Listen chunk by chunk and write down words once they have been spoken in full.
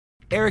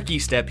Eric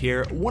Estep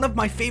here. One of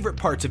my favorite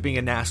parts of being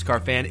a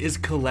NASCAR fan is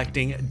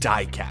collecting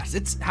diecasts.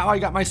 It's how I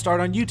got my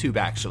start on YouTube,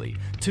 actually.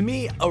 To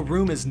me, a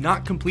room is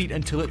not complete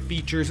until it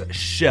features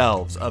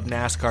shelves of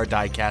NASCAR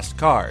diecast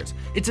cars.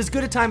 It's as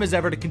good a time as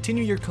ever to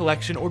continue your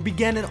collection or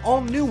begin an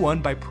all-new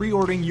one by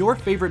pre-ordering your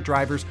favorite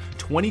driver's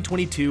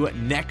 2022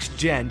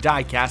 next-gen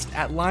diecast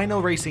at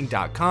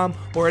lionelracing.com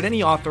or at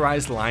any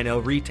authorized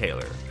Lionel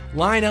retailer.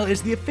 Lionel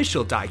is the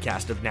official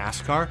diecast of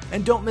NASCAR,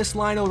 and don't miss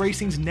Lionel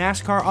Racing's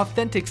NASCAR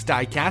Authentics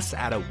diecasts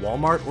at a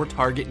Walmart or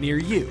Target near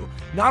you.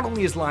 Not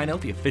only is Lionel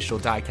the official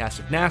diecast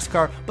of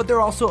NASCAR, but they're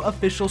also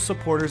official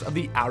supporters of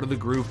the Out of the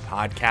Groove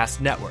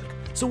podcast network.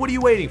 So what are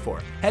you waiting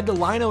for? Head to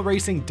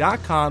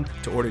lionelracing.com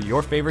to order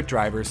your favorite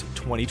driver's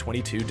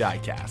 2022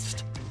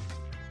 diecast.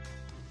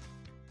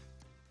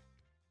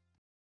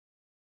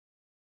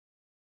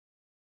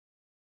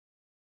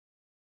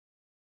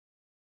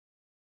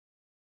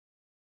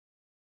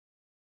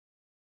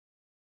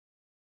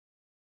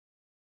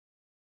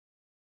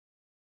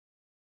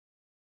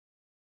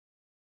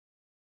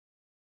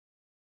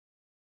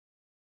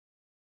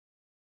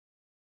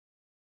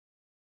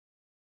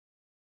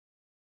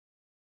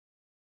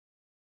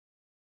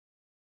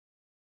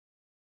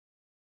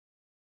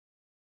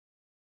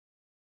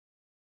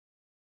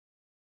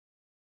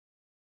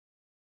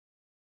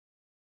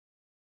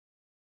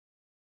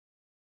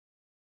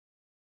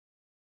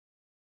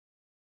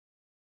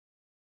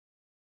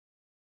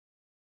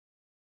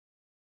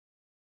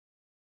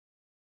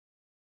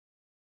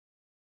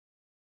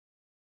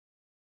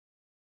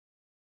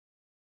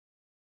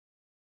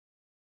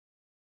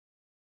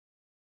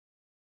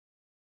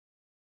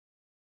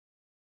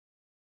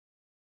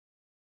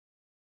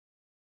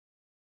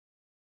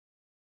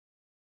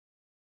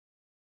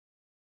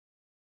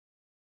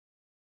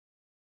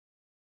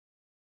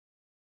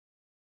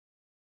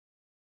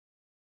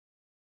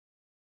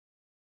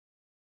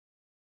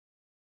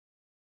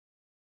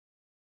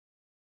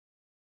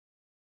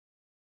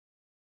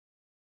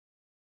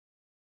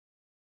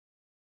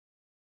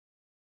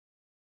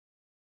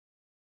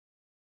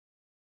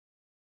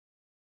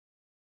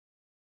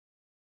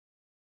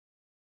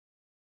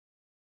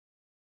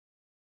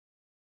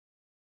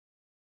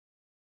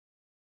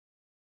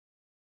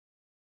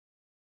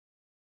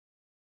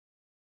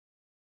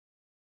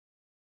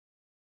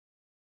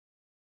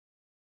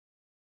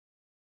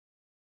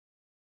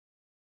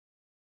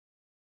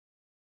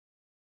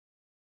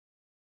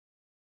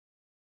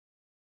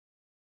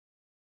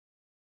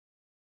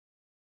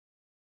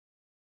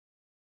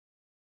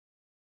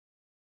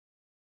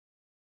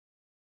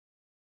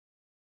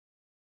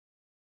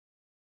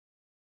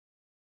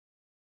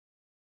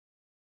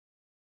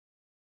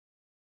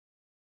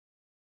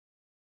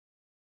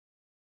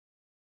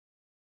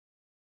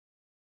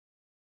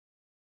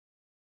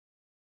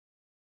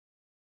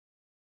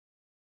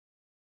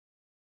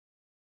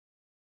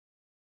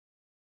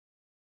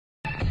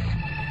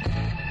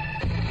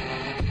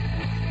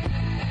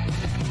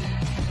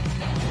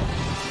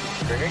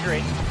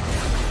 Green.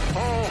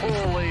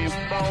 Holy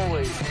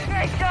moly.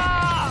 Great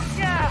job!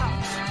 Yeah!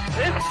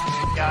 This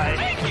guy.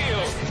 Thank you!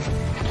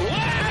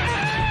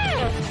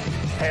 Wow!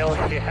 Hell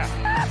yeah.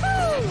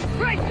 Woo-hoo!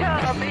 Great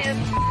job, man!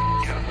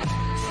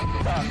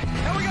 Now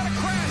we got a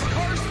crash.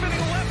 Car spinning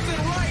left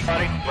and right.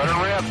 Buddy, let her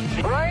rip.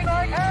 Rain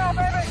like hell,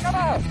 baby! Come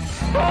on!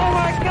 Oh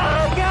my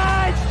god,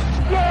 guys!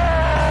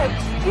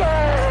 Yes!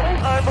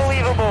 Yes!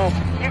 Unbelievable!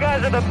 You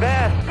guys are the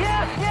best!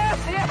 Yes! Yes!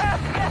 Yes!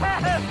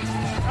 Yes!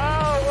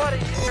 Oh, what a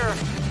year!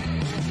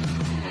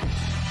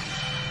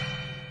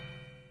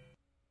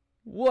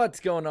 What's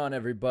going on,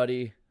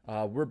 everybody?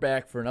 We're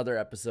back for another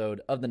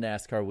episode of the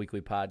NASCAR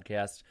Weekly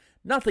Podcast.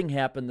 Nothing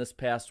happened this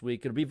past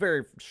week. It'll be a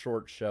very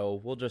short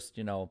show. We'll just,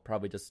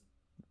 probably just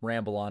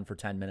ramble on for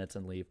 10 minutes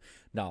and leave.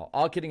 No,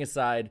 all kidding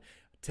aside,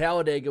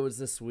 Talladega was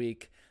this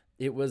week.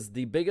 It was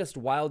the biggest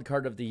wild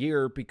card of the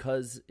year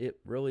because it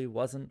really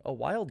wasn't a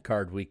wild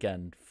card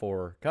weekend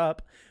for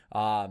Cup.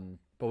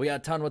 But we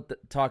got a ton to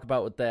talk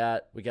about with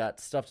that. We got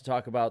stuff to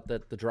talk about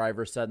that the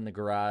driver said in the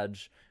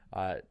garage.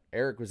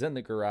 Eric was in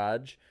the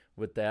garage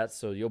with that,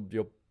 so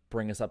you'll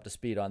bring us up to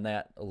speed on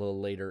that a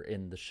little later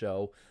in the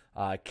show.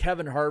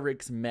 Kevin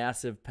Harvick's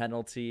massive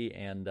penalty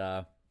and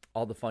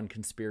all the fun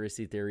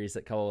conspiracy theories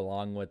that come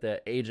along with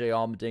it. AJ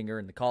Allmendinger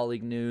and the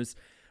colleague news.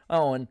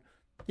 Oh, and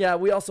yeah,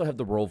 we also have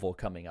the Roval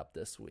coming up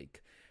this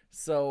week.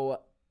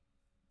 So,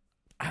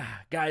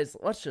 guys,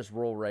 let's just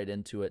roll right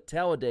into it.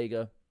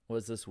 Talladega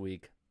was this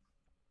week.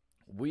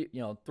 We,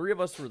 three of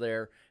us were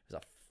there. It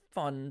was a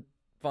fun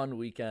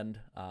weekend.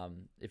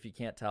 If you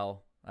can't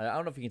tell, I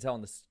don't know if you can tell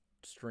on this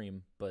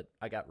stream, but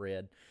I got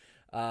red.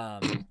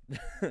 Red.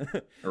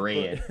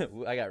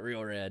 I got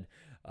real red.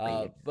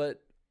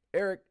 But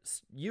Eric,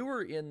 you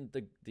were in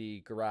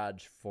the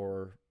garage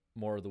for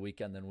more of the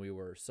weekend than we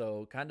were.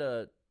 So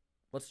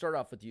let's start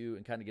off with you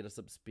and kind of get us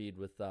up to speed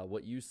with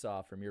what you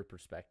saw from your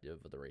perspective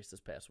of the race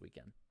this past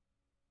weekend.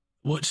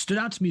 What stood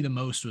out to me the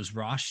most was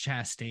Ross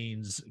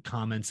Chastain's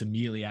comments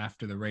immediately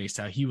after the race,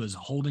 how he was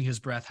holding his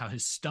breath, how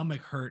his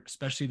stomach hurt,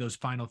 especially those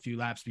final few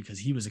laps, because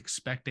he was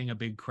expecting a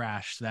big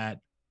crash that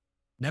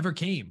never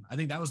came. I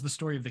think that was the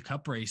story of the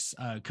Cup race.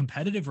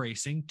 Competitive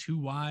racing, 2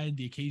 wide,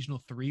 the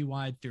occasional 3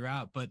 wide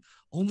throughout, but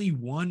only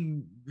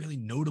one really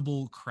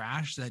notable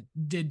crash that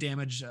did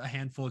damage a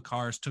handful of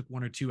cars, took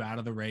 1 or 2 out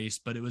of the race,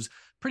 but it was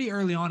pretty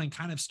early on and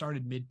kind of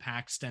started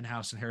mid-pack.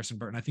 Stenhouse and Harrison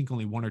Burton, I think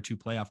only 1 or 2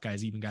 playoff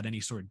guys even got any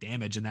sort of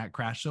damage in that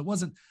crash. So it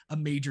wasn't a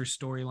major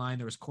storyline.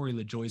 There was Corey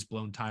LaJoie's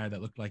blown tire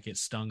that looked like it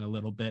stung a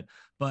little bit,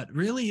 but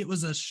really it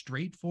was a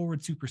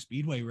straightforward super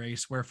speedway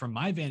race where, from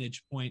my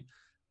vantage point,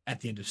 at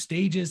the end of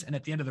stages and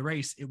at the end of the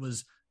race, it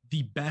was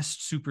the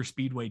best super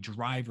speedway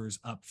drivers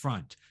up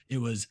front. It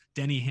was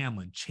Denny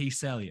Hamlin,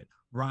 Chase Elliott,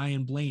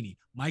 Ryan Blaney,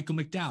 Michael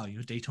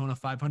McDowell, Daytona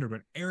 500,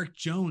 but Eric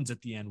Jones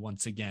at the end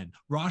once again,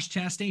 Ross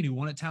Chastain, who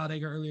won at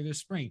Talladega earlier this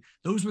spring.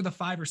 Those were the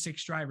 5 or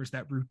 6 drivers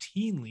that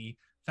routinely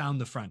found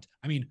the front.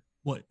 I mean,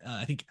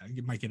 I think I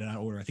might get it out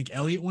of order. I think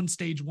Elliott won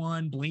stage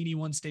 1, Blaney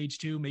won stage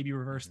 2, maybe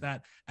reverse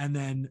that. And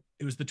then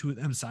it was the 2 of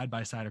them side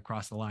by side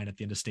across the line at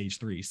the end of stage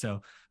 3.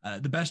 So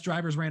the best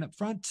drivers ran up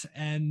front,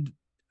 and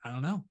I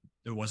don't know,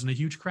 there wasn't a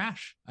huge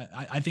crash.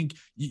 I think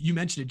you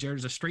mentioned it, Jared,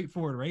 is a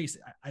straightforward race.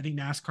 I think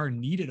NASCAR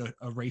needed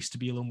a race to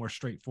be a little more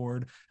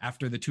straightforward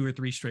after the 2 or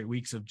 3 straight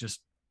weeks of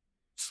just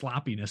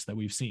sloppiness that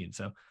we've seen.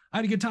 So I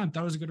had a good time.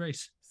 Thought it was a good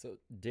race. So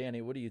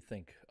Danny, what do you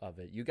think of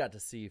it? You got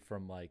to see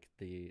from like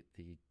the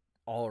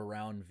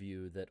all-around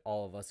view that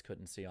all of us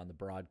couldn't see on the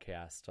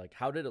broadcast. Like,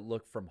 how did it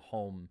look from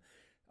home,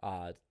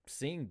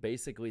 seeing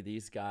basically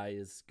these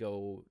guys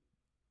go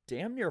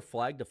damn near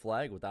flag to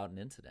flag without an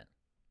incident?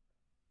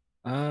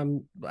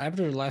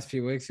 After the last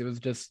few weeks, it was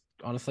just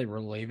honestly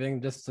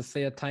relieving just to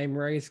see a time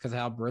race, because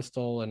how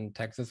Bristol and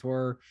Texas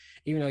were,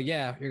 even though,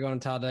 yeah, you're going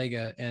to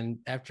Talladega, and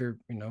after,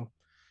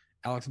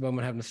 Alex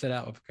Bowman having to sit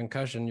out with a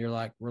concussion, you're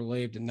like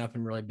relieved that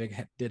nothing really big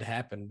did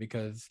happen,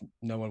 because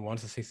no one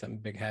wants to see something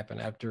big happen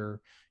after,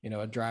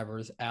 a driver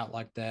is out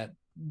like that,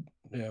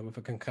 with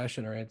a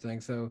concussion or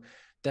anything. So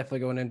definitely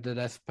going into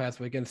this past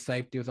weekend,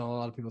 safety was on a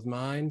lot of people's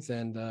minds,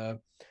 and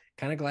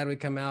kind of glad we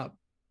come out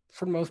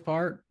for the most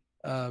part,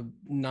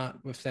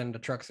 notwithstanding the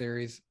Truck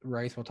Series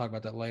race. We'll talk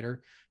about that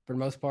later. For the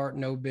most part,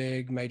 no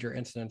big major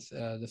incidents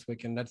this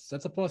weekend. That's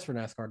a plus for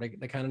NASCAR.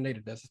 They kind of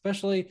needed this,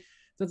 especially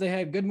since they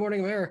had Good Morning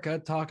America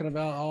talking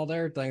about all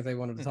their things they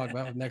wanted to talk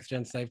about with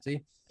next-gen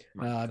safety,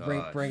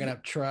 bringing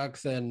up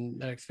trucks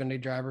and an Xfinity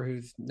driver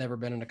who's never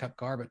been in a Cup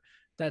car, but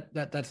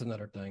that's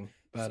another thing.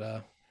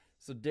 But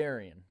so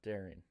Darian,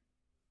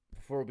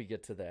 before we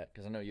get to that,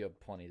 because I know you have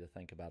plenty to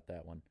think about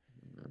that one.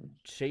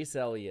 Chase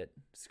Elliott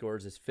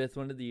scores his 5th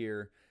win of the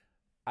year.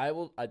 I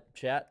will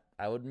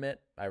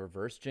admit I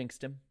reverse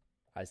jinxed him.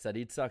 I said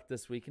he'd suck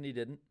this week, and he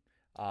didn't.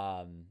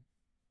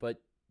 But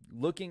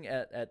looking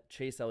at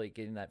Chase Elliott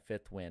getting that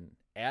 5th win,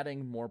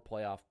 adding more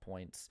playoff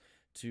points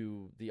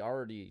to the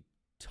already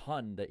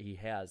ton that he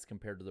has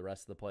compared to the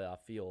rest of the playoff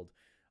field,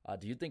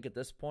 do you think at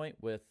this point,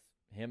 with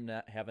him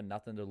not having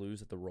nothing to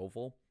lose at the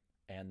Roval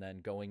and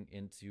then going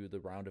into the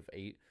round of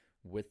 8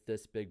 with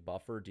this big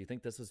buffer, do you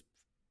think this is,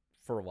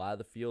 for a lot of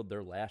the field,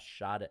 their last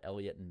shot at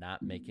Elliott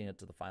not making it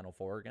to the Final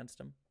Four against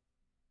him?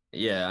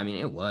 Yeah, I mean,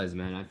 it was,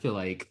 man. I feel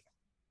like,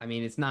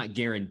 it's not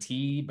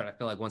guaranteed, but I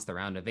feel like once the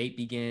round of 8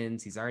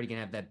 begins, he's already going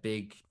to have that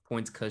big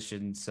points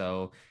cushion.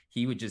 So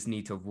he would just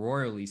need to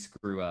royally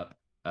screw up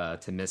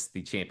to miss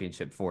the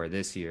championship for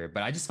this year.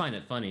 But I just find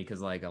it funny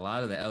because, like, a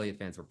lot of the Elliott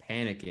fans were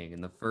panicking in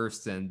the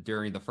first and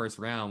during the first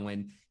round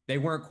when they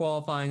weren't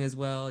qualifying as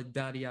well,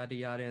 yada, yada,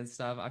 yada, and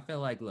stuff. I feel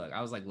like, look,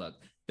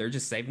 they're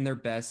just saving their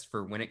best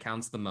for when it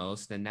counts the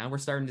most. And now we're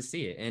starting to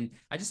see it. And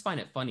I just find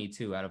it funny,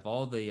 too. Out of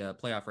all the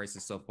playoff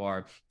races so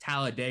far,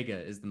 Talladega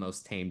is the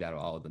most tamed out of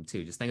all of them,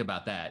 too. Just think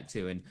about that,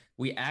 too. And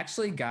we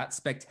actually got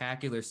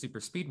spectacular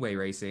super speedway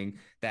racing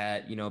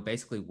that,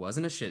 basically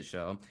wasn't a shit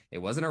show. It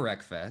wasn't a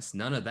wreck fest.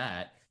 None of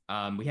that.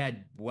 We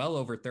had well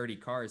over 30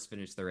 cars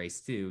finish the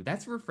race, too.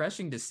 That's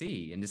refreshing to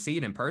see. And to see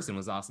it in person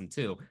was awesome,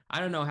 too. I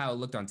don't know how it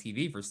looked on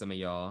TV for some of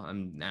y'all.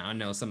 I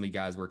know some of you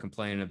guys were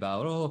complaining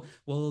about,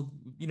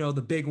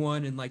 the big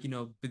one and,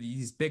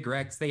 these big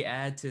wrecks, they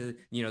add to,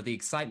 the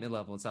excitement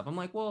level and stuff. I'm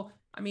like, well,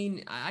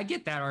 I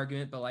get that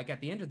argument, but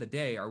at the end of the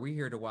day, are we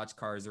here to watch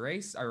cars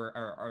race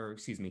or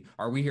excuse me,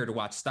 are we here to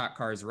watch stock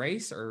cars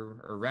race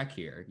or wreck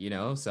here?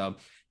 So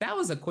that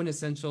was a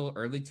quintessential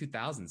early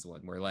 2000s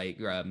one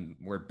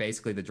where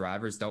basically the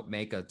drivers don't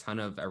make a ton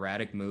of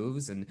erratic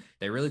moves and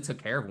they really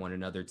took care of one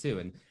another too.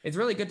 And it's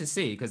really good to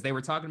see because they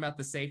were talking about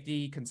the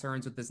safety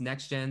concerns with this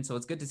next gen. So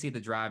it's good to see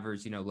the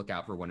drivers, look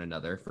out for one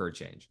another for a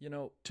change.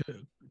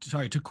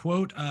 To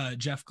quote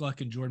Jeff Gluck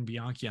and Jordan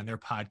Bianchi on their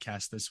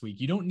podcast this week,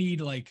 you don't need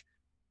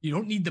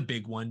the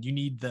big one. You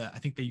need I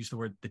think they used the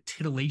word, the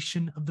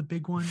titillation of the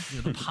big one,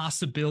 the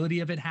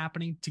possibility of it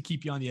happening to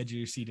keep you on the edge of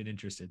your seat and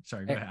interested.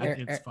 Sorry, go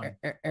ahead. It's fun.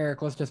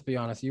 Eric, let's just be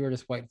honest. You were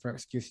just waiting for an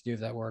excuse to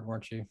use that word,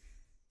 weren't you?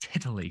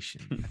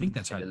 Titillation. I think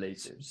that's how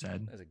it's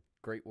said. That's a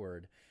great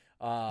word.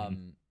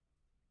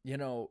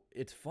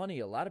 It's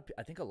funny.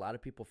 I think a lot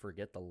of people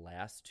forget the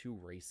last 2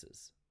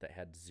 races that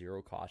had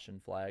 0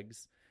 caution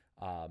flags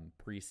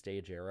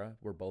pre-stage era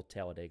were both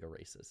Talladega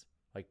races.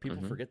 Like,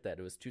 people forget that.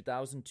 It was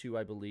 2002,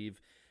 I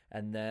believe,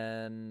 And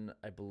then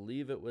I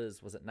believe it was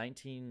it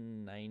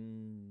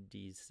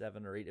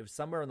 1997 or 8? It was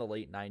somewhere in the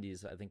late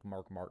 90s. I think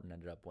Mark Martin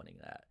ended up winning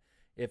that.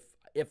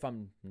 If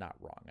I'm not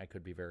wrong, I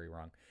could be very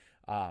wrong.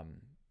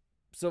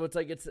 So it's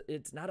like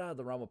it's not out of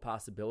the realm of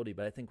possibility,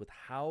 but I think with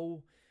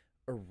how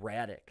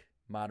erratic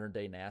modern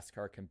day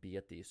NASCAR can be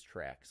at these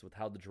tracks, with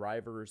how the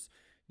drivers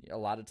a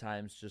lot of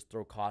times just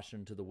throw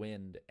caution to the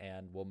wind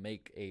and will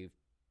make a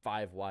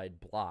 5-wide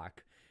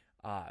block.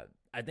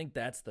 I think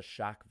that's the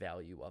shock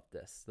value of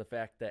this. The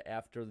fact that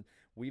after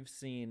we've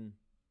seen,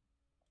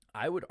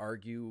 I would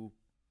argue,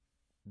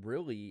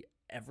 really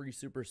every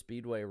super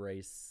speedway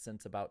race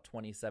since about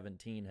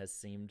 2017 has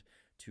seemed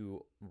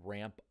to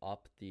ramp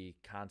up the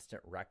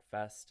constant wreck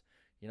fest.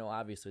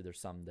 Obviously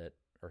there's some that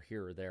are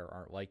here or there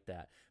aren't like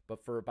that,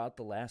 but for about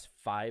the last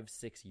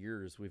 5-6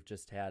 years, we've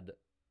just had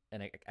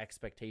an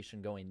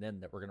expectation going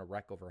in that we're going to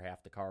wreck over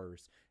half the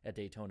cars at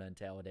Daytona and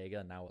Talladega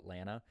and now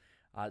Atlanta.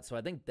 So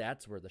I think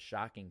that's where the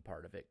shocking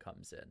part of it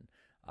comes in.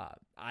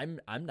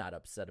 I'm not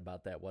upset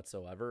about that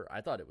whatsoever.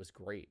 I thought it was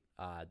great.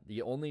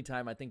 The only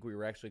time I think we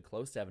were actually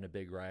close to having a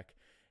big wreck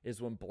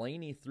is when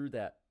Blaney threw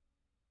that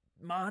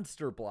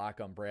monster block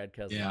on Brad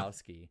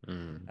Keselowski. Yeah.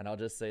 And I'll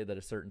just say that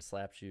a certain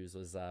slap shoes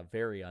was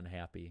very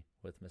unhappy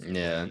with Mr.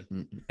 Yeah.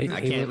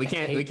 Blaney. We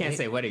can't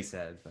say what he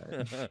said,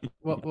 but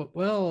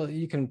well,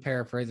 you can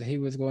paraphrase it. He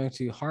was going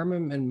to harm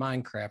him in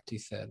Minecraft, he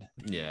said.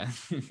 Yeah.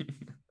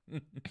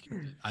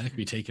 I think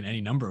we taken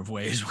any number of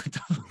ways with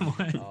them.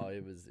 Oh,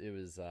 it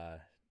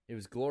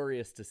was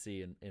glorious to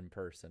see in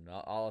person.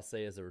 All I'll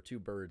say is there were two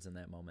birds in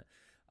that moment.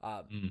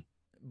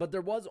 But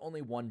there was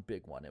only one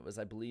big one. It was,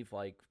 I believe,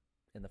 like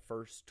in the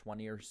first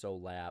 20 or so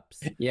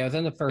laps. Yeah, it was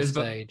in the first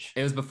stage.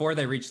 It was before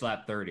they reached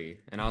lap 30.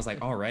 And I was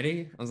like,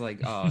 already? I was like,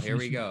 oh, here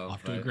we go.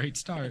 Off to a great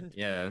start.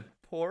 Yeah.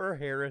 Poor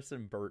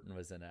Harrison Burton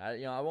was in it.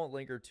 I won't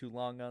linger too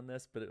long on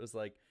this, but it was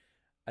like,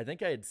 I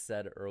think I had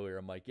said earlier,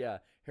 I'm like, yeah,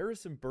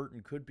 Harrison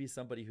Burton could be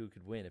somebody who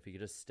could win if he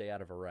could just stay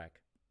out of a wreck.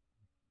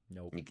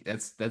 Nope.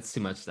 That's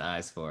too much to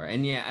ask for.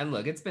 And yeah, and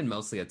look, it's been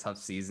mostly a tough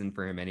season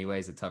for him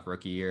anyways, a tough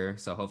rookie year.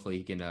 So hopefully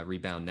he can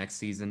rebound next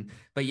season.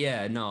 But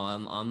yeah, no,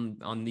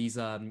 on these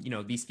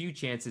these few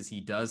chances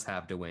he does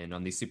have to win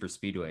on these super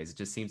speedways, it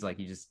just seems like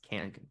he just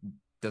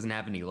doesn't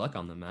have any luck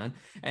on them, man.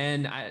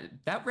 And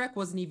that wreck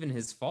wasn't even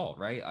his fault,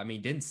 right? I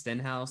mean, didn't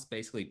Stenhouse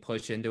basically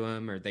push into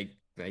him, or they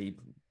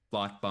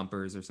blocked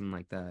bumpers or something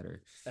like that?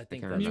 Or I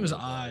think it was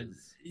odd.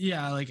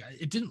 Yeah, like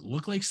it didn't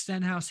look like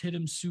Stenhouse hit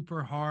him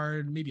super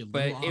hard, maybe a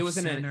little off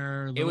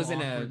center. It was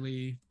in a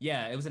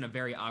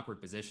very awkward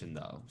position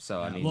though.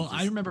 So yeah, I mean,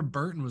 I remember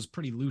Burton was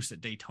pretty loose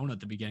at Daytona at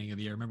the beginning of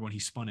the year. I remember when he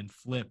spun and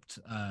flipped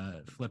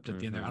at the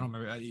end there. I don't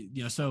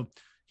remember, so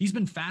he's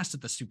been fast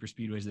at the super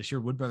speedways this year.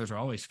 Wood Brothers are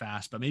always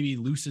fast, but maybe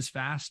loose is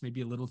fast,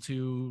 maybe a little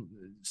too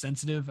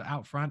sensitive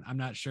out front. I'm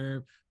not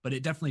sure, but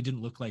it definitely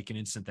didn't look like an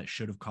incident that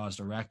should have caused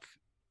a wreck.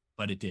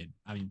 But it did.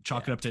 I mean,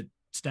 chalk it up to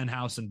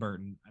Stenhouse and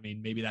Burton. I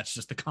mean, maybe that's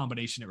just the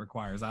combination it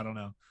requires. I don't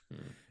know.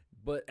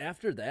 But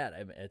after that,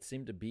 it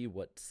seemed to be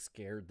what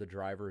scared the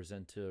drivers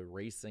into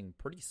racing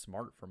pretty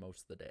smart for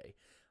most of the day.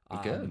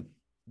 Good.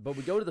 But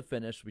we go to the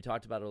finish. We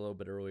talked about it a little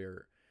bit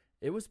earlier.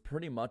 It was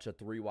pretty much a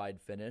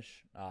 3-wide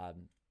finish.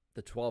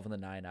 The 12 and the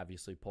 9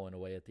 obviously pulling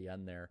away at the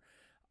end there.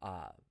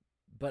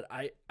 But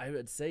I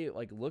would say,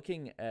 like,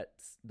 looking at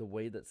the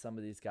way that some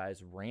of these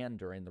guys ran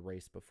during the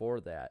race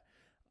before that,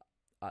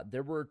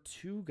 there were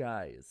two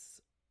guys.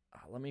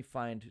 Let me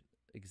find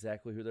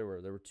exactly who there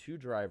were. There were two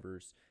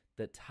drivers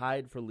that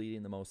tied for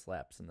leading the most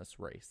laps in this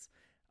race.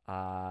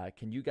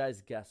 Can you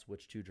guys guess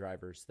which two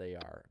drivers they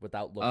are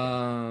without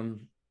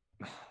looking?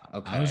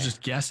 Okay. I was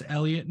just guess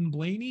Elliott and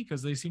Blaney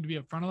because they seem to be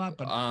up front a lot,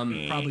 but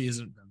it probably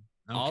isn't them.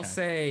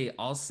 Okay.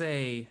 I'll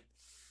say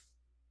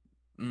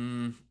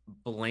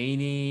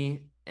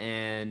Blaney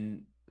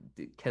and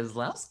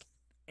Keselowski.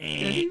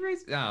 Did he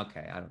race? Oh,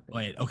 okay. I don't think.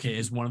 Wait, okay.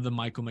 Is one of them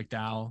Michael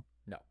McDowell?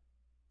 No.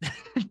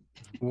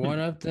 One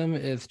of them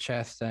is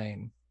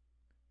Chastain.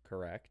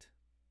 Correct.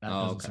 That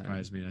doesn't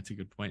surprise me. That's a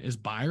good point. Is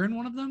Byron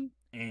one of them?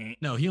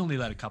 No, he only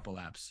led a couple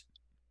laps.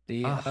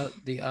 The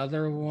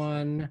other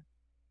one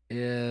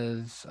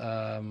is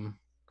the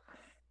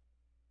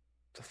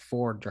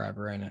Ford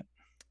driver in it.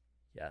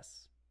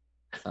 Yes.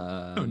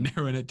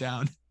 Narrowing it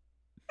down.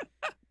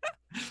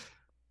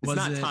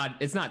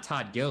 It's not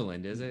Todd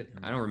Gilliland, is it?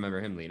 I don't remember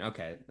him leading.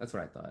 Okay, that's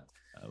what I thought.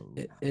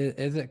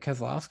 Is it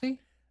Keselowski?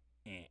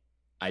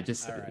 I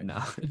just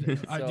no.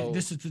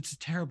 This is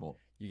terrible.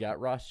 You got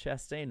Ross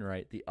Chastain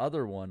right. The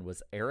other one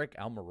was Eric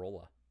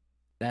Almirola.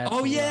 That's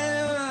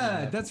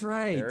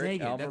right.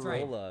 Dang it, that's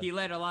right. He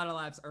led a lot of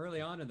laps early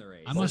on in the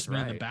race. I must have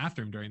been in the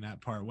bathroom during that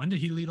part. When did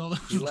he lead all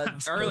those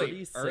laps?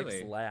 Early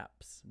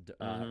laps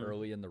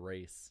early in the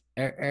race.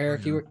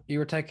 Eric, you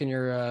were taking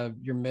your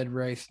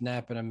mid-race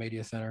nap in a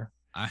media center.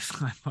 I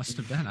must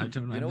have been. I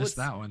missed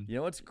that one. You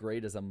know what's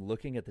great is I'm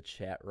looking at the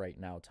chat right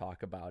now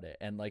talk about it.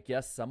 And, like,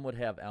 yes, some would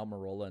have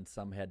Almirola and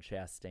some had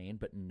Chastain,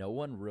 but no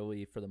one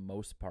really, for the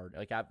most part,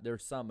 like,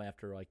 there's some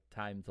after, like,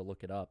 time to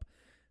look it up.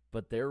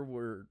 But there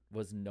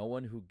was no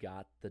one who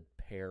got the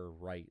pair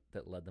right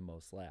that led the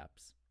most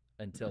laps.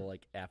 until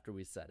like after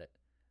we said it.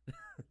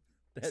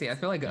 See, I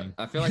feel like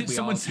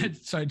someone said.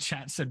 Sorry,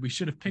 chat said we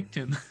should have picked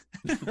him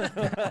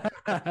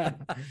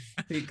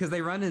because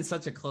they run in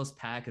such a close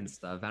pack and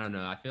stuff. I don't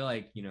know. I feel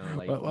like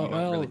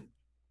like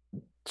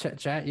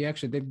chat, you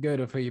actually did good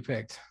with who you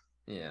picked.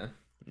 Yeah,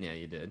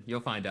 you did. You'll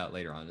find out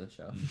later on in the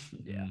show.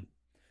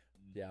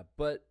 Yeah,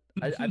 but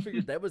I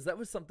figured that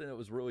was something that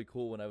was really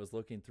cool when I was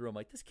looking through. I'm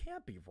like, this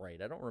can't be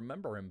right. I don't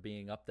remember him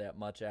being up that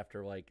much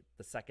after like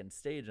the second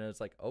stage, and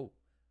it's like, oh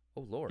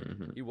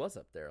Lord, he was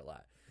up there a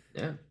lot.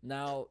 Yeah.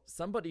 Now,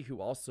 somebody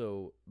who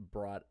also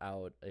brought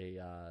out a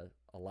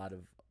lot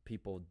of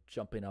people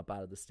jumping up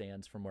out of the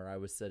stands from where I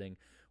was sitting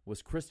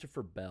was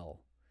Christopher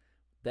Bell.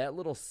 That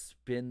little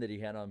spin that he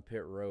had on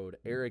pit road.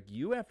 Eric,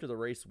 you after the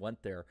race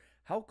went there.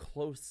 How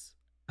close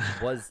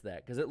was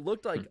that? Because it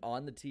looked like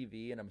on the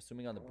TV, and I'm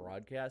assuming on the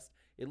broadcast,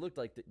 it looked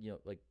like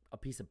like a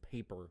piece of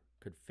paper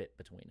could fit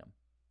between them.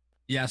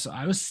 Yeah, so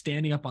I was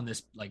standing up on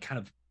this like kind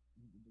of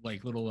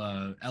like little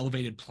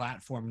elevated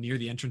platform near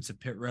the entrance of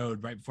pit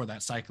road right before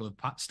that cycle of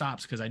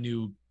stops, because I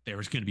knew there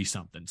was going to be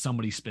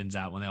somebody spins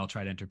out when they all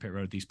try to enter pit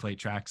road at these plate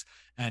tracks.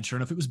 And sure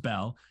enough, it was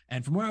Bell.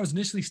 And from where I was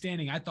initially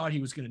standing, I thought he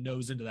was going to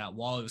nose into that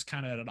wall. It was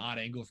kind of at an odd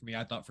angle for me.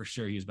 I thought for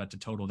sure he was about to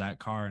total that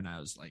car, and I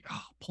was like,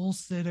 oh, pole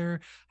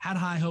sitter. Had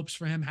high hopes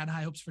for him, had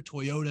high hopes for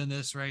Toyota in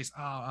this race.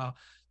 I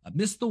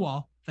missed the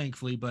wall,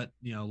 thankfully, but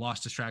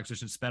lost his track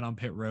position, sped on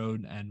pit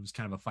road, and was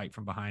kind of a fight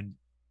from behind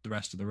the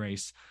rest of the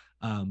race.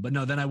 But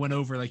no, then I went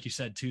over, like you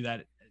said, to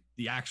that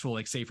the actual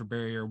like safer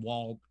barrier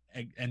wall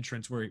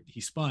entrance where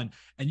he spun,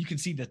 and you can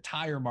see the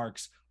tire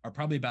marks are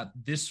probably about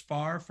this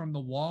far from the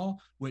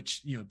wall,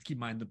 which keep in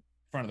mind the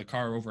front of the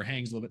car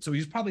overhangs a little bit, so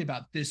he's probably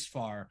about this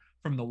far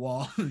from the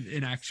wall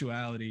in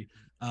actuality.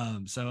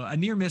 So a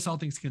near miss, all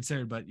things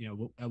considered, but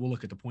we'll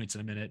look at the points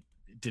in a minute.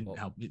 It didn't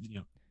help.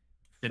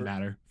 Didn't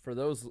matter. For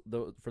those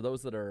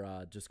that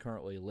are just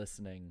currently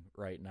listening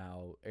right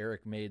now,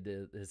 Eric made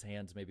his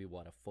hands maybe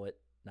a foot,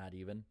 not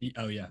even.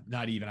 Oh yeah,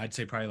 not even. I'd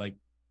say probably like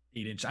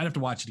 8 inches. I'd have to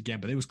watch it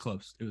again, but it was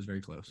close. It was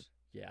very close.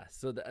 Yeah.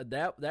 So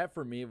that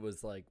for me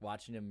was like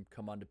watching him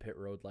come onto pit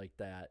road like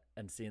that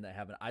and seeing that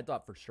happen. I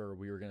thought for sure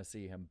we were going to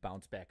see him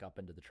bounce back up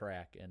into the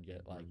track and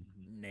get like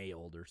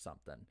nailed or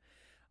something.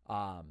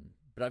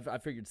 But I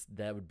figured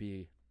that would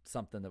be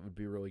something that would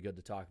be really good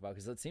to talk about,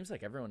 because it seems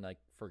like everyone like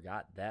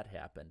forgot that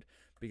happened,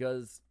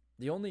 because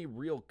the only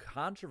real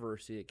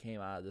controversy that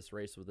came out of this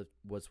race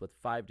was with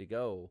 5 to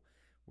go,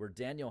 where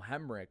Daniel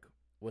Hemrick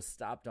was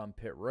stopped on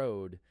pit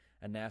road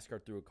and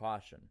NASCAR threw a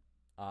caution.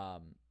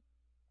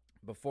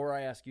 Before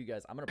I ask you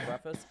guys, I'm going to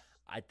preface,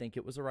 I think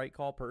it was a right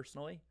call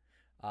personally,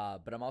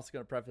 but I'm also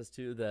going to preface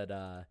too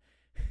that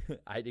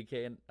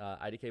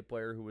IDK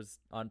player who was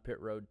on pit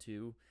road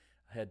too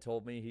had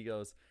told me, he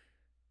goes,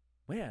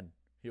 man,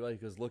 he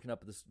was looking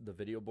up at the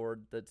video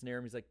board that's near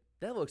him. He's like,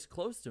 that looks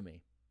close to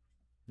me.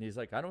 And he's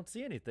like, I don't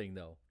see anything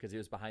though, because he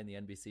was behind the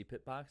NBC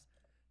pit box.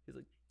 He's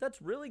like,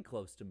 that's really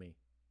close to me.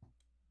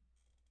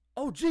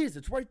 Oh, geez,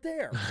 it's right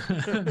there.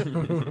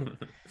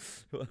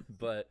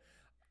 But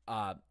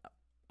I'm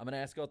going to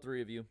ask all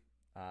three of you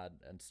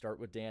and start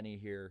with Danny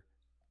here.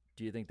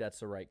 Do you think that's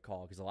the right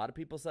call? Because a lot of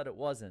people said it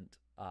wasn't,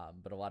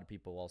 but a lot of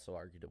people also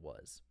argued it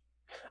was.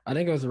 I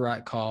think it was the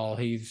right call.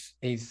 He's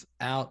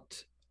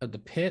out of the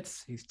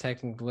pits. He's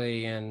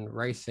technically in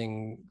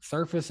racing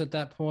surface at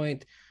that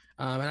point.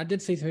 And I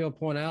did see some people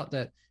point out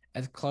that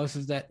as close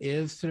as that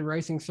is to the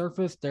racing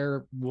surface,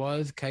 there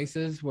was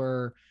cases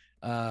where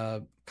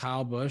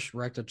Kyle Busch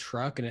wrecked a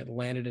truck and it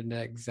landed in the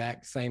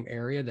exact same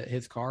area that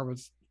his car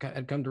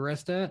had come to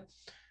rest at.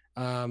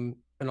 And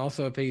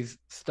also, if he's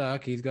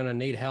stuck, he's going to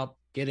need help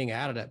getting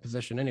out of that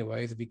position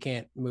anyways, if he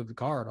can't move the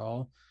car at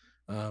all.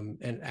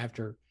 And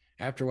after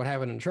what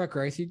happened in the truck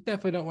race, you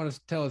definitely don't want to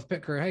tell his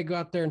pit crew, hey, go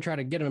out there and try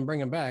to get him and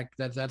bring him back.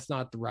 That's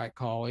not the right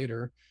call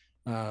either.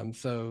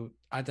 So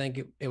I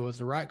think it was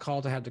the right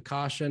call to have the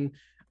caution.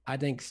 I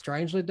think,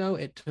 strangely, though,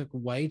 it took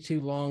way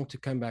too long to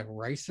come back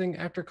racing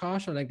after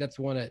caution. I think that's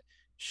one that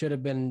should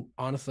have been,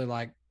 honestly,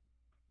 like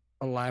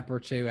a lap or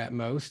two at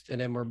most,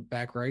 and then we're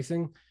back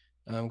racing,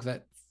 because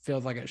that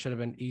feels like it should have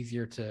been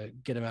easier to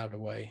get him out of the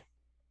way.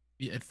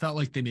 Yeah, it felt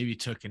like they maybe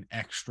took an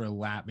extra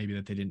lap, maybe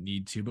that they didn't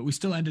need to, but we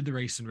still ended the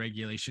race in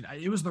regulation.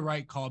 It was the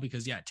right call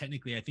because, yeah,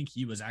 technically, I think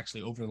he was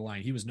actually over the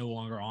line. He was no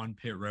longer on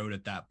pit road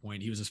at that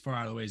point. He was as far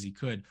out of the way as he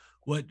could.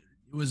 What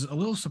was a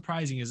little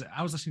surprising is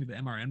I was listening to the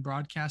MRN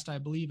broadcast, I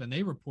believe, and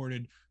they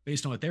reported,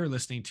 based on what they were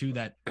listening to,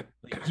 that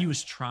like, he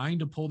was trying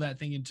to pull that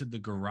thing into the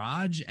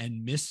garage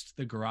and missed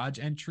the garage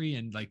entry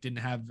and like didn't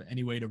have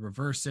any way to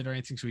reverse it or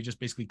anything. So he just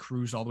basically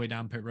cruised all the way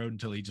down pit road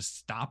until he just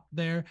stopped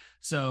there.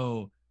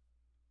 So,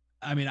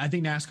 I mean, I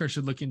think NASCAR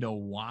should look into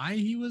why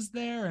he was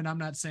there. And I'm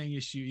not saying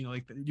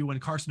when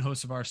Carson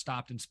Hocevar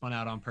stopped and spun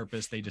out on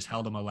purpose, they just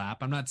held him a lap.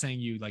 I'm not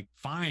saying you like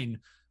fine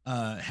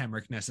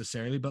Hemrick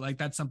necessarily, but like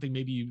that's something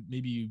maybe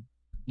you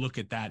look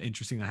at that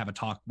interesting and have a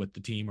talk with the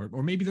team,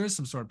 or maybe there is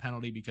some sort of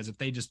penalty, because if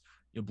they just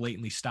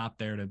blatantly stop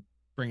there to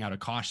bring out a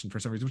caution for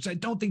some reason, which I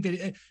don't think that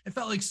it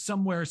felt like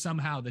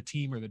somehow the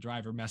team or the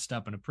driver messed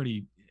up in a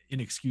pretty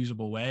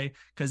inexcusable way,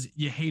 because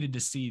you hated to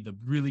see the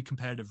really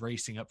competitive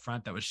racing up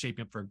front that was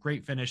shaping up for a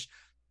great finish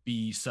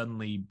be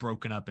suddenly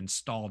broken up and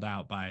stalled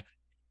out by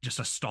just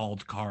a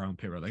stalled car on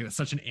pit road. Like, that's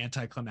such an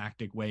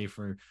anticlimactic way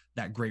for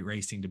that great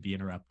racing to be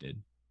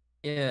interrupted.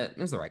 Yeah, it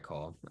was the right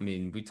call. I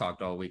mean, we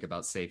talked all week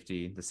about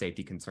safety, the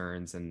safety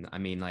concerns, and I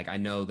mean, like, I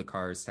know the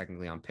car is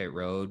technically on pit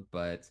road,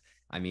 but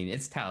I mean,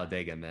 it's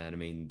Talladega, man. I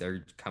mean,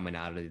 they're coming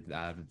out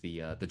of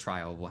the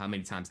trial. Well, how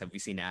many times have we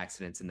seen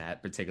accidents in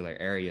that particular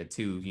area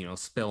to,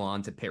 spill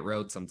onto pit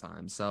road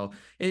sometimes? So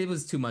it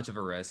was too much of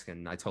a risk,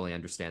 and I totally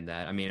understand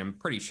that. I mean, I'm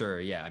pretty sure,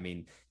 yeah. I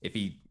mean, if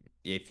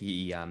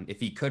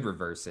he could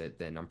reverse it,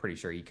 then I'm pretty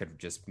sure he could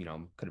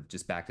have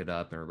just backed it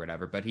up or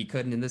whatever, but he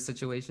couldn't in this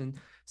situation.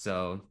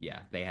 So yeah,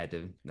 they had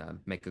to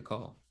make a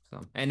call.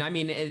 So, and I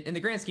mean, in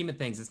the grand scheme of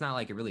things, it's not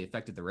like it really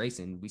affected the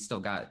racing. We still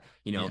got,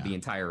 the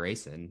entire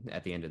race in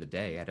at the end of the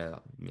day, had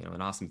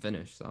an awesome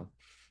finish. So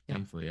yeah.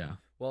 Thankfully, yeah.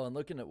 Well, and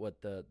looking at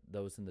what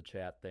those in the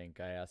chat think,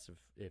 I asked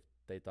if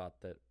they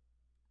thought that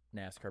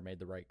NASCAR made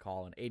the right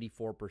call, and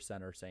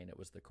 84% are saying it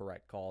was the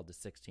correct call to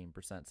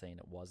 16% saying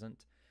it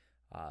wasn't.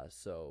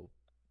 So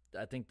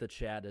I think the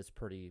chat is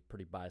pretty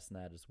biased in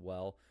that as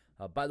well.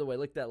 By the way,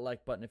 click that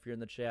like button if you're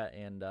in the chat,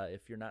 and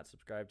if you're not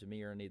subscribed to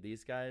me or any of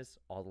these guys,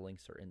 all the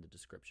links are in the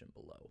description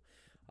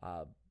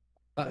below.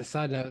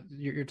 Side note,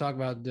 you're talking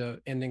about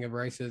the ending of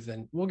races,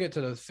 and we'll get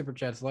to those super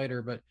chats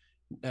later, but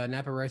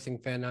Napa Racing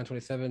Fan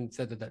 927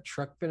 said that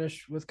truck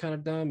finish was kind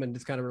of dumb and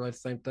just kind of relates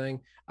the same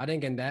thing. I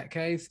think in that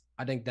case,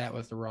 I think that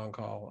was the wrong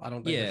call. I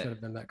don't think there should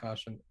have been that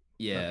caution.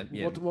 Yeah,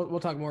 yeah. We'll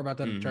talk more about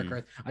that in the truck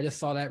race. I just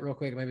saw that real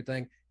quick and made me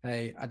think,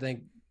 hey, I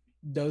think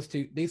these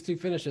two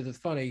finishes, it's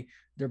funny,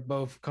 they're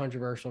both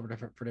controversial for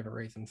different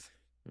reasons.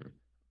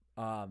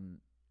 Yeah,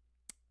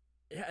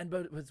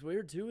 but what's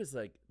weird too is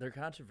like they're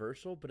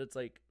controversial, but it's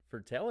like for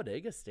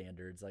Talladega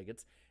standards, like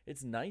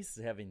it's nice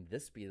having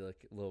this be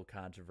like a little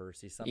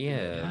controversy, something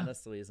that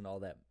honestly isn't all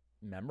that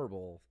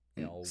memorable,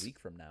 a week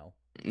from now.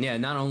 Yeah,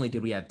 not only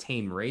did we have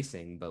tame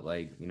racing, but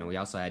like we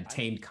also had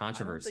tamed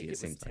controversy at the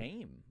same time.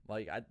 Tame.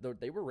 Like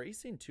they were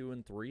racing 2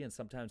 and 3 and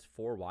sometimes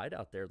 4 wide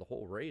out there the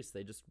whole race.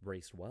 They just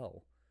raced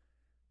well.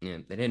 Yeah,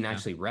 they didn't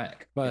actually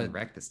wreck. But they didn't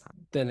wreck this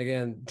time. Then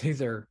again,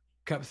 these are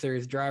Cup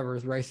Series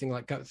drivers racing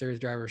like Cup Series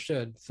drivers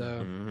should.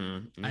 So,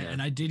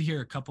 I did hear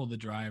a couple of the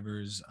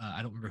drivers. I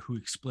don't remember who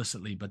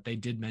explicitly, but they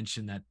did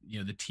mention that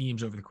the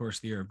teams over the course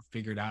of the year have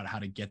figured out how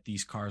to get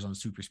these cars on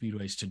super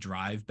speedways to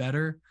drive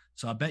better.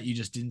 So I bet you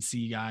just didn't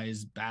see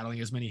guys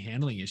battling as many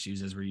handling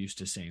issues as we're used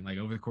to seeing. Like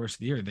over the course of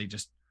the year,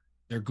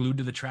 they're glued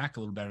to the track a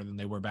little better than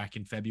they were back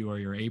in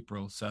February or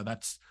April. So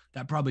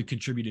that probably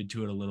contributed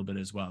to it a little bit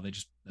as well.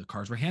 The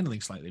cars were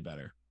handling slightly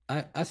better.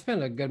 I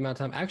spent a good amount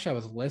of time. Actually, I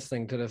was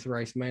listening to this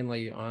race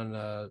mainly on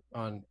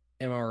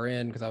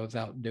MRN because I was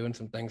out doing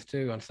some things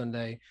too on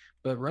Sunday.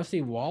 But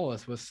Rusty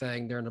Wallace was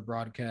saying during the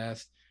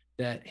broadcast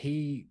that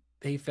he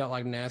felt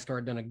like NASCAR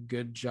had done a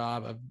good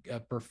job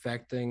of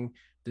perfecting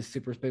the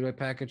super speedway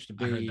package to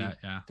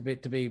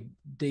be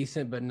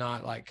decent but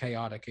not like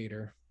chaotic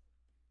either.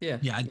 Yeah,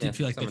 I did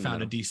feel like they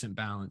found a decent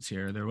balance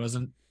here. There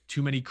wasn't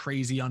too many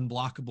crazy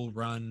unblockable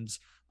runs.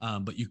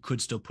 But you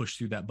could still push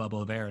through that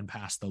bubble of air and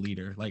pass the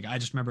leader. Like I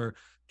just remember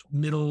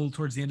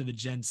towards the end of the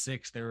Gen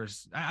 6,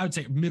 I would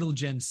say middle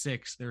Gen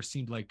 6, there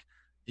seemed like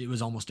it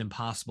was almost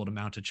impossible to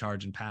mount a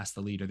charge and pass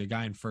the leader. The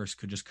guy in first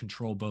could just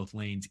control both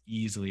lanes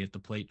easily at the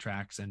plate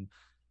tracks, and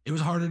it was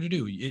harder to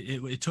do.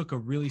 It took a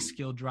really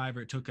skilled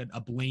driver. It took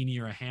a Blaney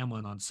or a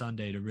Hamlin on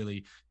Sunday to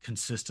really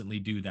consistently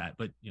do that.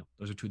 But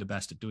those are two of the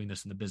best at doing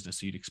this in the business,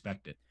 so you'd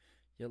expect it.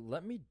 Yeah,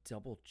 let me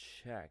double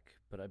check,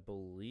 but I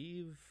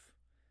believe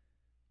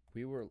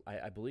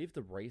I believe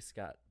the race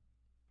got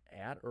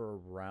at or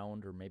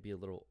around or maybe a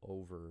little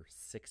over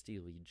 60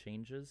 lead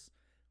changes,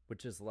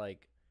 which is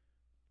like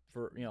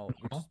for,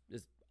 which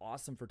is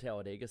awesome for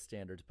Talladega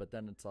standards. But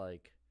then it's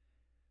like,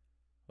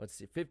 let's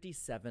see,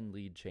 57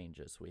 lead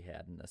changes we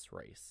had in this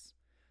race.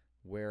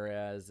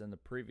 Whereas in the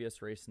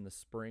previous race in the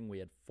spring, we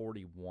had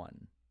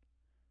 41.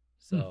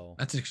 So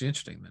that's actually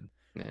interesting then.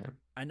 Yeah.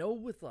 I know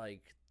with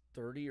like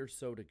 30 or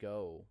so to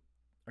go,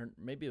 or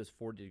maybe it was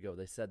 40 to go,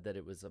 they said that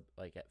it was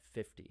like at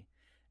 50.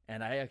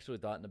 And I actually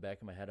thought in the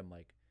back of my head, I'm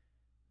like,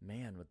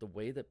 man, with the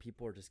way that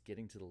people are just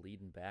getting to the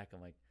lead and back,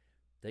 I'm like,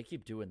 they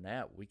keep doing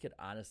that, we could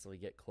honestly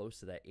get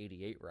close to that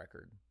 88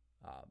 record.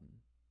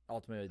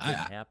 Ultimately, it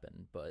didn't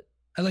happen, but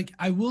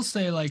I will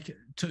say, like,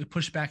 to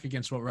push back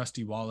against what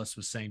Rusty Wallace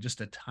was saying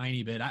just a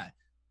tiny bit,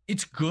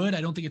 it's good.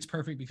 I don't think it's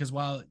perfect because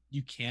while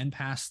you can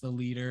pass the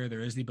leader, there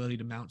is the ability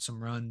to mount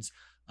some runs.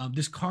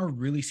 This car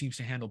really seems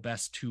to handle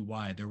best 2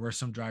 wide. There were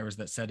some drivers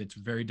that said it's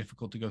very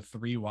difficult to go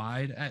 3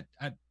 wide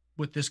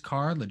with this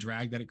car. The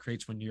drag that it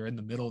creates when you're in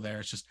the middle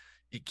there,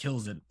 it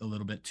kills it a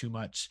little bit too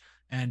much.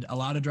 And a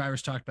lot of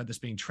drivers talked about this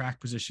being track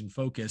position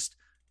focused.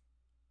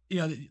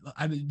 There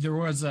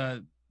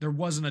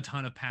wasn't a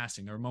ton of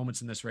passing. There were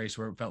moments in this race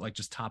where it felt like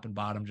just top and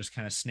bottom, just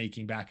kind of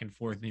snaking back and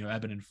forth,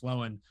 ebbing and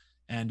flowing.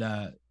 And,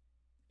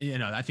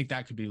 I think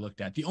that could be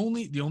looked at. The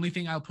only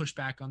thing I'll push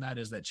back on that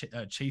is that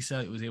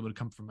Chesa was able to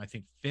come from, I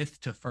think, 5th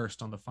to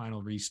 1st on the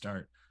final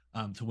restart.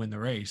 to win the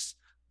race.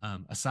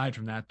 Aside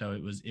from that, though,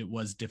 it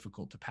was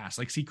difficult to pass.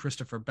 Like, see,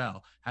 Christopher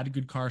Bell had a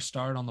good car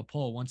start on the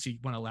pole. Once he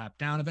went a lap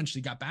down,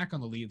 eventually got back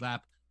on the lead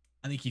lap.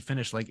 I think he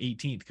finished like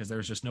 18th because there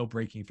was just no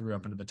breaking through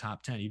up into the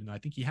top 10, even though I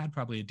think he had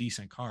probably a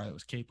decent car that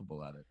was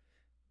capable of it.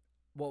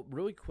 Well,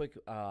 really quick,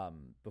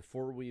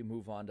 before we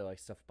move on to like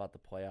stuff about the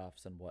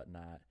playoffs and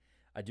whatnot,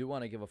 I do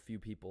want to give a few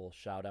people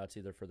shout outs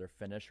either for their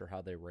finish or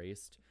how they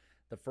raced.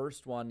 The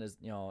first one is,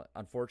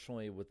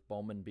 unfortunately with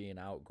Bowman being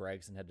out,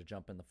 Gregson had to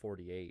jump in the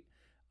 48.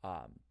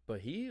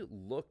 But he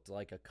looked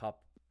like a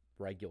Cup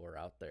regular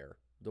out there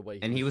the way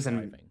he was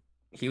driving.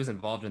 He was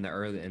involved in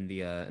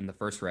the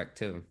first wreck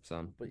too,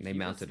 so they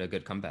mounted a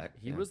good comeback.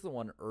 He was the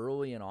one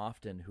early and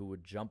often who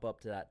would jump up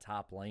to that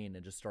top lane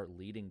and just start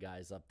leading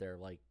guys up there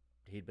like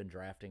he'd been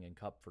drafting in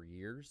Cup for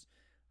years,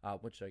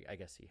 which I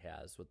guess he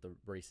has with the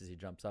races he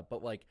jumps up,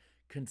 but like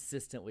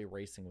consistently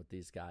racing with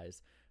these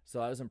guys.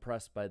 So I was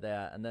impressed by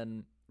that. And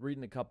then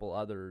reading a couple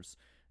others,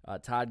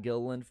 Todd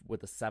Gilliland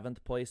with a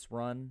 7th place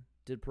run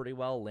did pretty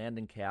well.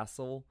 Landon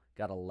Castle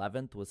got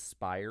 11th with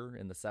Spire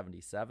in the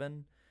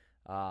 77.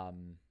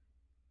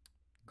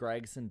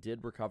 Gregson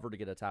did recover to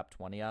get a top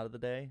 20 out of the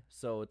day.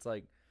 So it's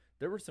like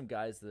there were some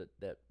guys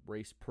that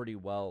raced pretty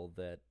well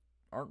that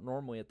aren't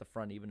normally at the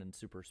front even in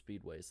super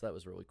speedways. So that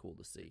was really cool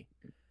to see.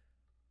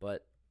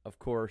 But of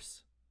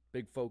course,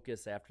 big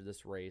focus after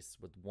this race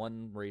with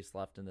one race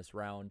left in this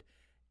round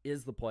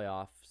is the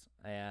playoffs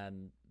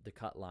and the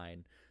cut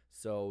line.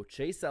 So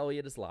Chase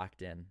Elliott is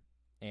locked in.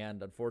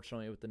 And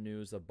unfortunately, with the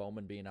news of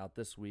Bowman being out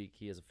this week,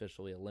 he is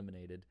officially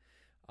eliminated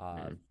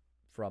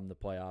from the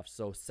playoffs.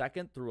 So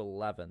 2nd through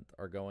 11th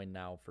are going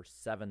now for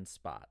 7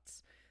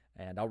 spots.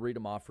 And I'll read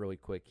them off really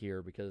quick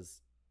here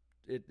because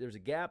there's a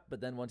gap, but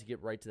then once you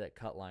get right to that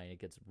cut line, it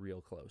gets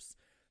real close.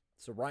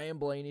 So Ryan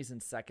Blaney's in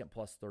 2nd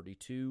plus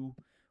 32.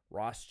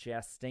 Ross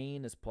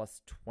Chastain is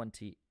plus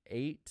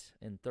 28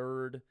 in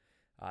 3rd.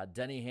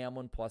 Denny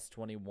Hamlin plus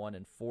 21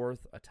 in 4th.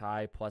 A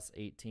tie plus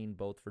 18,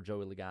 both for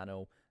Joey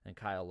Logano and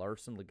Kyle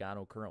Larson.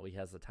 Logano currently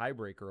has the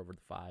tiebreaker over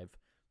the 5.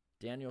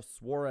 Daniel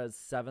Suarez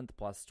 7th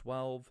plus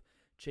 12.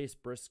 Chase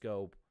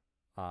Briscoe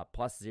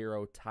plus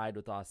 0, tied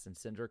with Austin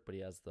Cindric, but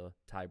he has the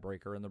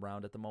tiebreaker in the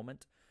round at the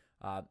moment.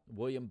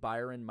 William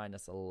Byron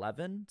minus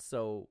 11.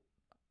 So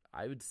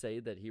I would say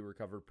that he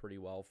recovered pretty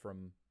well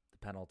from the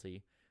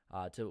penalty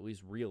to at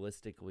least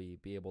realistically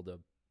be able to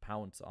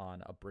pounce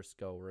on a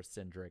Briscoe or a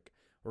Cindric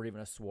or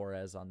even a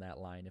Suarez on that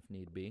line if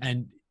need be.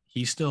 And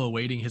he's still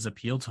awaiting his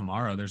appeal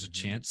tomorrow. There's a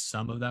chance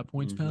some of that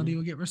points penalty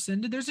will get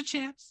rescinded. There's a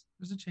chance.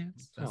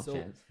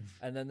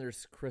 And then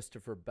there's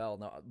Christopher Bell.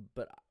 Now,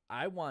 but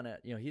I want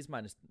to, he's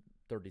minus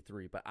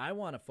 33, but I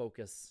want to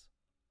focus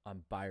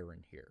on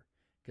Byron here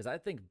because I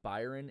think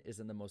Byron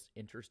is in the most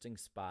interesting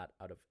spot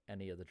out of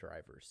any of the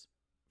drivers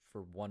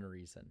for one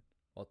reason.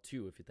 Well,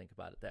 2 if you think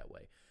about it that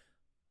way.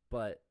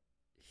 But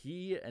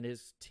he and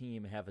his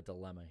team have a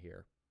dilemma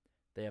here.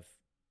 They have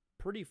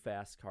pretty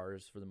fast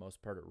cars for the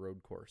most part at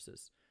road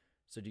courses.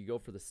 So do you go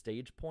for the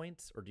stage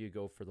points or do you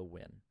go for the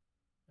win?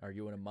 Are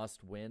you in a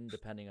must win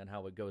depending on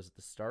how it goes at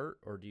the start,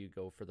 or do you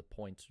go for the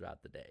points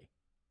throughout the day?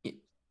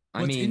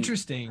 What's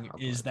interesting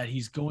is that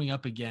he's going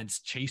up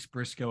against Chase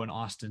Briscoe and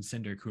Austin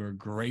Cindric, who are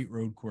great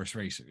road course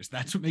racers.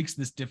 That's what makes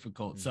this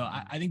difficult. So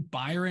I think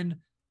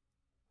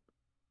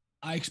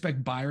I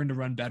expect Byron to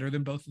run better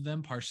than both of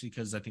them, partially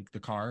because I think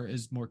the car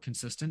is more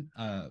consistent,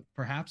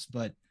 perhaps,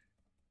 but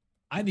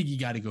I think you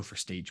got to go for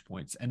stage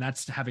points. And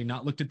that's having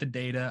not looked at the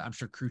data. I'm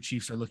sure crew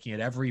chiefs are looking at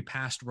every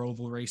past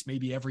Roval race,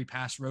 maybe every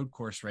past road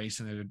course race,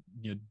 and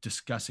they're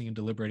discussing and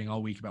deliberating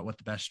all week about what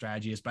the best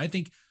strategy is. But I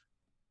think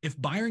if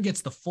Byron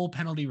gets the full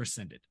penalty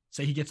rescinded,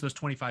 say he gets those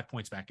 25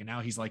 points back, and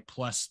now he's like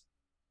plus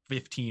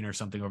 15 or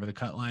something over the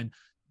cut line,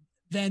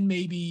 then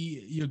maybe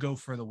you go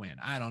for the win.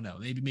 I don't know.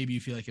 Maybe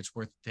you feel like it's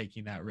worth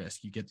taking that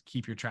risk. You get to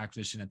keep your track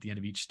position at the end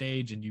of each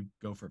stage and you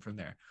go for it from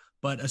there.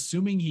 But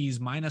assuming he's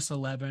minus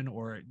 11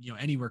 or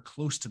anywhere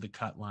close to the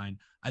cut line,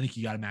 I think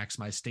you got to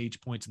maximize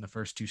stage points in the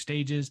first 2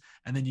 stages.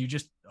 And then you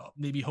just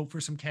maybe hope for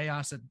some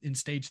chaos in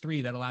stage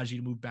 3 that allows you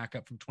to move back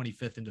up from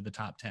 25th into the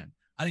top 10.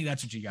 I think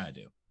that's what you got to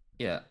do.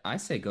 Yeah, I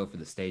say go for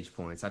the stage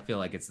points. I feel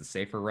like it's the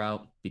safer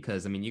route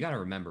because, you got to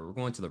remember, we're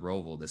going to the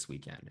Roval this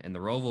weekend, and the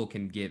Roval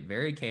can get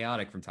very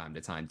chaotic from time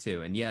to time,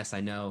 too. And yes,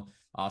 I know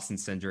Austin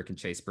Cindric and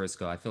Chase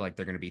Briscoe, I feel like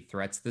they're going to be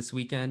threats this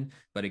weekend.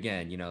 But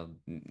again,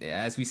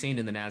 as we've seen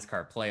in the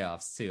NASCAR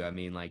playoffs, too,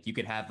 you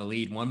could have the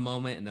lead one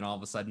moment and then all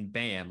of a sudden,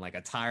 bam, like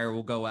a tire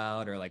will go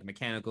out or like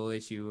mechanical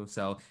issue.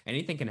 So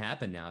anything can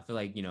happen now. I feel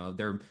like,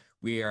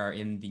 we are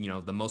in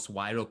the most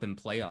wide open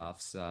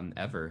playoffs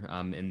ever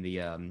in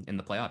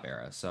the playoff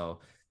era. So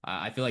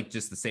I feel like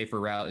just the safer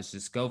route is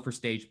just go for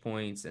stage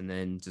points and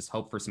then just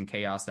hope for some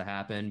chaos to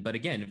happen. But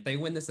again, if they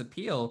win this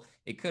appeal,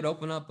 it could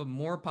open up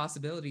more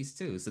possibilities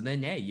too. So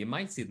then, hey, you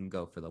might see them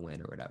go for the win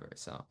or whatever.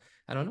 So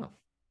I don't know.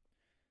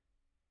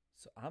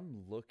 So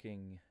I'm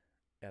looking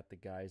at the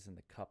guys in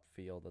the Cup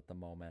field at the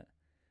moment,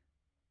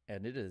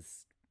 and it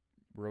is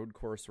road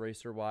course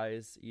racer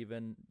wise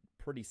even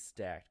pretty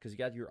stacked because you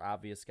got your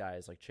obvious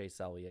guys like Chase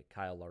Elliott,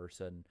 Kyle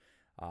Larson,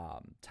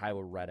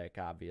 Tyler Reddick,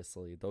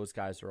 obviously. Those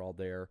guys are all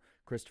there.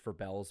 Christopher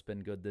Bell's been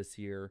good this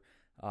year.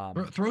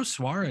 Throw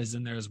Suarez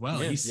in there as well.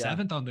 He's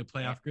seventh on the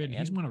playoff grid.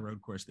 He's won a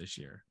road course this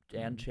year.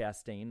 And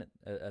Chastain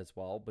as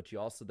well. But you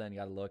also then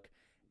got to look,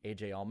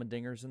 AJ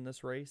Allmendinger's in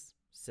this race.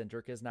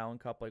 Cindric is now in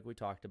Cup like we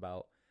talked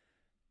about.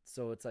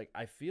 So it's like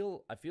I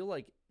feel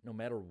like no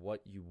matter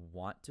what you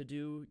want to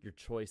do, your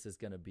choice is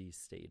going to be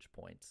stage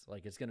points.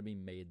 Like it's going to be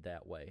made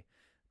that way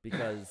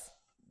because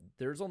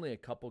there's only a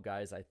couple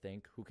guys I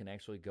think who can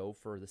actually go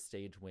for the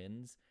stage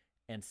wins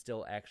and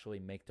still actually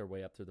make their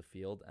way up through the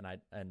field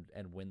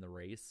and win the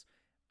race.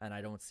 And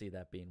I don't see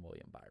that being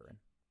William Byron.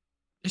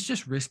 It's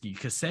just risky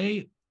because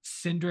say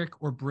Cindric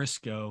or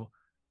Briscoe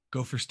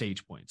go for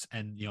stage points.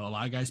 And, a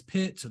lot of guys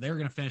pit. So they're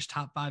going to finish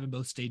top 5 in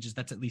both stages.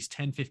 That's at least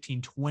 10,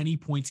 15, 20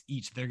 points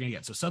each they're going to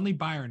get. So suddenly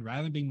Byron,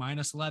 rather than being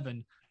minus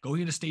 11,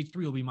 going into stage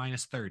 3 will be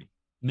minus 30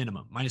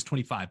 minimum, minus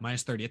 25,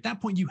 minus 30. At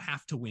that point, you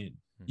have to win.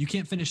 You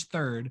can't finish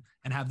third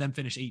and have them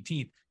finish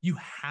 18th. You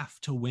have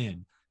to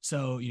win.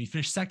 So you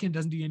finish second,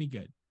 doesn't do you any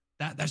good.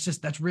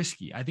 That's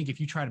risky. I think if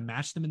you try to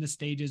match them in the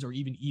stages or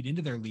even eat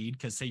into their lead,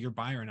 because say you're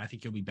Byron, I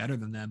think you'll be better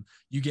than them.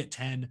 You get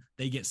 10,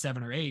 they get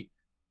 7 or 8.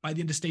 By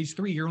the end of stage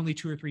 3, you're only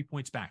 2 or 3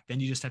 points back. Then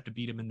you just have to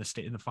beat them in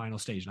the final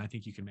stage, and I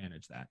think you can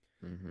manage that.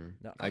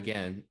 No.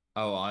 Again,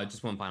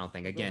 just one final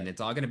thing. Again, it's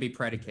all going to be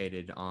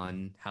predicated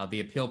on how the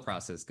appeal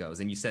process goes.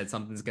 And you said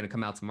something's going to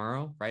come out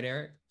tomorrow, right,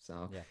 Eric?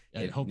 So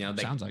I hope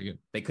sounds like it.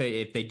 They could,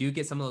 if they do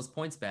get some of those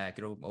points back,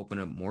 it'll open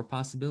up more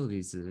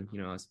possibilities,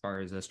 as far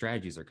as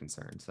strategies are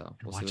concerned. So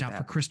watch out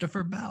for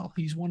Christopher Bell.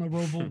 He's won a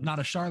Roval, not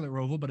a Charlotte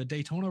Roval, but a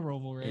Daytona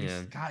Roval race.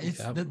 Yeah. God,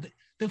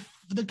 it's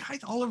the guys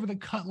all over the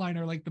cut line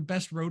are like the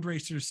best road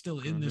racers still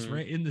in this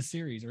in the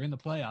series or in the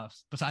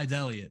playoffs besides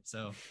Elliott.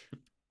 So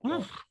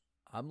well,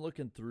 I'm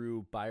looking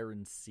through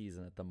Byron's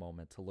season at the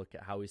moment to look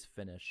at how he's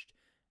finished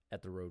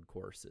at the road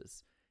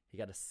courses. He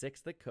got a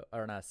 6th at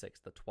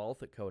the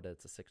 12th at Coda.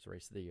 It's the 6th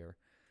race of the year.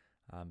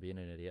 I'm being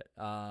an idiot.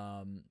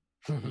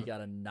 He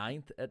got a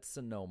 9th at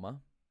Sonoma.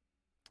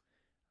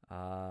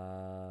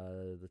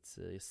 Let's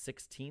see,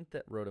 16th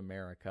at Road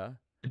America.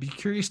 I'd be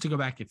curious to go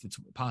back if it's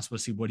possible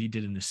to see what he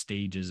did in the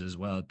stages as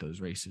well at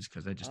those races,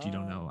 because you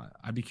don't know.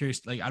 I'd be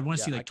curious. Like, I'd want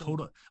to see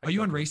total. Are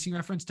you on Racing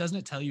Reference? Doesn't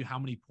it tell you how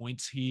many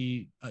points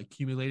he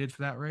accumulated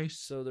for that race?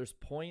 So there's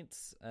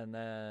points,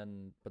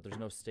 but there's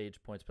no stage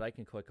points. But I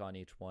can click on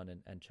each one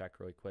and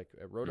check really quick.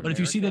 But if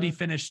you see that he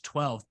finished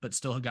 12th, but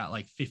still got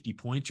like 50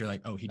 points, you're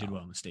like, oh, he did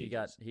well in the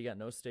stages. He got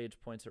no stage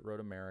points at Road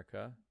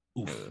America.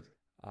 Oof.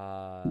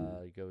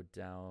 Go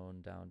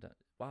down.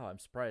 Wow, I'm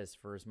surprised.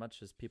 For as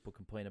much as people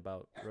complain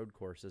about road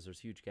courses, there's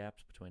huge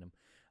gaps between them.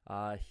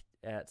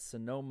 At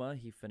Sonoma,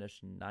 he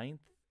finished 9th,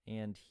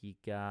 and he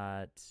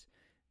got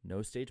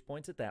no stage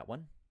points at that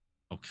one.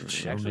 Okay,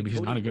 actually, maybe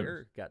he's not a good.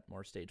 Bear got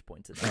more stage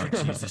points at that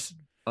Oh, Jesus.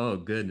 Oh,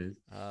 goodness.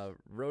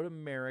 Road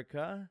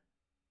America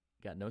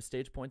got no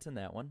stage points in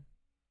that one.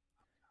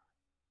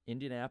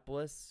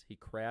 Indianapolis, he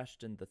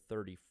crashed in the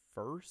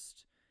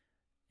 31st,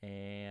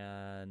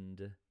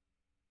 and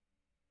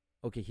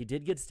okay, he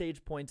did get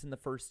stage points in the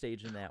first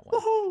stage in that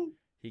one. Woo-hoo!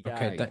 He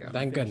got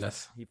thank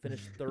goodness. He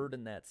finished 3rd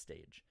in that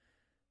stage.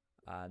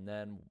 And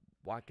then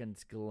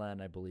Watkins Glen,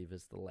 I believe,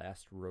 is the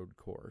last road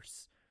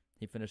course.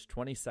 He finished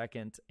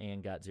 22nd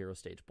and got 0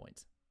 stage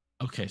points.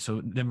 Okay,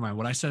 so never mind.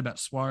 What I said about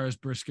Suarez,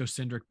 Briscoe,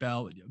 Cindric,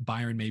 Bell,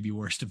 Byron may be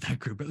worst of that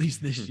group, at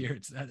least this year.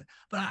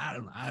 But I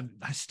don't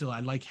know. I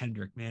like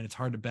Hendrick, man. It's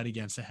hard to bet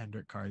against a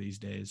Hendrick car these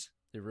days.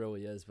 It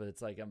really is, but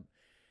it's like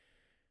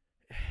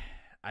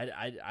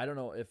I don't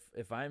know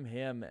if I'm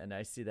him and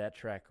I see that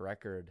track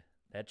record,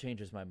 that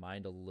changes my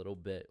mind a little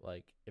bit.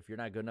 Like if you're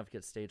not good enough to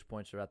get stage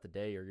points throughout the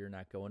day, or you're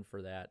not going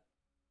for that,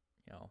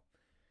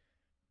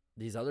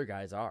 these other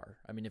guys are.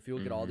 I mean, if you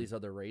look at all these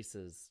other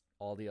races,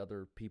 all the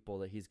other people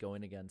that he's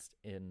going against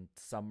in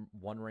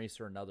one race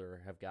or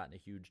another have gotten a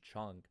huge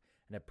chunk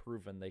and have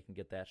proven they can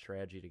get that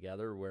strategy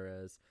together.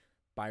 Whereas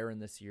Byron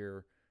this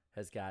year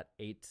has got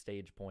 8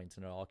 stage points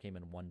and it all came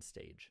in one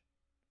stage.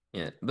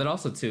 Yeah, but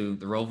also too,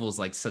 the Roval's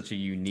like such a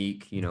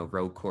unique,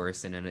 road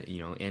course in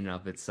and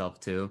of itself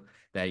too,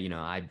 that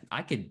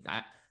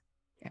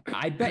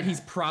I bet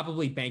he's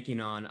probably banking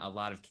on a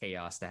lot of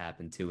chaos to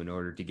happen too in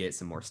order to get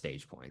some more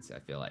stage points. I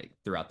feel like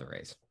throughout the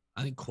race.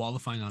 I think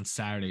qualifying on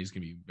Saturday is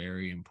going to be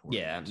very important.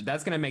 Yeah,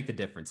 that's going to make the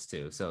difference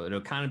too. So it'll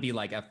kind of be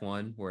like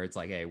F1, where it's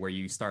like, hey, where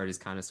you start is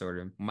kind of sort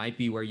of might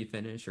be where you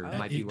finish, or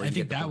might be where you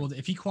get the points.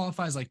 If he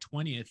qualifies like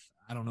 20th,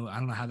 I don't know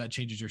how that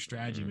changes your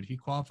strategy, but if he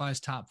qualifies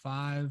top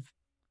 5,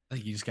 I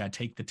think you just got to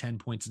take the 10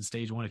 points in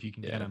stage 1 if you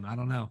can get them. I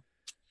don't know.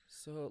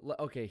 So,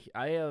 okay,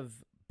 I have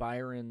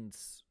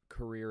Byron's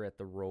career at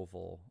the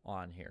Roval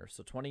on here.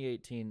 So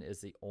 2018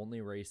 is the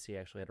only race he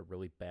actually had a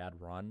really bad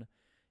run,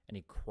 and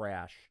he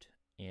crashed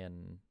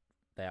in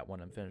that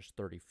one and finished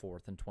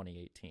 34th in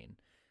 2018.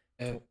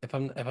 If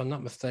I'm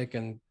not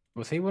mistaken,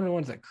 was he one of the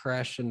ones that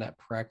crashed in that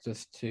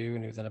practice too,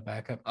 and he was in a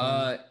backup?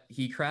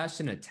 He crashed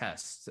in a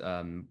test.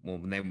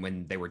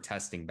 When they were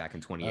testing back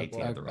in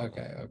 2018.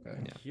 Okay.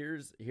 Yeah.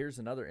 Here's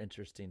another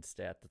interesting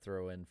stat to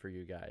throw in for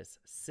you guys.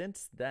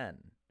 Since then,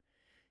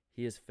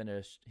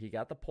 he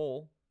got the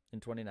pole in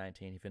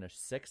 2019. He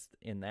finished 6th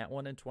in that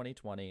one in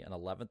 2020 and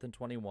 11th in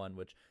 21,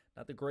 which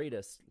not the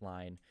greatest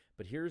line,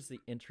 but here's the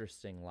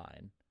interesting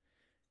line.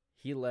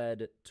 He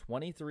led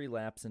 23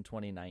 laps in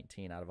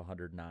 2019 out of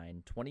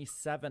 109,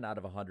 27 out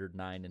of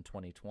 109 in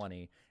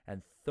 2020,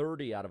 and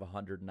 30 out of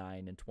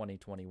 109 in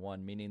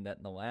 2021, meaning that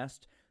in the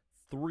last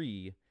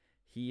 3,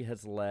 he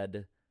has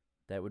led,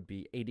 that would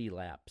be 80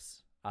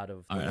 laps out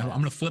of. All right, I'm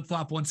going to flip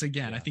flop once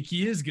again. Yeah. I think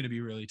he is going to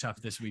be really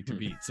tough this week to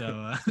beat.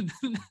 So,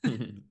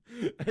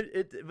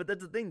 but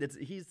that's the thing.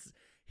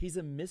 He's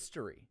a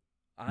mystery,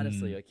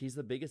 honestly. Like he's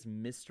the biggest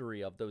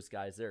mystery of those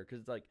guys there,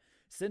 because like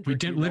Cindric,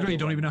 we literally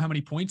don't even know how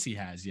many points he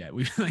has yet.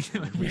 We might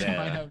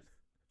have.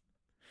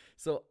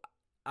 So,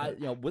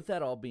 with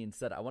that all being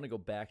said, I want to go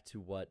back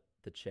to what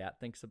the chat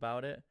thinks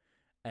about it.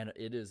 And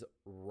it is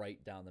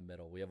right down the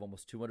middle. We have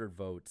almost 200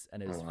 votes,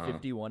 and it is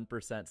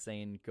 51%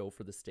 saying go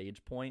for the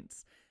stage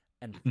points,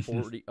 and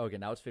 40. Okay,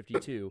 now it's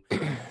 52.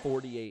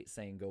 48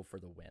 saying go for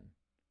the win.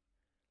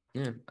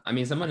 Yeah, I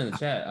mean, someone in the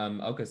chat,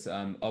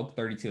 Oak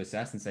 32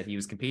 Assassin said he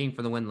was competing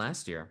for the win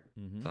last year,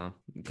 so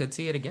could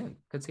see it again.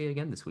 Could see it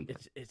again this week.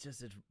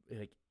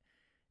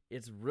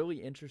 It's really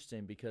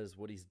interesting because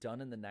what he's done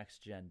in the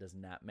next gen does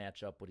not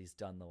match up what he's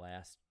done the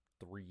last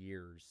 3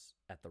 years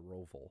at the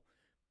Roval.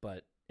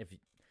 But if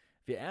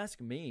you ask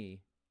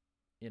me,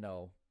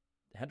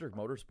 Hendrick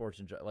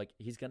Motorsports,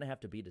 he's going to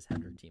have to beat his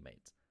Hendrick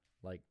teammates.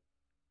 Like,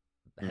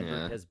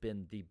 Hendrick has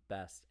been the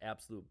best,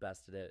 absolute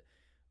best at it.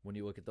 When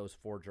you look at those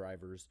 4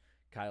 drivers,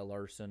 Kyle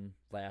Larson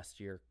last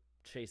year,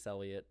 Chase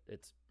Elliott,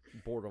 it's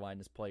borderline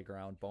his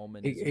playground.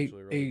 Bowman is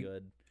usually really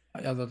good.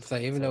 I was about to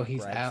say, even though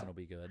he's out, will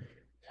be good.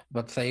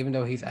 But say even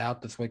though he's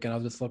out this weekend, I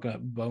was just looking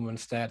at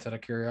Bowman's stats out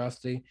of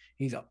curiosity.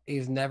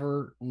 He's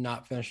never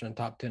not finishing in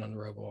top 10 on the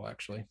Roval,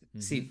 actually.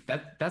 See,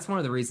 that's one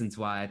of the reasons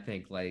why I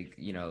think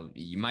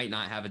you might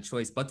not have a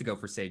choice but to go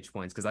for stage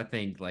points, because I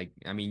think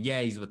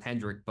he's with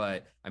Hendrick,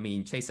 but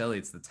Chase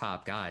Elliott's the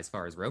top guy as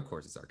far as road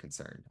courses are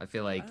concerned. I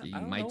feel like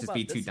you might just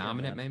be too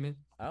dominant, maybe.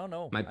 I don't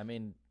know.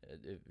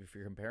 If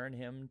you're comparing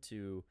him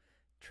to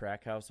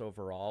Trackhouse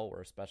overall,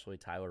 or especially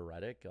Tyler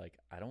Reddick,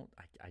 I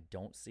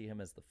don't see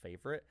him as the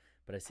favorite,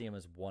 but I see him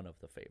as one of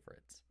the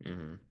favorites.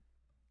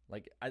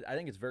 I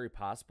think it's very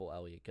possible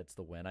Elliott gets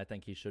the win. I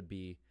think he should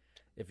be,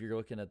 if you're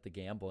looking at the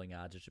gambling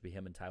odds, it should be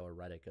him and Tyler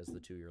Reddick as the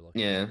 2 you're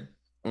looking at.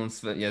 Well,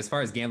 as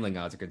far as gambling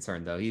odds are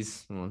concerned, though,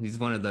 he's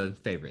one of the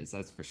favorites,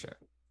 that's for sure.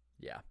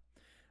 Yeah.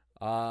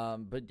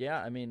 But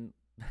yeah,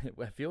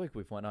 I feel like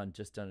we've went on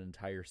just an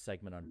entire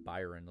segment on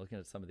Byron, looking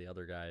at some of the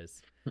other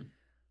guys.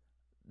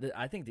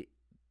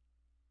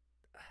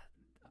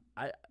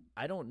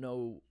 I don't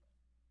know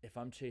if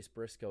I'm Chase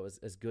Briscoe,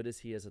 as good as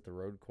he is at the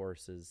road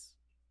courses.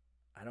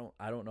 I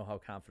don't know how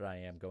confident I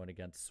am going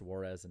against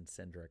Suarez and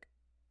Cindric.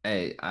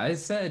 Hey,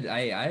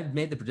 I've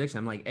made the prediction.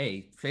 I'm like,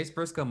 hey, Chase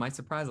Briscoe might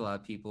surprise a lot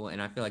of people, and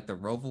I feel like the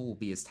Roval will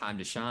be his time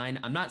to shine.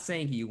 I'm not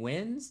saying he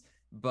wins,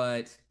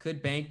 but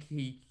could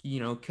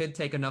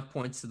take enough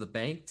points to the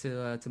bank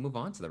to move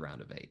on to the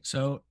round of 8.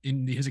 So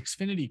in his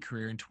Xfinity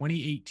career in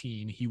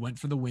 2018, he went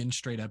for the win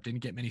straight up, didn't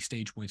get many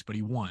stage points, but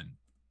he won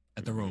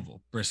at the Roval,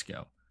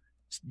 Briscoe.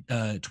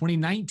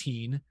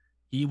 2019,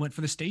 he went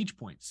for the stage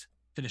points,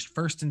 finished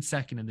 1st and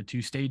 2nd in the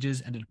 2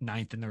 stages, ended up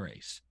 9th in the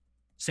race.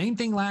 Same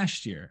thing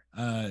last year,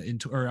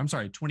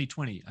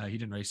 2020. He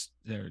didn't race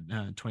there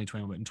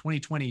 2021, but in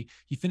 2020,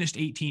 he finished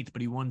 18th,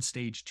 but he won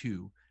stage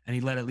 2, and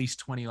he led at least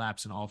 20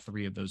 laps in all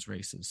 3 of those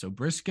races. So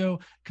Briscoe,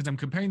 because I'm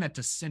comparing that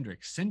to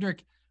Cindric. Cindric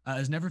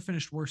has never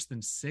finished worse than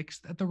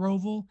 6th at the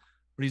Roval,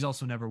 but he's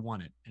also never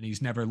won it, and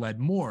he's never led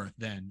more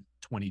than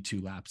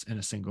 22 laps in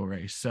a single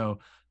race. So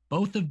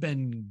both have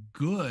been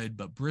good,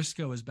 but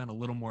Briscoe has been a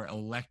little more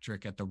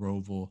electric at the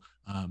Roval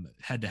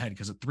head-to-head,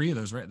 because at 3 of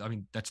those,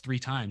 that's 3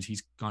 times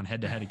he's gone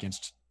head-to-head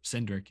against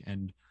Cindric,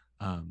 and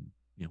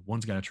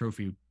one's got a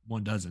trophy,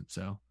 one doesn't.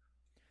 So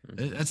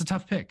that's a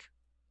tough pick.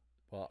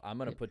 Well, I'm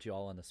going to put you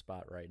all on the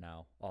spot right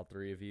now. All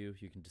 3 of you.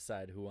 You can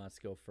decide who wants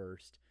to go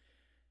first.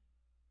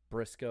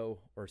 Briscoe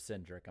or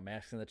Cindric? I'm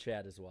asking the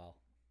chat as well.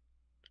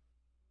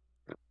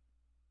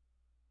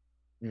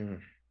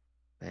 Man,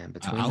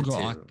 between the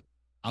 2.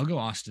 I'll go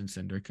Austin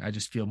Cindric. I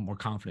just feel more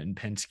confident in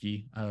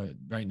Penske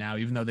right now,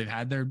 even though they've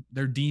had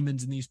their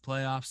demons in these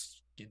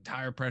playoffs. Getting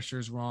tire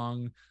pressures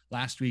wrong.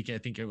 Last week, I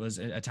think it was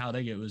at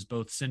Talladega, it was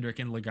both Cindric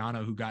and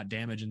Logano who got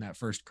damage in that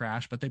first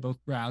crash, but they both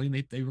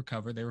rallied. They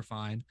recovered. They were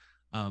fine.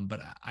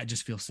 But I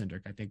just feel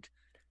Cindric. I think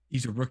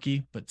he's a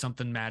rookie, but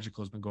something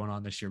magical has been going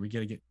on this year.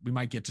 We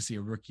might get to see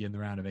a rookie in the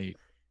round of 8.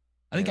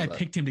 I think I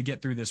picked him to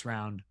get through this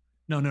round.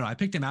 No, I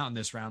picked him out in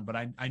this round, but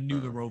I knew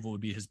the Roval would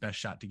be his best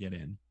shot to get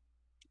in.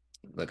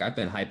 Look, I've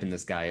been hyping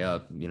this guy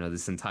up,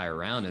 this entire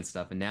round and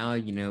stuff. And now,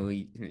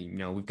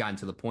 we've gotten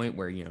to the point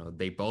where,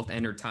 they both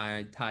entered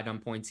tied on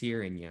points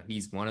here, and,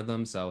 he's one of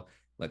them. So,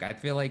 look, I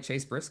feel like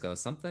Chase Briscoe,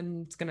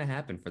 something's going to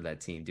happen for that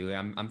team, dude.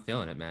 I'm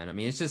feeling it, man.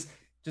 It's just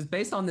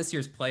based on this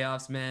year's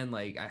playoffs, man.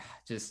 I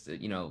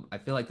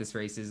feel like this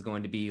race is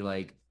going to be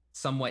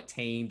somewhat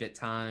tamed at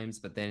times,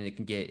 but then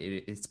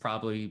it's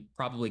probably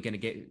going to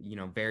get,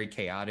 very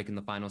chaotic in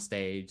the final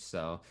stage.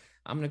 So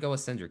I'm gonna go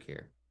with Cindric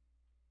here.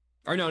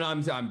 Or no,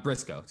 I'm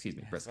Briscoe. Excuse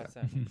me, Briscoe.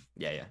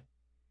 Yeah.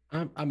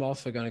 I'm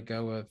also going to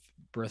go with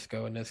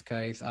Briscoe in this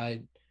case.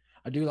 I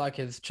do like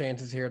his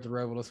chances here at the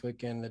Roval this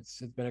weekend.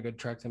 It's been a good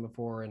track to him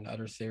before in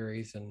other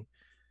series, and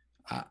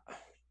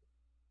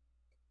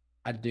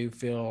I do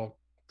feel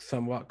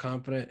somewhat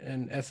confident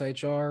in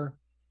SHR,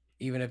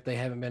 even if they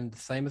haven't been the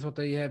same as what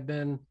they have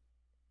been.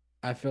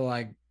 I feel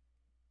like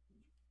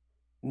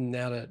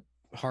now that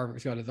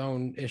Harvick's got his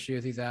own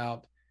issues, he's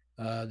out.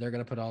 They're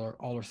going to put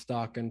all their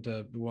stock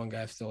into the one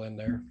guy still in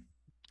there.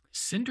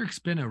 Cindric's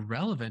been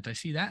irrelevant. I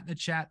see that in the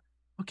chat.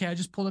 Okay, I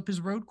just pulled up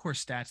his road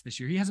course stats this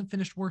year. He hasn't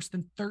finished worse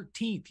than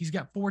 13th. He's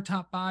got 4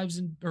 top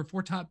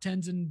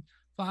 10s in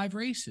 5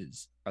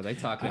 races. Are they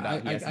talking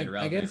about he hasn't been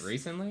relevant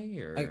recently?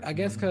 Or I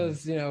guess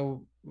because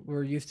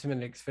we're used to him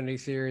in the Xfinity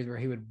Series where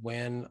he would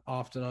win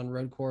often on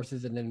road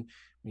courses, and then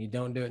when you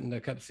don't do it in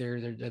the Cup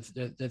Series,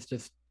 that's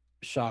just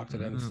shock to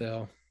them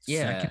still.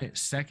 Yeah,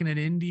 second at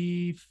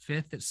Indy,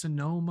 5th at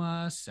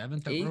Sonoma,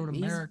 7th at Road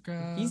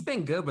America. He's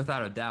been good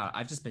without a doubt.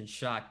 I've just been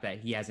shocked that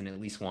he hasn't at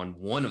least won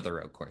one of the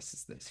road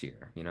courses this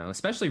year,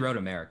 especially Road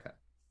America.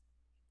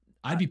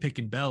 I'd be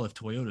picking Bell if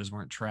Toyotas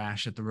weren't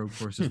trash at the road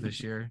courses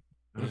this year.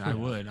 I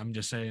would. I'm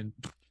just saying.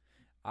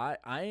 I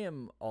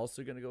am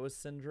also going to go with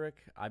Cindric.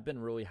 I've been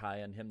really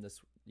high on him this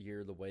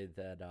year, the way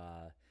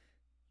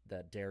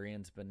that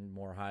Darian's been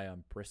more high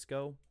on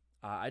Briscoe.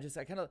 I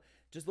kind of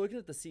just looking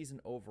at the season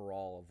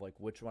overall of like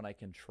which one I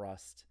can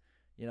trust.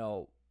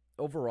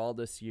 Overall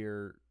this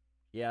year,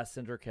 yeah,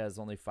 Cindric has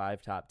only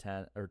 5 top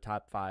 10 or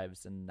top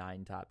 5s and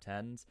 9 top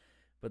 10s.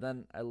 But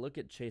then I look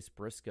at Chase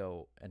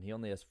Briscoe and he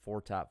only has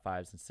 4 top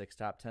 5s and 6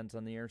 top 10s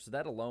on the year. So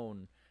that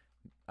alone,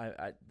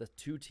 the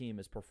 2 team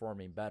is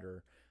performing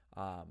better.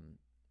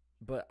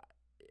 But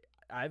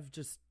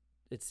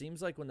it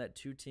seems like when that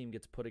 2 team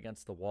gets put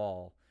against the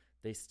wall,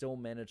 they still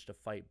manage to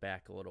fight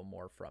back a little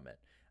more from it.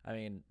 I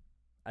mean,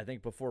 I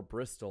think before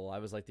Bristol, I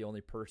was like the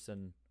only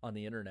person on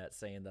the internet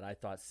saying that I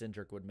thought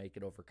Cindric would make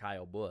it over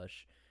Kyle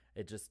Busch.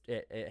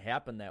 It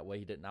happened that way.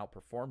 He didn't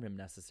outperform him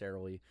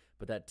necessarily,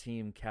 but that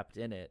team kept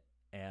in it,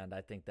 and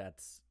I think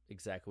that's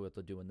exactly what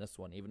they'll do in this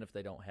one, even if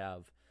they don't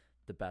have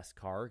the best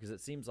car, because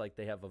it seems like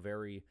they have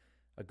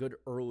a good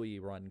early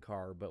run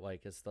car, but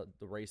like as the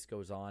race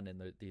goes on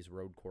in these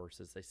road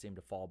courses, they seem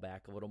to fall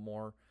back a little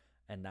more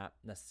and not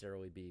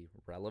necessarily be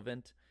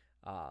relevant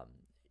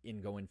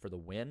in going for the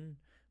win.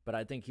 But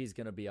I think he's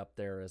going to be up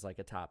there as like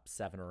a top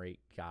 7 or 8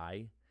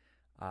 guy.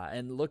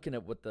 And looking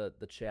at what the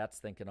chat's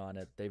thinking on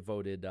it, they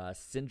voted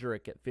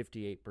Cindric at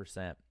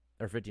 58%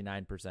 or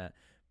 59%,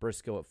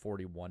 Briscoe at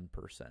 41%.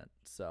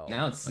 So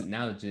now it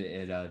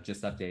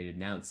just updated.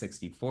 Now it's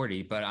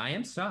 60-40. But I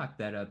am shocked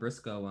that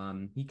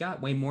Briscoe he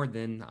got way more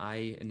than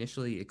I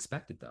initially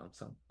expected though.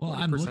 So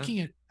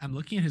 40%. I'm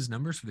looking at his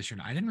numbers for this year,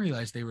 and I didn't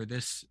realize they were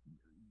this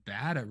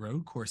bad at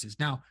road courses.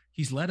 Now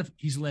he's led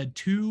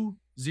 2,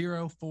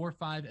 0, 4,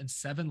 5, and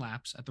 7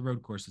 laps at the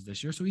road courses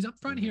this year. So he's up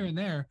front here and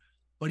there,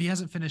 but he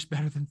hasn't finished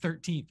better than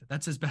 13th.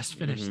 That's his best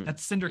finish.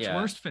 That's Cindric's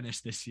worst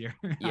finish this year.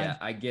 Yeah,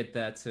 I get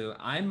that too.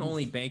 I'm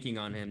only banking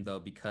on him though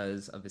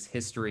because of his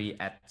history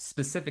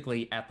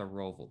specifically at the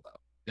Roval though.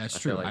 That's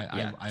true. Like,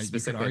 you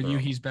could argue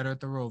he's better at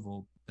the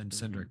Roval than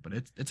Cindric, but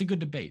it's a good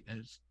debate.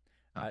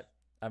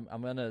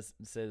 I'm gonna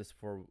say this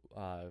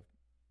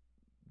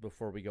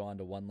before we go on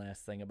to one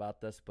last thing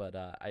about this, but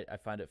I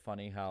find it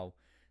funny how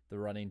the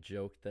running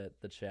joke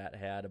that the chat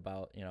had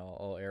about,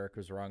 Eric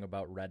was wrong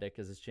about Reddick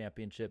as his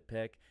championship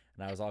pick,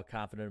 and I was all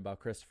confident about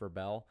Christopher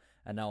Bell,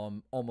 and now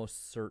I'm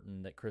almost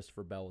certain that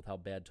Christopher Bell, with how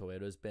bad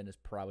Toyota's been, is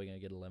probably going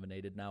to get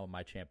eliminated now, and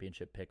my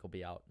championship pick will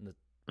be out in the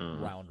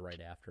round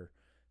right after.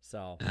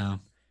 So, I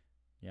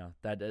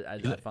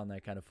found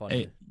that kind of funny.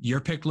 Hey, your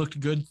pick looked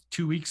good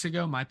 2 weeks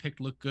ago. My pick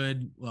looked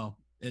good. Well,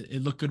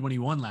 it looked good when he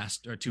won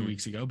 2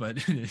 weeks ago, but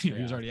he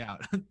was already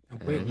out.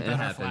 It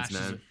happens,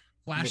 man.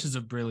 Flashes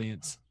of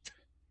brilliance.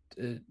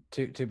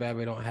 Too bad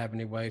we don't have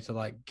any way to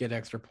like get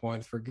extra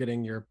points for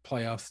getting your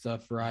playoff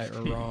stuff right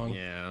or wrong.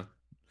 Yeah.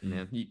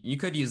 You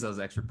could use those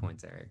extra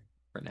points, Eric,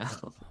 for now.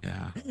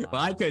 Yeah.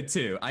 Well, I could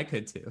too.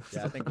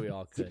 Yeah, I think we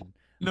all could.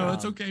 No,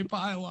 it's okay,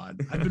 Pylon.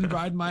 I've been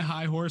riding my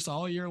high horse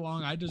all year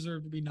long. I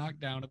deserve to be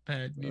knocked down a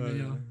peg.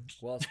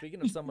 Well,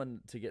 speaking of someone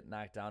to get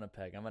knocked down a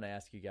peg, I'm going to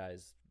ask you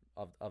guys,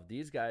 of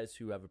these guys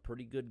who have a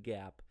pretty good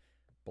gap,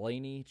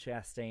 Blaney,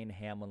 Chastain,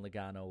 Hamlin,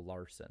 Logano,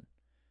 Larson,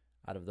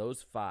 out of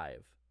those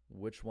 5,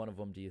 which one of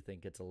them do you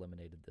think gets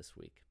eliminated this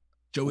week?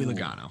 Joey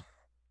Logano.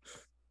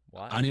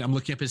 Why? I'm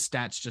looking up his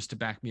stats just to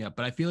back me up,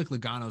 but I feel like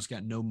Logano's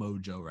got no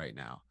mojo right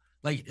now.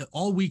 Like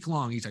all week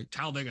long, he's like,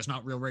 Talladega's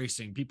not real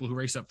racing. People who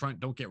race up front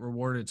don't get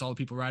rewarded. It's all the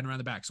people riding around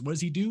the back. So what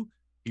does he do?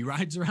 He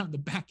rides around the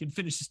back and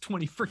finishes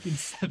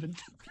 27th.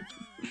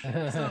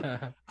 So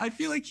I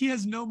feel like he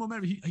has no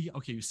momentum.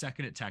 He was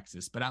second at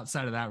Texas, but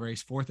outside of that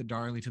race, 4th at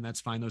Darlington, that's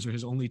fine. Those are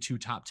his only 2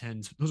 top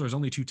 10s. Those are his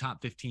only 2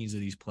 top 15s of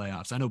these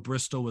playoffs. I know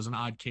Bristol was an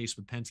odd case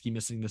with Penske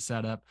missing the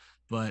setup,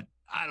 but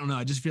I don't know.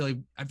 I feel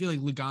like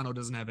Logano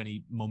doesn't have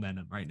any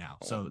momentum right now.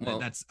 So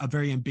that's a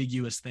very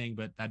ambiguous thing,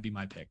 but that'd be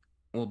my pick.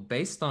 Well,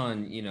 based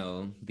on,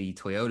 the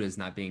Toyotas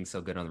not being so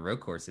good on the road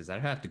courses,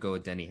 I'd have to go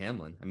with Denny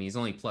Hamlin. I mean, he's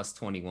only plus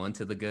 21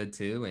 to the good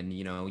too. And,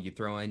 you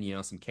throw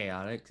in, some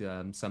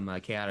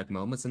chaotic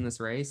moments in this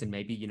race, and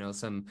maybe,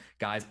 some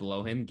guys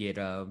below him get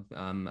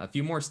a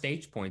few more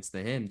stage points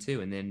than him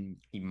too. And then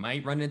he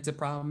might run into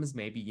problems,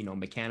 maybe,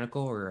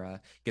 mechanical, or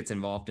gets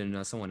involved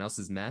in someone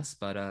else's mess.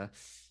 But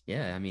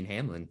yeah, I mean,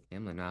 Hamlin,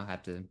 I'll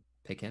have to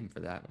pick him for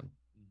that one.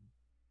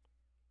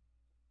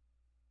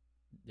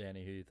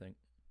 Danny, who do you think?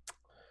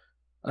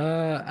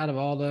 Out of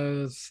all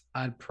those,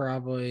 I'd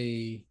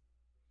probably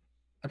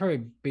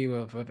be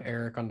with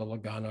Eric on the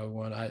Logano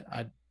one.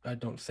 I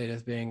don't see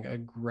this being a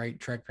great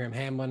track for him.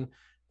 Hamlin,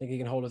 I think he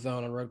can hold his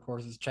own on road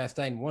courses.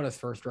 Chastain won his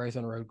first race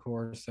on a road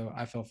course, so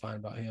I feel fine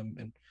about him.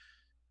 And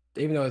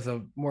even though it's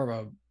more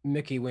of a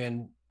Mickey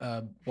win,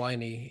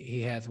 Blaney,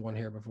 he has won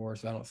here before,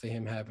 so I don't see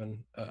him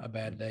having a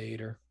bad day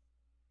either.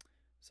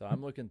 So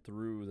I'm looking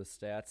through the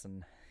stats,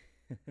 and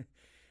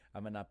I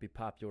might not be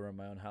popular in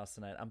my own house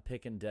tonight. I'm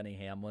picking Denny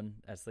Hamlin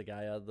as the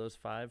guy out of those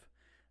five,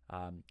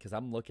 because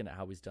I'm looking at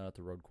how he's done at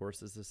the road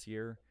courses this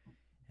year.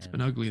 It's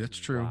been ugly. That's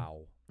true.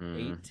 Wow.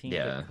 18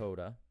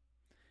 Dakota.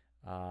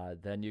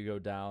 Then you go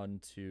down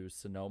to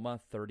Sonoma,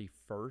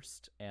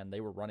 31st, and they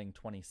were running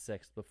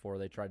 26th before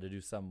they tried to do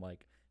some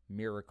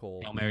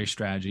miracle Hail Mary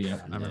strategy.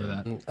 Yeah, I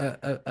remember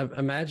that.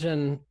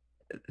 Imagine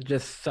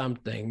just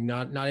something,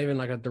 not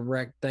even a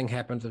direct thing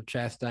happens with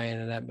Chastain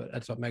and that, but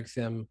that's what makes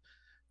him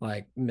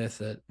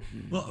miss it.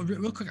 Well,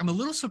 real quick, I'm a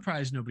little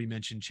surprised nobody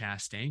mentioned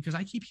Chastain, because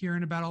I keep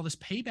hearing about all this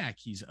payback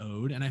he's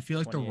owed, and I feel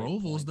like the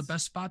Roval is the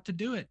best spot to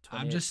do it.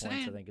 I'm just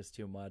saying. I think it's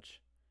too much.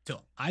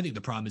 So I think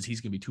the problem is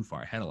he's going to be too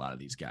far ahead of a lot of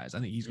these guys. I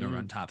think he's going to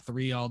run top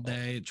 3 all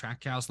day.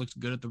 Trackhouse looks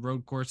good at the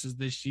road courses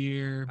this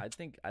year. I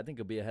think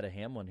he'll be ahead of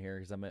Hamlin here,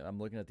 because I'm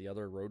looking at the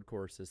other road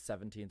courses: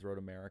 17th Road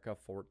America,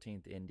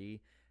 14th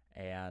Indy,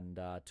 and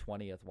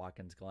 20th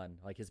Watkins Glen.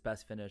 His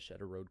best finish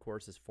at a road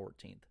course is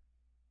 14th.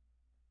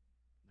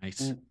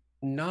 Nice.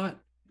 Not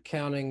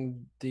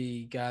counting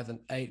the guys in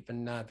 8th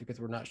and 9th, because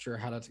we're not sure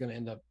how that's going to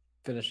end up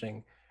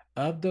finishing.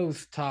 Of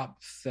those top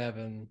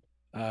 7,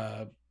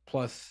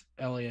 plus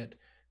Elliott,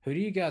 who do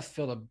you guys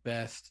feel the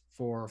best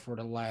for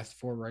the last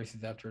 4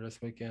 races after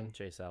this weekend?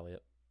 Chase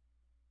Elliott.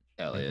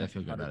 I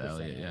feel good about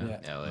Elliott. Yeah.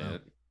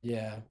 Elliott.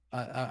 Yeah,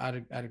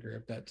 I'd agree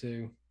with that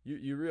too.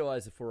 You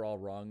realize if we're all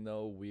wrong,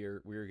 though, we're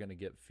going to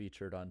get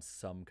featured on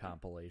some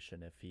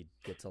compilation if he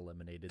gets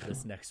eliminated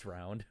this next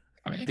round.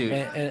 Dude.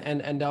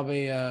 And there'll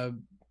be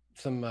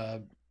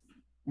some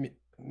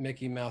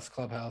Mickey Mouse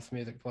Clubhouse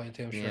music playing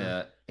too, I'm sure.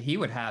 Yeah, he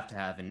would have to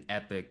have an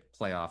epic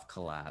playoff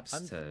collapse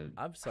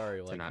I'm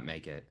sorry, to not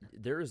make it.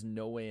 There is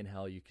no way in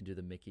hell you can do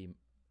the Mickey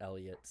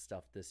Elliott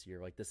stuff this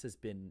year. This has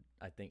been,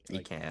 I think, you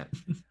can't.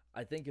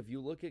 I think if you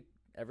look at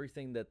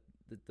everything that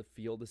the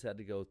field has had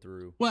to go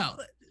through. Well,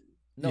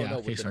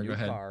 with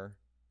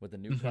the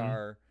new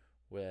car,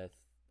 with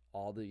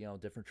all the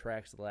different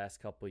tracks the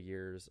last couple of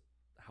years,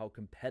 how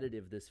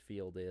competitive this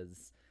field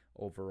is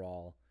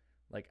overall.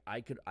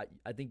 I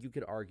think you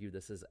could argue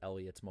this is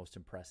Elliott's most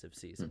impressive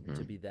season,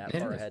 to be that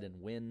far ahead in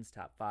wins,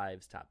 top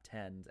 5s, top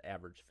 10s,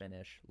 average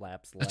finish,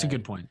 laps led. That's a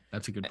good point.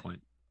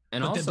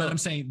 And but I'm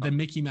saying the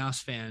Mickey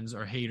Mouse fans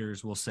or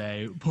haters will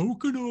say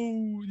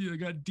Pocono,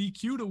 got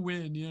DQ to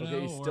win.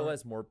 Okay, he still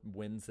has more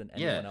wins than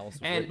anyone else.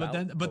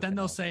 But then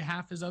they'll say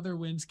half his other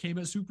wins came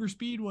at super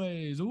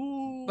speedways.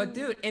 Ooh. But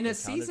dude, in a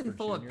season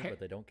full of but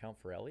they don't count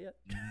for Elliott.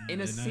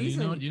 In a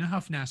season, you know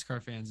how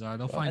NASCAR fans are.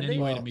 They'll find any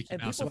way to Mickey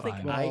Mouse. And people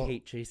think I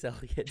hate Chase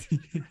Elliott.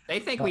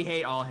 They think we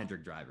hate all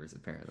Hendrick drivers.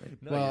 Apparently,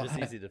 you're just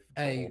easy to.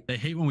 They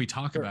hate when we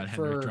talk about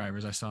Hendrick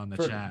drivers. I saw in the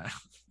chat.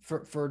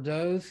 For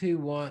those who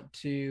want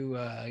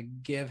to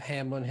give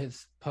Hamlin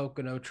his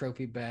Pocono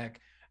trophy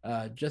back,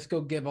 just go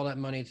give all that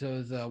money to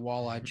those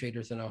walleye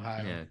cheaters in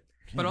Ohio. Yeah.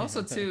 But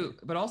also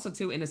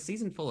too, in a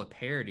season full of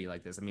parity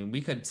like this, I mean,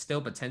 we could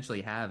still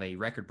potentially have a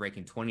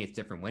record-breaking 20th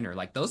different winner.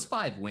 Those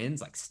 5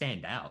 wins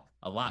stand out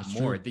a lot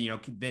more than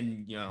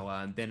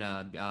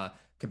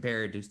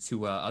compared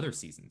to other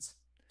seasons.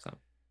 So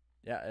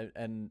yeah,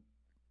 and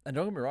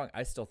don't get me wrong,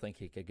 I still think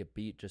he could get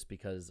beat just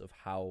because of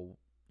how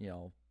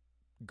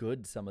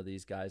good some of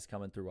these guys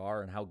coming through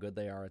are and how good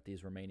they are at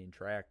these remaining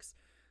tracks.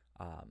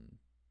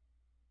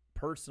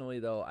 Personally,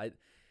 though,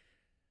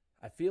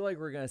 I feel like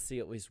we're going to see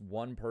at least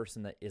one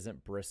person that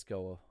isn't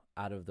Briscoe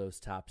out of those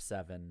top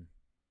 7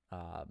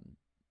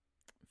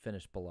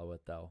 finish below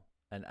it, though.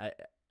 And I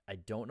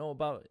don't know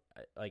about,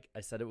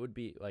 I said it would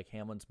be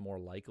Hamlin's more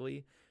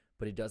likely,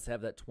 but he does have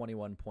that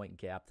 21-point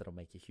gap that'll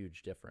make a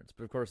huge difference.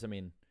 But, of course, I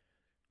mean,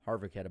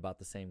 Harvick had about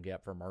the same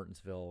gap for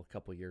Martinsville a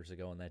couple years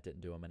ago, and that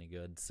didn't do him any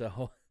good.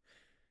 So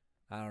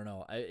I don't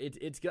know.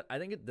 It's good. I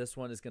think this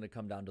one is going to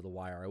come down to the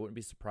wire. I wouldn't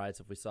be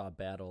surprised if we saw a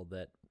battle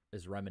that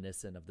is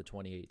reminiscent of the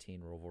 2018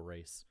 Roval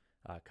race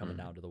coming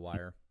down to the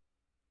wire.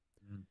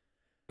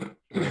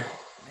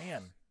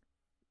 Man,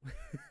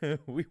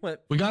 we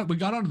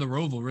got onto the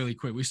Roval really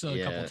quick. We still have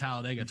a couple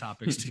Talladega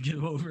topics to get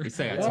over. We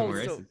still got 2 more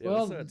races.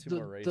 Well, still got 2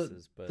 more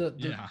races, but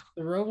the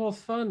Roval's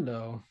fun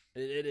though.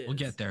 It is. We'll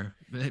get there.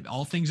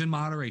 All things in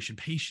moderation.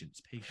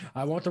 Patience.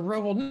 I want the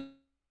Roval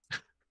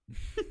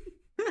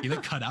He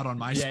like cut out on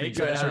my Yeah, he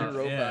screen. cut Harry out.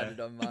 roboted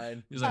on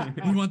mine. He's like,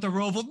 "We want the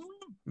Roval."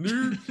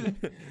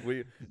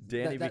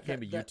 Danny That-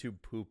 became a that-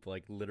 YouTube poop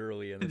like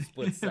literally in a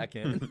split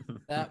second.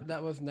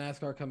 That was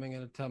NASCAR coming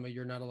in to tell me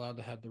you're not allowed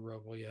to have the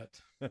Roval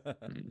yet.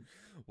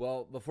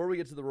 Well, before we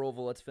get to the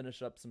Roval, let's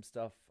finish up some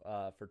stuff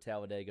for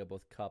Talladega,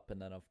 both Cup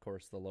and then, of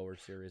course, the lower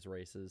series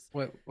races.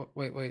 Wait,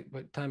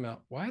 time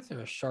out. Why is there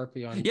a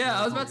Sharpie on? Yeah,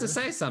 I was about to here?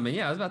 say something.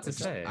 Yeah, I was about to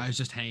say. I was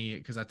just hanging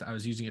it because I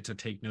was using it to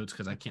take notes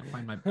because I can't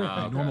find my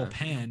Oh, normal okay.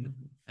 pen,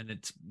 and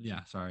it's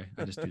sorry.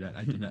 I just do that.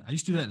 I do that. I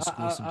used to do that in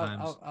school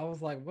sometimes. I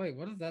was like, wait,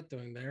 what is that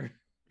doing there?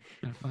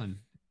 Kind of fun.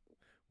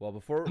 Well,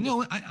 before I'm the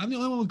only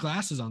one with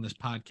glasses on this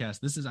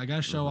podcast. I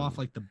gotta show off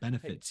like the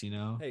benefits,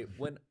 hey,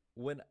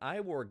 when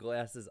I wore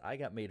glasses, I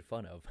got made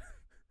fun of.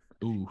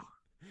 Ooh.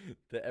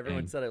 That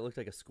everyone Dang. said I looked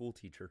like a school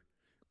teacher.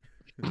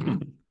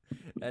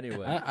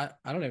 Anyway, I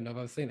don't even know if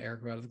I've seen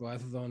Eric without his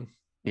glasses on.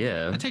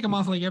 Yeah, I take them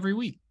off like every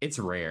week. it's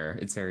rare.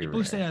 It's very People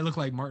rare. say I look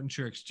like Martin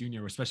Truex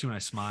Jr., especially when I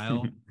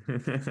smile. I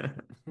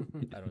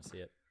don't see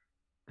it.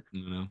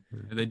 You know,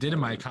 they did in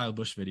my Kyle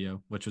Busch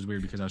video, which was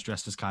weird because I was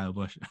dressed as Kyle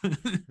Busch.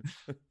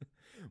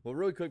 Well,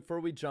 really quick,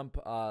 before we jump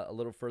a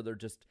little further,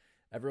 just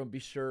everyone be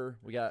sure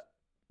we got,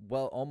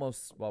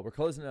 we're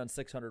closing in on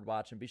 600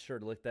 watch, and be sure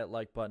to click that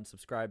like button,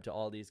 subscribe to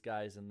all these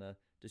guys in the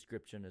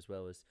description as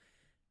well as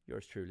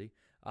yours truly.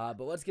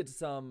 But let's get to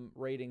some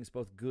ratings,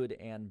 both good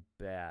and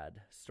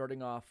bad.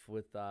 Starting off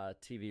with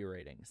TV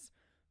ratings.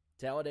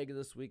 Talladega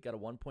this week got a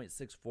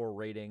 1.64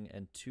 rating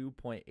and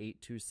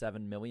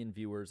 2.827 million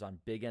viewers on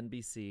Big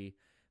NBC,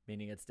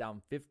 meaning it's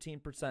down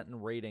 15%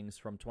 in ratings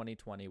from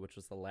 2020, which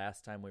was the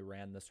last time we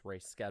ran this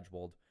race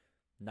scheduled.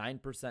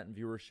 9% in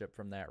viewership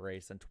from that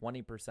race and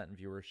 20% in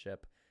viewership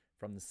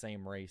from the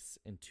same race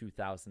in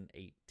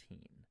 2018.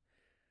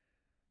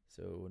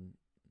 So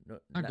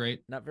Not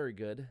great. Not very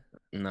good.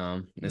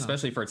 No,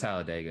 especially for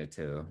Talladega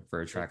too,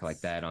 for a track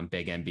like that on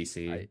Big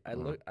NBC.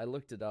 I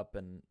looked it up,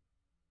 and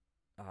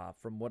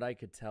from what I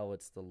could tell,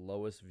 it's the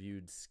lowest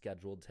viewed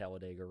scheduled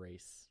Talladega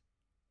race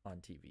on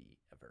TV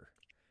ever.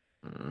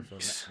 So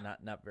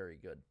not very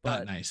good. But,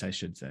 Not nice, I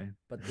should say.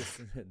 But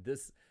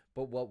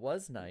but what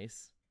was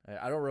nice,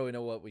 I don't really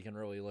know what we can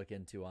really look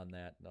into on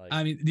that. Like,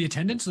 I mean, the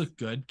attendance looked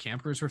good.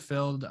 Campers were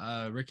filled.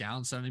 Rick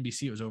Allen said on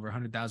NBC it was over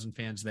 100,000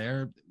 fans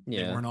there.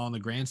 They weren't all in the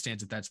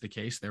grandstands if that's the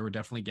case. There were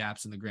definitely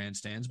gaps in the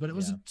grandstands, but it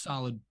was a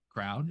solid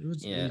crowd. It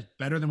was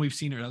better than we've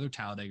seen at other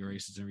Talladega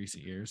races in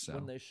recent years. So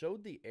when they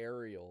showed the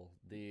aerial,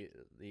 the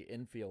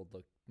infield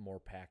looked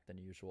more packed than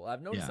usual.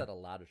 I've noticed that a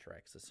lot of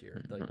tracks this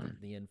year, like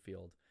the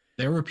infield.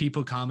 There were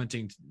people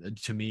commenting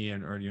to me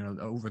or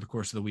over the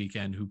course of the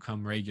weekend who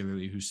come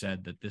regularly who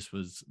said that this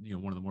was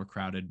one of the more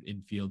crowded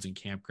infields and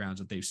campgrounds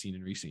that they've seen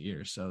in recent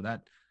years. So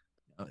that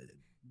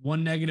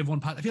one negative, one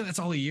positive. I feel that's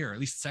all a year, at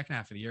least the second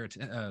half of the year.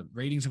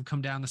 Ratings have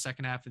come down the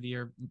second half of the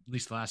year, at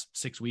least the last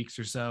 6 weeks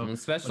or so.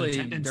 Especially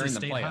during the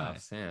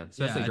playoffs. High. Yeah,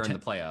 especially during the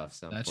playoffs.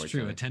 So that's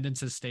true.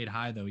 Attendance has stayed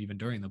high though, even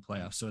during the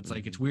playoffs. So it's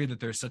like it's weird that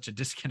there's such a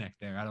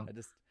disconnect there. I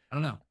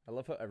don't know. I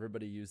love how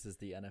everybody uses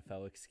the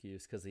NFL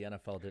excuse because the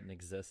NFL didn't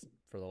exist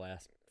for the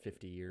last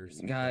 50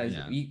 years. Guys,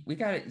 we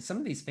got some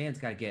of these fans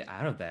got to get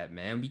out of that,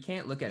 man. We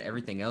can't look at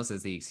everything else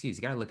as the excuse.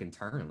 You got to look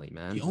internally,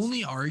 man. The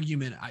only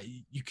argument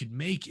you could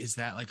make is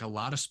that like a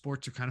lot of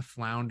sports are kind of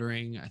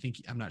floundering.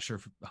 I'm not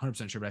sure,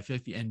 100% sure, but I feel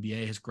like the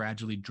NBA has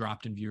gradually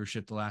dropped in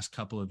viewership the last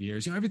couple of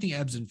years. Everything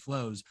ebbs and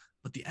flows,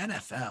 but the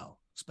NFL,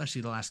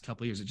 especially the last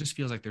couple of years, it just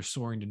feels like they're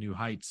soaring to new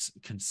heights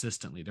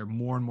consistently. They're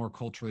more and more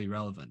culturally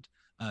relevant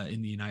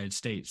in the United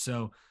States.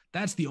 So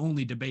that's the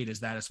only debate, is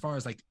that as far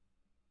as like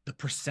the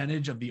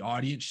percentage of the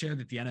audience share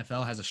that the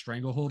NFL has a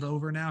stranglehold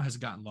over now has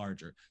gotten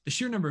larger. The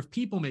sheer number of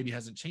people maybe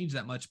hasn't changed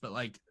that much, but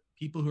like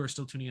people who are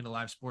still tuning into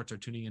live sports are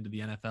tuning into the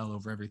NFL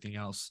over everything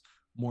else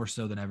more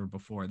so than ever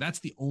before. That's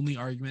the only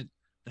argument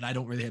that I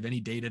don't really have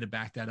any data to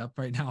back that up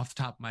right now off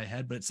the top of my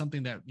head, but it's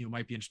something that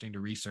might be interesting to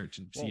research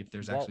and see if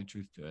there's actually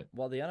truth to it.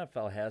 While the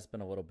NFL has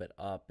been a little bit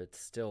up, it's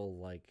still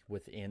like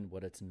within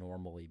what it's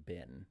normally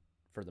been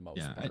for the most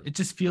part. It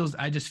just feels,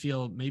 I just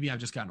feel maybe I've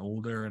just gotten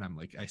older and I'm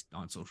like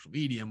on social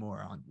media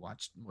more,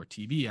 watch more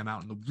TV. I'm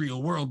out in the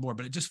real world more,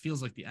 but it just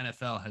feels like the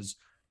NFL has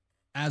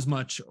as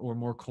much or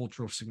more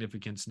cultural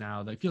significance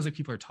now. That feels like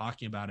people are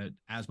talking about it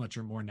as much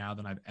or more now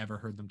than I've ever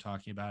heard them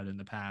talking about it in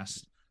the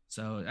past.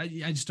 So I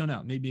just don't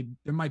know. Maybe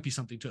there might be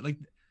something to it. Like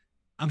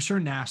I'm sure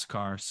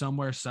NASCAR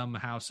somewhere,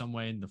 somehow, some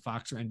way in the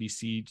Fox or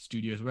NBC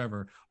studios,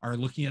 wherever, are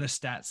looking at a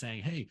stat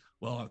saying, hey,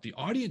 well, the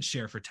audience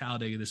share for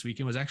Talladega this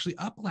weekend was actually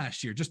up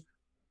last year. Just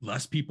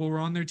less people were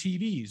on their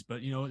TVs, but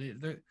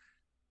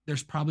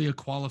there's probably a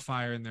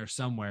qualifier in there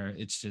somewhere.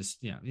 It's just,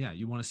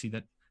 you want to see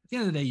that at the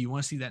end of the day, you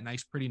want to see that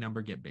nice, pretty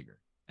number get bigger.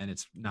 And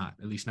it's not,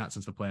 at least not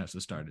since the playoffs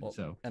have started. Well,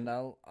 so, and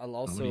I'll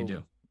also, what do you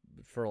do?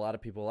 For a lot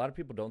of people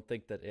don't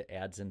think that it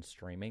adds in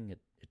streaming. It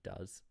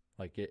does.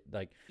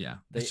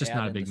 It's just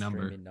not a big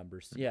number.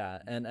 Numbers. Yeah.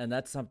 And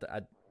that's something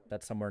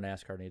that's somewhere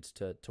NASCAR needs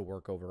to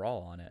work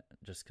overall on it,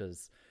 just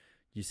because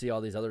you see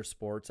all these other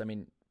sports. I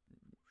mean,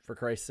 for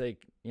Christ's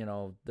sake,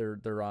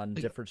 they're on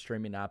different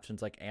streaming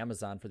options like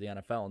Amazon for the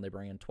NFL, and they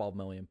bring in 12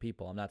 million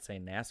people. I'm not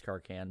saying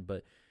NASCAR can,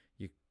 but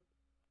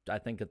I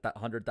think that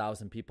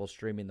 100,000 people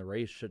streaming the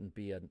race shouldn't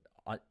be an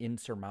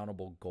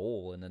insurmountable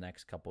goal in the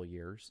next couple of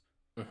years.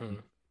 Mm-hmm.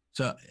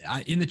 So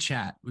in the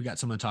chat, we got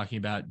someone talking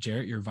about,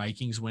 Jarrett, your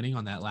Vikings winning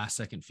on that last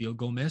second field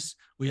goal miss.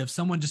 We have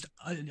someone just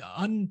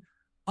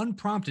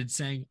unprompted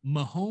saying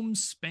Mahomes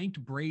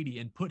spanked Brady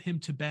and put him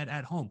to bed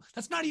at home.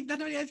 That's not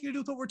even anything to do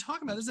with what we're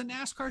talking about. This is a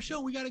NASCAR show.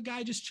 We got a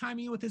guy just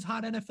chiming in with his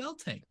hot NFL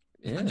take.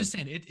 Yeah. I'm just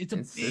saying it's a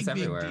big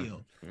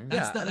deal.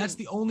 That's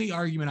the only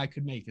argument I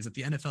could make, is that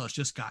the NFL has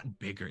just gotten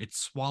bigger. It's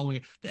swallowing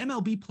it. The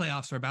MLB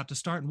playoffs are about to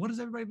start. And what has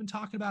everybody been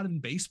talking about in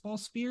baseball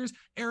spheres?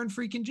 Aaron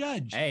freaking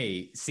Judge.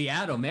 Hey,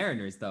 Seattle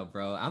Mariners though,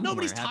 bro.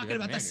 Nobody's talking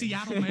about the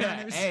Seattle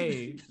Mariners.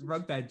 Hey,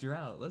 broke that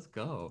drought. Let's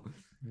go.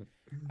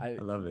 I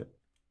love it.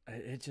 I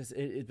mean,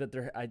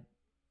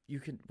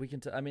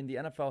 the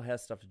NFL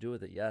has stuff to do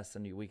with it. Yes.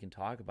 And we can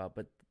talk about,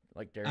 but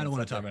like Darren, I don't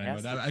want to talk about any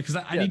of that because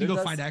I need to go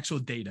find actual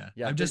data.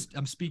 Yeah,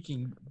 I'm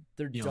speaking.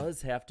 There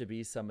does have to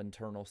be some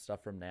internal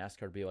stuff from NASCAR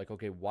to be like,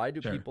 okay, why do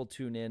people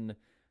tune in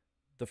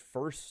the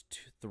first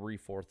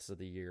 3/4 of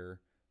the year,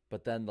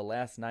 but then the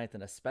last ninth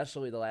and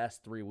especially the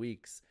last 3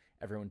 weeks,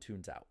 everyone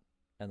tunes out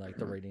and like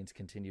the ratings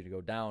continue to go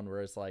down,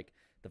 whereas like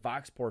the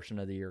Fox portion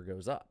of the year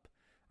goes up.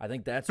 I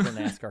think that's where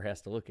NASCAR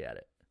has to look at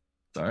it.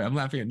 Sorry, I'm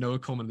laughing at Noah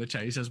Coleman in the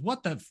chat. He says,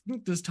 "What the f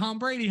does Tom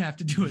Brady have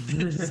to do with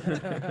this?"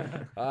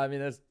 I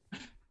mean,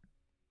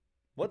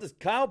 what does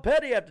Kyle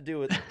Petty have to do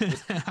with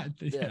this?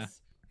 Yeah.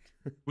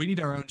 We need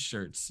our own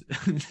shirts.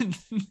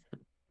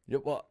 Yeah,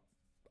 well,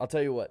 I'll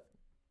tell you what.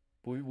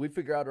 We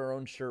figure out our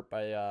own shirt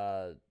by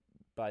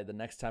the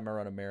next time I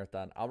run a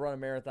marathon. I'll run a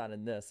marathon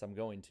in this. I'm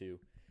going to.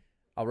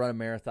 I'll run a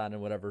marathon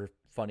in whatever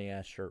funny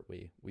ass shirt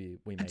we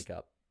make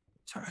up.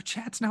 Sorry, our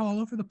chat's now all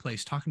over the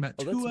place, talking about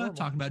Tua,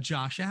 talking about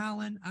Josh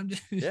Allen. I'm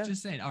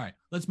just saying. All right,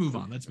 let's move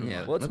on. Let's move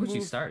on. Look what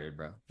you started,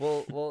 bro.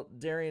 Well,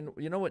 Darian,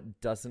 you know what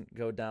doesn't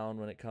go down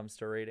when it comes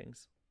to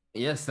ratings?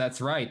 Yes,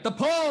 that's right. The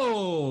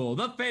poll,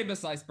 the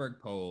famous iceberg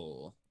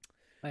poll.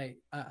 Hey,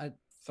 I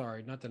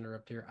sorry, not to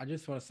interrupt here. I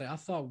just want to say I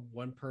saw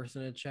one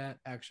person in chat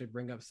actually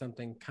bring up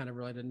something kind of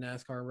related to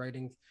NASCAR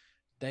ratings.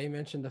 They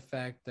mentioned the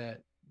fact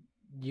that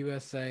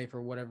USA,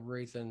 for whatever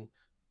reason,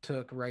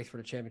 took Race for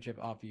the Championship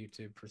off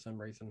YouTube for some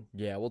reason.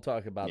 Yeah, we'll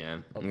talk about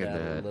that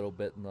a little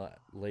bit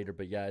later.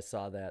 But yeah, I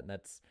saw that, and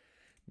that's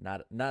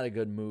not a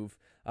good move.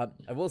 I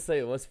will say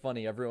it was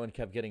funny. Everyone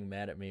kept getting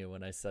mad at me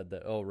when I said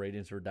that,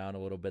 ratings were down a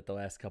little bit the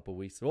last couple of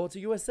weeks. Well, it's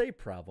a USA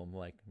problem.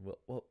 Like,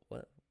 what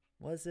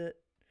was it?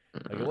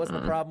 Like, it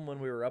wasn't a problem when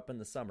we were up in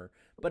the summer.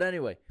 But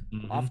anyway,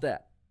 off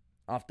that.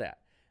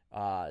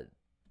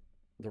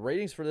 The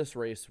ratings for this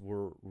race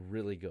were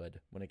really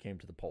good when it came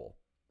to the poll.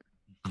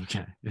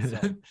 Okay.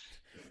 So,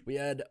 we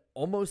had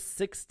almost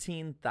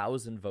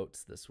 16,000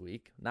 votes this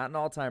week. Not an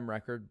all-time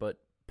record, but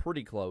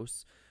pretty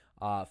close.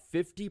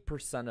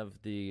 50%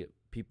 of the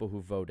people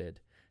who voted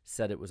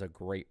said it was a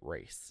great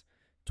race.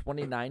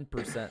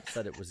 29%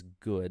 said it was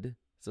good.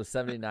 So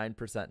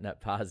 79% net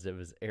positive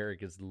as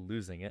Eric is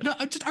losing it. No,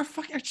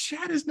 our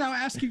chat is now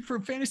asking for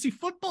fantasy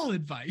football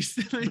advice.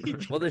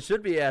 Well, they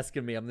should be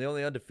asking me. I'm the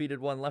only undefeated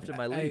one left in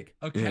my league.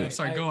 Okay,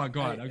 sorry. Go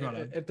on.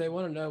 If they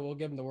want to know, we'll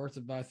give them the worst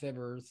advice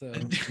ever. So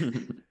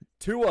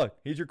Tua,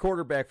 he's your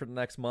quarterback for the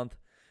next month.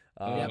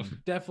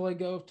 Definitely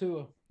go with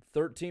Tua.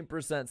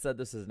 13% said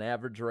this is an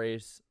average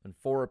race, and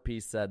 4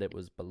 apiece said it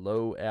was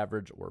below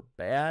average or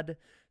bad.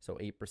 So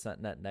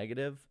 8% net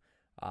negative.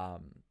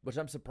 Which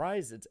I'm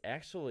surprised it's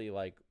actually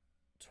like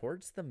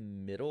towards the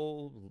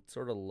middle,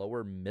 sort of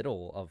lower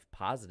middle of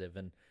positive.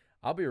 And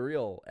I'll be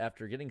real,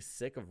 after getting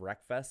sick of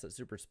Wreckfest at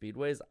super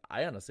speedways,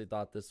 I honestly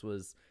thought this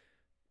was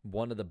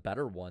one of the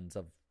better ones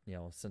of,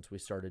 since we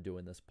started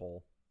doing this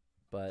poll.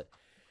 But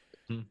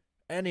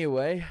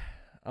anyway,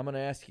 I'm going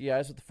to ask you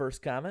guys with the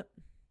first comment: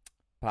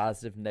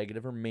 positive,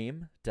 negative, or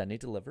meme? Denny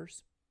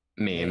delivers.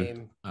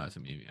 Meme. Oh, it's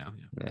a meme, yeah.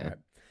 Right.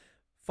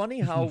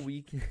 Funny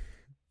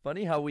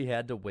how we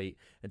had to wait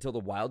until the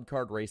wild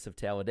card race of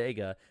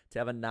Talladega to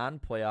have a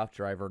non-playoff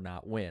driver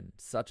not win.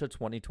 Such a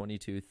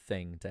 2022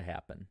 thing to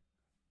happen.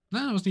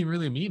 No, it wasn't even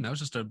really a meme. That was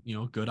just a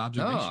good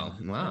observation. Oh,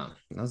 wow.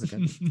 That was a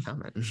good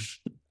comment.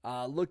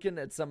 Looking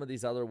at some of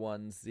these other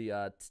ones,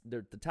 the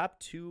top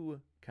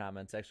 2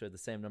 comments actually had the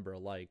same number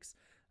of likes.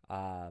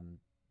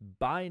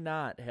 By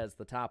Not has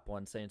the top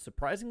one, saying,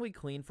 surprisingly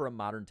clean for a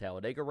modern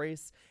Talladega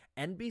race.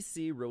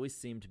 NBC really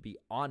seemed to be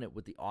on it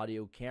with the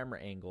audio camera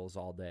angles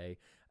all day,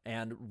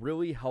 and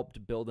really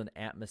helped build an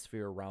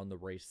atmosphere around the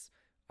race.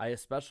 I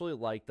especially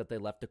like that they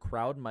left the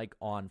crowd mic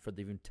on for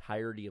the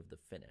entirety of the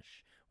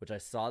finish, which I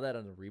saw that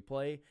on the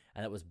replay,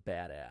 and it was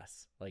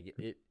badass. Like,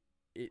 it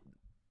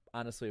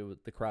honestly,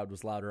 the crowd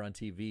was louder on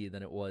TV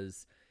than it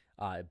was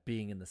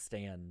being in the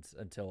stands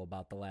until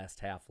about the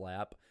last half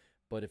lap.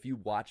 But if you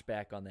watch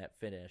back on that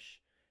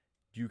finish,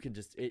 you can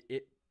just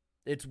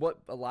it's what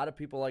a lot of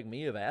people like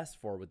me have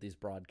asked for with these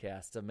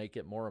broadcasts, to make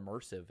it more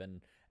immersive, and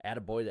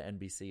attaboy to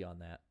NBC on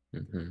that.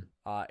 Mm-hmm.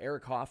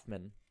 Eric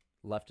Hoffman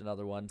left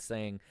another one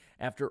saying,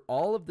 after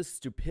all of the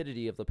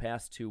stupidity of the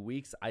past 2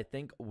 weeks, I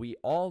think we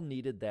all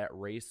needed that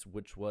race,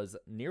 which was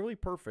nearly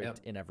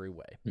perfect in every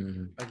way.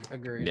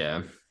 Agreed.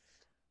 Yeah.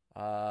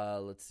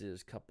 Let's see,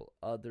 there's a couple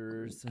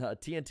others.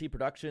 TNT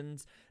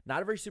Productions, not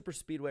every super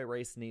speedway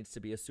race needs to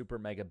be a super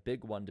mega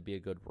big one to be a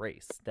good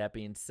race. That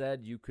being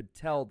said, you could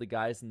tell the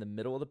guys in the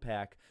middle of the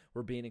pack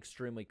were being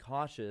extremely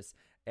cautious,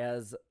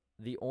 as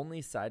the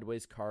only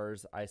sideways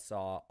cars I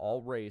saw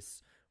all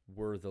race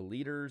were the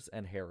leaders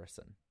and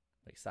Harrison.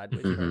 Like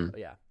sideways cars,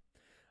 yeah.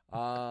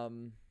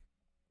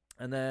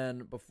 And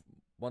then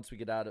once we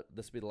get out,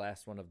 this will be the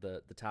last one of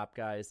the top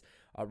guys.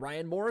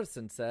 Ryan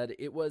Morrison said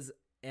it was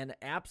an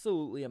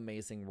absolutely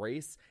amazing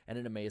race and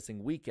an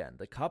amazing weekend.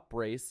 The Cup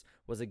race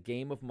was a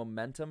game of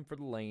momentum for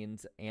the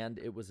lanes, and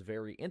it was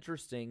very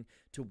interesting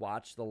to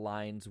watch the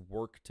lines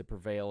work to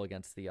prevail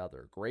against the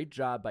other. Great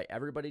job by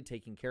everybody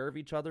taking care of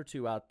each other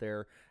too out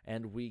there,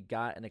 and we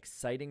got an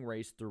exciting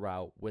race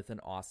throughout with an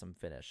awesome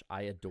finish.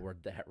 I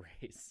adored that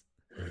race.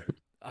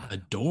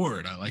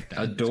 Adored. I like that.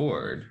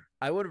 Adored.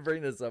 I want to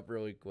bring this up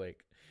really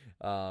quick.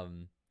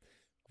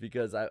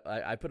 Because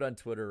I put on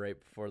Twitter right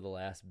before the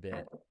last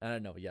bit. I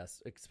don't know,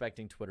 yes,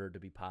 expecting Twitter to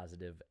be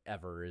positive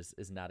ever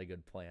is not a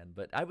good plan.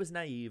 But I was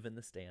naive in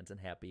the stands and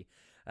happy.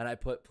 And I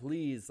put,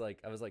 please, I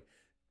was like,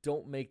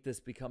 don't make this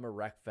become a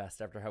wreck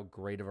fest after how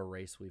great of a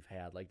race we've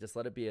had. Like, just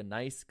let it be a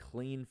nice,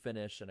 clean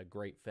finish and a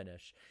great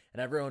finish. And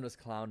everyone was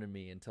clowning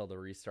me until the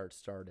restart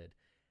started.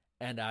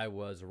 And I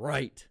was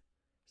right.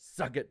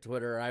 Suck it,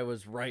 Twitter. I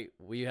was right.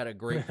 We had a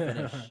great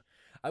finish.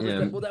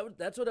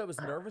 That's what I was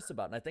nervous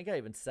about, and I think I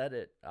even said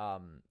it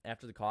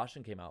after the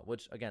caution came out,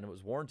 which again it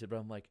was warranted. But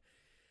I'm like,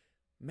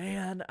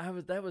 man,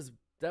 that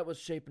was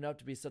shaping up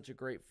to be such a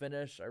great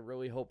finish. I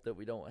really hope that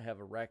we don't have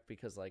a wreck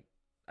because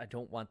I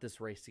don't want this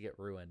race to get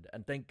ruined.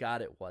 And thank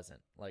God it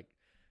wasn't. I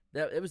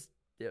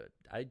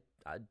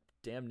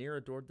damn near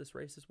adored this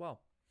race as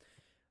well.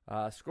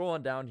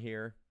 Scrolling down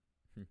here,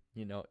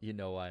 you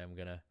know why I'm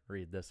gonna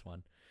read this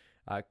one.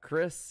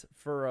 Chris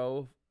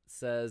Furrow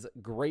says,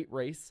 great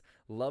race.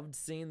 Loved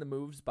seeing the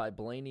moves by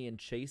Blaney and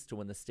Chase to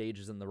win the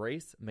stages in the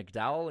race.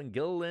 McDowell and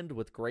Gilliland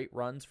with great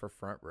runs for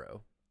front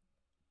row.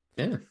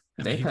 Yeah,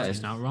 they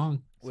He's not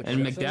wrong.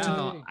 And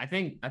McDowell, I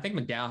think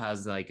McDowell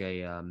has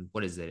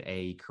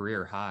a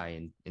career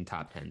high in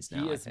top tens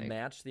now. He has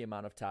matched the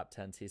amount of top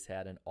tens he's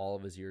had in all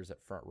of his years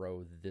at front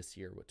row this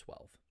year with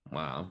 12.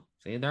 Wow.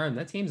 See,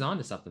 that team's on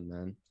to something,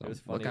 man. So it was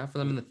funny. Look out for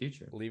them in the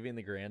future. Leaving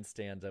the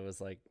grandstands, I was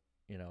like,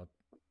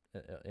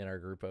 in our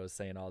group, I was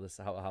saying all this,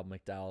 how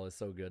McDowell is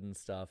so good and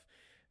stuff.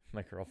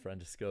 My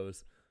girlfriend just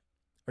goes,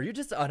 are you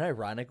just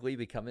unironically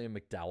becoming a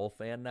McDowell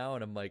fan now?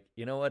 And I'm like,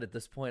 you know what? At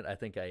this point, I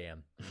think I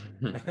am.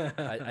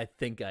 I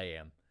think I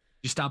am.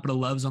 You stop at a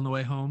Love's on the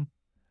way home?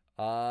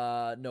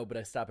 No, but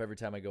I stop every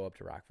time I go up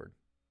to Rockford.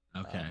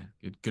 Okay,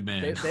 good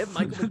man. They have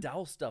Michael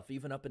McDowell stuff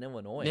even up in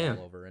Illinois,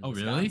 all over in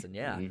Wisconsin. Really?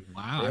 Yeah.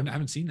 Wow, I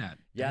haven't seen that.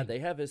 Yeah, dang. They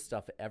have his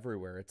stuff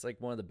everywhere. It's like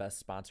one of the best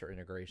sponsor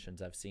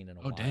integrations I've seen in a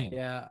while. Dang.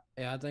 Yeah.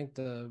 I think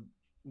the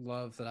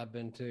Loves that I've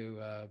been to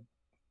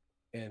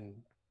in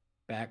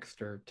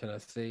Baxter,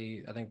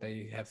 Tennessee, I think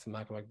they have some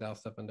Michael McDowell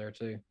stuff in there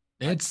too.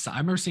 I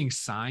remember seeing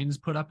signs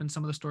put up in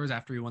some of the stores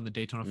after he won the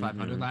Daytona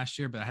 500 last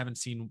year, but I haven't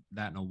seen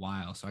that in a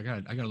while. So I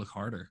gotta look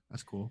harder.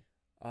 That's cool.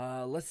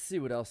 Let's see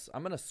what else.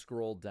 I'm gonna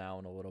scroll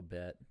down a little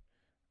bit.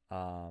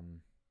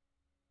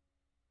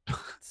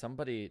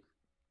 Somebody,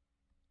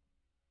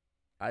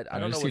 I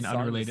don't know.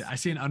 I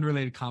see an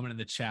unrelated comment in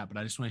the chat, but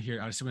I just want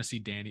to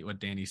see what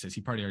Danny says. He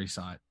probably already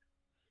saw it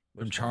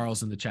from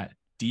Charles in the chat.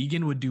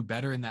 Deegan would do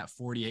better in that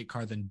 48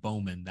 car than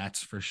Bowman.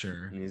 That's for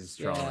sure. He's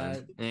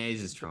trolling.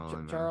 He's just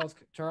trolling.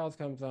 Charles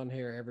comes on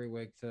here every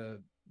week to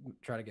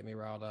try to get me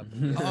riled up.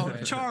 Oh,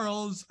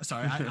 Charles.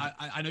 Sorry.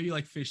 I know you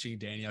like fishing,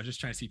 Danny. I was just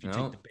trying to see if you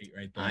take the bait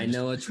right there. I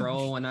know a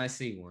troll when I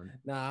see one.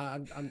 Nah,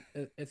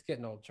 it's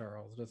getting old,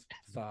 Charles. Just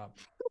stop.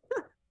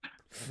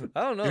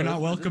 I don't know. You're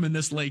not welcome in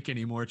this lake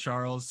anymore,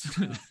 Charles.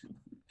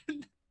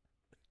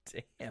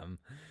 Damn.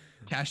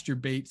 Cast your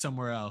bait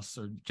somewhere else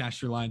or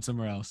cast your line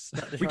somewhere else.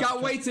 We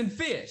got weights and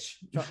fish.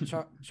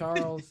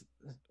 Charles,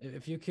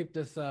 if you keep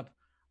this up,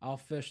 I'll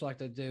fish like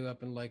they do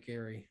up in Lake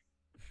Erie.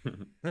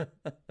 I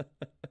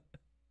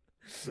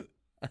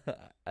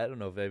don't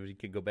know if anybody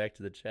can go back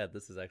to the chat.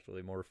 This is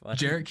actually more fun.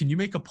 Jarrett, can you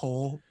make a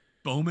poll?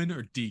 Bowman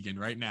or Deegan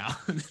right now?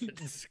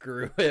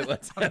 Screw it.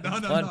 Let's have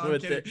fun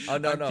with it. Oh,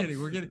 no. I'm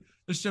kidding.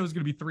 This show's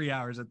going to be 3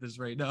 hours at this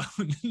rate. No.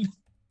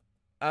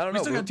 I don't know. We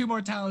still got 2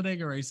 more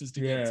Talladega races to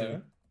get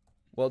to.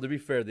 Well, to be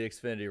fair, the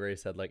Xfinity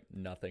race had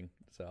nothing.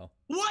 So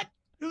what?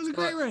 It was a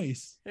great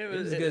race. It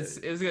was good.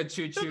 It was a good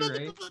choo-choo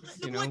race.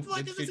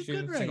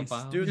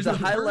 Dude, the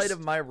highlight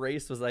of my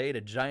race was I ate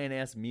a giant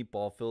ass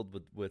meatball filled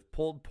with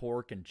pulled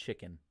pork and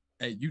chicken.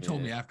 Hey, you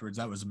told me afterwards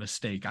that was a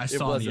mistake. I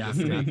saw the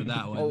aftermath of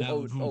that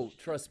one.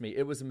 Trust me,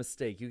 it was a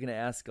mistake. You can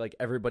ask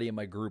everybody in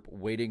my group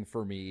waiting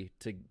for me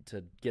to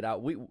get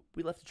out. We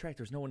left the track.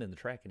 There's no one in the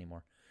track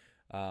anymore.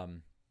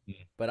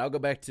 But I'll go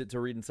back to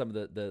reading some of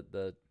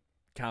the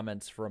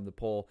comments from the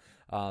poll.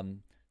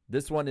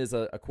 This one is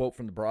a quote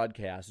from the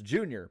broadcast.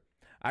 Junior,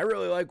 I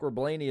really like where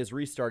Blaney is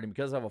restarting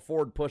because I have a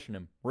Ford pushing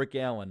him. Rick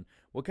Allen,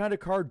 what kind of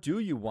car do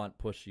you want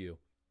push you?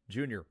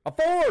 Junior, a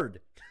Ford!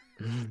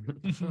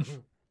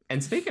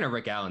 And speaking of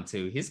Rick Allen,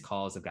 too, his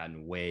calls have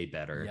gotten way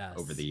better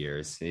over the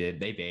years.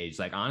 They've aged.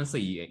 Like,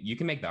 honestly, you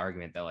can make the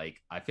argument that,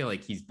 like, I feel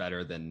like he's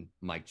better than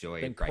Mike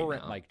Joy right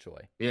current now. Mike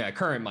Joy. Yeah,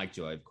 current Mike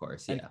Joy, of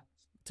course. Yeah.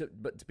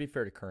 But to be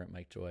fair to current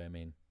Mike Joy, I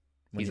mean,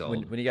 he's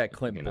old. When you got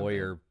Clint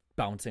Boyer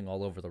bouncing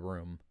all over the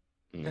room,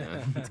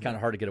 it's kind of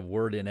hard to get a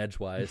word in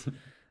edgewise.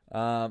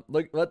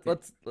 Look,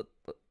 let's.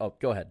 Oh,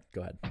 go ahead.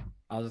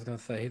 I was just gonna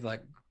say, he's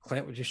like,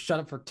 Clint, would you shut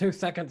up for 2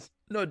 seconds?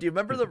 No, do you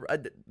remember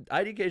the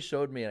IDK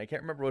showed me, and I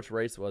can't remember which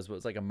race it was, but it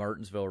was like a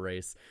Martinsville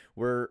race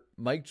where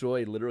Mike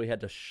Joy literally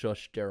had to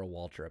shush Darrell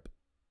Waltrip.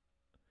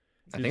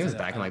 I think it was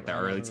back in like the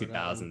early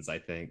 2000s, I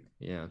think.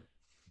 Yeah.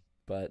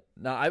 But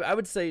no, I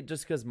would say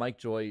just because Mike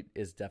Joy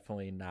is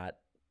definitely not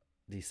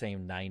the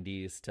same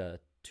 90s to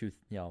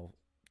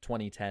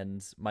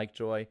 2010s Mike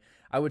Joy,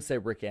 I would say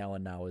Rick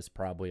Allen now is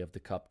probably of the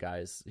Cup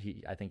guys.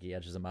 I think he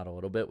edges him out a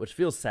little bit, which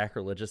feels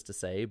sacrilegious to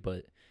say,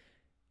 but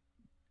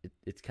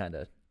it's kind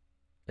of.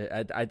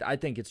 I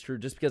think it's true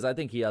just because I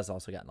think he has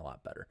also gotten a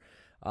lot better.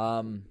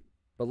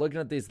 But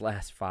looking at these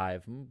last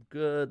 5,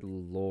 good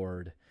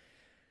Lord.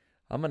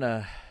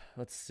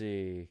 Let's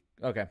see.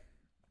 Okay.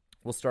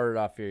 We'll start it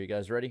off here. You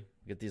guys ready?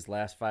 Get these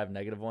last 5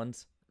 negative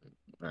ones.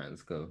 All right,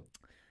 let's go.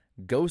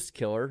 Ghost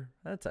Killer.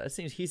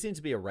 He seems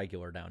to be a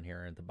regular down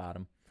here at the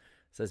bottom.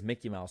 It says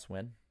Mickey Mouse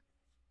win.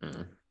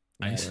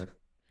 Nice.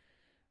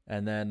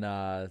 And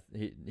then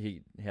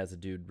he has a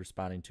dude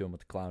responding to him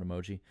with the clown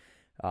emoji.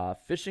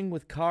 Fishing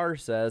with Car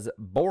says,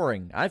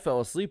 boring. I fell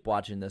asleep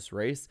watching this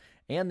race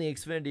and the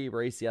Xfinity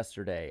race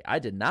yesterday. I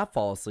did not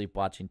fall asleep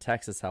watching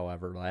Texas,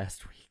 however,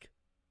 last week.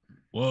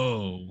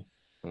 Whoa.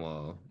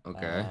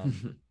 Okay.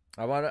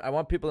 I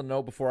want people to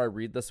know before I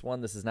read this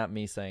one, this is not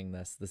me saying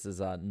this. This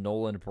is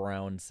Nolan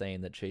Brown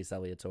saying that Chase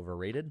Elliott's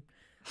overrated.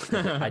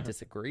 I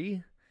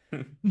disagree.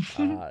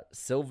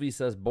 Sylvie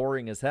says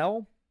boring as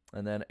hell.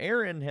 And then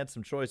Aaron had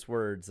some choice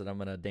words that I'm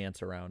going to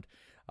dance around.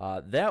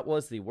 That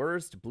was the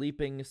worst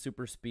bleeping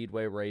super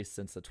speedway race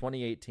since the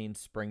 2018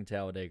 spring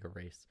Talladega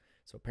race.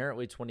 So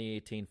apparently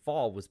 2018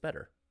 fall was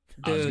better.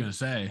 Dude, I was going to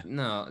say.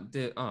 No,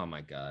 dude. Oh, my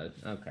God.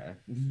 Okay.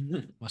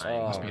 Must be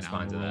an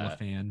Almirola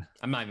fan.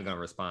 I'm not even going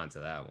to respond to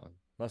that one.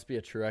 Must be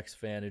a Truex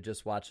fan who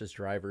just watches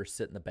drivers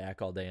sit in the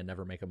back all day and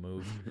never make a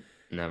move.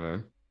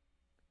 Never.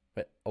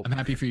 But I'm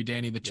happy for you,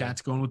 Danny. The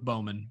chat's going with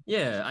Bowman.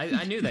 Yeah,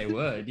 I knew they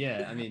would.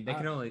 Yeah, I mean,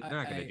 they're not going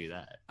to do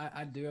that.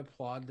 I do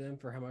applaud them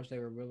for how much they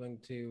were willing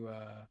to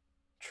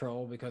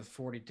troll because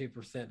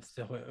 42%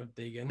 still went with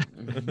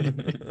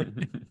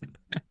Deegan.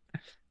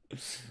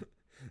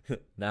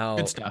 Now,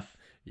 good stuff.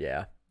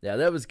 Yeah,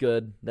 that was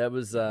good. That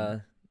was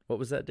what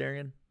was that,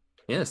 Darian?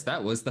 Yes,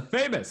 that was the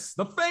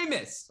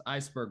famous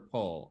iceberg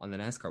poll on the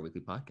NASCAR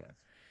Weekly Podcast.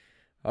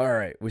 All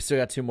right, we still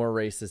got 2 more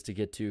races to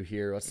get to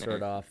here. Let's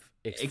start off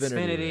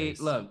Xfinity.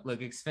 Look,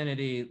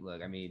 Xfinity.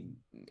 Look, I mean,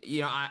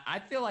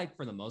 I feel like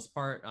for the most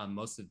part,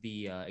 most of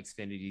the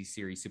Xfinity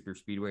Series Super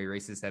Speedway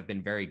races have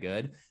been very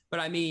good. But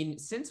I mean,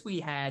 since we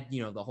had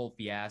the whole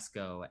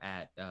fiasco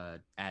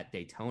at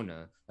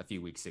Daytona a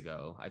few weeks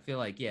ago, I feel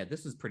like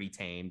this was pretty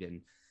tamed,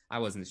 and I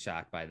wasn't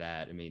shocked by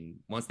that. I mean,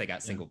 once they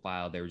got single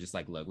file, they were just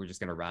like, look, we're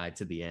just gonna ride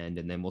to the end,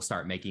 and then we'll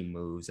start making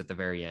moves at the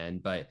very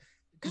end. But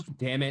God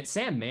damn it,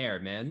 Sam Mayer,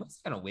 man,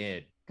 what's gonna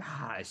win?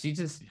 Gosh, he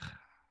just.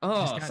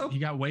 He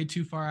got way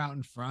too far out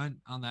in front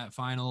on that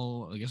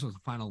final. I guess it was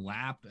the final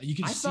lap. You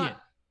can see it.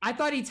 I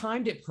thought he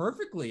timed it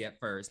perfectly at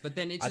first, but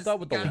then it just. I thought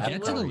with the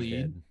lap car he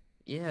did.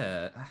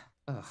 Yeah.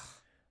 Ugh.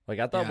 Like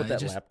I thought with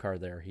that lap car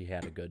there, he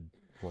had a good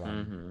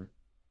run.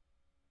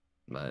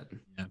 Mm-hmm.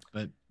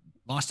 But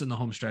lost in the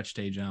home stretch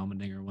stage,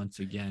 Allmendinger once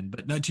again.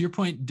 But no, to your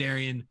point,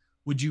 Darian,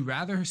 would you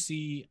rather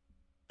see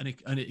an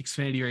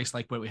Xfinity race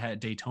like what we had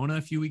at Daytona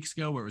a few weeks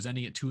ago, where it was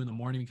ending at 2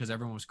 a.m. because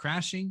everyone was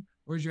crashing,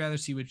 or would you rather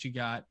see what you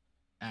got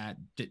at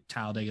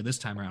Talladega this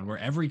time around, where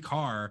every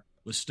car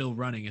was still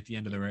running at the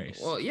end of the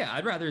race? Well, yeah,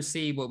 I'd rather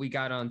see what we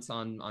got on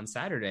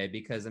Saturday,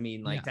 because I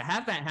mean, like, to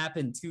have that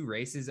happen 2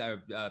 races, to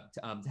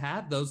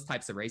have those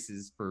types of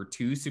races for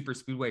 2 super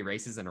speedway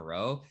races in a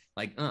row,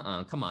 like,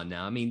 come on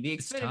now. I mean, the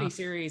Xfinity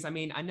Series, I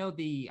mean, I know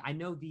the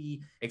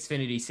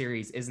Xfinity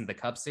Series isn't the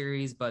Cup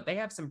Series, but they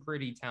have some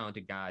pretty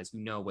talented guys who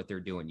know what they're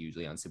doing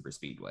usually on super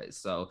speedways.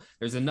 So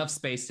there's enough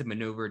space to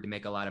maneuver to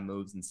make a lot of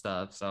moves and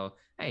stuff. So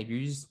hey,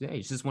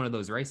 it's just one of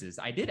those races.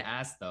 I did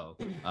ask though,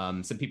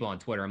 some people on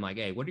Twitter, I'm like,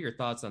 hey, what are your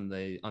thoughts on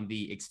the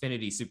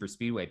Xfinity Super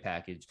Speedway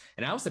package?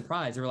 And I was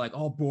surprised. They were like,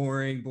 oh,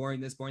 boring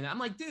this, boring that. I'm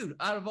like, dude,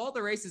 out of all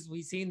the races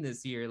we've seen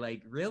this year,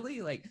 like,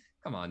 really? Like,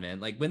 come on,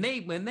 man. Like, when they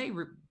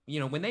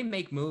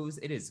make moves,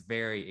 it is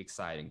very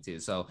exciting too.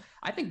 So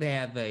I think they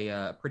have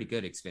a pretty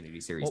good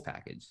Xfinity Series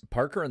package.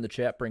 Parker in the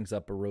chat brings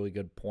up a really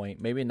good point.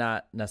 Maybe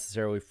not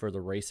necessarily for the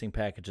racing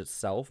package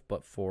itself,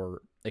 but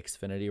for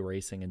Xfinity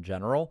racing in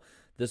general.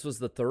 This was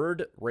the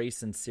 3rd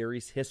race in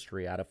series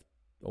history out of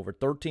over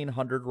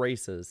 1,300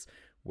 races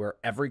where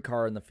every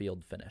car in the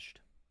field finished.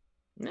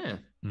 Yeah.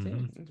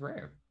 It's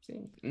rare.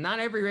 See, not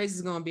every race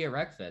is going to be a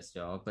wreck fest,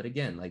 y'all. But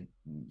again, like,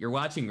 you're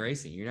watching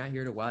racing. You're not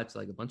here to watch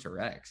like a bunch of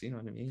wrecks. You know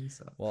what I mean?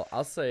 So, well,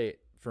 I'll say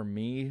for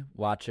me,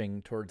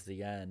 watching towards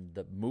the end,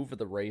 the move of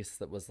the race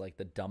that was like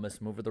the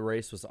dumbest move of the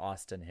race was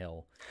Austin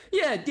Hill.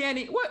 Yeah,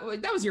 Danny,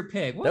 what that was your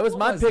pick. That was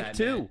my pick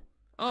too.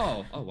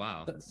 Man? Oh,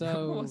 wow.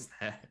 So what was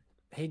that?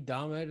 He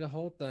dominated the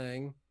whole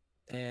thing,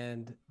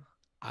 and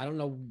I don't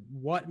know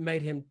what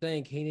made him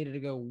think he needed to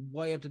go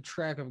way up the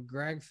track of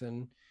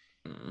Gregson.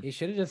 He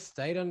should have just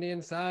stayed on the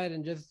inside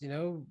and just,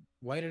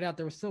 waited out.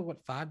 There was still,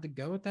 5 to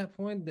go at that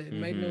point? It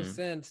made no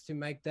sense to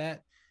make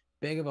that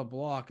big of a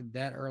block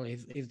that early.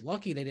 He's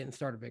lucky they didn't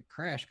start a big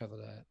crash because of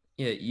that.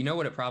 Yeah, you know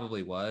what it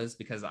probably was?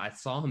 Because I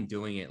saw him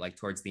doing it like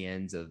towards the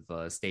ends of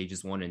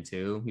stages 1 and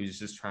 2. He was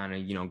just trying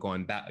to,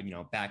 going back,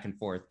 back and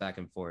forth,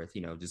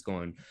 just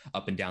going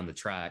up and down the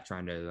track,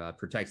 trying to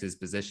protect his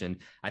position.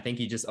 I think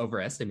he just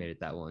overestimated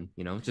that one,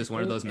 just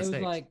one of those mistakes. It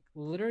was like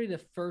literally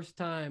the first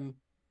time,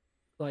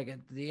 like at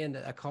the end,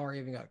 a car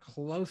even got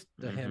close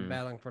to him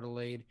battling for the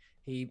lead.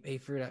 He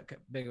threw that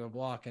big of a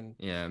block, and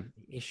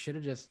he should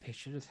have just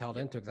held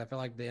into it, because I feel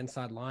like the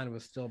inside line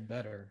was still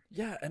better.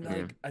 Yeah,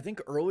 and I think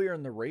earlier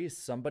in the race,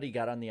 somebody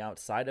got on the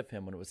outside of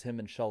him when it was him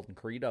and Sheldon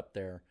Creed up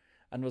there,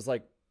 and was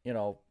like,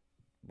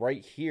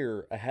 right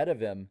here ahead of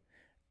him,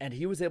 and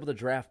he was able to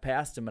draft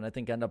past him, and I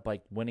think end up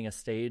like winning a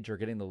stage or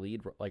getting the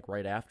lead like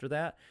right after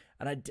that.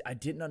 And I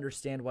didn't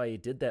understand why he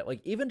did that.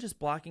 Like, even just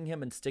blocking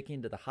him and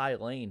sticking to the high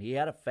lane, he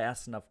had a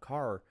fast enough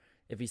car.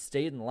 If he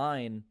stayed in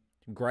line,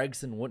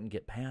 Gregson wouldn't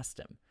get past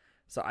him.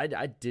 So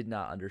I did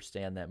not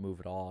understand that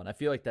move at all. And I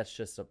feel like that's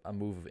just a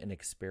move of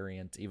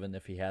inexperience, even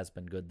if he has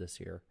been good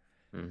this year.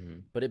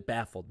 But it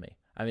baffled me.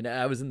 I mean,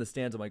 I was in the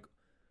stands. I'm like,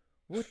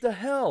 what the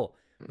hell?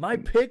 My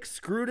pick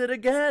screwed it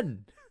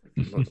again.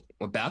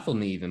 What baffled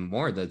me even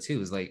more, though,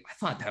 too, is like, I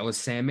thought that was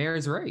Sam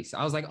Mayer's race.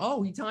 I was like,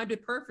 oh, he timed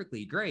it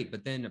perfectly. Great.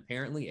 But then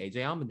apparently AJ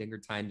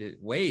Allmendinger timed it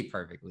way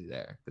perfectly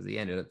there, because he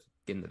ended up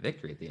getting the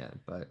victory at the end.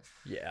 But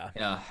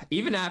yeah,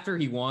 even after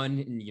he won,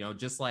 and,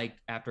 just like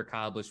after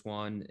Kyle Busch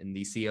won in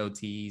the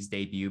COT's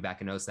debut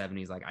back in 07,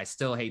 he's like, I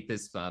still hate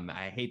this.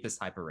 I hate this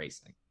type of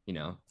racing.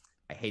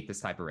 I hate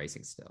this type of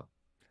racing still.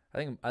 I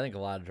think a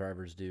lot of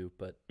drivers do,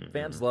 but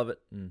fans love it,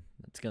 and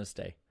it's gonna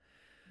stay.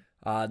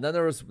 And then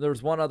there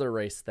was one other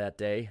race that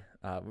day.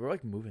 We're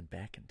like moving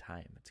back in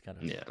time. It's kind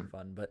of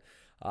fun, but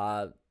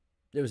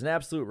it was an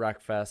absolute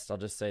wreck fest. I'll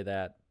just say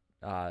that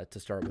to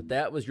start with.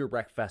 That was your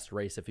wreck fest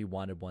race if you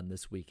wanted one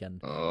this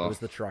weekend. It was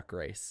the truck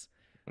race.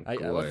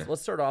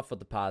 Let's start off with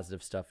the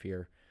positive stuff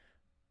here.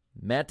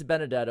 Matt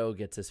DiBenedetto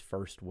gets his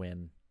first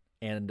win,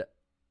 and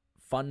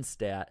fun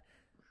stat,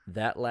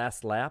 that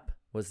last lap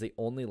was the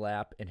only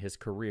lap in his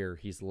career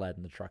he's led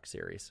in the Truck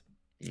Series.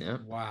 Yeah.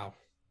 Wow.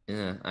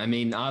 Yeah, I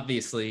mean,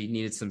 obviously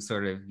needed some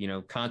sort of,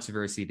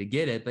 controversy to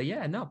get it, but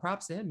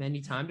props to him, man.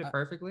 He timed it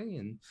perfectly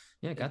and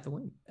got the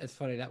win. It's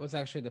funny. That was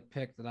actually the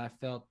pick that I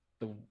felt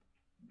the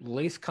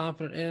least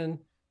confident in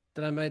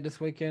that I made this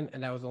weekend,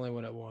 and that was the only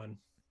one that won.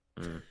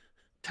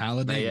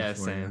 Talladega.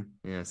 Same.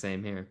 Yeah,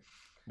 same here.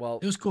 Well,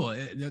 it was cool.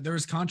 There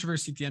was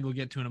controversy at the end we'll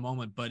get to in a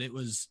moment, but it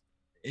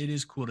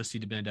is cool to see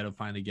DiBenedetto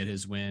finally get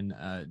his win.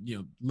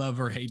 Love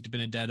or hate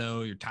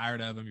DiBenedetto, you're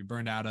tired of him, you're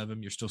burned out of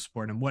him, you're still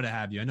supporting him, what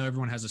have you. I know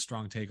everyone has a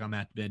strong take on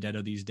Matt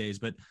DiBenedetto these days,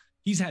 but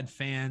he's had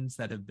fans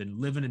that have been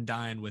living and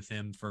dying with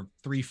him for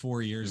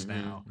 3-4 years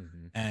now.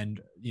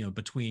 And,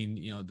 between,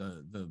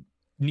 the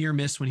near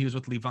miss when he was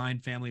with Levine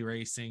Family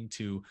Racing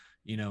to,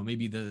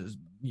 maybe the,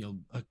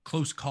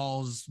 close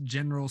calls,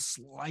 general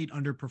slight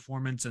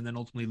underperformance, and then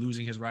ultimately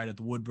losing his ride at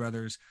the Wood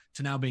Brothers,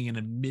 to now being in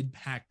a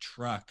mid-pack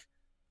truck.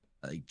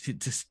 Like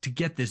to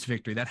get this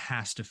victory, that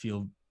has to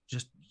feel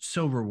just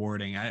so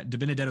rewarding.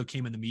 DiBenedetto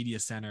came in the media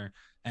center,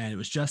 and it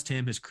was just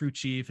him, his crew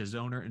chief, his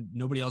owner, and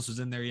nobody else was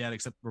in there yet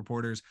except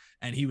reporters.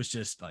 And he was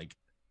just like,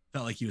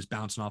 felt like he was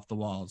bouncing off the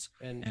walls,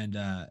 and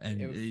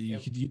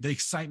the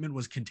excitement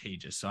was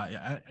contagious. So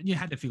you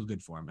had to feel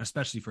good for him,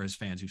 especially for his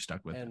fans who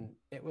stuck with him. And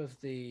it was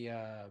the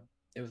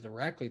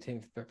Rackley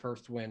team's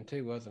first win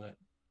too, wasn't it?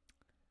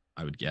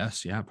 I would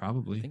guess, yeah,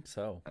 probably. I think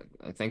so.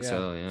 I think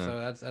so, yeah.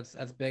 So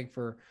that's big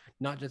for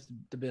not just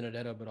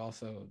DiBenedetto, but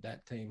also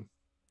that team.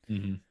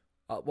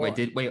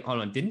 Wait,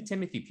 hold on. Didn't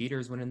Timothy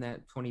Peters win in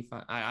that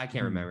 25? I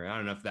can't remember. I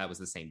don't know if that was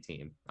the same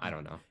team. I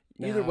don't know.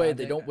 Either way,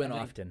 they don't win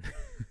often.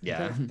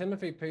 Yeah.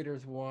 Timothy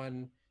Peters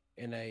won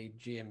in a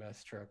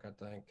GMS truck, I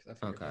think.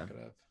 That's what you're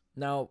thinking of.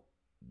 Now,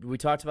 we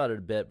talked about it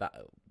a bit, but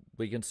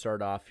we can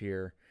start off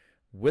here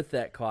with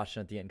that caution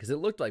at the end, because it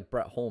looked like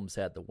Brett Holmes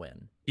had the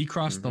win. He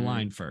crossed the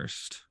line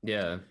first.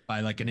 Yeah.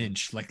 By like an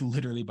inch, like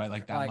literally by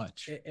like that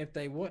much. If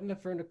they wouldn't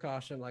have thrown a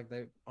caution like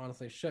they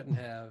honestly shouldn't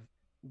have,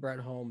 Brett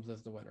Holmes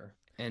is the winner.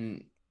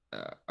 And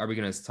are we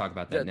going to talk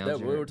about that now?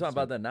 We're talking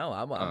about that now.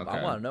 I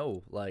want to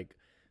know, like,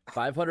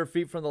 500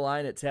 feet from the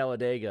line at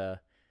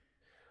Talladega,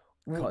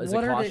 is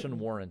a caution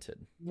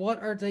warranted?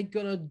 What are they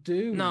gonna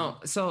do? No,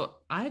 so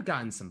I had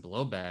gotten some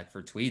blowback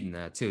for tweeting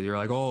that too. They're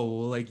like, "Oh,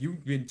 well, like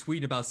you've been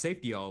tweeting about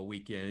safety all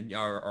weekend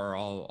or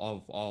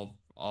all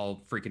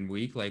all freaking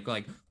week.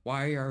 Like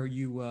why are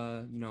you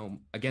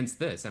against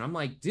this? And I'm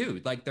like,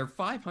 dude, like they're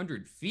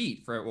 500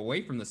 feet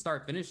away from the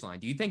start finish line.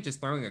 Do you think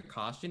just throwing a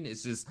caution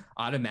is just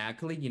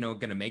automatically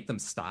gonna make them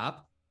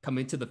stop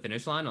coming to the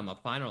finish line on the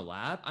final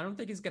lap? I don't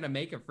think it's gonna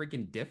make a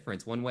freaking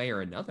difference one way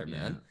or another,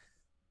 man.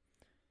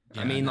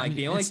 Yeah, I mean, like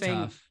the only it's thing,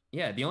 tough.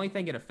 the only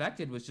thing it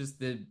affected was just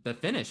the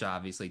finish,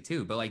 obviously,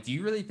 too. But like, do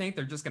you really think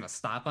they're just gonna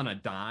stop on a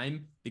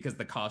dime because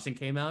the caution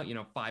came out,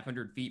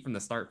 500 feet from the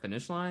start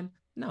finish line?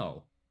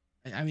 No.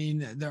 I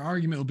mean, their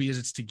argument will be is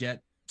it's to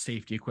get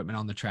safety equipment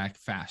on the track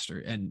faster,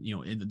 and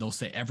they'll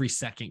say every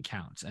second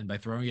counts, and by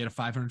throwing it at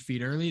 500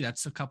 feet early,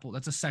 that's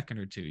a second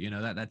or two.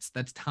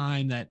 That's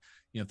time that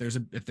if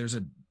there's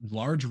a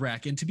large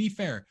wreck, and to be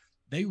fair,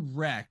 they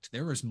wrecked.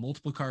 There was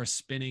multiple cars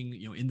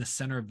spinning, in the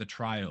center of the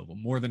tri-oval,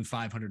 more than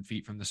 500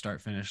 feet from the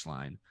start finish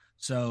line.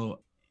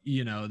 So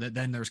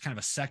then there was kind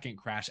of a second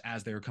crash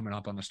as they were coming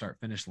up on the start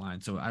finish line.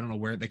 So I don't know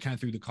where they kind of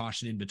threw the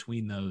caution in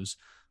between those.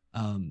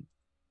 I'm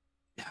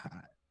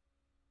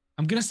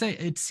going to say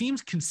it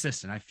seems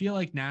consistent. I feel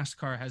like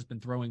NASCAR has been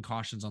throwing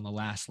cautions on the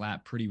last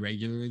lap pretty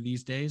regularly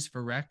these days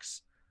for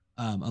wrecks,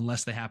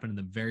 unless they happen in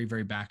the very,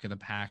 very back of the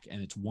pack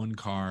and it's one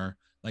car.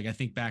 Like I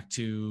think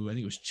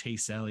it was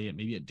Chase Elliott,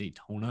 maybe at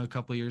Daytona a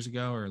couple of years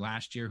ago or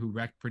last year, who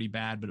wrecked pretty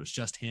bad, but it was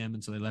just him.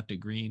 And so they left it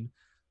green.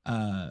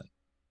 And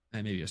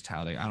maybe it was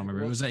Talladega. I don't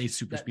remember. It was a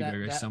super speedway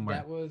race somewhere.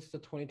 That was the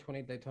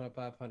 2020 Daytona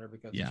 500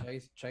 because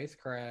Chase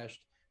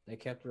crashed. They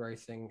kept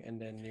racing,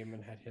 and then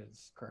Newman had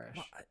his crash.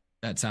 Well,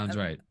 that sounds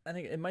right. I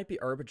think it might be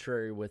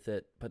arbitrary with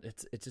it, but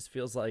it just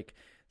feels like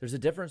there's a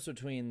difference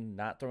between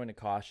not throwing a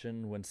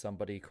caution when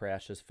somebody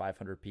crashes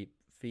 500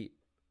 feet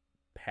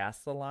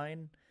past the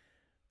line,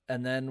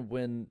 and then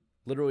when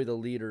literally the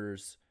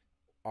leaders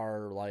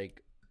are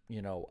like,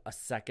 a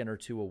second or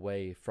two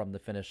away from the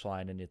finish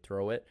line and you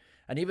throw it.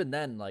 And even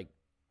then, like,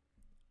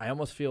 I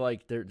almost feel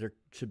like there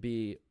should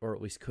be, or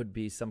at least could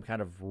be, some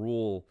kind of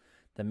rule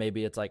that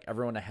maybe it's like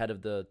everyone ahead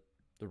of the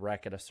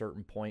wreck at a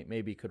certain point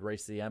maybe could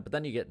race to the end, but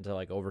then you get into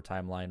like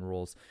overtime line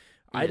rules.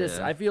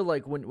 I feel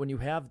like when you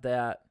have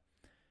that,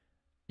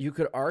 you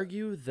could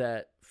argue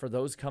that for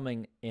those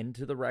coming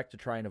into the wreck to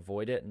try and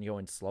avoid it and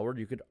going slower,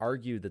 you could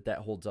argue that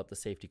holds up the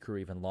safety crew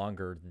even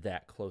longer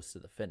that close to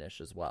the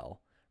finish as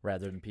well,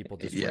 rather than people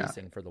just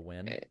racing for the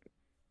win.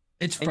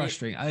 It's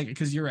frustrating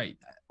because you're right.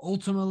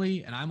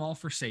 Ultimately, and I'm all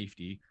for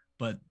safety,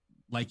 but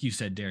like you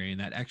said, Darian,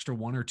 that extra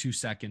 1 or 2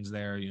 seconds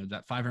there,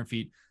 that 500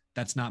 feet,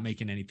 that's not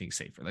making anything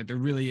safer. Like there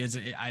really is.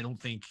 I don't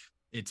think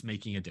it's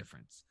making a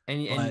difference.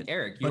 And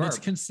Eric, it's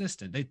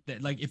consistent. They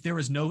like if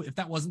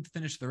that wasn't the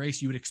finish of the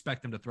race, you would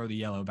expect them to throw the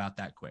yellow about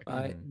that quick.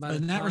 But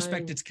in that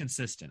respect, it's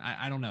consistent.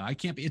 I don't know.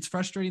 It's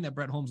frustrating that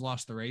Brett Holmes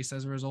lost the race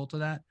as a result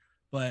of that.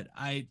 But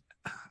I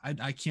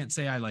can't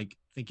say I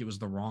think it was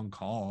the wrong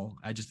call.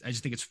 I just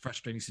think it's a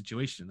frustrating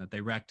situation that they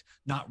wrecked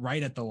not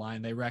right at the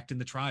line. They wrecked in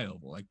the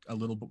tri-oval, like a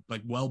little,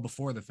 like well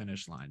before the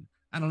finish line.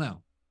 I don't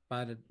know.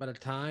 By the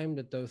time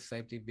that those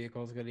safety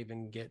vehicles could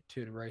even get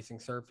to the racing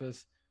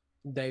surface,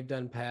 they've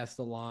done past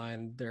the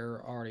line.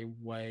 They're already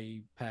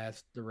way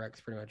past the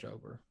wreck's pretty much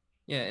over.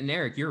 Yeah, and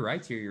Eric, you're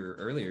right to your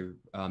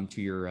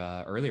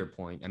earlier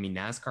point. I mean,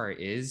 NASCAR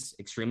is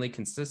extremely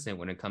consistent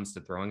when it comes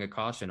to throwing a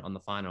caution on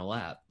the final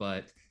lap,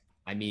 but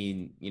I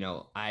mean,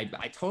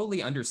 I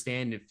totally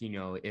understand if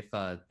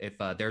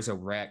there's a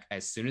wreck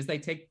as soon as they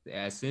take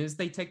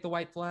the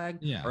white flag,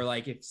 or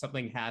like if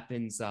something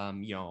happens,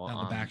 on the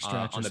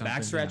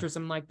backstretch or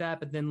something like that.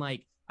 But then,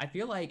 like, I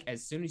feel like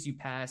as soon as you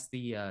pass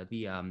the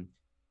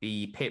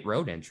pit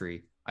road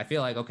entry, I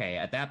feel like, okay,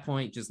 at that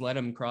point, just let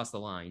them cross the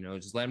line,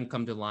 just let them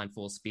come to the line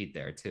full speed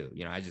there too.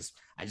 I just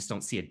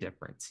don't see a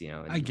difference,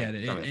 I get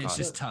it. It's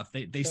just tough.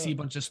 They see a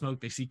bunch of smoke,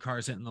 they see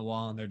cars hitting the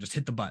wall, and they're just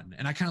hit the button.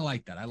 And I kind of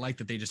like that. I like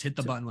that they just hit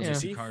the button when they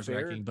see cars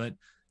wrecking, but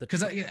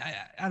because I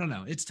don't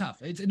know, it's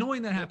tough. It's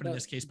annoying that happened in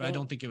this case, but I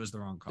don't think it was the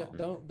wrong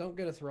call. Don't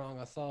get us wrong.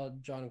 I saw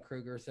John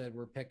Kruger said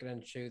we're picking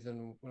and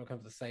choosing when it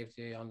comes to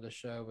safety on the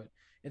show, but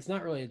it's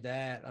not really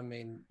that. I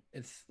mean,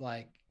 it's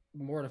like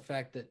more the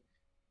fact that,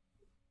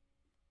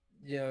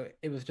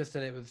 it was just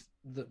that it was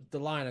the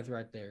line is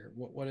right there.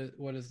 What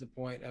is the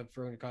point of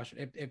throwing a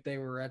caution? If they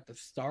were at the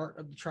start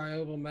of the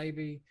tri-oval,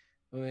 maybe.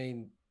 I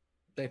mean,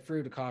 they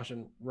threw the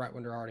caution right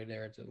when they're already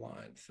there at the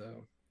line.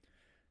 So,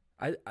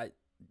 I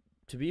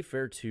to be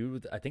fair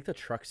too, I think the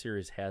Truck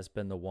Series has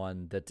been the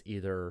one that's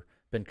either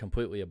been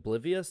completely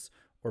oblivious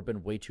or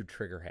been way too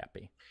trigger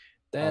happy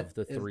of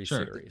the three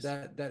series.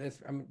 That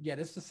is,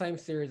 it's the same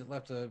series that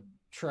left a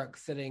truck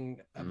sitting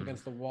up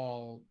against the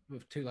wall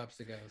with 2 laps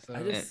to go. So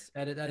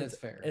that is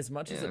fair. As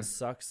much as it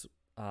sucks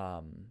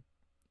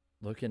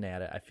looking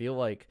at it, I feel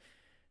like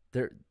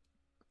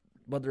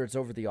whether it's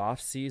over the off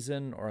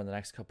season or in the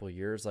next couple of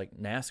years, like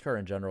NASCAR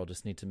in general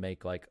just need to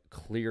make like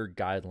clear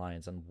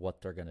guidelines on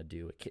what they're going to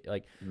do.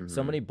 Like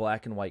so many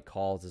black and white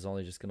calls is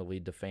only just going to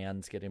lead to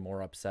fans getting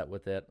more upset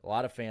with it. A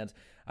lot of fans,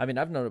 I mean,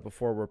 I've known it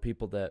before where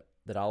people that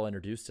I'll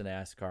introduce to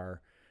NASCAR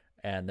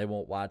and they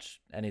won't watch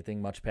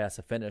anything much past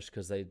the finish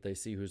because they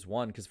see who's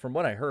won. Because from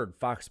what I heard,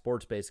 Fox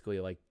Sports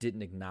basically like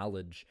didn't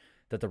acknowledge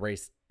that the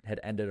race had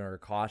ended under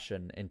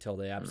caution until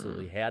they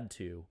absolutely had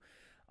to.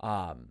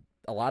 A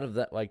lot of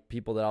that, like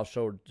people that I'll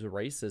show to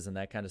races and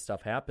that kind of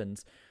stuff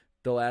happens.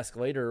 They'll ask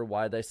later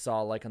why they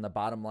saw, like on the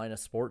bottom line of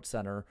Sports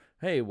Center,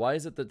 hey, why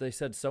is it that they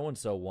said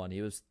so-and-so won?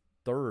 He was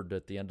third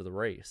at the end of the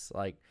race.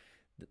 Like,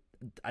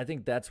 I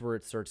think that's where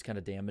it starts kind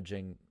of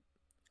damaging,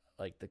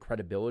 like, the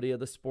credibility of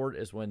the sport,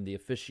 is when the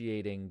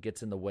officiating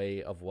gets in the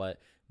way of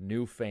what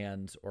new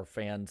fans or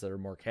fans that are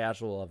more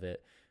casual of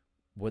it,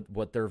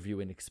 what their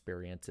viewing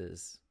experience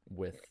is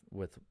with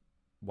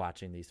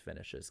watching these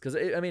finishes. Because,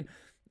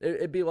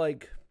 it'd be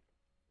like,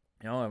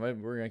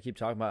 we're going to keep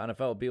talking about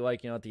NFL. It'd be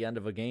like, at the end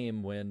of a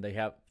game when they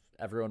have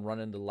everyone run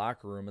into the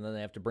locker room and then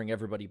they have to bring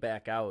everybody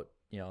back out,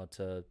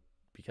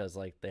 because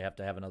like they have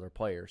to have another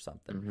play or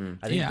something. Mm-hmm.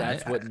 I think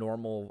that's what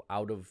normal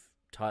out of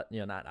touch,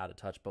 not out of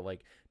touch, but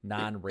like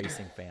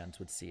non-racing fans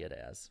would see it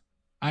as.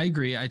 I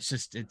agree.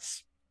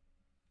 It's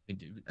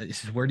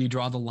where do you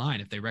draw the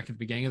line? If they wreck at the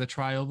beginning of the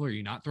tri-oval, are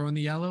you not throwing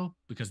the yellow?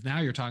 Because now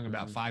you're talking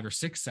about 5 or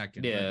 6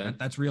 seconds. Yeah.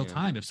 That's real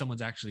time if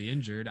someone's actually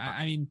injured.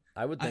 I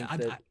would think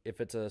that if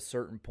it's a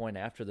certain point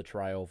after the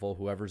tri-oval,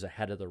 whoever's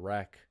ahead of the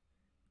wreck,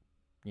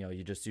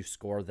 you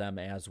score them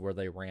as where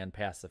they ran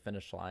past the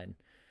finish line.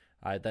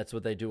 That's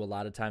what they do a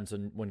lot of times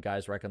when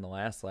guys wreck on the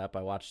last lap.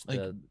 I watched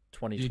the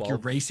 2012. You're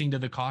racing to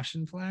the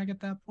caution flag at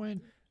that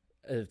point.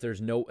 If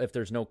there's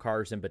no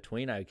cars in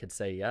between, I could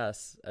say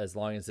yes, as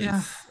long as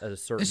it's at a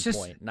certain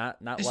point, not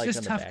it's like just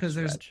on the tough because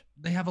backstretch.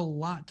 they have a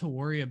lot to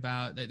worry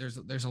about. There's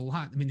a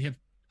lot. I mean, they have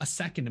a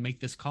second to make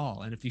this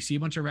call, and if you see a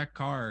bunch of wrecked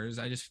cars,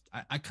 I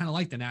kind of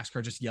like the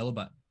NASCAR just yellow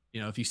button.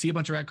 If you see a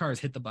bunch of wrecked cars,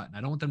 hit the button.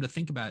 I don't want them to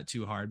think about it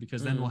too hard,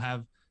 because then we'll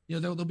have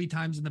there'll be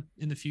times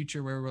in the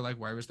future where we're like,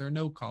 why was there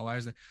no call? Why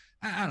is there?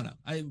 I don't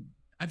know.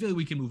 I feel like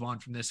we can move on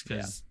from this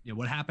because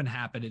what happened.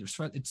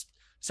 It's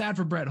sad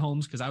for Brett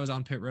Holmes, because I was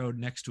on pit road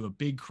next to a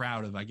big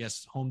crowd of, I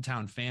guess,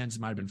 hometown fans.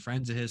 Might have been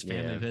friends of his,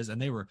 family of his, and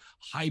they were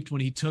hyped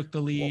when he took the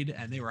lead,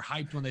 and they were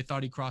hyped when they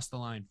thought he crossed the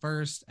line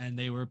first, and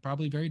they were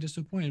probably very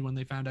disappointed when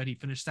they found out he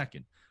finished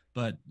second.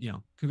 But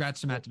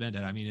congrats to Matt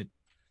DiBenedetto. I mean,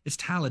 it's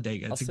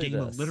Talladega. It's a game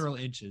of literal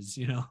inches.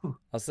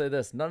 I'll say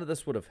this: none of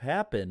this would have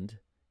happened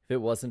if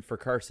it wasn't for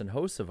Carson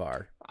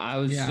Hocevar. I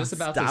was just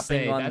about to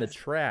say, stopping on the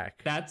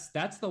track.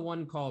 That's the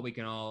one call we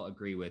can all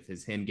agree with,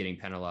 is him getting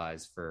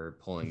penalized for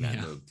pulling that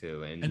move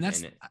too. And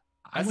that's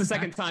the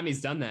second time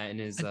he's done that in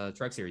his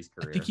Truck Series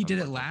career. I think he did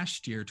it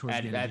last year towards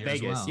the end of the year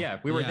Vegas. as well. Yeah,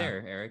 we were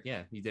there, Eric.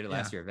 Yeah, he did it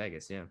last year at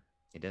Vegas. Yeah,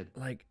 he did.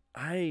 Like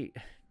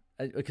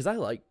because I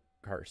like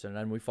Carson,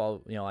 and we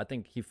follow. I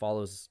think he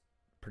follows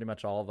pretty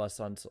much all of us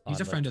on.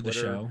 He's a friend of the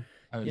show.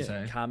 I would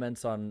say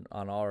comments on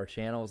all our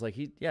channels. Like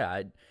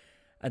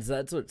and so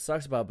that's what it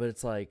sucks about. But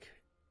it's like,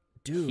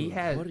 dude,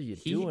 what are you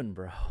doing,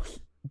 bro?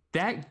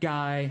 That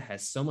guy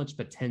has so much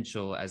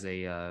potential as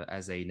a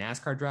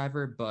NASCAR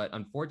driver, but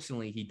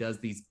unfortunately, he does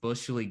these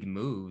bush league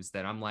moves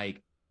that I'm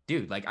like,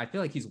 dude, like I feel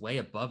like he's way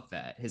above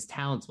that. His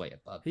talent's way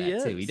above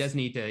that too. He doesn't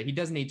need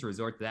to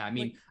resort to that. I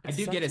mean, I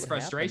do get his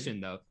frustration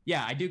though.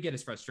 Yeah, I do get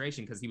his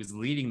frustration because he was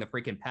leading the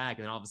freaking pack,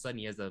 and then all of a sudden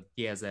he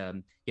has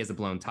a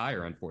blown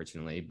tire,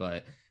 unfortunately.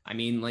 But I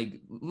mean,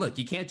 like, look,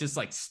 you can't just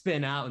like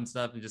spin out and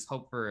stuff and just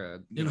hope for a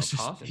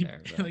caution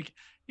there. Like,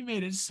 he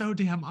made it so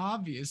damn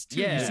obvious too.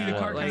 Yeah, you see the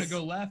car kind of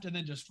go left and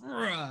then just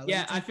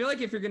I feel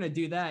like if you're gonna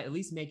do that, at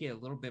least make it a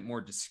little bit more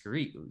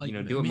discreet. Do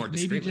it more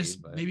discreetly.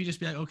 Maybe just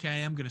be like, okay, I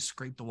am gonna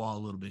scrape the wall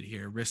a little bit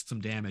here, risk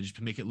some damage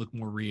to make it look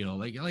more real.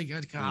 Like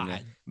God. Yeah.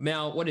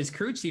 Now, what his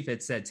crew chief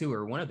had said too,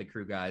 or one of the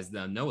crew guys,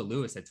 Noah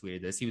Lewis had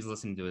tweeted this. He was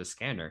listening to a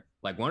scanner.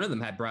 Like one of them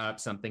had brought up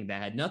something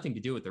that had nothing to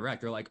do with the wreck.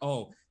 They're like,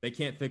 oh, they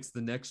can't fix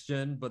the next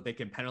gen, but they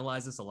can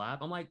penalize us a lap.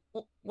 I'm like,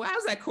 well, how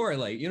does that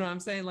correlate? You know what I'm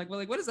saying? Like, well,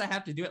 like, what does that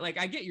have to do? Like,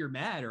 I get you're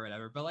mad or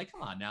whatever, but like,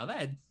 come on now,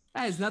 that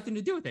has nothing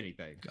to do with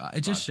anything.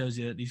 It just shows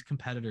you that these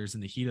competitors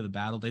in the heat of the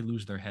battle, they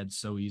lose their heads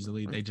so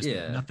easily. They just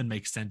nothing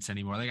makes sense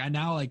anymore.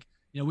 Like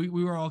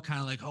we were all kind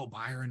of like, oh,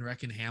 Byron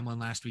wrecking Hamlin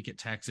last week at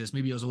Texas.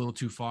 Maybe it was a little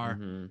too far.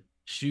 Mm-hmm.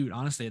 Shoot,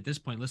 honestly, at this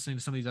point, listening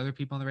to some of these other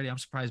people on the radio, I'm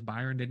surprised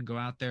Byron didn't go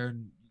out there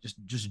and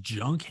just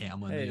junk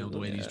Hamlin. The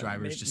way these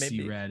drivers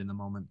see red in the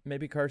moment.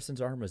 Maybe Carson's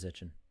arm was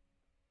itching.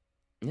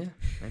 Yeah,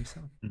 maybe so.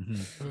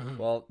 Mm-hmm.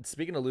 Well,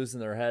 speaking of losing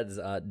their heads,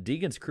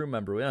 Deegan's crew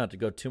member, we don't have to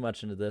go too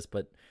much into this,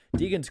 but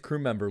Deegan's crew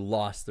member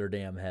lost their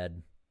damn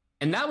head.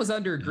 And that was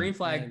under green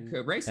flag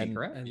racing,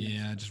 correct?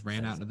 Just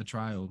ran out into the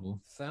tri-oval.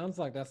 Sounds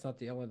like that's not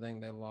the only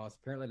thing they lost.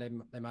 Apparently,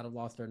 they might have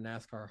lost their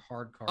NASCAR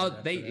hard card.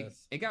 Oh,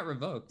 it got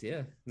revoked.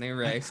 Yeah, they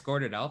were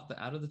escorted out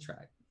of the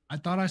track. I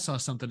thought I saw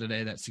something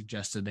today that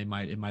suggested it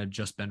might have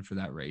just been for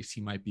that race.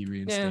 He might be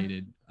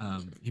reinstated. Yeah.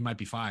 He might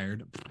be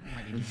fired.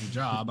 Might get a new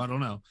job. I don't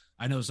know.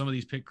 I know some of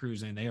these pit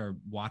crews and they are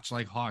watched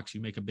like hawks.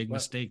 You make a big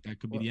mistake, that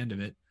could be the end of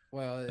it.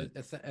 Well,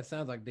 it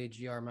sounds like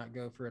DGR might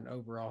go for an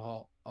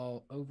overhaul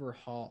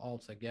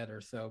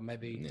altogether. So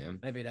maybe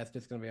that's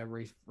just going to be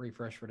a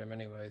refresh for them,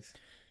 anyways.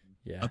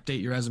 Yeah.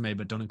 Update your resume,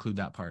 but don't include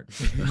that part.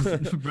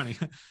 Running.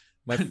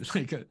 It's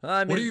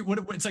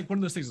like one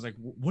of those things. It's like,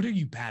 what are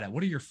you bad at?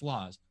 What are your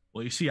flaws?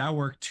 Well, you see, I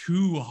work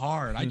too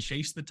hard. I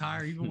chase the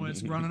tire even when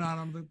it's running out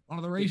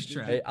on the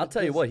racetrack. Hey, I'll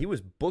tell you what, he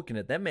was booking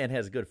it. That man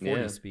has good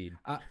 40 speed.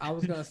 I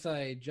was gonna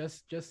say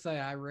just say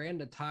I ran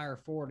the tire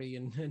 40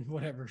 in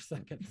whatever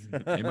seconds.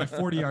 Hey, my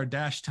 40-yard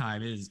dash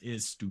time is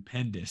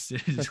stupendous.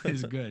 It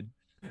is good.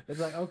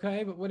 It's like,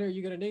 okay, but when are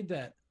you gonna need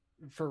that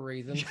for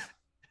reasons?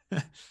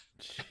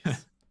 That's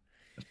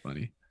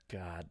funny.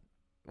 God.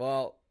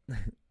 Well,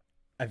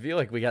 I feel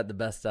like we got the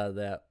best out of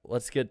that.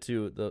 Let's get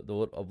to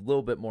a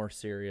little bit more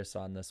serious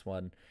on this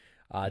one.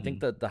 I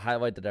think that the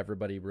highlight that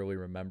everybody really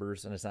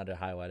remembers, and it's not a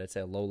highlight, I'd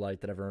say a low light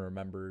that everyone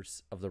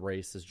remembers of the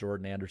race, is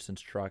Jordan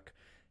Anderson's truck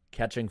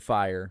catching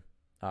fire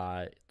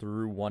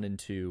through 1 and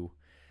 2.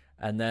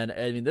 And then,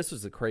 I mean, this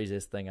was the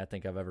craziest thing I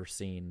think I've ever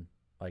seen,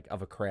 like,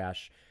 of a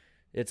crash.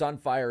 It's on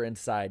fire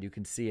inside. You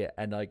can see it.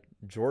 And, like,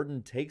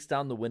 Jordan takes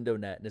down the window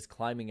net and is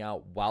climbing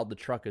out while the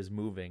truck is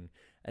moving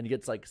and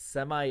gets, like,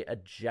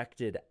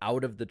 semi-ejected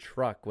out of the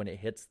truck when it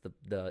hits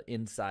the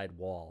inside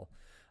wall.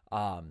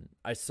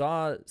 I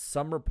saw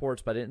some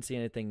reports, but I didn't see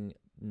anything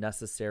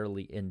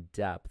necessarily in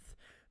depth,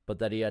 but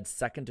that he had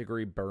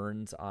second-degree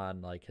burns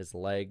on, like, his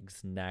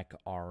legs, neck,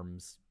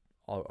 arms,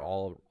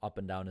 all up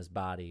and down his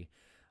body.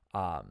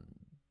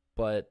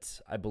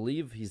 But I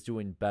believe he's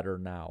doing better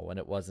now, and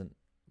it wasn't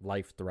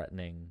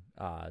life-threatening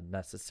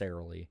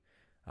necessarily.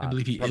 I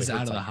believe he is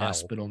out of the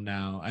hospital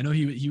now. I know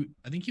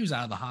I think he was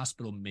out of the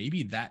hospital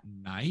maybe that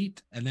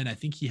night, and then I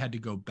think he had to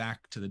go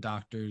back to the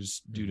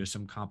doctors due to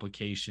some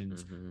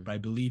complications. But I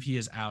believe he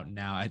is out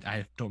now.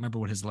 I don't remember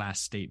what his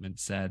last statement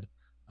said.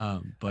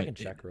 But I can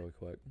check really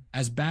quick.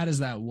 As bad as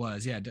that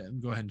was,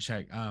 go ahead and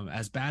check.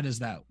 As bad as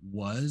that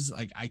was,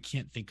 like, I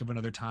can't think of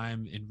another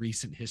time in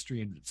recent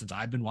history, and since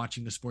I've been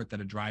watching the sport, that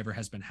a driver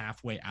has been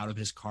halfway out of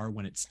his car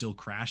when it's still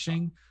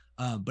crashing.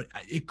 But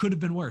it could have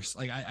been worse.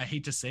 Like, I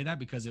hate to say that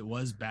because it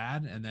was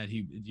bad, and that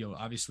he,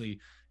 obviously,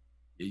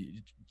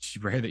 it's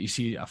rare that you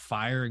see a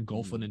fire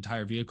engulf an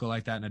entire vehicle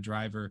like that and a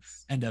driver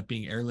end up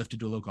being airlifted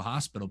to a local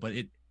hospital. But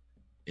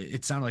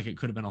it sounded like it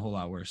could have been a whole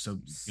lot worse. So,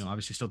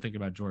 obviously still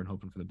thinking about Jordan,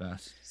 hoping for the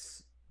best.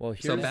 Well,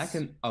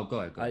 go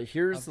ahead.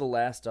 Here's the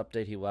last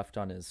update he left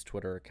on his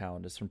Twitter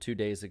account. It's from 2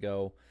 days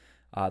ago.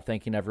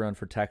 Thanking everyone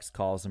for text,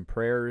 calls, and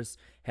prayers.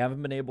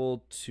 Haven't been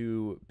able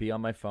to be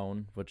on my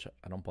phone, which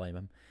I don't blame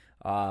him.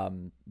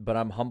 But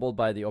I'm humbled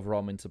by the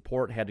overwhelming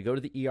support. Had to go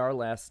to the ER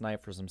last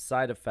night for some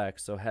side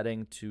effects, so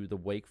heading to the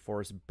Wake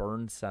Forest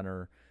Burn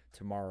Center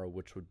tomorrow,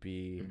 which would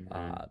be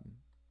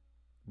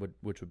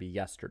which would be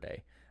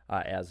yesterday,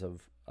 as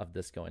of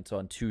this going. So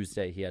on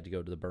Tuesday he had to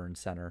go to the Burn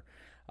Center.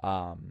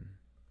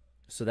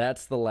 So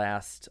that's the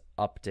last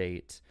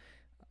update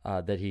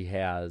that he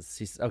has.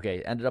 He's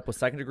ended up with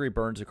second-degree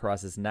burns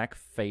across his neck,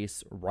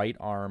 face, right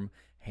arm,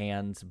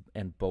 hands,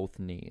 and both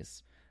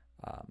knees.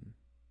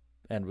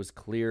 And was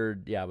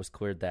cleared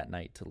that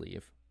night to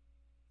leave.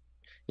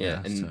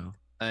 Yeah,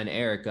 and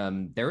Eric,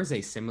 there was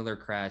a similar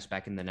crash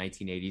back in the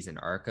 1980s in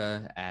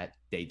ARCA at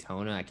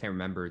Daytona. I can't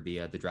remember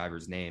the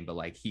driver's name, but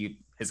like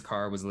his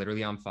car was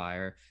literally on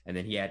fire, and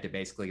then he had to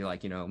basically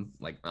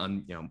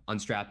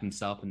unstrap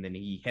himself, and then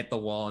he hit the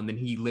wall, and then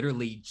he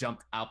literally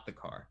jumped out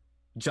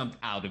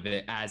of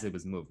it as it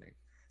was moving.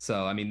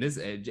 So, I mean, this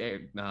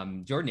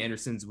Jordan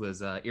Anderson's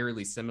was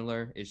eerily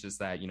similar. It's just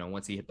that,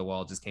 once he hit the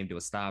wall, it just came to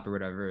a stop or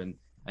whatever. And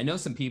I know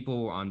some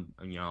people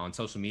on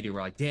social media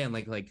were like, damn,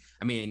 like,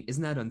 I mean,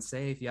 isn't that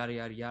unsafe? Yada,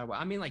 yada, yada. Well,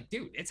 I mean, like,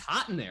 dude, it's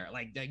hot in there.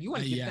 Like, you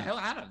want to get the hell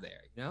out of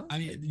there, I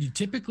mean,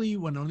 typically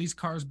when one of these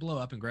cars blow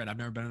up, and granted, I've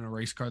never been in a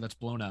race car that's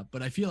blown up,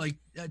 but I feel like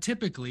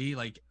typically,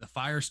 like, the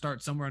fire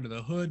starts somewhere under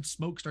the hood,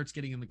 smoke starts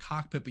getting in the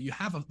cockpit, but you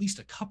have at least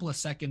a couple of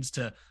seconds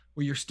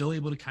where you're still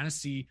able to kind of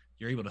see,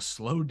 you're able to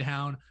slow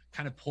down,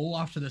 kind of pull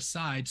off to the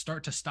side,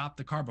 start to stop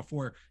the car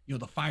before,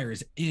 the fire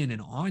is in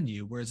and on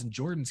you. Whereas in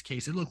Jordan's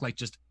case, it looked like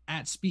just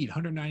at speed,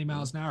 190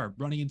 miles an hour,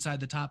 running inside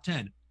the top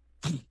 10.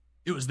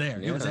 It was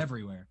there. Yeah. It was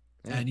everywhere.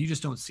 Yeah. And you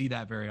just don't see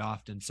that very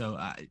often. So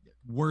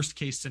worst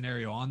case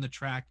scenario on the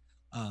track.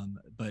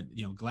 But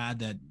glad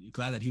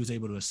that he was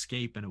able to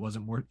escape, and it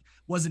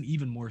wasn't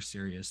even more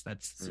serious.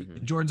 That's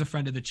Jordan's a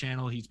friend of the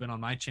channel. He's been on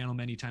my channel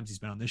many times. He's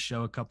been on this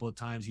show a couple of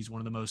times. He's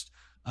one of the most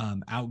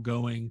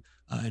outgoing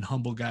and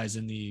humble guys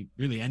in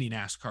any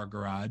NASCAR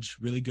garage.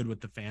 Really good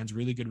with the fans,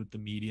 really good with the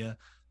media.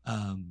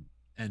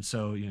 And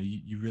so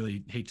you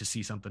really hate to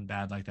see something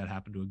bad like that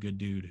happen to a good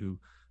dude who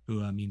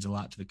means a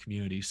lot to the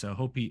community. So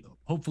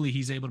hopefully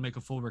he's able to make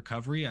a full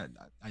recovery.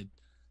 I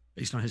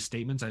based on his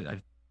statements,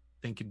 I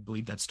think and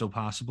believe that's still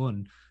possible,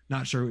 and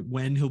not sure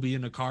when he'll be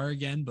in a car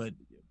again, but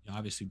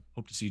obviously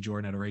hope to see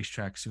Jordan at a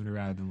racetrack sooner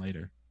rather than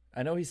later.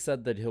 I know he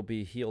said that he'll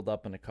be healed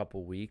up in a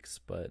couple weeks,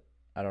 but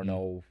I don't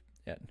know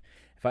yet.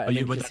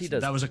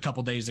 That was a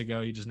couple days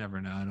ago. You just never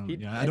know.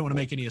 I don't want to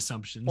make any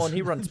assumptions. Well, and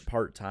he runs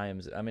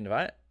part-time. I mean,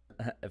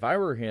 if I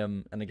were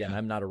him, and again,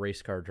 I'm not a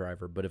race car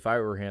driver, but if I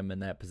were him in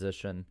that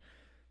position,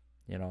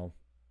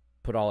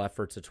 put all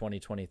efforts to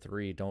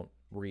 2023. Don't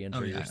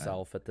re-injure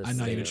yourself at this I'm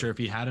not even stage. sure if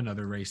he had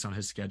another race on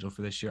his schedule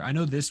for this year. I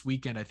know this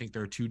weekend, I think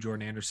there are 2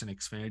 Jordan Anderson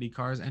Xfinity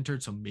cars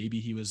entered, so maybe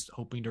he was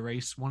hoping to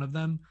race one of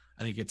them.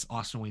 I think it's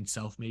Austin Wayne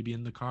Self maybe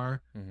in the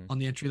car on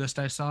the entry list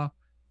I saw.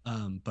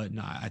 But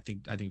no, I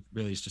think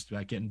really it's just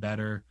about getting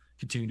better,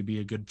 continuing to be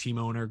a good team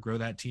owner, grow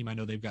that team. I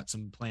know they've got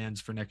some plans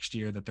for next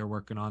year that they're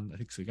working on. I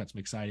think they've got some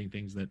exciting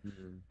things that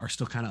are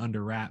still kind of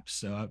under wraps.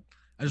 So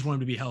I just want him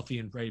to be healthy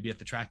and ready to be at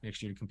the track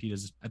next year to compete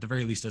at the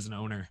very least as an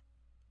owner.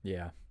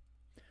 Yeah.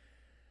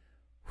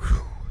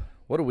 Whew.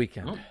 What a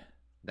weekend. Oh,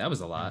 that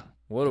was a lot.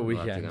 What a lot to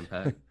weekend.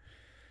 unpack.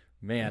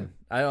 Man,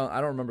 I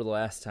don't remember the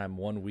last time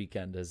one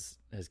weekend has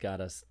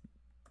got us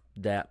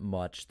that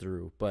much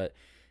through. But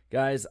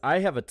guys, I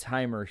have a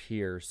timer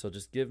here, so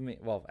just give me.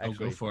 Well,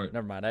 actually, go for it.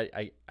 Never mind.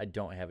 I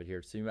don't have it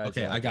here. So you might.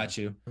 Okay, I got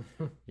you.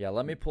 Yeah,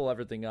 let me pull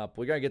everything up.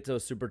 We gotta get to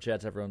those super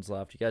chats. Everyone's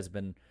left. You guys have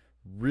been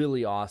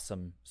really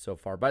awesome so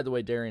far. By the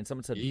way, Darian,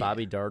 someone said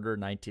Bobby Darter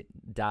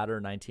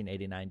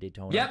 1989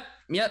 Daytona.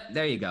 Yep.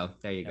 There you go.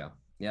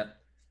 Yep.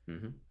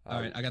 All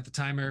right, I got the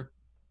timer.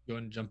 Go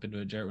ahead and jump into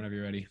it, Jarrett, whenever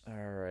you're ready. All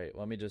right,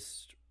 let me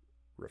just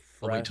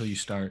refresh. I'll wait till you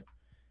start.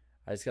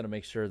 I just got to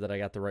make sure that I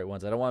got the right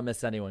ones. I don't want to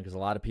miss anyone because a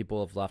lot of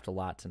people have left a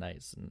lot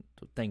tonight. So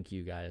thank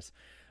you, guys.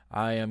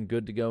 I am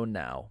good to go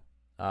now.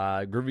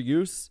 Groovy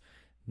Goose,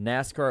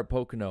 NASCAR at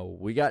Pocono.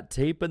 We got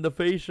tape in the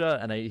fascia,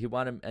 and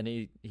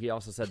he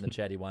also said in the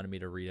chat he wanted me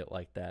to read it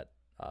like that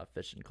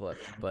fishing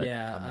clip. But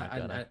yeah, I'm not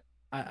gonna.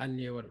 I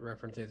knew what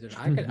reference it is.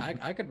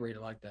 I could read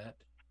it like that.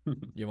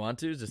 You want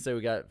to just say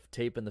we got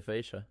tape in the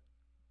fascia?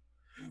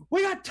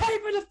 We got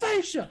tape in the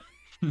fascia.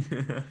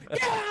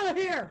 Get out of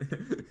here.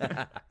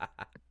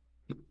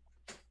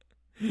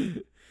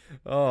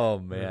 Oh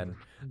man.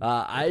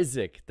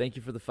 Isaac, thank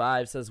you for the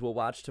 5. Says we'll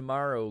watch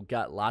tomorrow.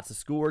 Got lots of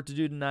schoolwork to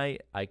do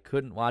tonight. I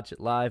couldn't watch it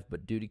live,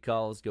 but duty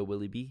calls. Go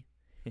Willie B.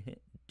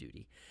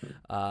 Duty.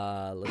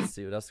 Let's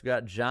see what else we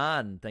got.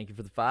 John, thank you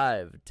for the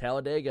 5.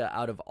 Talladega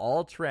out of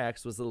all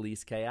tracks was the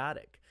least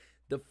chaotic.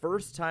 The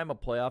first time a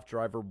playoff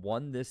driver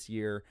won this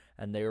year,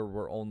 and there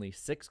were only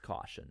 6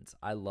 cautions.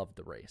 I loved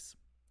the race.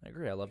 I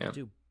agree. I loved it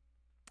too.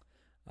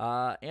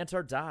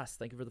 Antar Das,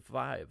 thank you for the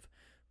 5.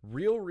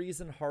 Real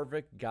reason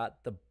Harvick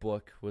got the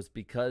book was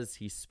because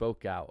he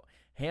spoke out.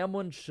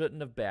 Hamlin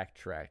shouldn't have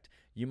backtracked.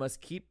 You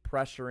must keep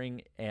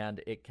pressuring,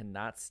 and it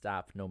cannot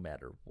stop no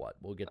matter what.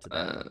 We'll get to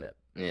that in a bit.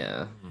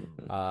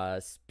 Yeah.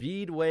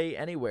 Speedway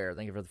Anywhere,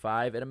 thank you for the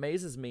 5. It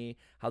amazes me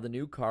how the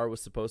new car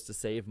was supposed to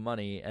save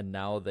money, and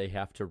now they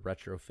have to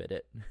retrofit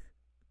it.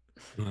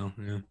 Well,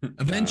 yeah.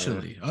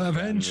 Eventually.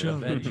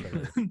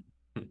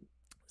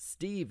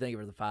 Steve, thank you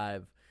for the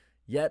 5.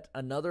 Yet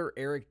another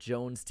Eric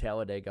Jones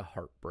Talladega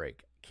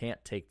heartbreak.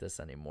 Can't take this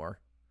anymore.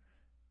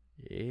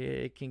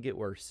 It can get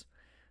worse.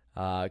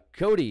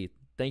 Cody,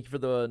 thank you for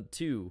the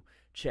 2.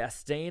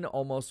 Chastain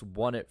almost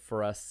won it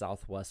for us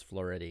Southwest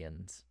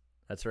Floridians.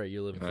 That's right,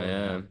 you live in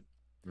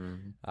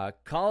Florida.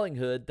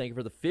 Collinghood, thank you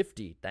for the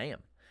 50. Damn.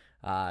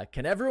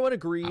 Can everyone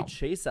agree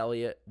Chase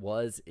Elliott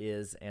was,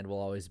 is, and will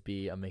always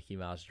be a Mickey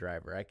Mouse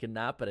driver? I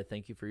cannot, but I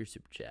thank you for your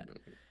super chat.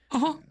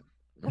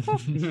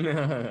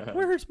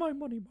 Where's my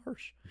money,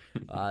 Marsh?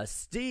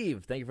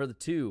 Steve, thank you for the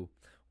 2.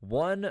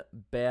 One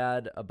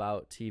bad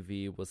about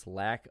TV was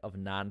lack of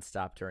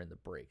nonstop during the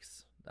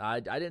breaks. I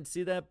didn't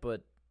see that,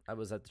 but I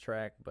was at the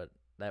track, but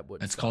that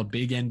would. It's called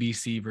Big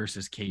NBC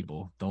versus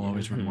cable. They'll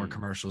always run more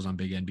commercials on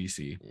Big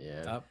NBC.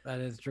 Yeah. That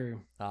is true.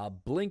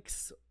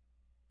 Blinks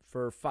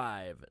for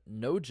 5.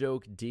 No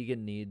joke,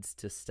 Deegan needs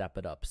to step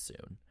it up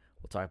soon.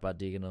 We'll talk about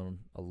Deegan in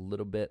a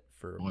little bit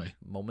for a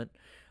moment.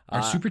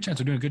 Our super chats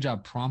are doing a good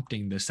job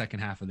prompting the second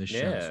half of this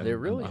show. So they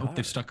really I hope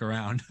they've stuck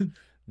around.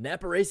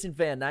 Napa Racing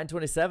Fan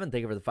 927,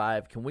 thank you for the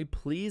 5. Can we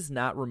please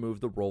not remove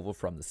the Roval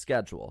from the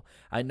schedule?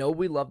 I know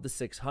we love the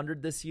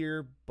 600 this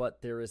year,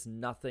 but there is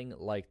nothing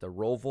like the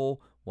Roval,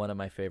 one of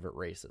my favorite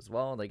races.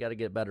 Well, they got to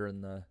get better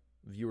in the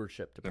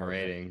viewership department. The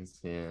ratings,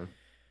 yeah.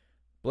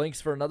 Blinks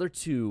for another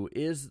 2.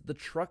 Is the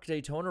Truck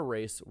Daytona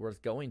race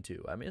worth going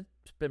to? I mean,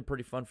 it's been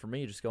pretty fun for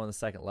me just going the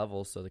second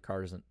level so the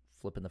car isn't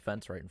flipping the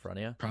fence right in front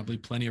of you. Probably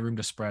plenty of room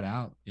to spread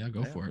out. Yeah,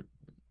 go for it.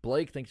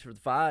 Blake, thanks for the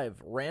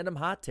 5. Random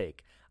hot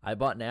take. I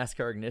bought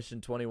NASCAR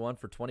Ignition 21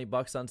 for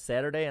 $20 on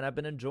Saturday, and I've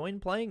been enjoying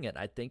playing it.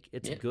 I think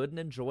it's good and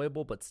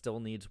enjoyable, but still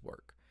needs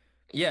work.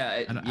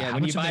 Yeah, How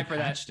when much you buy have it they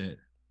for patched that,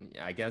 it?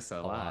 I guess a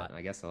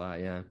lot.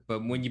 Yeah.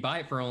 But when you buy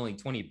it for only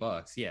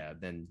 $20, yeah,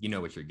 then you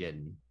know what you're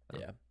getting.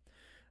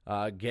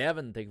 Yeah.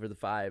 Gavin, thank you for the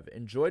 5.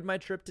 Enjoyed my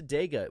trip to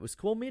Dega. It was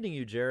cool meeting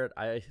you, Jarrett.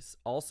 I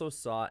also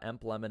saw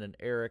Emp Lemon and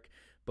Eric,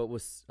 but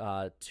was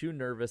too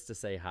nervous to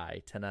say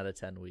hi. 10 out of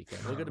 10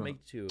 weekend. We're going to meet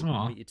you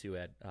two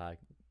at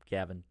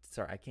Gavin.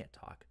 Sorry, I can't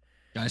talk.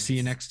 I see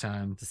you next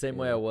time. It's the same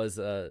way I was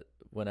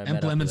when I met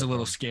Emp Lemon's a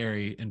little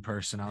scary in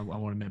person, I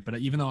won't admit. But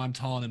even though I'm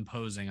tall and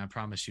imposing, I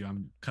promise you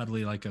I'm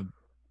cuddly like a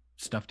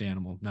stuffed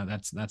animal. No,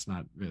 that's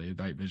not really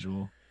the right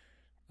visual.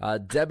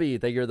 Debbie,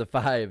 thank you for the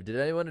 5. Did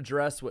anyone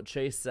address what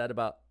Chase said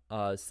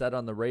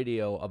on the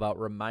radio about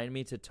remind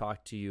me to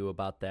talk to you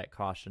about that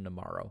caution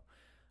tomorrow?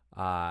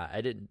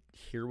 I didn't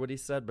hear what he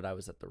said, but I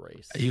was at the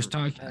race. He was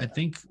talking. I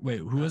think. Wait,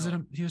 who was it?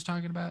 He was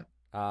talking about.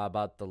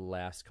 About the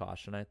last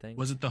caution, I think.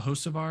 Was it the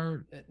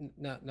Hocevar?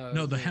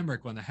 No, the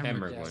Hemrick one. The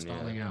Hemrick one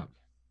stalling out.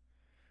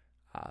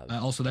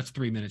 Also, that's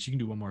 3 minutes. You can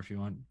do one more if you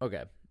want.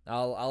 Okay.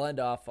 I'll end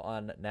off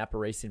on Napa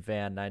Racing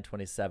Fan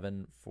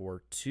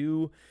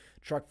 927.42.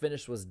 Truck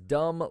finish was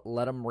dumb.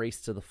 Let him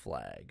race to the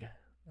flag.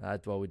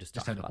 Well, we just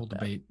talked had a about whole that.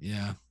 debate.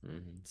 Yeah.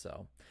 Mm-hmm.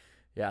 So,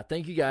 yeah,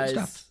 thank you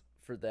guys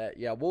for that.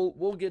 Yeah,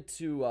 we'll get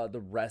to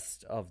the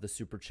rest of the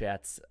super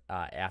chats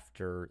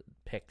after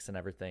picks and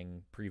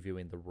everything,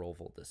 previewing the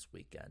Roval this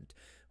weekend.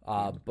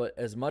 But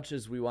as much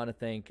as we want to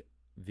thank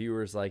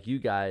viewers like you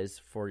guys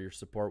for your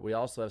support, we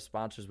also have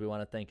sponsors we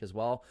want to thank as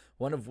well,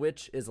 one of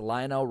which is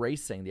Lionel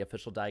Racing, the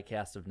official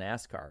diecast of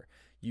NASCAR.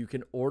 You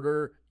can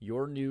order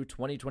your new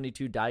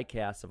 2022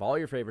 diecast of all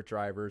your favorite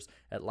drivers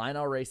at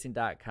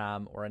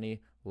lionelracing.com or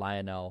any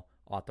Lionel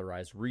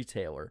authorized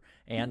retailer.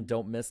 And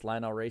don't miss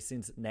Lionel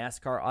Racing's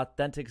NASCAR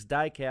Authentics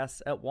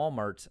diecast at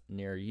Walmart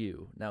near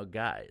you. Now,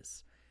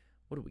 guys,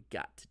 what do we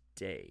got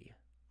today?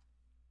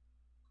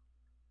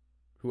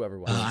 Whoever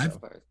wants to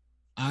go.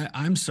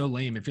 I'm so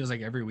lame. It feels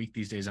like every week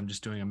these days I'm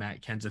just doing a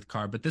Matt Kenseth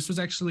car, but this was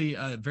actually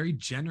very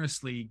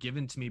generously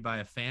given to me by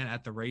a fan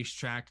at the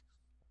racetrack.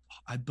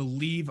 I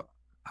believe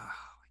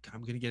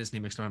I'm going to get his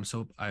name mixed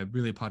up. I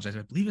really apologize.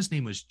 I believe his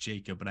name was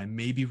Jacob, but I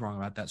may be wrong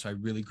about that. So I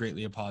really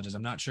greatly apologize.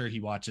 I'm not sure he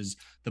watches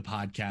the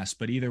podcast,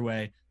 but either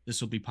way,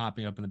 this will be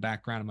popping up in the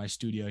background of my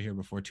studio here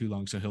before too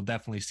long. So he'll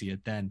definitely see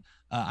it then.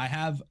 I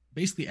have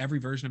basically every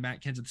version of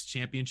Matt Kenseth's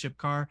championship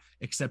car,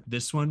 except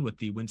this one with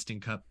the Winston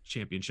Cup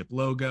championship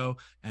logo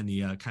and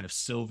the kind of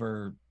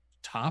silver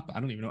top. I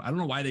don't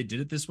know why they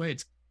did it this way.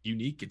 It's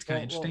unique. It's kind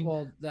of interesting.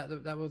 Well,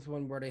 that was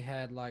one where they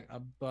had like a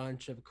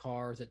bunch of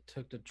cars that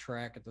took the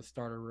track at the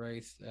start of the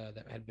race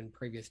that had been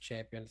previous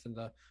champions in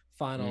the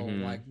final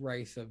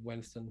race of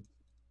Winston.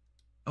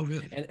 Oh,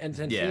 really? And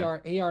since he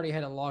already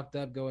had it locked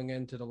up going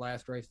into the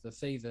last race of the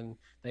season,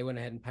 they went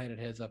ahead and painted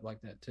his up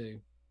like that too.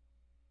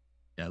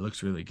 Yeah, it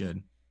looks really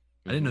good.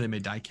 I didn't know they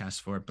made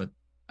diecast for it, but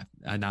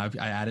I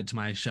add it to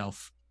my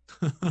shelf.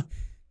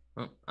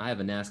 Well, I have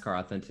a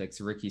NASCAR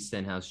Authentics Ricky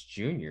Stenhouse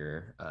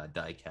Jr.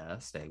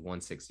 Diecast, a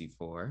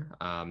 164.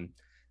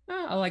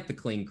 I like the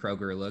clean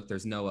Kroger look.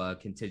 There's no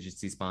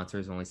contingency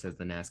sponsors. Only says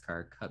the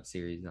NASCAR Cup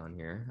Series on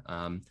here.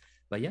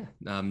 But yeah,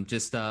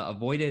 just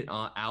avoid it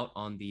out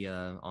on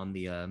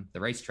the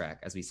racetrack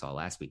as we saw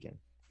last weekend.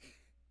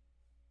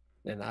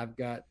 And I've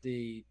got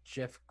the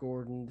Jeff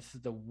Gordon. This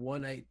is the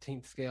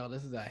 1/18th scale.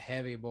 This is a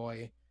heavy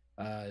boy.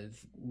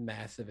 It's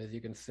massive, as you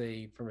can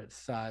see from its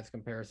size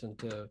comparison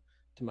to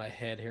my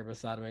head here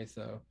beside me.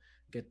 So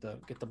get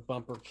the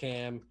bumper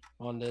cam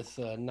on this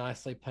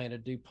nicely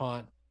painted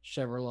DuPont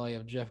Chevrolet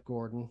of Jeff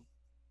Gordon.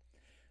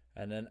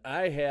 And then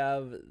I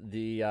have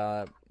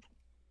the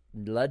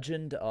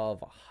Legend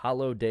of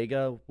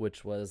Talladega,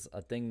 which was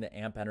a thing that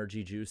Amp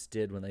Energy Juice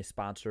did when they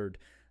sponsored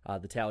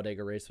the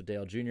Talladega race with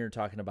Dale Jr.,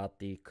 talking about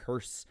the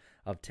curse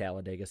of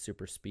Talladega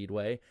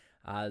Superspeedway.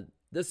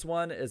 This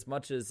one, as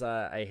much as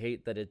I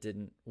hate that it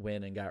didn't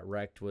win and got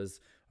wrecked, was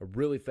a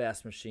really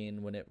fast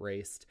machine when it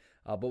raced.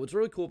 But what's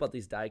really cool about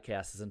these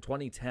diecasts is in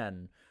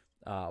 2010,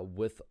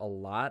 with a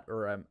lot,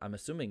 or I'm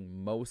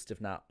assuming most, if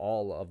not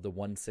all, of the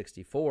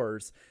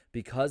 164s,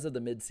 because of the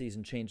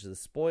midseason change of the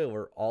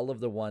spoiler, all of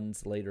the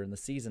ones later in the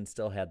season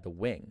still had the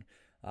wing.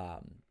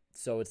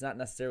 So it's not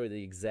necessarily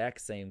the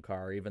exact same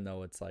car, even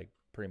though it's like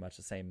pretty much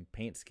the same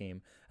paint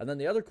scheme. And then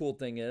the other cool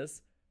thing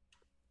is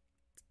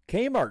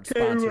Kmart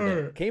sponsored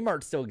it.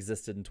 Kmart still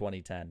existed in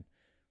 2010.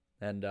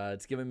 And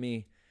it's given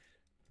me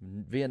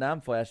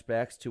Vietnam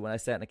flashbacks to when I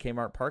sat in a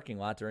Kmart parking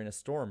lot during a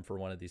storm for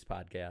one of these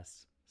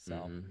podcasts.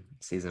 So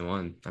Season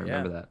 1. I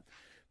remember that.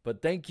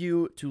 But thank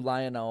you to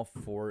Lionel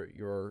for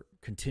your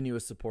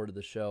continuous support of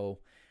the show.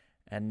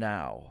 And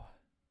now,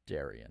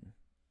 Darian.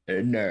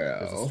 And now.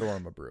 There's a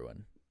storm a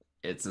brewing.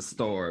 It's a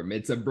storm.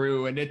 It's a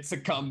brewing. It's a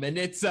coming.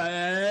 It's the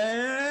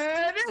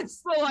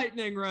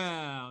lightning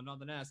round on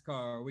the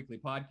NASCAR Weekly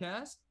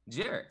Podcast.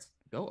 Jarrett,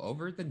 go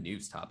over the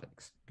news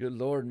topics. Good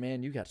Lord,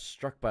 man. You got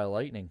struck by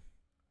lightning.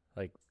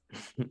 Like,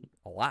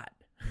 a lot.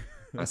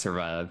 I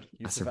survived.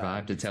 I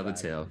survived to tell the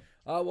tale.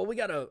 Well, we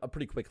got a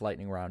pretty quick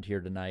lightning round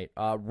here tonight.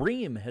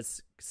 Ream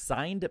has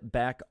signed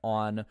back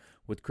on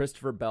with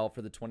Christopher Bell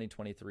for the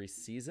 2023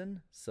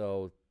 season,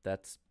 so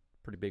that's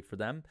pretty big for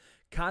them.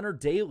 Connor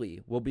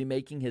Daly will be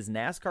making his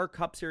NASCAR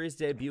Cup Series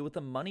debut with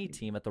the Money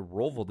Team at the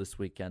Roval this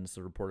weekend,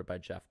 so reported by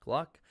Jeff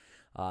Gluck.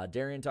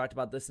 Darian talked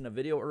about this in a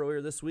video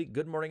earlier this week.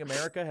 Good Morning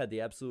America had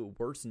the absolute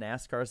worst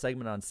NASCAR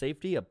segment on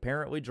safety.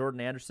 Apparently,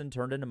 Jordan Anderson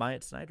turned into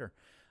Myatt Snyder.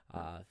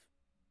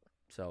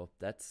 So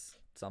that's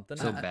something.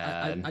 So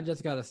bad. I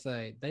just got to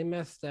say, they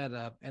messed that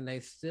up, and they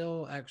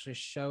still actually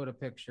showed a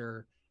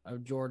picture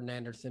of Jordan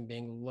Anderson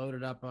being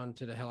loaded up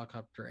onto the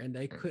helicopter, and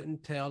they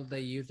couldn't tell they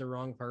used the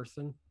wrong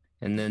person.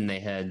 And then they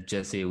had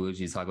Jesse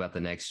Iwuji talk about the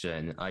next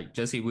gen.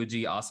 Jesse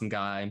Iwuji, awesome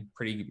guy,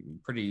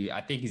 pretty.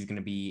 I think he's going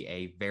to be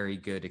a very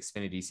good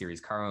Xfinity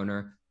Series car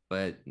owner.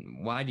 But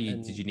why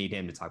did you need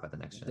him to talk about the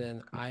next gen?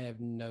 Then I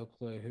have no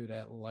clue who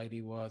that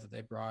lady was that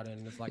they brought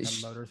in as like a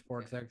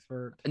motorsports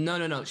expert.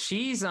 No.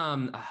 She's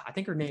I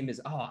think her name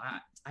is I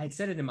had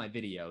said it in my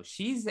video.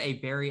 She's a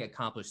very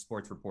accomplished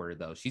sports reporter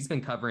though. She's been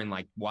covering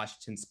like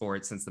Washington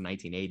sports since the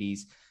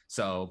 1980s.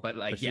 So,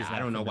 but I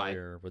don't know why.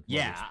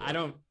 I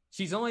don't.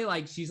 She's only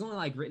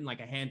written like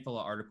a handful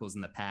of articles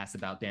in the past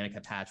about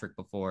Danica Patrick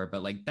before,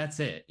 but like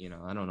that's it.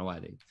 I don't know why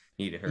they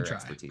needed her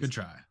expertise. Good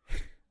try.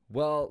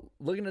 Well,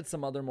 looking at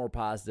some other more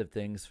positive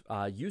things,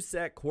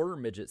 USAC Quarter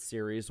Midget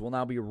Series will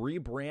now be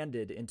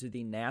rebranded into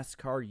the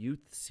NASCAR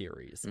Youth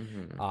Series.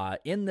 Mm-hmm.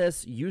 In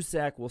this,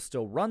 USAC will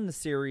still run the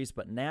series,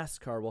 but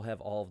NASCAR will have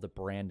all of the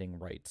branding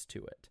rights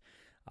to it.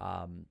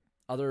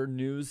 Other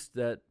news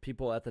that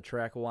people at the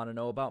track will want to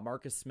know about,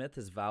 Marcus Smith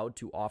has vowed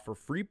to offer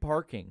free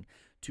parking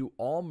to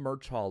all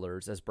merch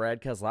haulers, as Brad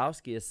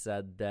Keselowski has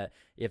said that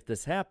if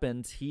this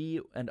happens, he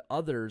and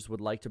others would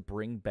like to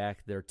bring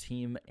back their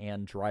team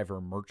and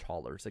driver merch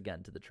haulers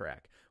again to the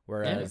track.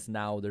 Whereas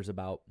now there's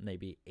about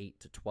maybe 8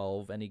 to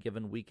 12 any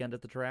given weekend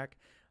at the track.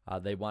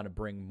 They want to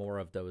bring more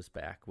of those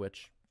back,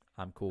 which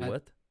I'm cool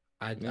with.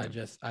 I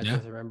just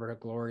remember the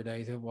glory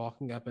days of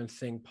walking up and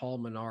seeing Paul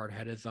Menard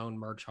had his own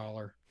merch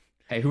hauler.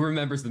 Hey, who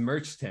remembers the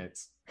merch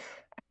tents?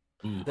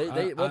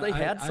 They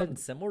had something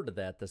similar to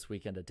that this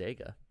weekend at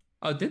Dega.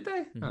 Oh, did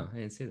they? Mm-hmm. Oh, I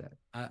didn't see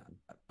that.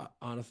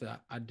 Honestly,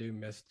 I do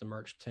miss the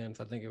merch tents.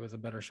 I think it was a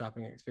better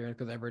shopping experience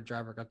because every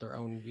driver got their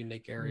own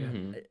unique area.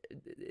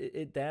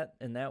 Mm-hmm. That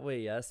in that way,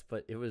 yes,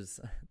 but it was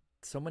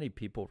so many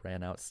people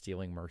ran out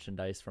stealing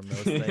merchandise from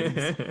those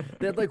things.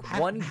 They had like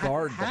one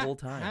guard the whole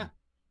time.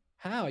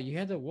 How? You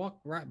had to walk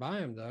right by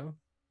him though.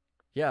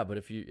 Yeah, but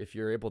if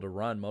you're able to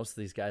run, most of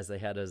these guys they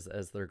had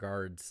as their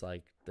guards,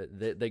 like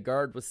they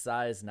guard with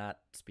size, not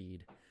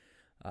speed.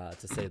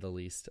 To say the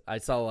least. I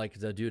saw like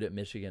the dude at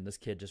Michigan, this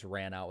kid just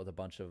ran out with a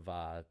bunch of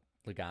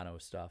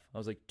Logano stuff. I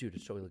was like, dude,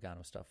 it's Joey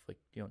Logano stuff. Like,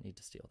 you don't need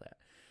to steal that.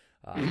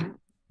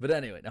 But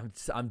anyway,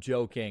 I'm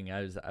joking.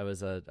 I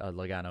was a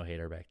Logano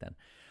hater back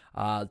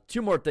then.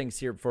 Two more things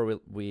here before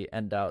we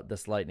end out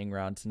this lightning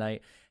round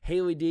tonight.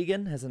 Hailie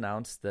Deegan has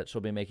announced that she'll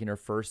be making her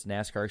first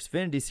NASCAR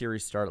Xfinity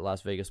Series start at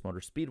Las Vegas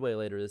Motor Speedway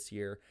later this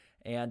year.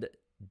 And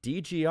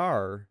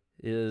DGR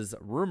is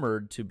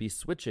rumored to be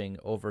switching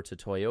over to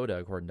Toyota,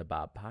 according to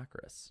Bob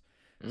Pockrass.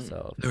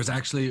 So there was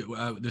actually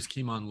this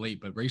came on late,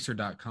 but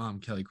Racer.com,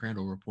 Kelly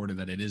Crandall reported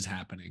that it is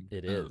happening.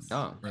 It is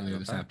earlier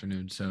this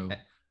afternoon. So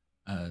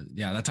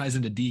that ties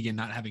into Deegan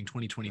not having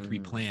 2023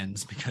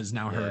 plans because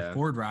now her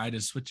Ford ride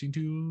is switching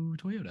to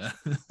Toyota.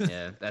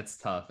 Yeah, that's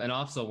tough. And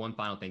also one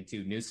final thing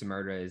too, New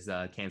Smyrna is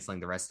canceling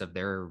the rest of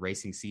their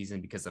racing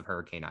season because of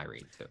Hurricane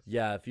Irene too.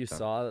 Yeah, if you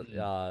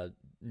saw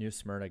New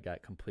Smyrna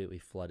got completely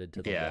flooded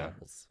to the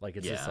walls. Like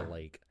it's just a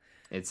lake.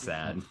 It's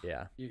sad.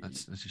 Yeah.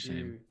 That's a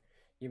shame.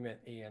 You meant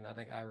Ian. I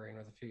think Irene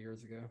was a few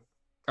years ago.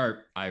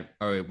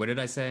 What did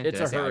I say? It's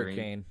a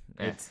hurricane.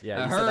 Irene? It's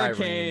a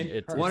hurricane.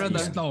 It's one of the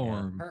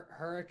storm.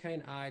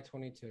 Hurricane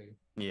I-22.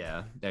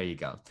 Yeah, there you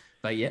go.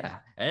 But yeah,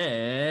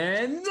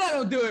 and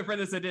that'll do it for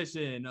this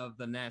edition of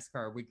the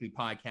NASCAR Weekly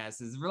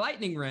Podcast. Is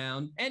lightning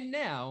round, and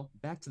now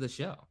back to the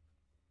show.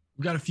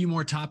 We've got a few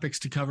more topics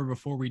to cover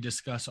before we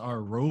discuss our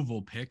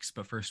Roval picks,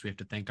 but first we have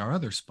to thank our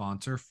other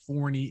sponsor,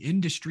 Forney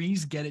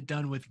Industries. Get it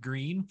done with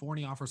green.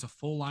 Forney offers a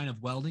full line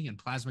of welding and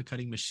plasma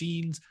cutting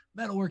machines,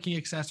 metalworking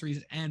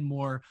accessories, and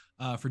more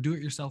for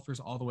do-it-yourselfers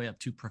all the way up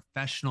to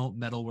professional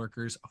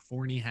metalworkers.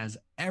 Forney has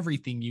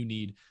everything you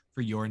need for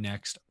your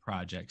next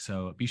project.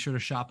 So be sure to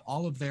shop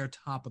all of their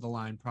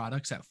top-of-the-line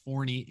products at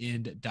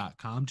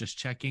forneyend.com. Just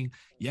checking.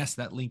 Yes,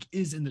 that link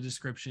is in the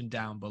description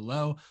down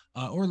below.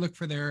 Or look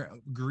for their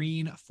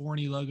green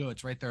Forney logo.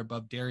 It's right there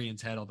above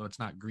Darian's head, although it's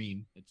not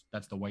green.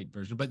 That's the white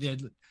version. But yeah,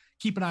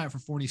 keep an eye out for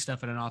Forney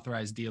stuff at an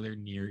authorized dealer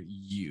near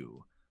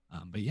you.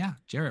 But yeah,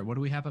 Jarrett, what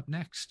do we have up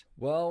next?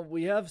 Well,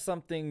 we have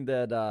something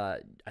that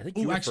I think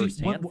you were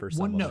firsthand for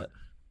some of it.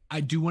 I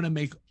do want to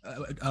make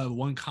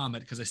one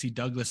comment because I see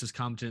Douglas has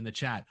commented in the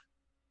chat.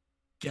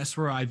 Guess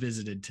where I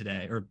visited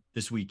today or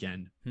this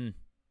weekend?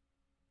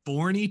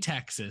 Forney,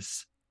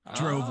 Texas.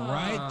 Drove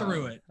right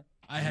through it.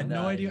 I had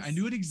no idea. I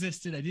knew it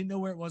existed. I didn't know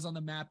where it was on the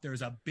map. There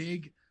was a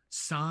big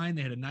sign.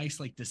 They had a nice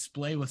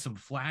display with some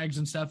flags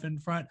and stuff in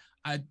front.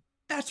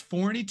 That's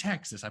Forney,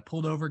 Texas. I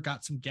pulled over,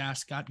 got some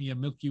gas, got me a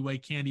Milky Way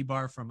candy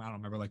bar from, I don't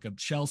remember, like a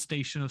Shell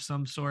station of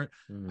some sort.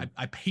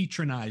 I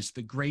patronized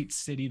the great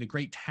city, the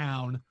great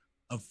town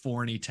of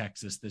Forney,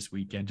 Texas this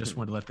weekend. Just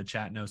wanted to let the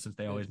chat know since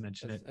they always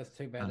mention it. That's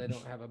too bad they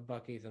don't have a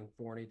Buc-ee's in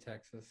Forney,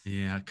 Texas.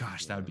 Yeah,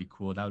 gosh, that would be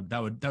cool.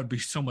 That would be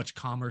so much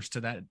commerce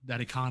to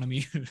that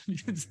economy.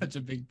 It's such a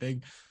big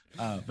thing.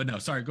 But no,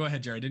 sorry, go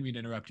ahead, Jerry. I didn't mean to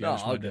interrupt you. No, I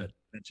just wanted to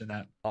mention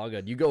that. All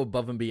good. You go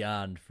above and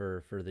beyond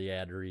for the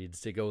ad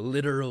reads to go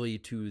literally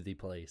to the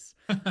place.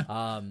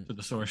 To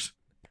the source.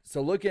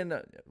 So looking,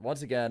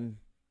 once again,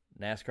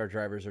 NASCAR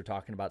drivers are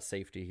talking about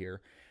safety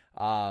here.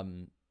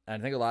 And I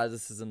think a lot of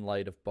this is in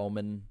light of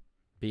Bowman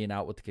being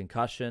out with the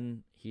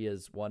concussion. He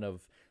is one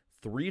of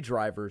 3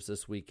 drivers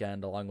this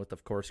weekend, along with,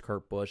 of course,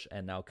 Kurt Busch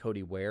and now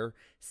Cody Ware,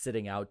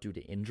 sitting out due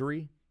to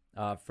injury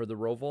for the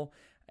Roval.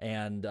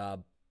 And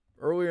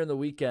earlier in the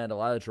weekend, a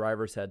lot of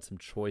drivers had some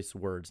choice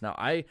words. Now,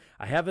 I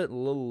have it a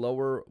little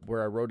lower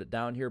where I wrote it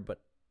down here,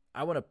 but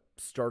I want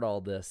to start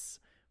all this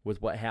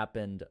with what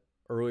happened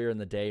earlier in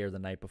the day or the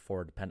night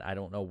before. I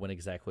don't know when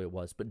exactly it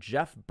was, but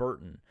Jeff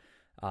Burton,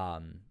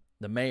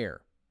 the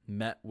mayor,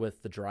 met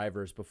with the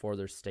drivers before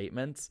their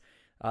statements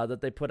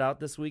that they put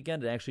out this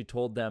weekend and actually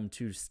told them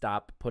to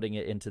stop putting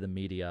it into the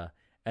media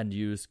and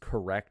use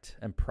correct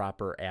and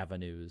proper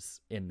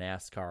avenues in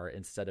NASCAR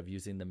instead of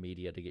using the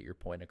media to get your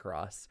point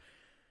across.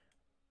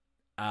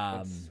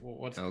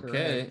 What's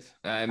okay? correct?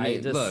 I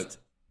mean, look,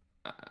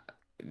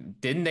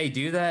 didn't they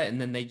do that and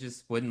then they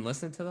just wouldn't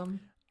listen to them?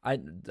 I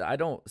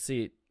don't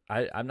see.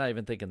 I'm not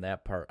even thinking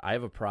that part. I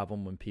have a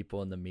problem when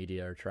people in the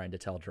media are trying to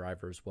tell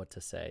drivers what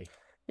to say.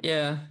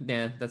 Yeah,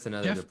 that's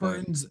another Jeff good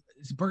point.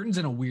 Burton's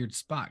in a weird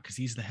spot because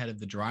he's the head of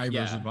the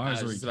drivers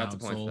advisory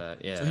council.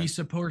 So he's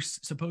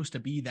supposed to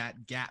be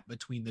that gap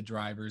between the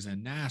drivers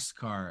and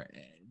NASCAR.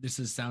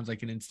 Sounds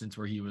like an instance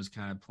where he was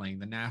kind of playing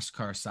the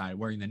NASCAR side,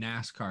 wearing the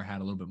NASCAR hat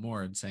a little bit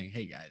more and saying,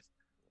 "Hey guys,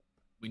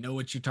 we know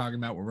what you're talking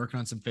about. We're working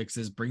on some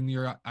fixes. Bring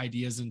your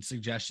ideas and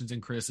suggestions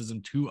and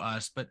criticism to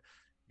us, but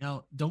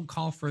don't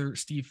call for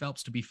Steve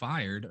Phelps to be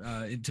fired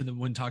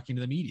when talking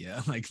to the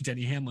media, like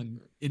Denny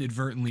Hamlin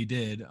inadvertently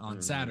did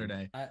on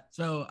Saturday." I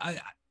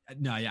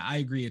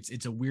agree.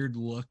 It's a weird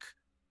look.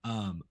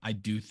 I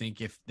do think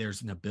if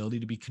there's an ability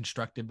to be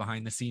constructive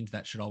behind the scenes,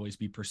 that should always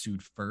be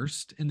pursued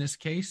first in this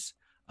case.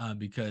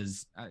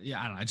 Because I don't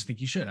know. I just think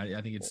you should.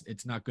 I think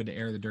it's not good to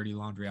air the dirty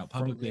laundry out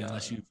publicly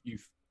unless you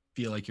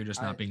feel like you're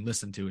just not being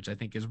listened to, which I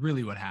think is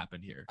really what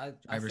happened here.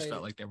 Drivers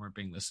felt like they weren't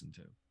being listened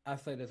to. I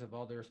say this with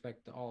all due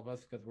respect to all of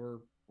us because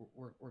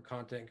we're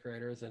content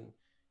creators, and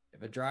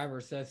if a driver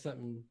says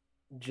something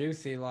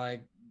juicy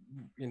like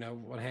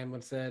what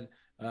Hamlin said,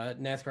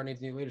 NASCAR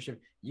needs new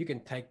leadership, you can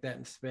take that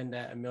and spin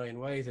that a million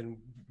ways, and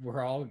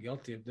we're all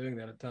guilty of doing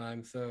that at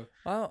times. So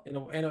in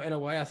a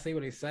way, I see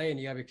what he's saying.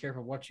 You gotta be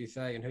careful what you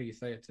say and who you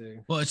say it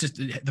to. Well, it's just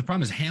the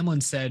problem is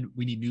Hamlin said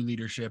we need new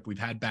leadership. We've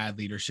had bad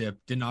leadership.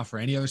 Didn't offer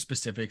any other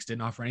specifics.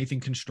 Didn't offer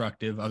anything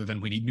constructive other than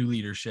we need new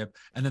leadership.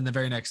 And then the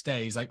very next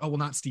day, he's like, "Oh well,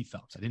 not Steve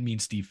Phelps. I didn't mean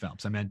Steve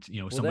Phelps. I meant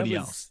somebody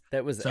else."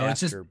 That was so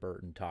after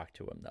Burton talked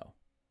to him, though.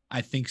 I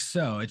think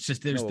so. It's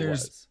just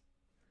there's.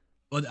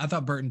 Well, I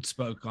thought Burton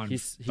spoke on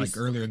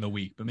earlier in the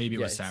week, but maybe it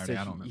was Saturday.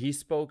 I don't know. He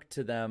spoke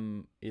to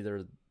them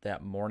either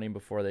that morning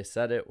before they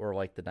said it or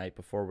like the night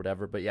before,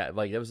 whatever. But yeah,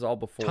 like it was all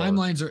before.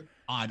 Timelines are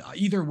odd.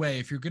 Either way,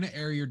 if you're going to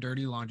air your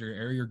dirty laundry,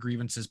 air your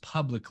grievances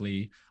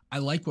publicly, I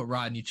like what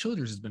Rodney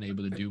Childers has been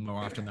able to do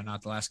more often than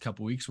not the last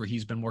couple of weeks, where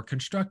he's been more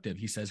constructive.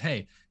 He says,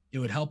 "Hey, it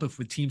would help if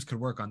the teams could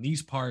work on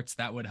these parts.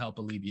 That would help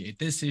alleviate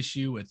this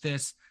issue with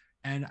this."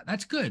 And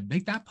that's good.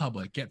 Make that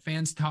public. Get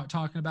fans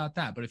talking about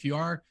that. But if you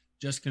are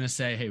just going to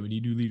say, "Hey, we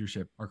need new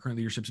leadership. Our current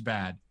leadership's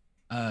bad,"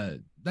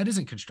 that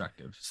isn't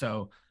constructive.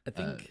 So I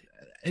think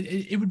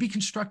it would be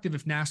constructive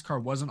if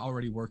NASCAR wasn't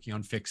already working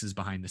on fixes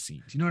behind the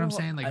scenes. You know what I'm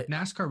saying? Like if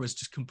NASCAR was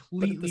just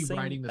completely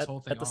writing this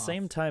whole thing at the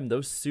same time,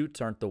 those suits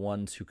aren't the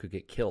ones who could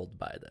get killed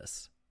by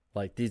this.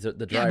 Like these are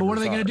the drivers. Yeah, but what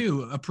are they going to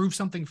do? Approve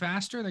something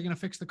faster? They're going to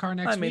fix the car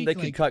next week? I mean, they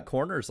can cut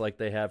corners like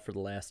they have for the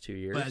last 2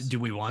 years. But do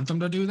we want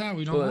them to do that?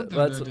 We don't want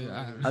them to do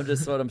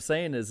that. What I'm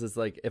saying is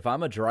like if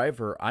I'm a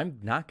driver, I'm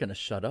not going to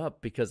shut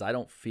up because I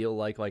don't feel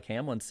like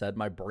Hamlin said,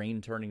 my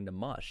brain turning to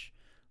mush.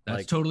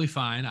 That's totally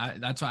fine.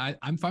 That's why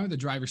I'm fine with the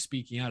driver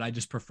speaking out. I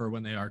just prefer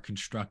when they are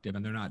constructive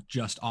and they're not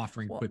just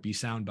offering quippy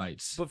sound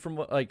bites. But from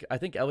what I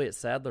think Elliott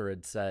Sadler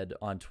had said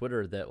on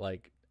Twitter that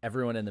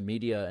everyone in the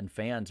media and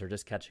fans are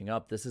just catching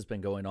up. This has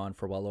been going on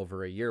for well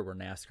over a year where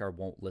NASCAR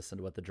won't listen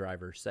to what the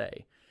drivers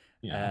say.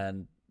 Yeah.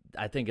 And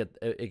I think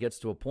it gets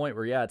to a point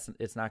where,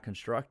 it's not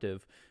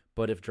constructive,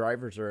 but if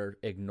drivers are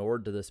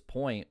ignored to this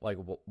point,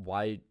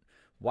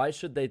 why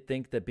should they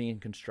think that being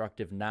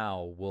constructive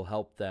now will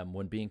help them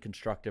when being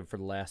constructive for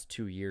the last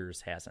 2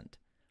 years hasn't?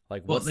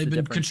 They've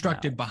been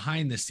constructive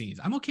behind the scenes.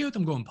 I'm okay with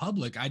them going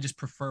public. I just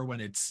prefer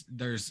when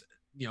there's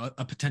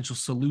a potential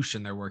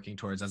solution they're working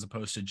towards, as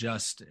opposed to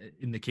just,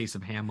 in the case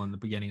of Hamlin, the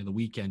beginning of the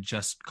weekend,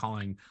 just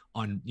calling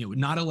on,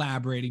 not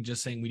elaborating,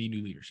 just saying we need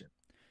new leadership.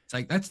 It's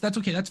like, that's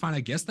okay. That's fine. I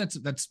guess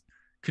that's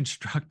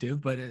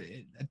constructive, but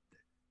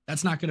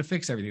that's not going to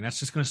fix everything. That's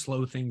just going to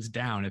slow things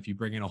down. If you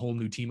bring in a whole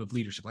new team of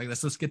leadership,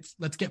 let's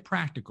get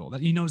practical.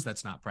 That he knows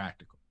that's not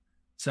practical.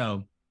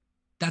 So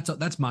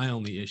that's my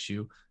only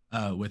issue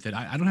with it.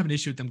 I don't have an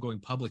issue with them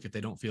going public if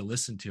they don't feel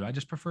listened to. I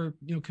just prefer,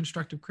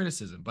 constructive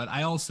criticism. But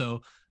I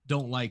also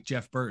don't like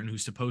Jeff Burton,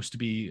 who's supposed to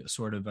be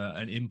sort of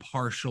an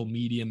impartial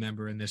media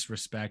member in this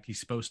respect. He's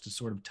supposed to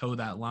sort of toe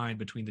that line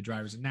between the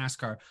drivers and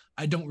NASCAR.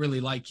 I don't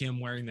really like him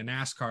wearing the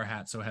NASCAR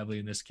hat so heavily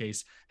in this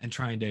case and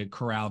trying to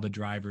corral the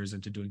drivers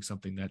into doing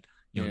something that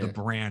the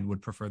brand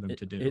would prefer them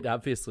to do. It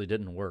obviously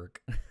didn't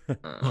work.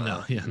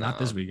 Not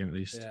this weekend at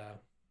least. Yeah.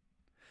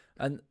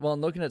 And well,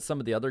 looking at some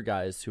of the other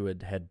guys who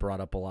had brought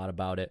up a lot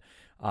about it,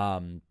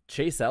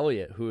 Chase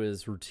Elliott, who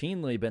has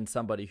routinely been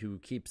somebody who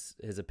keeps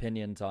his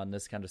opinions on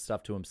this kind of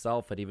stuff to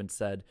himself, had even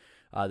said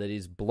that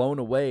he's blown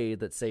away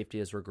that safety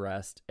has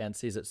regressed and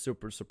sees it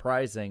super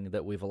surprising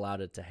that we've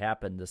allowed it to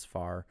happen this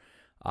far.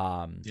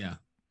 You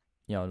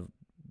know,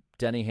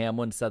 Denny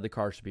Hamlin said the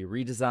car should be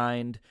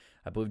redesigned.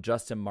 I believe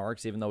Justin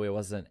Marks, even though he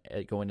wasn't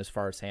going as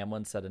far as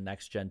Hamlin, said a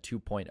next gen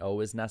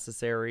 2.0 is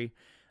necessary.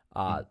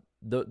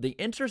 The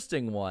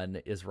interesting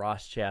one is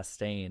Ross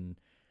Chastain,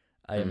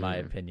 in my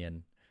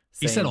opinion.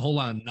 He said a whole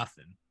lot of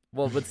nothing.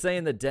 Well, but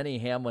saying that Denny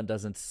Hamlin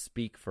doesn't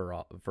speak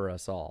for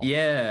us all.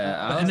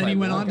 Yeah, and then he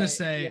went on to okay,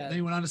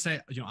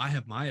 say, you know, I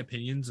have my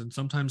opinions, and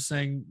sometimes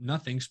saying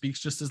nothing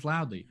speaks just as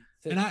loudly.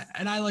 And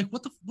I like,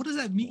 what does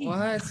that mean? What?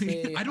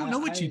 I don't know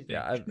what you think.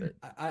 Yeah,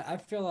 I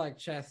feel like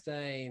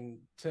Chastain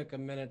took a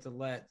minute to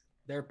let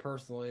their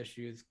personal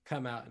issues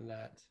come out in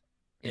that.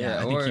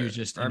 Yeah, I think he was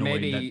just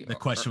annoyed that the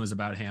question was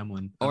about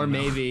Hamlin. Or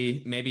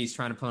maybe he's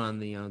trying to put on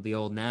the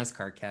old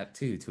NASCAR cap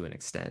too, to an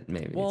extent.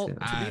 Maybe. Well, too.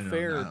 to be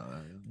fair,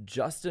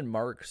 Justin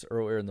Marks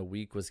earlier in the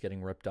week was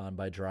getting ripped on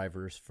by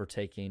drivers for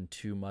taking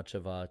too much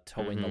of a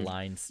towing the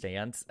line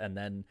stance, and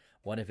then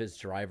one of his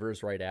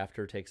drivers right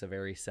after takes a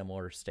very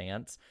similar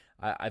stance.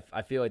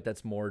 I feel like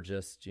that's more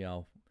just, you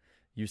know,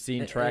 you've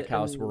seen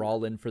Trackhouse, we're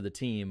all in for the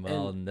team.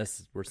 Well, and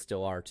this we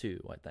still are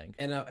too, I think.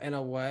 In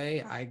a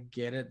way, I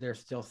get it. They're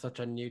still such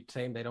a new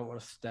team. They don't want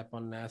to step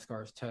on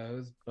NASCAR's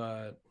toes,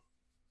 but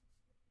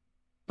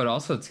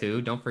also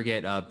too, don't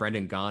forget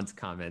Brendan Gaughan's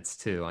comments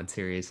too on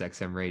Sirius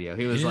XM radio.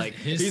 He was I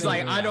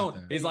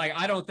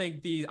don't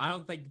think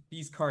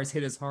these cars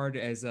hit as hard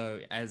as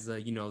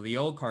you know, the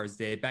old cars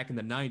did back in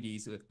the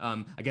 90s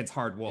against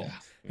hard walls.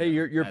 Yeah. Hey,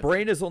 your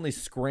brain is only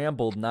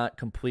scrambled, not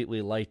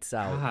completely lights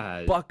out.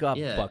 God, Buck up,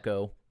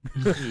 bucko.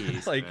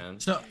 Jeez, Like, man.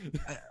 So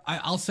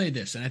I'll say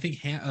this, and I think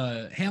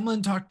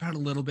Hamlin talked about it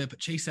a little bit, but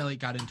Chase Elliott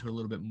got into it a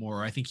little bit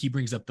more. I think he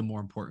brings up the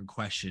more important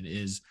question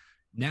is,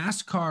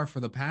 NASCAR for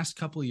the past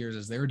couple of years,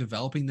 as they were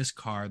developing this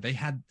car, they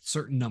had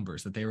certain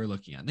numbers that they were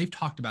looking at. And they've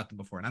talked about them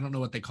before, and I don't know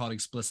what they call it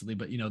explicitly,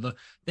 but you know,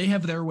 they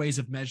have their ways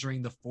of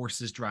measuring the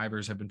forces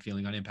drivers have been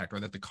feeling on impact, or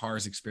that the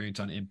cars experience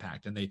on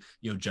impact, and they,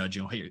 you know, judge,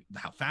 you know, hey,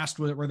 how fast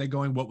were they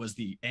going? What was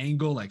the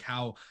angle? Like,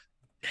 how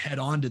head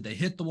on did they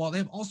hit the wall? They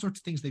have all sorts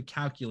of things they've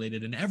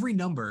calculated, and every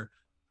number,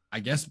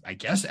 I guess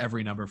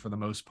every number for the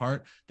most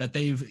part that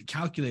they've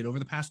calculated over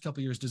the past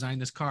couple of years designing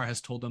this car has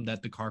told them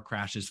that the car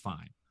crashes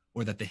fine,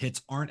 or that the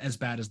hits aren't as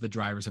bad as the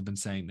drivers have been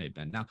saying they've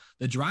been. Now,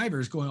 the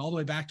drivers, going all the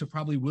way back to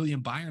probably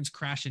William Byron's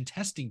crash in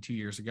testing 2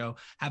 years ago,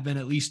 have been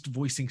at least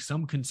voicing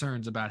some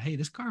concerns about, hey,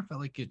 this car felt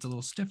like it's a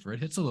little stiffer.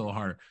 It hits a little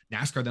harder.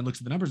 NASCAR then looks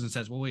at the numbers and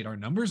says, well, wait, our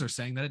numbers are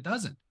saying that it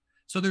doesn't.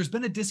 So there's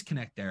been a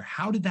disconnect there.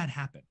 How did that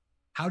happen?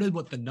 How did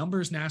what the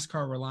numbers NASCAR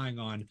are relying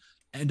on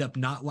end up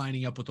not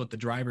lining up with what the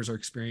drivers are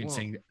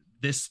experiencing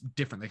this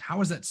different? Like, how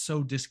is that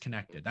so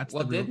disconnected? That's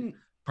the real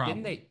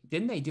problem.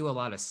 Didn't they do a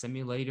lot of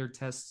simulator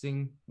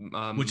testing?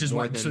 Which is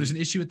why so there's an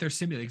issue with their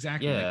simulator.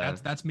 Exactly. Yeah.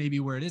 Like that's maybe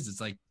where it is.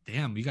 It's like,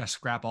 damn, you got to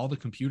scrap all the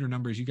computer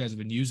numbers you guys have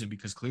been using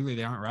because clearly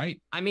they aren't right.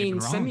 I mean,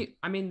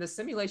 the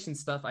simulation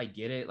stuff, I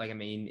get it. Like, I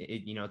mean,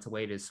 you know, it's a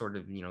way to sort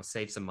of, you know,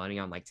 save some money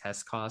on like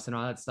test costs and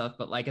all that stuff.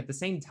 But like at the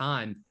same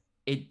time,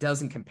 it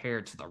doesn't compare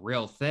to the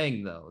real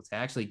thing, though. To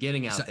actually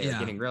getting out there,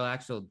 getting real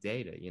actual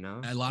data, you know.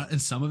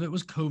 And some of it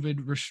was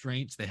COVID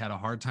restraints. They had a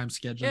hard time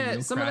scheduling. Yeah,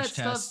 some of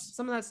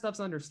that stuff's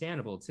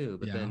understandable too.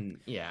 But then,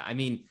 I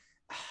mean,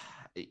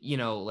 you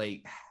know,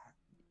 like,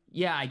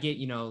 yeah, I get,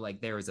 you know,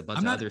 like there was a bunch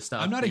of other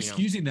stuff. I'm not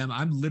excusing them.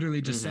 I'm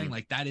literally just saying,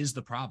 like, that is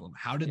the problem.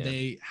 How did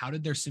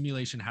their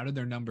simulation, how did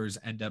their numbers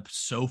end up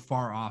so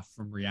far off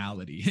from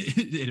reality?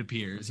 It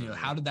appears, you know,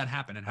 how did that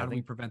happen? And how do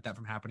we prevent that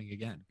from happening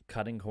again?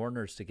 Cutting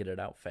corners to get it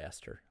out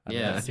faster.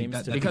 Because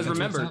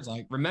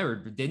remember,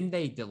 didn't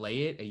they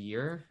delay it a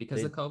year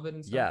because of COVID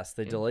and stuff? Yes,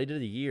 they delayed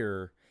it a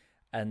year.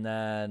 And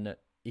then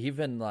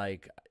even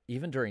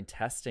during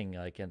testing,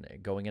 like, and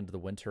going into the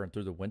winter and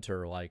through the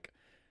winter, like,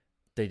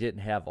 they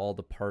didn't have all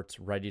the parts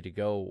ready to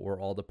go or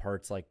all the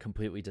parts like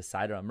completely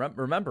decided on.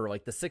 Remember,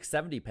 like the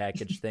 670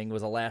 package thing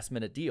was a last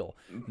minute deal.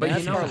 But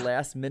that's our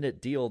last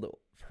minute deal,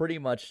 pretty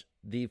much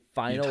the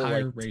final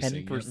like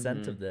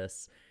 10% of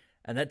this.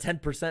 And that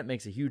 10%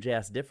 makes a huge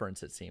ass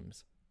difference, it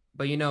seems.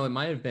 But, you know, it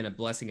might have been a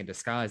blessing in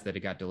disguise that it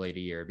got delayed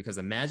a year, because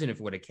imagine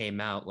if it would have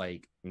came out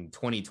like in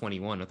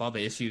 2021 with all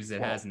the issues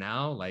it has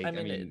now. Like, I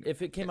mean,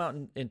 if it came out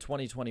in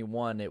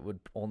 2021, it would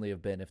only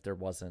have been if there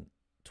wasn't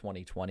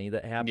 2020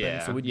 that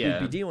happened. So we'd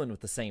be dealing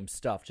with the same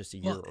stuff just a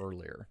year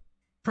earlier.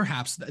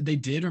 Perhaps they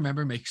did,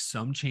 remember, make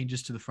some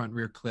changes to the front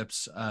rear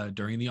clips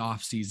during the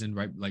off season,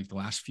 right? Like the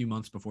last few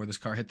months before this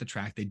car hit the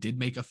track, they did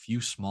make a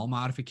few small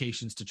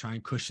modifications to try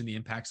and cushion the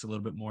impacts a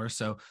little bit more.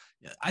 So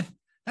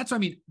that's what I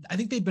mean. I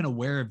think they've been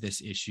aware of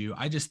this issue.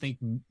 I just think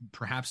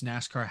perhaps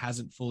NASCAR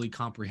hasn't fully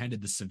comprehended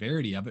the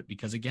severity of it,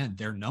 because again,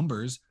 their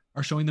numbers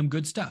are showing them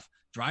good stuff.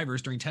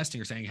 Drivers during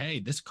testing are saying, hey,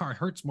 this car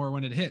hurts more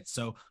when it hits.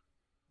 So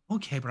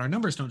Okay, but our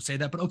numbers don't say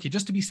that. But okay,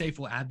 just to be safe,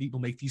 we'll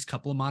make these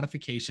couple of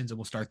modifications and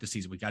we'll start the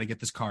season. We got to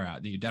get this car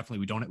out. We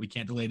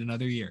can't delay it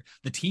another year.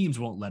 The teams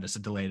won't let us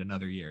delay it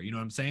another year. You know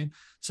what I'm saying?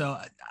 So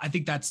I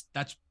think that's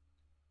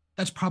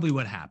probably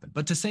what happened.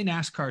 But to say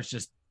NASCAR is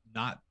just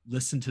not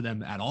listen to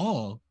them at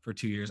all for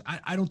 2 years,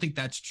 I don't think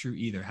that's true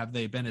either. Have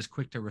they been as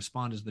quick to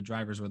respond as the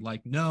drivers would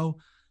like? No.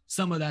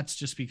 Some of that's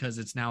just because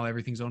it's now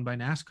everything's owned by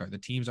NASCAR. The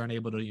teams aren't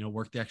able to,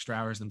 work the extra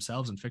hours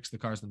themselves and fix the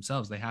cars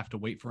themselves. They have to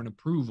wait for an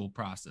approval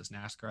process.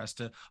 NASCAR has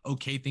to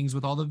okay things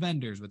with all the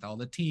vendors, with all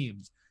the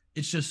teams.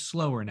 It's just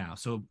slower now.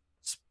 So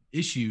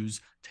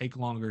issues take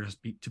longer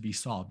to be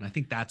solved. And I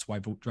think that's why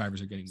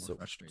drivers are getting more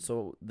frustrated.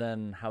 So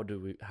then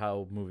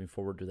how moving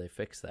forward do they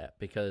fix that?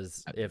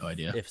 Because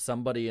if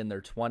somebody in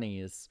their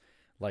 20s,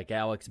 like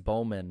Alex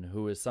Bowman,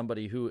 who is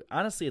somebody who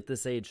honestly at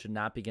this age should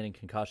not be getting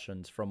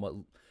concussions from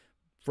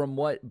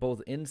what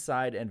both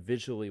inside and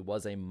visually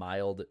was a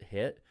mild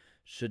hit,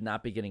 should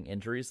not be getting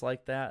injuries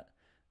like that.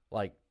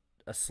 Like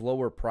a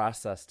slower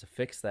process to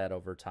fix that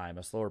over time,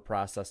 a slower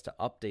process to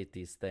update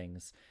these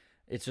things.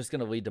 It's just going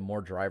to lead to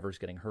more drivers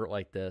getting hurt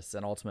like this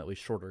and ultimately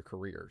shorter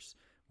careers,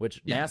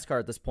 which NASCAR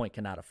at this point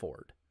cannot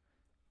afford.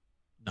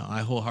 No,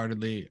 I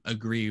wholeheartedly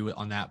agree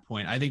on that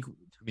point.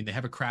 They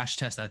have a crash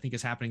test that I think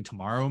is happening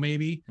tomorrow,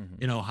 maybe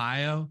in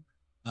Ohio.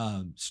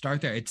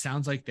 Start there. It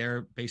sounds like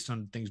they're based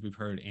on things we've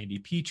heard Andy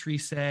Petrie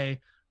say.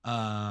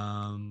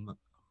 Who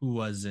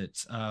was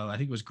it? I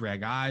think it was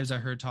Greg Ives. I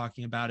heard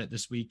talking about it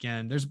this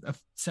weekend. There's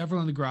several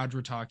in the garage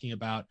we're talking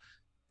about.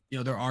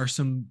 There are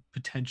some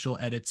potential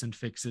edits and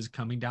fixes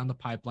coming down the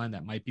pipeline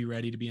that might be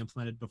ready to be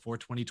implemented before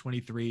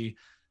 2023.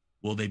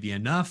 Will they be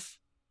enough?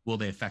 Will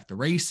they affect the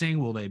racing?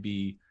 Will they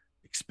be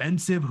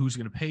expensive? Who's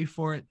going to pay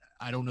for it?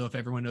 I don't know if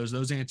everyone knows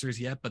those answers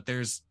yet, but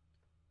there's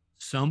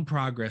some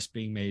progress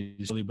being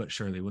made slowly but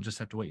surely. We'll just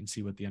have to wait and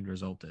see what the end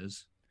result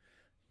is.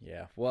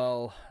 Yeah,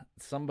 well,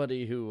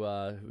 somebody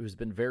who's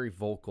been very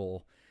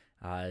vocal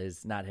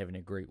is not having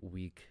a great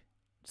week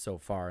so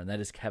far, and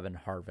that is Kevin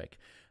Harvick.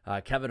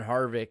 Kevin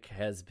Harvick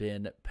has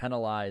been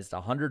penalized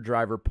 100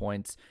 driver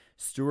points.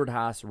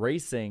 Stewart-Haas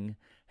Racing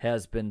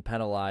has been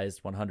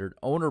penalized 100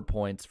 owner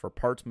points for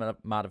parts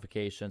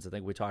modifications. I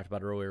think we talked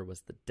about earlier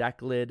was the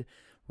deck lid.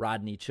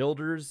 Rodney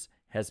Childers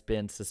has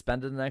been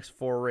suspended the next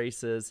 4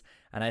 races.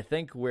 And I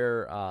think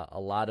where a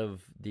lot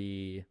of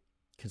the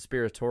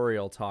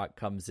conspiratorial talk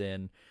comes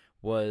in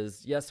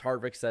was, yes,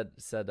 Harvick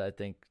said I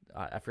think,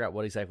 I forgot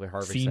what exactly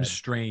Harvick said.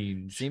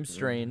 Seems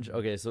strange.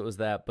 Okay, so it was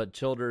that. But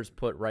Childers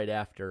put right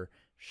after,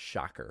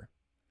 shocker.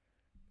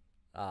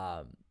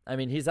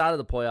 He's out of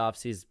the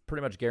playoffs. He's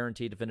pretty much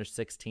guaranteed to finish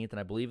 16th. And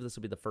I believe this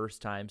will be the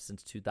first time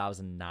since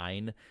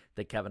 2009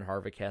 that Kevin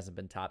Harvick hasn't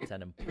been top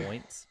 10 in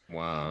points.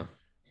 Wow.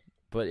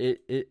 But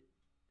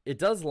it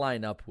does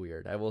line up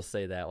weird. I will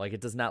say that. Like,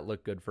 it does not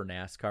look good for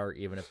NASCAR,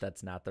 even if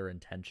that's not their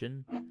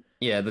intention.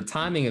 Yeah, the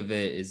timing of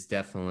it is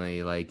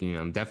definitely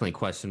definitely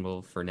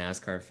questionable for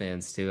NASCAR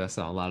fans too. I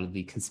saw a lot of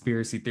the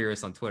conspiracy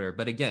theorists on Twitter.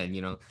 But again,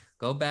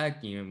 go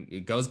back,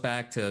 it goes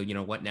back to,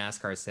 what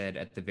NASCAR said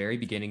at the very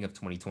beginning of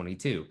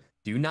 2022.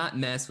 Do not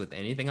mess with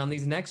anything on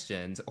these next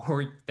gens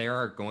or there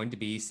are going to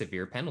be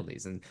severe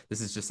penalties. And this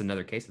is just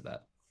another case of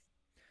that.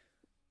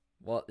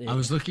 Well, I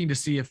was looking to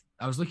see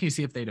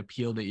if they'd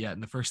appealed it yet,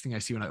 and the first thing I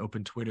see when I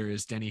open Twitter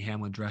is Denny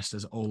Hamlin dressed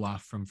as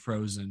Olaf from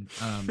Frozen.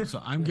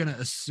 So I'm gonna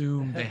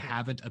assume they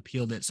haven't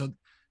appealed it. So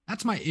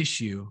that's my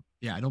issue.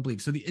 Yeah, I don't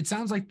believe so. It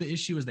sounds like the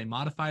issue is they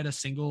modified a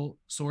single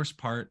source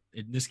part.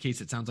 In this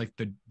case, it sounds like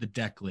the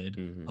deck lid,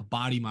 a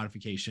body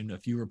modification. A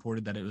few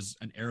reported that it was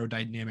an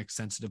aerodynamic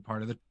sensitive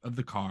part of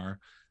the car.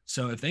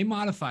 So if they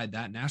modified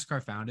that,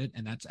 NASCAR found it,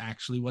 and that's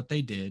actually what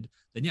they did,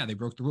 then yeah, they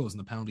broke the rules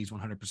and the penalty is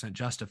 100%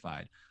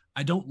 justified.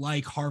 I don't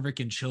like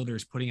Harvick and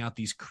Childers putting out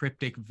these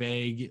cryptic,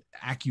 vague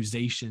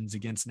accusations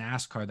against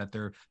NASCAR that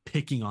they're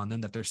picking on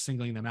them, that they're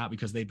singling them out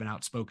because they've been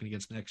outspoken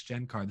against the next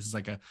gen car. This is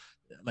like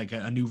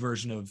a new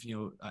version of,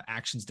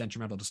 actions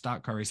detrimental to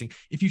stock car racing.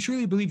 If you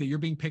truly believe that you're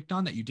being picked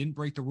on, that you didn't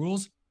break the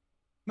rules,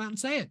 come out and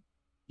say it.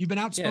 You've been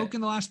outspoken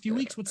the last few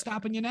weeks. What's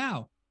stopping you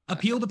now?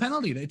 Appeal the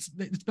penalty. It's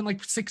been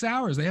like 6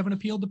 hours. They haven't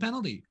appealed the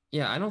penalty.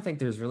 Yeah, I don't think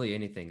there's really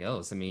anything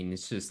else.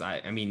 It's just,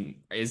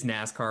 is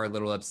NASCAR a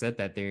little upset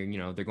that they're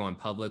going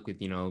public with,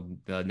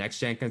 the next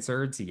gen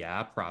concerns?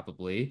 Yeah,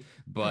 probably.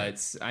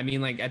 But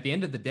at the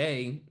end of the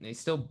day,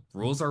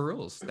 rules are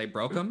rules. They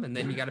broke them, and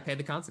then you got to pay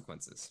the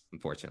consequences.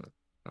 Unfortunately,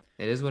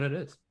 it is what it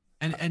is.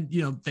 And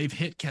they've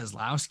hit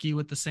Keselowski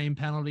with the same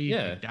penalty,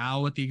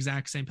 McDowell with the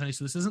exact same penalty.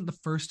 So this isn't the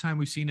first time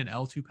we've seen an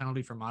L2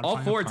 penalty for modifying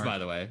all Fords, by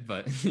the way.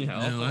 But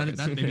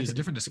that maybe is a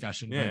different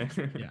discussion. Yeah.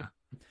 But, yeah.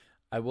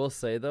 I will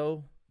say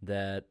though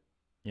that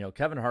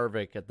Kevin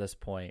Harvick at this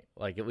point,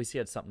 like at least he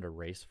had something to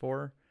race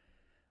for.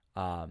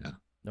 No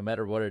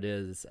matter what it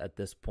is at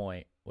this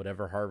point,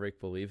 whatever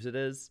Harvick believes it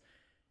is,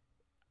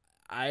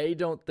 I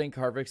don't think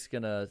Harvick's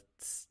gonna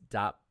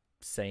stop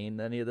saying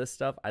any of this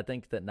stuff. I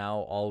think that now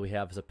all we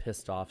have is a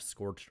pissed off,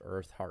 scorched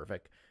earth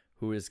Harvick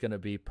who is going to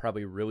be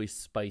probably really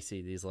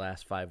spicy these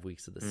last 5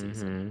 weeks of the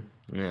season.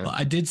 Yeah. Well,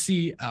 I did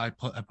see. I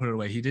put it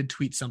away. He did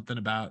tweet something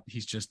about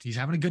he's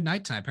having a good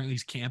night tonight. Apparently,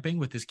 he's camping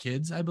with his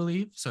kids, I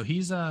believe. So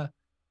he's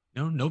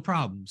no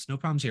problems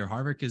here.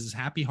 Harvick is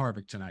happy.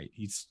 Harvick tonight.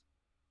 He's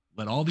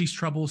let all these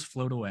troubles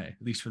float away,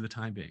 at least for the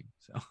time being.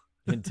 So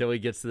until he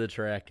gets to the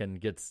track and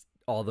gets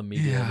all the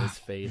media in his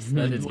face,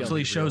 then it's until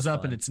he shows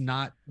up and it's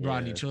not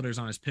Rodney Yeah. Childers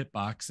on his pit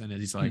box, and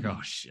he's like, "Oh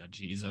shit,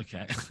 geez,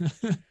 okay."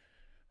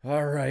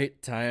 all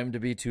right, time to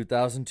be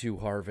 2002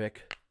 Harvick.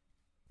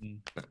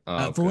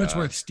 For what it's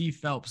worth, Steve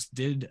Phelps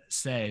did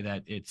say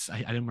that I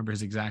didn't remember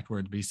his exact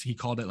words, but he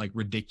called it like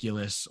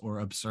ridiculous or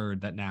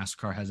absurd that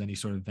NASCAR has any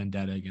sort of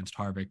vendetta against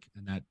Harvick,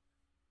 and that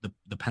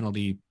the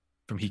penalty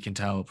from what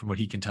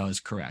he can tell is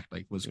correct,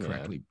 like was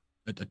correctly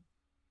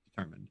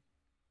determined.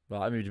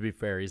 Well, I mean, to be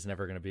fair, he's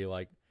never going to be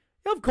like,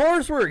 of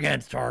course we're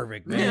against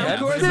Harvick, man. Yeah,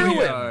 of Let's course do we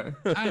it." are.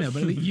 I know,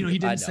 but he I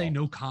didn't say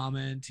know. no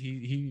comment.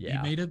 He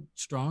Yeah. made a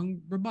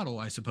strong rebuttal,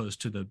 I suppose,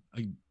 to the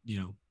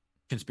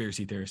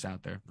conspiracy theorists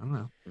out there. I don't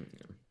know.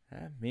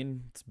 I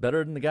mean, it's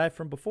better than the guy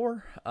from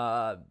before.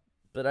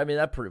 But I mean,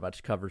 that pretty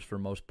much covers for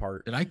most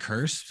part. Did I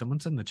curse? Someone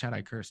said in the chat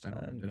I cursed. I I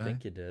don't know. don't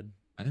think you did.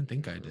 I didn't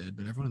think I did,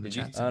 but everyone in the Did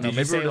you, chat I don't said know, did maybe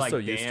you say we're just like so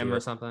used to damn or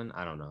it. something?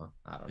 I don't know.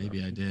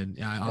 maybe I did.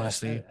 Yeah, I Yeah,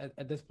 honestly,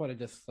 at this point, it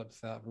just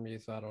slips out from you,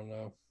 so I don't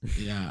know.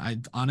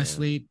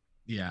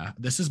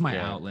 this is my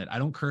Yeah. outlet. I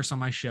don't curse on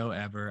my show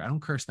ever. I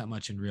don't curse that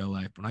much in real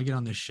life. When I get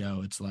on this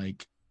show, it's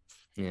like,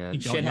 Yeah.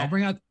 y'all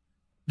bring out.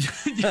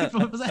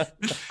 What was that?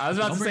 I was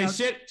about Y'all to bring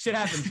say out- shit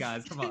happens,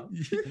 guys. Come on.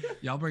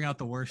 Y'all bring out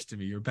the worst to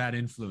me. You're a bad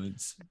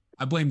influence.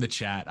 I blame the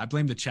chat. I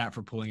blame the chat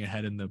for pulling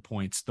ahead in the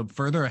points. The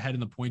further ahead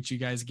in the points you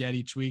guys get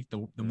each week,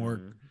 the more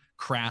Mhm.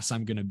 crass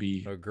I'm gonna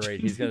be. Oh,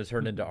 great. He's going to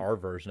turn into our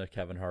version of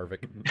Kevin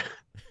Harvick.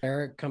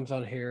 Eric comes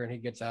on here and he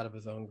gets out of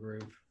his own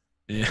groove.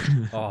 Yeah,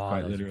 Oh,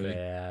 quite that's literally.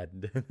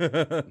 bad.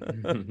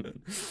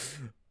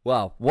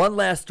 Well, one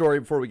last story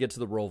before we get to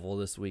the Roval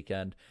this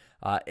weekend.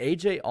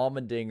 AJ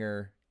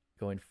Allmendinger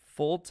going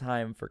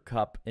full-time for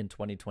Cup in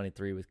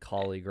 2023 with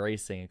Colleague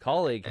Racing. And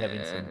Colleague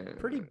having some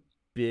pretty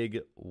big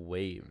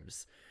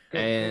waves.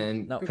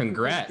 And No.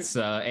 congrats,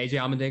 AJ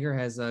Allmendinger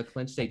has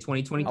clinched a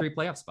 2023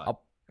 playoff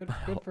spot.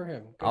 Good for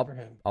him. Good I'll, for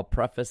him. I'll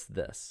preface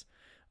this.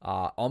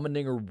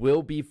 Allmendinger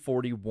will be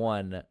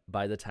 41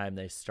 by the time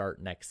they start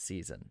next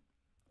season.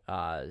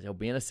 He'll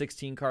be in a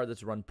 16 car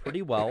that's run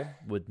pretty well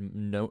with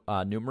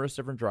numerous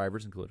different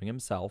drivers, including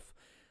himself.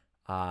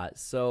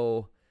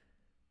 So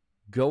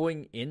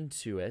going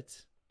into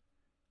it,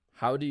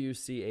 how do you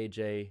see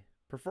AJ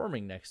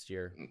performing next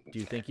year? Do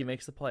you think he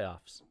makes the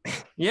playoffs?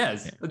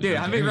 Yes, Yeah, dude.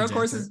 How many road exactly.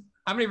 courses?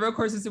 How many road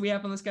courses do we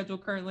have on the schedule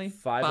currently?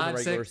 Five in the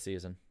regular 6?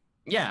 season.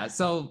 Yeah,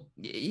 so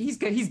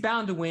he's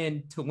bound to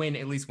win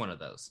at least one of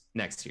those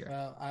next year.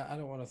 Well, I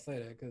don't want to say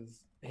that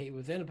because he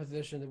was in a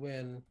position to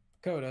win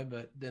Coda,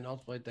 but then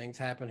ultimately things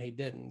happened. He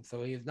didn't,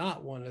 so he has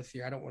not won this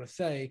year. I don't want to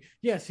say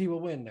yes, he will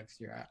win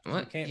next year.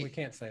 What? We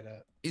can't say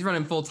that. He's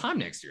running full time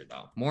next year,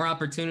 though. More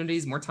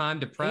opportunities, more time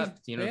to prep.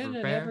 He's to been in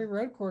prepare. every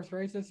road course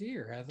race this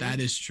year, hasn't he? That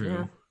is true.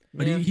 Yeah.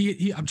 But Yeah.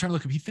 he I'm trying to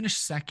look up. He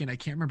finished second. I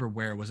can't remember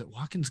where. Was it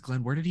Watkins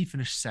Glen? Where did he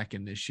finish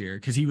second this year?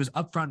 Because he was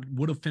up front,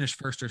 would have finished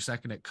first or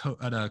second at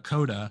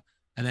Coda,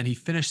 and then he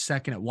finished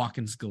second at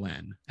Watkins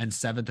Glen and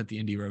seventh at the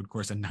Indy Road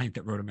Course and ninth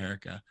at Road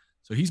America.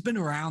 So he's been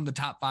around the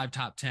top 5,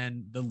 top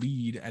 10, the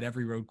lead at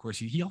every road course.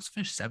 He also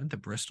finished seventh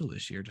at Bristol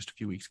this year, just a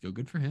few weeks ago.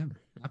 Good for him.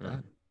 Not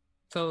bad.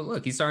 So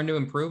look, he's starting to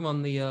improve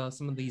on the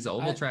some of these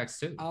oval tracks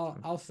too.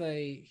 I'll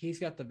say he's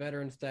got the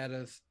veteran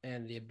status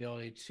and the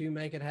ability to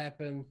make it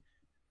happen.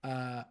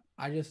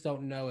 I just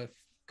don't know if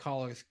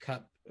Colleague's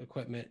Cup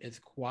equipment is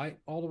quite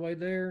all the way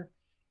there.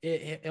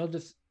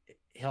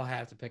 He'll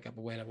have to pick up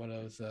a win at one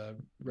of those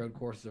road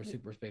courses or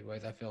super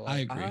speedways. I feel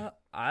like. I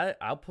agree.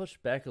 I'll push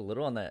back a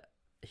little on that.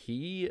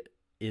 He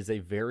is a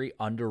very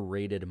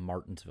underrated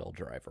Martinsville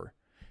driver.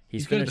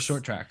 He's good at the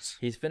short tracks.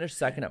 He's finished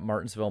second at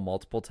Martinsville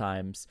multiple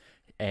times,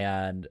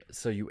 and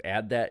so you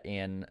add that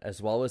in,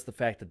 as well as the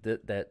fact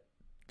that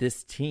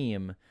this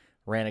team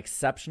ran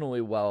exceptionally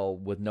well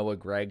with Noah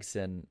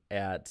Gragson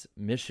at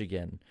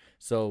Michigan.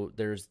 So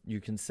you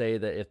can say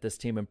that if this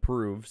team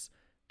improves,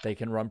 they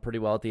can run pretty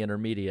well at the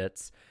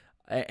intermediates.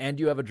 And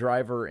you have a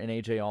driver in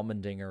AJ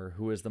Allmendinger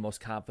who is the most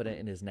confident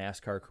in his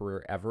NASCAR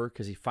career ever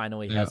because he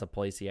finally has a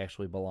place he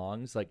actually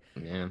belongs. Like,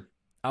 Yeah.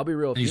 I'll be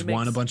real. If He's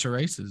won a bunch of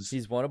races.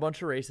 He's won a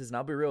bunch of races, and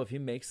I'll be real. If he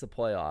makes the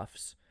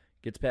playoffs,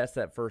 gets past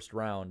that first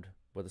round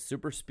with a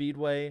super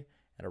speedway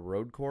and a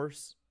road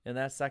course in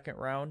that second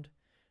round,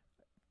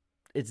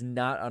 it's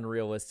not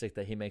unrealistic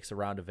that he makes a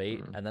round of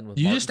 8. And then with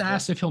You just Martinsville-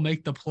 asked if he'll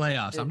make the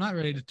playoffs. I'm not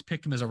ready to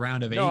pick him as a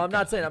round of 8. No, I'm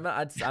not guy. saying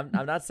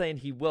I'm not saying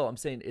he will. I'm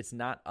saying it's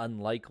not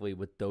unlikely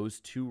with those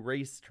two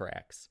race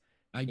tracks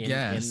I in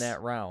guess.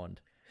 that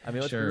round. I mean,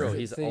 let's Sure. be real.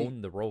 He's See,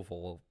 owned the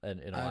Roval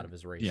in a lot of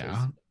his races.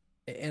 Yeah.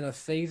 In a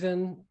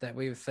season that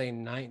we've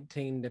seen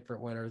 19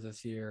 different winners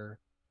this year,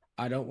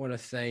 I don't want to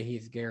say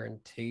he's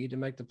guaranteed to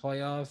make the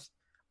playoffs.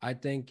 I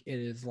think it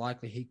is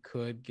likely he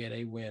could get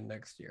a win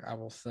next year. I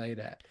will say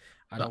that.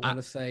 I don't want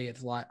to say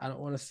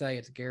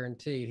it's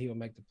guaranteed he will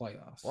make the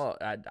playoffs. Well,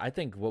 I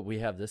think what we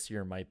have this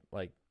year might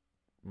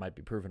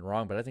be proven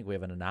wrong, but I think we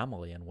have an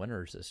anomaly in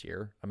winners this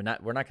year. I mean,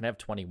 we're not going to have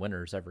 20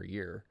 winners every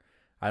year.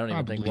 I don't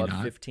even think we'll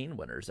have 15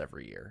 winners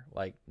every year.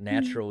 Like,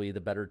 naturally, the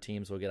better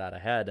teams will get out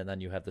ahead, and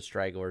then you have the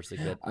stragglers that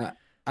get.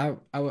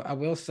 I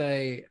will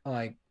say,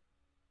 like,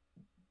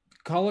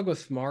 Kaulig was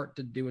smart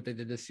to do what they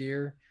did this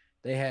year.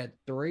 They had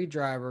 3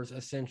 drivers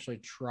essentially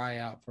try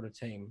out for the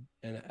team,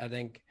 and I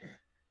think,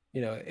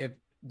 if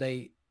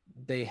they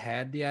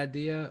had the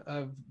idea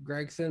of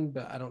Gregson,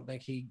 but I don't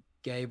think he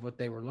gave what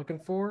they were looking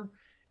for,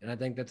 and I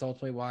think that's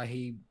ultimately why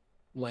he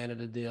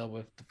landed a deal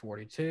with the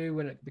 42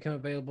 when it became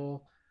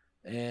available.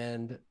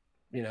 And,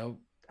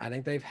 I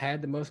think they've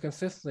had the most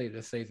consistency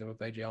this season with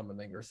AJ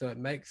Allmendinger. So it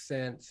makes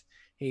sense.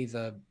 He's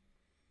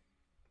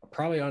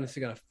probably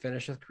honestly going to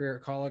finish his career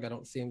at Kaulig. I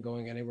don't see him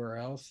going anywhere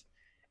else.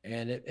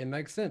 And it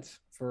makes sense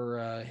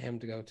for him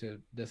to go to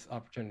this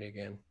opportunity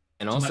again.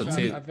 And also,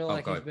 too, I feel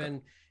like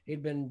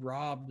he'd been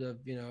robbed of,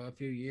 a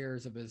few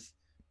years of his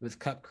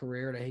Cup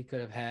career that he could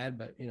have had,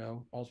 but,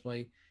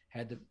 ultimately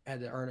had to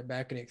earn it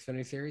back in the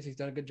Xfinity Series. He's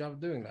done a good job of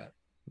doing that.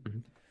 Mm-hmm.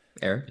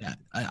 Eric? Yeah,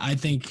 I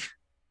think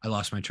I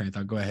lost my train of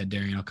thought. Go ahead,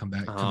 Darian. I'll come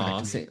back.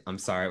 I'm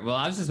sorry. Well,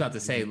 I was just about to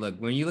say, look,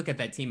 when you look at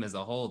that team as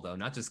a whole, though,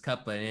 not just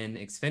Cup, but in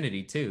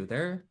Xfinity, too,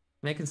 they're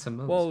making some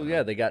moves. Well,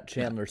 yeah, they got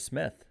Chandler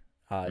Smith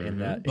in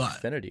that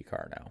Xfinity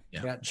car now.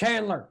 Yeah. Got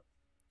Chandler.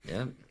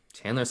 Yeah,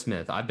 Chandler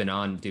Smith. I have been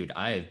on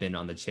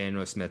the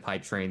Chandler Smith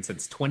hype train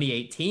since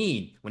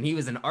 2018 when he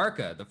was in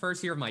ARCA, the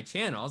first year of my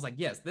channel. I was like,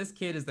 yes, this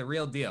kid is the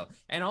real deal.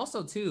 And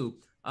also, too,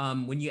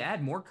 when you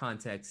add more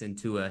context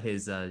into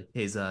his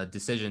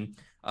decision,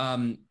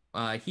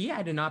 he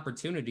had an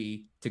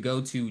opportunity to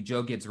go to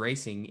Joe Gibbs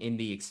Racing in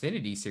the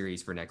Xfinity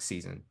Series for next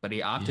season, but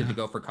he opted to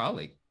go for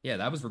Kaulig. Yeah,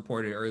 that was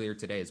reported earlier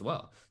today as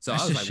well. So I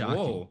was like,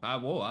 whoa. I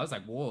was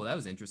like, whoa, that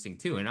was interesting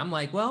too. And I'm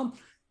like, well,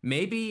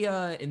 maybe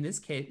in this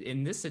case,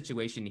 in this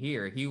situation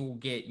here, he will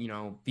get,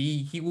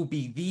 he will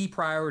be the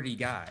priority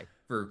guy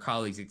for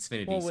Kaulig's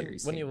Xfinity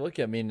Series. When you look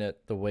at,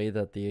 the way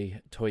that the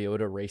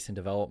Toyota Racing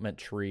Development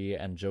Tree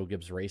and Joe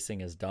Gibbs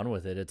Racing is done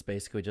with it, it's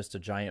basically just a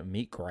giant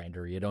meat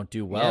grinder. You don't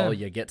do well,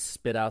 you get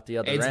spit out the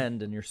other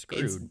end, and you're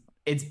screwed.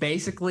 It's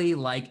basically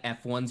like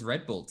F1's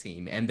Red Bull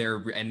team and their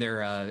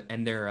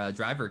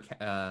driver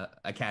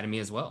academy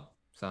as well.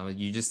 So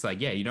you just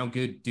you don't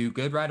do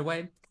good right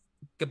away.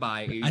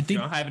 Goodbye. You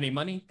don't have any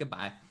money.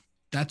 Goodbye.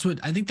 I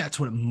think that's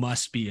what it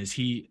must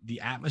be. The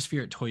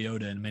atmosphere at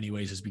Toyota in many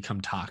ways has become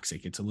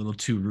toxic. It's a little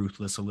too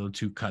ruthless, a little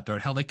too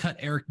cutthroat. Hell, they cut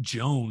Eric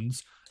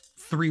Jones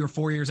 3 or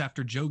 4 years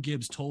after Joe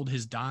Gibbs told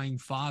his dying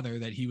father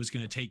that he was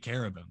going to take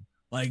care of him.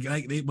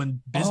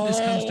 When business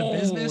comes to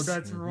business,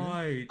 that's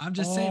right. I'm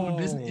just saying, when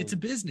business, it's a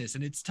business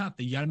and it's tough.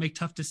 You got to make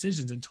tough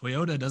decisions. And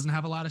Toyota doesn't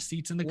have a lot of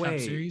seats in the Cup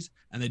Series,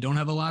 and they don't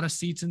have a lot of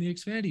seats in the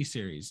Xfinity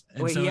Series.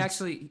 And he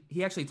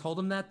actually told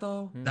him that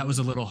though. That was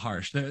a little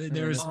harsh.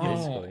 There's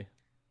basically.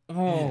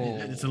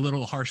 It's a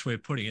little harsh way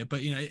of putting it,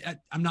 but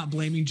I'm not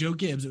blaming Joe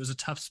Gibbs. It was a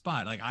tough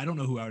spot. I don't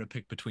know who I would have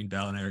picked between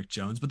Bell and Eric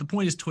Jones, but the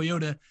point is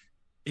Toyota,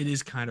 it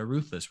is kind of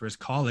ruthless. Whereas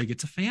Kaulig,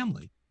 it's a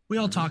family. We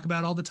all talk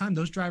about all the time.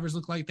 Those drivers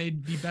look like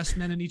they'd be best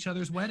men in each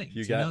other's weddings.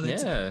 You got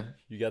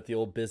the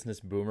old business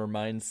boomer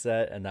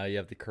mindset, and now you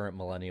have the current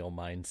millennial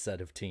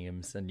mindset of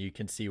teams, and you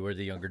can see where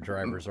the younger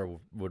drivers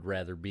would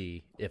rather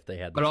be if they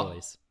had the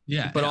choice.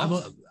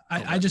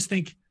 I just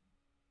think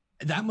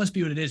that must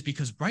be what it is,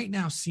 because right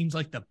now seems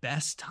like the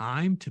best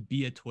time to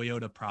be a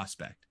Toyota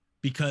prospect,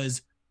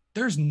 because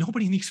there's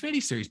nobody in the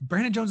Xfinity Series.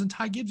 Brandon Jones and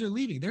Ty Gibbs are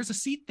leaving. There's a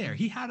seat there.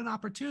 He had an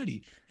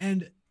opportunity.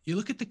 And you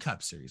look at the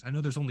Cup Series. I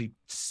know there's only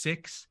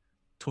 6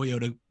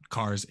 Toyota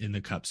cars in the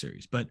Cup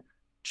Series, but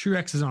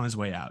Truex is on his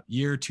way out.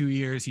 2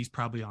 years, he's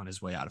probably on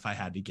his way out, if I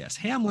had to guess.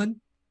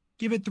 Hamlin,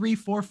 give it 3,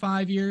 4,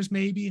 5 years,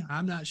 maybe.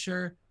 I'm not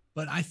sure.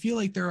 But I feel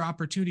like there are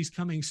opportunities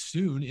coming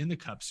soon in the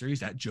Cup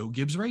Series at Joe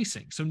Gibbs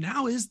Racing. So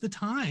now is the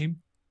time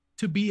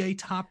to be a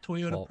top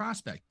Toyota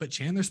prospect. But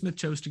Chandler Smith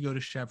chose to go to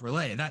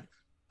Chevrolet.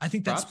 I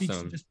think that speaks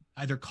to just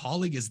either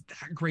Kaulig is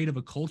that great of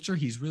a culture.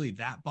 He's really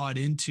that bought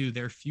into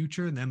their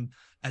future and them,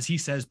 as he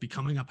says,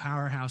 becoming a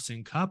powerhouse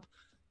in Cup,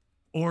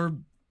 or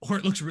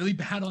it looks really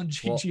bad on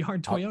JGR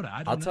and Toyota.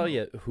 I don't know. I'll tell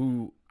you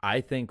who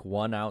I think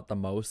won out the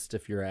most,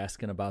 if you're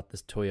asking about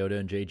this Toyota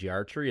and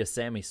JGR tree, is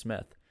Sammy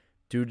Smith.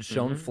 Dude's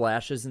shown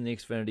flashes in the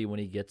Xfinity when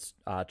he gets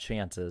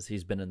chances.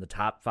 He's been in the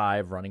top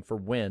 5 running for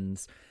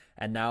wins.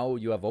 And now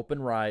you have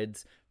open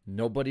rides,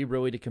 nobody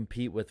really to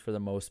compete with for the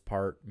most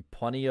part,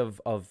 plenty of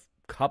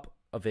Cup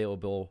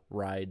available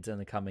rides in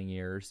the coming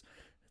years.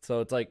 So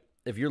it's like,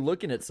 if you're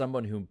looking at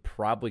someone who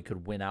probably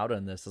could win out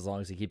on this as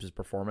long as he keeps his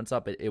performance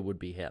up, it would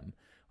be him.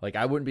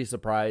 I wouldn't be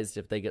surprised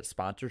if they get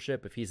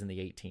sponsorship if he's in the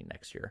 18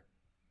 next year.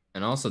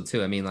 And also,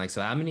 too,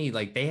 so how many,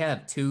 they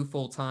have 2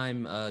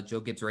 full-time Joe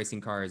Gibbs Racing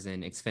cars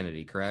in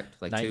Xfinity,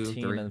 correct? 19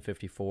 2, 3? And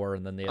 54,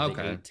 and then they have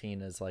the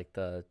 18 is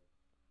the,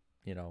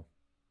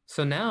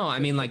 So now, I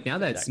mean, like now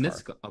that that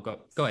Smith's, car.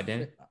 go ahead,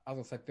 Dan. I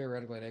was gonna say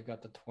theoretically they've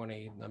got the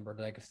 20 number.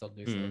 They can still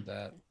do something with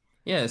that.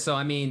 Yeah, so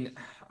I mean,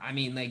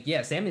 like,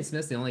 yeah, Sammy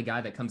Smith's the only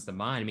guy that comes to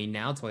mind. I mean,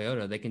 now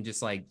Toyota, they can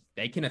just like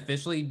they can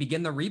officially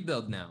begin the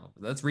rebuild now.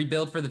 Let's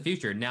rebuild for the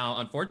future. Now,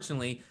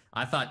 unfortunately,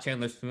 I thought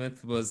Chandler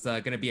Smith was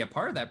going to be a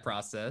part of that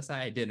process.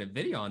 I did a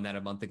video on that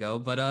a month ago,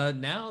 but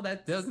now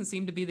that doesn't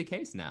seem to be the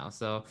case now.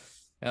 So,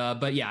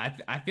 but yeah,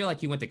 I feel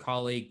like he went to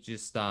colleague.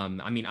 Just, I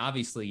mean,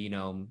 obviously, you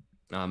know.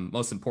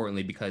 Most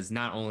importantly, because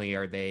not only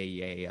are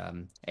they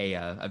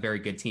a very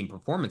good team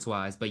performance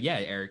wise, but yeah,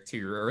 Eric, to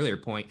your earlier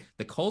point,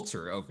 the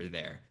culture over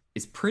there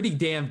is pretty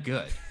damn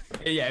good.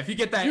 Yeah, if you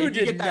get that, You if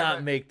you did get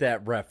not make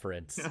that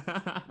reference.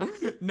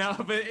 No,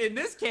 but in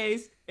this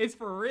case, it's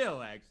for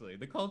real. Actually,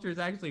 the culture is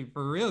actually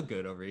for real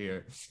good over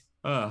here,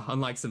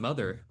 unlike some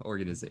other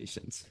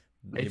organizations.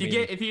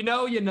 If you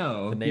know, you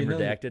know. The name You know.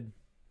 redacted.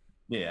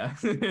 Yeah,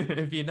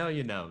 if you know,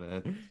 you know,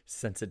 man.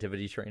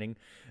 Sensitivity training.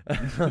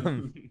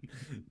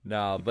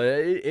 No, but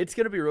it's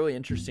going to be really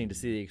interesting to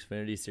see the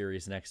Xfinity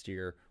Series next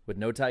year with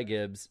no Ty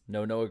Gibbs,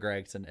 no Noah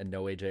Gragson, and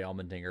no AJ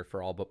Allmendinger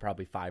for all but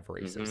probably 5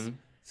 races. Mm-hmm.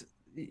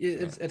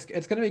 It's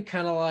going to be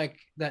kind of like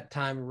that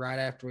time right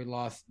after we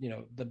lost, you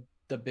know,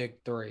 the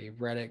big three: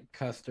 Reddick,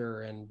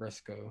 Custer, and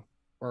Briscoe.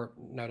 Or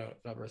no,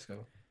 not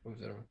Briscoe. What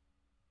was it?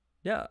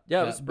 Yeah,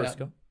 it was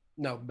Briscoe.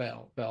 No,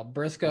 Bell.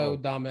 Briscoe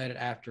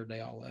dominated after they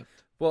all left.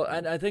 Well,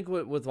 and I think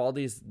with all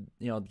these,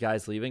 you know,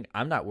 guys leaving,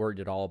 I'm not worried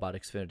at all about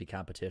Xfinity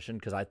competition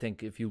because I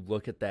think if you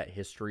look at that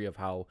history of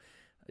how,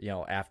 you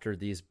know, after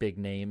these big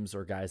names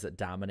or guys that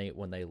dominate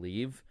when they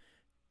leave,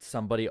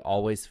 somebody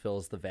always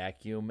fills the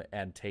vacuum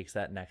and takes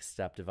that next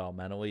step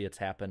developmentally. It's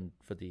happened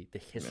for the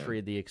history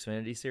of the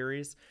Xfinity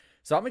Series.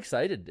 So I'm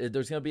excited.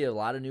 There's going to be a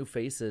lot of new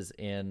faces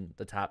in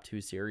the top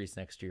 2 series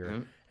next year,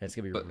 and it's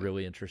going to be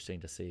really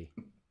interesting to see.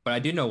 But I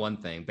do know one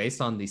thing,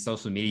 based on the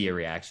social media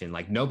reaction,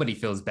 like nobody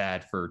feels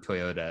bad for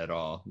Toyota at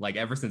all. Like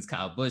ever since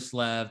Kyle Busch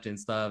left and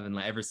stuff, and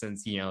like ever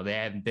since, you know, they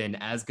haven't been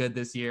as good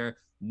this year,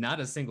 not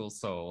a single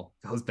soul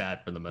feels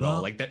bad for them at all.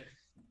 Like that.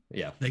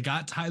 Yeah. They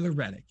got Tyler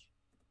Reddick.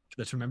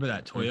 Let's remember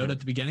that Toyota at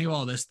the beginning of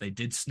all this, they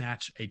did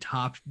snatch a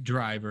top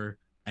driver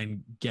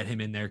and get him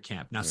in their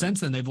camp. Now, since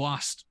then they've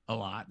lost a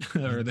lot,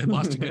 or they've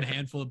lost a good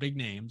handful of big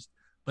names,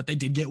 but they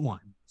did get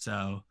one.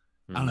 So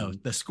I don't know.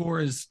 The score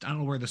is, I don't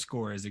know where the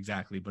score is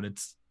exactly, but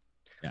it's,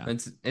 yeah,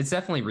 it's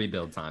definitely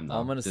rebuild time though.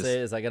 All I'm going to say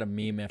is I got a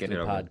meme after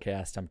the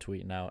podcast I'm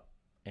tweeting out,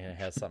 and it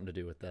has something to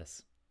do with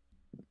this.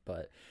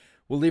 But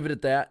we'll leave it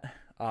at that.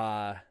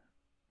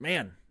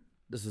 Man,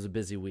 this was a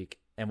busy week,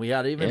 and we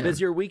got an even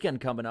busier weekend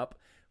coming up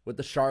with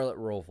the Charlotte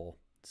Roval.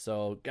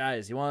 So,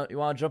 guys, you want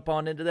to jump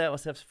on into that?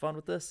 Let's have some fun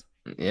with this.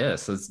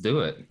 Yes, let's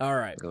do it. All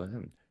right. Go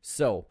ahead.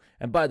 So,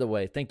 and by the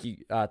way, thank you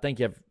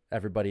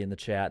everybody in the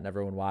chat and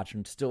everyone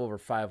watching. Still over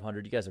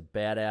 500. You guys are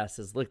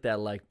badasses. Click that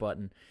like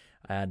button.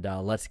 And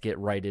let's get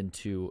right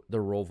into the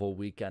Roval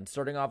weekend.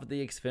 Starting off with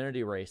the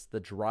Xfinity race, the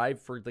Drive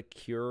for the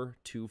Cure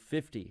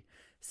 250.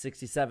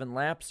 67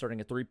 laps starting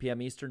at 3 p.m.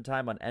 Eastern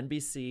time on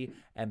NBC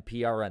and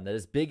PRN. That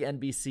is big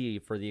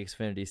NBC for the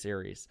Xfinity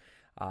Series.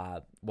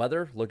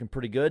 Weather looking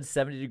pretty good,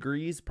 70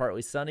 degrees,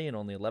 partly sunny, and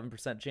only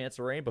 11% chance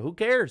of rain. But who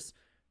cares?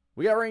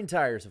 We got rain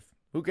tires.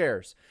 Who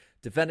cares?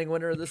 Defending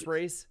winner of this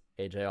race,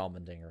 AJ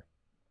Allmendinger.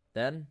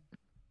 Then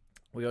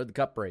we go to the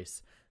Cup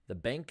race. The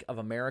Bank of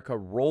America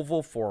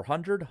Roval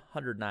 400,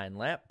 109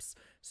 laps,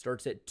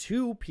 starts at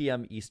 2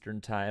 p.m.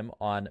 Eastern time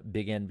on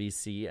Big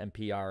NBC and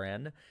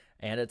PRN,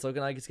 and it's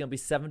looking like it's going to be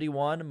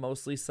 71,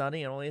 mostly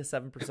sunny, and only a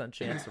 7%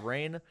 chance of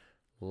rain.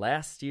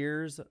 Last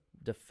year's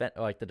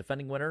the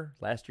defending winner,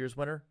 last year's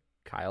winner,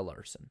 Kyle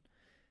Larson.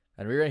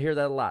 And we're going to hear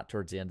that a lot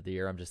towards the end of the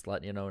year. I'm just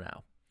letting you know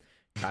now.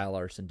 Kyle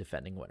Larson,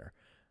 defending winner.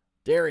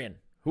 Darian,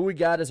 who we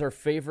got as our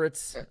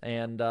favorites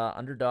and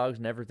underdogs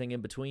and everything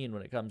in between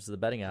when it comes to the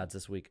betting odds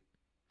this week?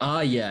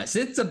 Yes,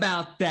 it's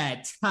about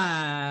that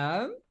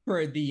time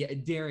for the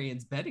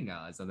Darian's betting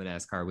odds on the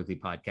NASCAR Weekly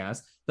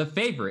Podcast. The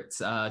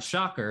favorites,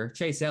 shocker,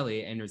 Chase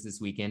Elliott enters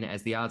this weekend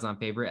as the odds-on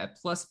favorite at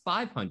plus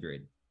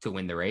 500 to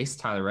win the race.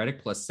 Tyler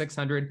Reddick plus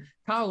 600,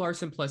 Kyle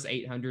Larson plus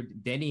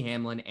 800, Denny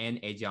Hamlin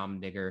and AJ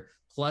Allmendinger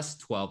plus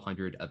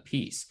 1,200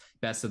 apiece.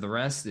 Best of the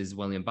rest is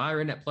William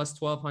Byron at plus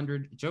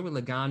 1,200, Joey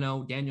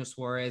Logano, Daniel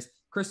Suarez,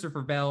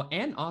 Christopher Bell,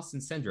 and Austin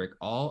Cindric,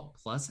 all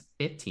plus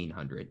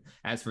 1,500.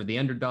 As for the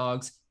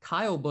underdogs,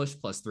 Kyle Busch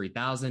plus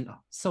 3,000. Oh,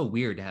 so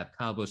weird to have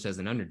Kyle Busch as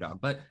an underdog,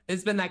 but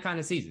it's been that kind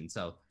of season.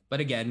 So, but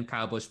again,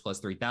 Kyle Busch plus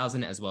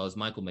 3,000, as well as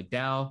Michael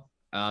McDowell,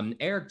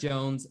 Eric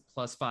Jones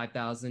plus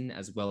 5,000,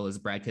 as well as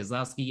Brad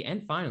Keselowski,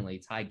 and finally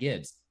Ty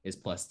Gibbs is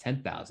plus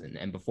 10,000.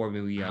 And before we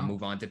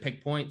move on to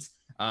pick points,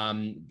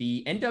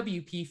 the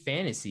NWP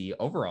fantasy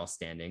overall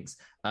standings,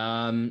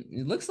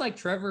 it looks like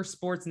Trevor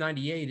Sports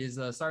 98 is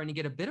starting to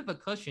get a bit of a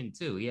cushion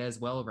too. He has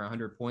well over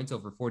 100 points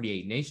over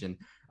 48 Nation.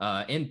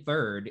 In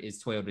third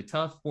is Toyota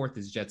Tough, fourth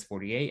is Jets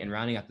 48, and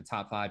rounding out the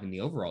top 5 in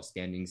the overall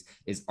standings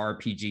is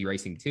RPG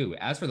Racing 2.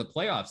 As for the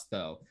playoffs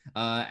though,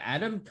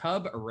 Adam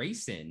Cub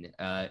Racing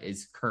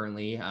is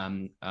currently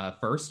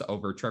first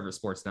over Trevor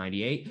Sports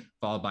 98,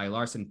 followed by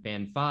Larson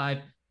Fan 5,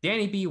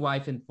 Danny B.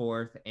 Wife in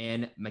 4th,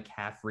 and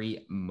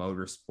McCaffrey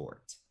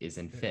Motorsport is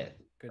in 5th.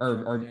 Good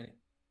job, Danny.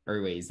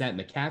 Or wait, is that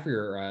McCaffrey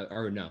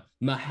or no?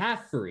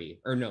 Mahaffrey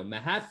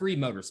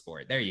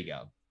Motorsport. There you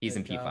go. He's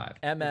in P5.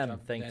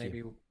 Thank Danny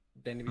you.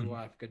 Danny B.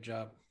 Wife, good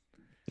job.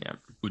 Yeah.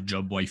 Good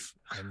job, wife.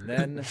 And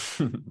then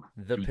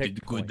the You pick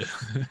did good. points.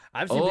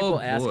 I've seen people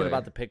asking boy.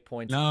 about the pick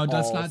points. No,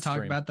 let's all not talk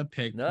stream. about the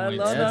pick No,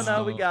 points.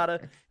 no, we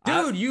gotta.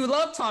 Dude, you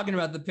love talking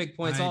about the pick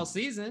points I- all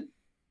season.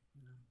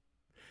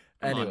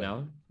 Come Anyway, on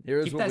now.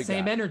 here's Keep what that we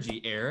same got.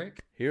 energy, Eric.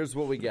 Here's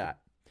what we got.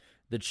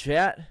 The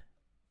chat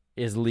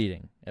is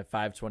leading at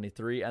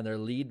 523, and their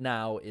lead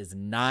now is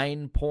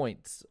 9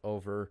 points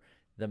over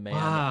the man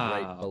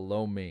right Wow.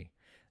 below me.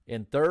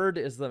 In 3rd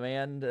is the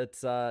man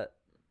that's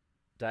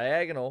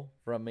diagonal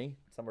from me,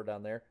 somewhere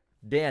down there,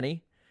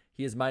 Danny.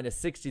 He is minus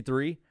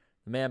 63.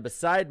 The man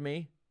beside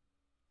me,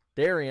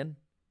 Darian,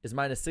 is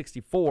minus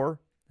 64.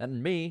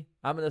 And me,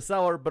 I'm in the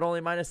cellar, but only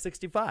minus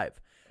 65.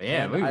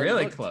 Yeah, And we I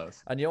really looked-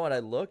 close. And you know what? I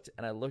looked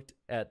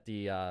at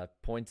the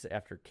points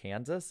after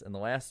Kansas. In the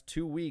last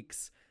 2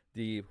 weeks,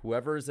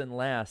 whoever's in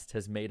last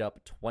has made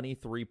up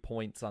 23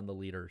 points on the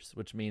leaders,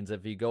 which means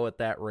if you go at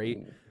that rate,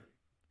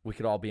 we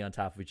could all be on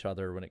top of each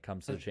other when it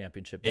comes to the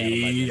championship battle. by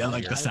the end Hey, of I the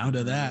like year. the sound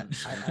of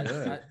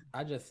that.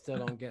 I just still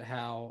don't get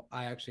how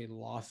I actually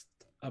lost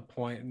a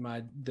point in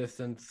my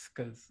distance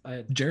because I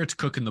had. Jarrett's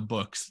cooking the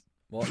books.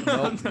 Well,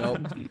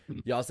 nope.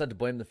 You also had to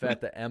blame the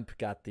fact that Emp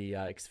got the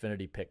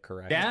Xfinity pick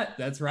correct.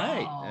 That's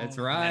right. Oh, That's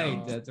right.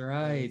 no. That's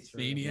right. That's right.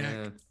 Maniac.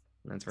 Yeah,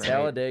 that's right.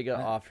 Talladega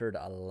offered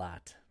a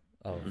lot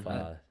of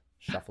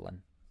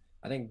shuffling.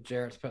 I think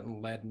Jarrett's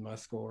putting lead in my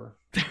score.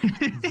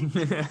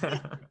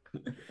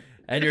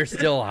 And you're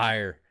still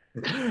higher.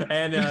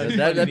 And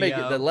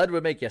The lead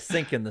would make you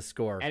sink in the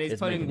score. and he's It's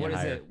putting making you what is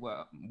higher. it?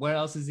 What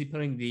else is he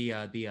putting?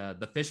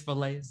 The fish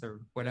fillets or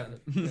whatever.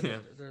 Yeah.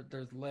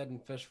 There's lead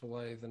and fish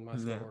fillets in my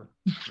Yeah. score.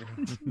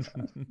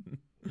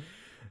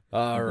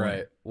 All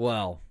right.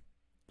 Well,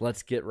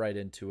 let's get right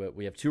into it.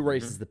 We have 2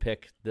 races to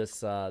pick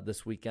this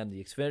weekend.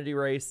 The Xfinity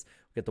race,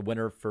 we get the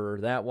winner for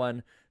that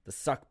one. The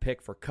suck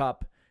pick for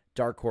Cup,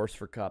 dark horse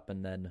for Cup,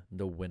 and then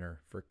the winner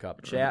for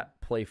Cup. Chat,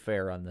 play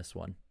fair on this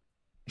one.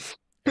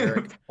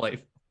 Eric,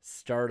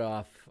 start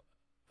off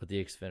with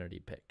the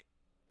Xfinity pick.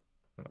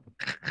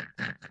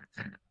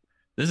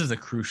 This is a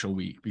crucial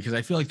week because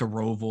I feel like the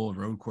Roval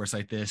road course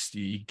like this,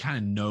 you kind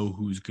of know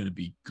who's going to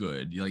be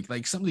good.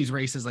 Like some of these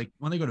races, like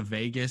when they go to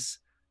Vegas,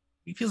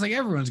 it feels like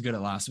everyone's good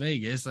at Las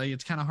Vegas. Like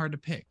it's kind of hard to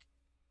pick.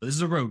 But this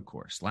is a road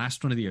course,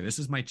 last one of the year. This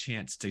is my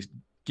chance to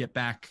get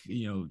back.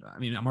 I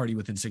mean, I'm already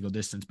within single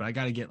distance, but I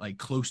got to get like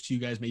close to you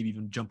guys, maybe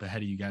even jump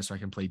ahead of you guys so I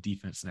can play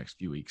defense the next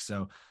few weeks.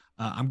 So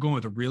I'm going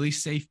with a really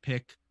safe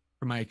pick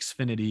for my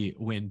Xfinity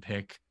win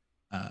pick.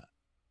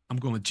 I'm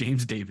going with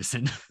James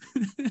Davison.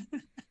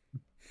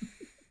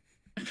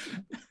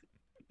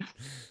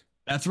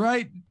 That's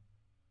right.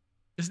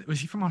 Was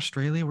he from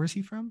Australia? Where's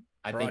he from?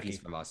 I think he's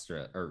from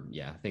Australia.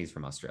 I think he's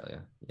from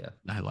Australia. Yeah.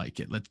 I like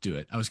it. Let's do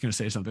it. I was going to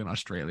say something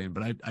Australian,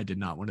 but I did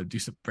not want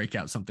to break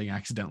out something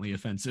accidentally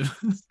offensive.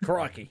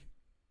 Crocky.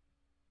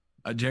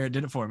 Jared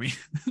did it for me.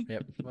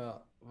 Yep.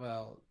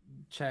 Well,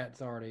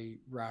 Chat's already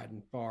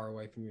riding far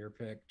away from your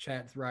pick.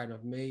 Chat's riding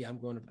with me. I'm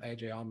going with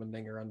AJ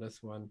Allmendinger on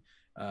this one.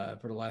 For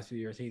the last few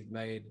years, he's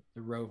made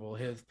the Roval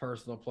his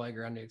personal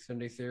playground in the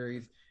Xfinity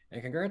Series.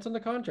 And congrats on the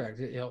contract.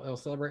 He'll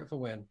celebrate for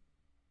win.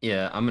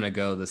 Yeah, I'm gonna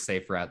go the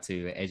safe route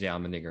to AJ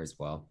Allmendinger as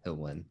well. He'll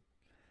win.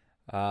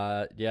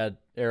 Yeah,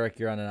 Eric,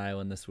 you're on an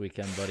island this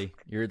weekend, buddy.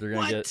 You're either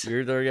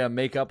gonna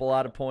make up a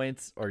lot of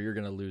points or you're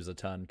gonna lose a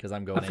ton because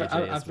I'm going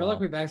AJ. I feel like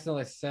we've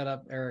accidentally set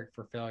up Eric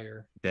for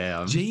failure.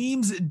 Damn.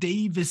 James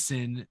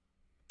Davison.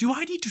 Do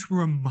I need to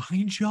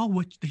remind y'all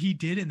what he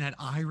did in that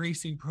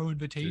iRacing Pro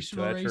Invitational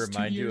Do I have race to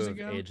remind 2 you years of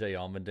ago? AJ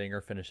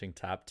Allmendinger finishing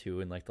top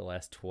 2 in like the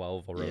last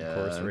 12 road Yeah.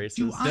 course races?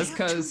 Do I Just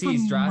have to 'cause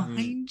he's driving-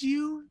 remind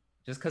you?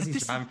 Just because But he's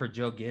this- driving for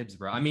Joe Gibbs,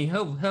 bro. I mean,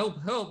 he'll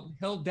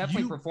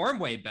definitely You- perform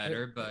way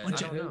better, but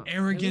Bunch I of don't know.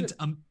 arrogant,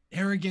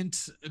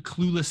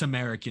 clueless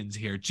Americans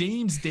here.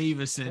 James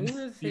Davison, Who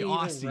is he the even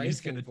Aussie, he's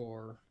racing gonna.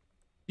 for?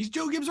 He's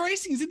Joe Gibbs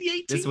Racing. He's in the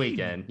 18 This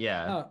weekend,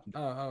 yeah.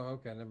 Oh,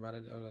 okay. Never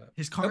mind.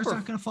 His car's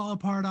not going to fall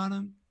apart on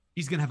him.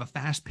 He's going to have a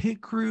fast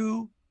pit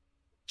crew.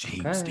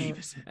 James Okay.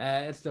 Davison.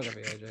 It's still gonna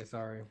be AJ.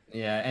 Sorry.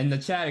 Yeah, and the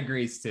chat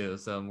agrees too,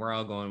 so we're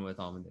all going with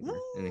Allmendinger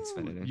and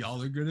Xfinity.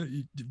 Y'all are gonna.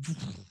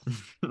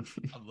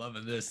 I'm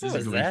loving this. What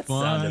This is was gonna that be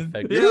sound fun.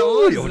 effect? Yeah,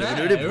 what was Yeah.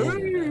 that?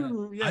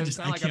 Ooh, yeah, I it just,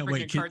 sounded I like a can't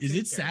wait. freaking Is cartoon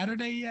it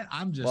Saturday yet?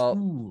 I'm just. Well,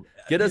 ooh.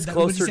 Get us That-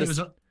 what did you closer say?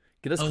 to It was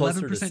Get us a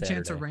closer to 11%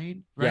 chance of Saturday.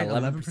 rain, Yeah, right?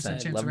 11%,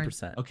 chance of rain.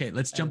 11%. Okay,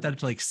 let's jump that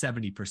to like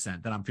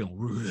 70%. Then I'm feeling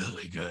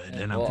really good.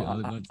 And Well,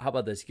 I'm feeling. how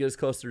about this? Get us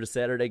closer to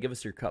Saturday. Give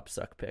us your cup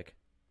suck pick.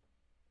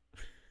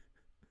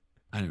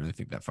 I didn't really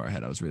think that far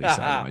ahead. I was really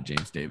excited about my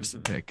James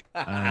Davison pick.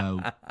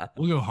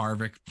 We'll go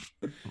Harvick.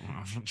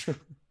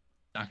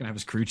 Not gonna have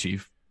his crew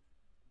chief,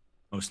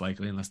 most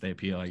likely, unless they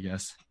appeal, I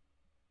guess.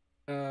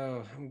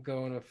 Oh, I'm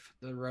going with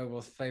the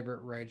Roval's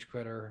favorite rage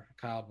quitter,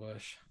 Kyle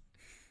Busch.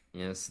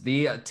 Yes,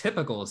 the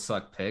typical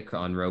suck pick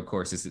on road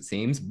courses, it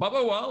seems.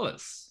 Bubba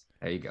Wallace.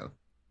 There you go.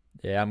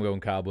 Yeah, I'm going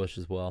Kyle Busch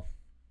as well.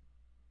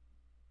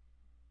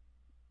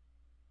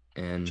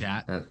 And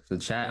Chat. The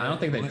chat. I don't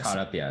think they've caught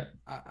up yet.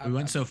 We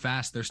went so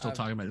fast, they're still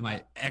talking about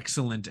my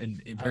excellent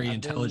and very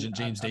intelligent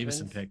James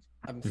Davison pick.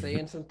 I'm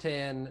seeing some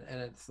 10,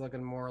 and it's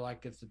looking more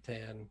like it's a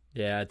 10.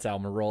 Yeah, it's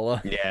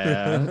Almirola.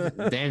 Yeah.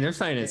 Damn, they're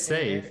playing it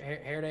safe.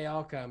 Here they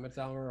all come. It's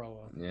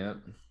Almirola. Yep.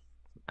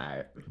 All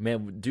right.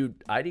 Man, dude,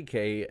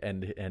 IDK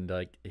and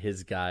like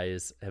his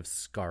guys have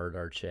scarred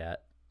our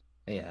chat.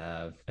 They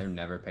have. They're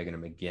never picking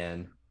him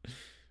again.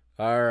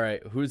 All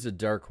right, who's a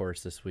dark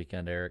horse this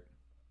weekend, Eric?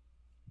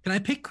 Can I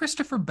pick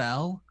Christopher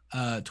Bell?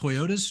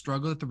 Toyota's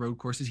struggled at the road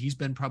courses. He's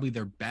been probably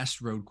their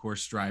best road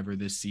course driver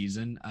this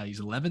season.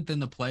 He's 11th in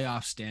the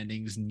playoff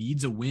standings,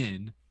 needs a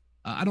win.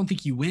 I don't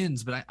think he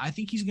wins, but I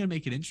think he's going to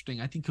make it interesting.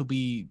 I think he'll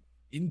be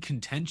in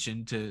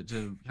contention to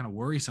kind of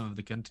worry some of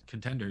the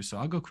contenders. So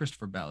I'll go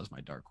Christopher Bell as my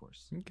dark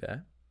horse.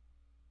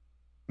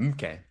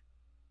 Okay.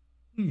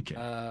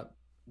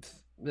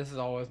 This is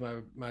always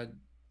my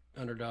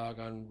underdog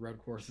on road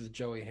courses,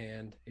 Joey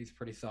Hand. He's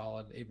pretty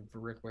solid, even for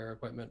Rick Ware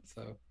equipment.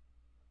 So.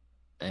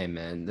 Hey,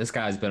 man, this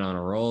guy's been on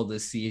a roll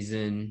this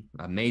season.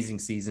 Amazing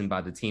season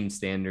by the team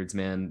standards,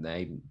 man.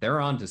 They're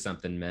on to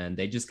something, man.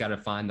 They just got to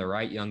find the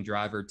right young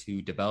driver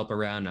to develop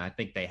around. I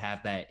think they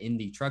have that in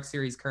the Truck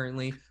Series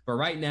currently. But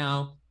right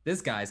now, this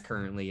guy's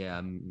currently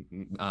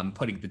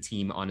putting the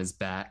team on his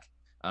back.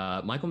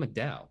 Michael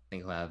McDowell, I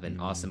think he'll have an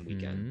awesome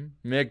weekend.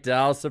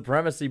 McDowell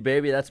supremacy,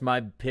 baby. That's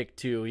my pick,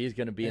 too. He's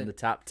going to be in the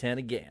top 10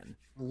 again.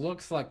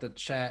 Looks like the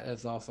chat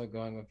is also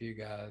going with you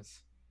guys.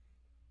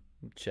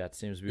 Chat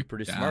seems to be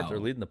pretty smart. They're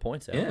leading the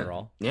points after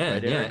all. Yeah,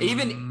 right, yeah.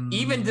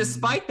 Even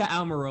despite the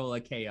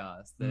Almirola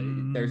chaos,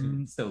 they're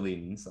still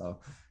leading. So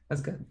that's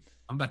good.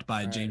 I'm about to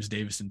buy a James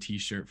Davison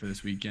T-shirt for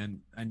this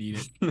weekend. I need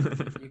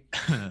it.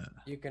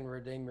 You can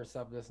redeem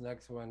yourself this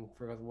next one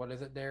for what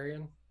is it,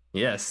 Darian?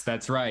 Yes,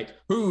 that's right.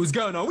 Who's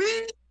gonna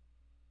win?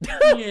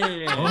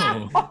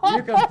 Yeah.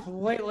 You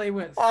completely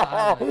went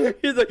silent.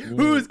 He's like,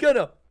 who's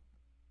gonna?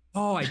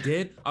 Oh, I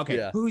did? Okay.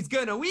 Yeah. Who's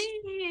gonna win?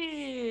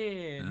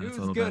 That's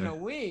Who's gonna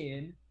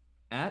win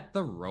at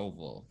the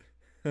Roval?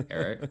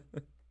 Eric.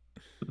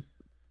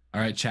 All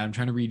right, Chad, I'm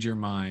trying to read your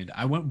mind.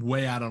 I went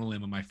way out on a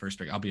limb on my first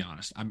pick. I'll be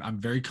honest. I'm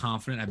very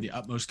confident. I have the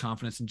utmost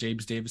confidence in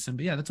James Davison.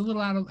 But yeah, that's a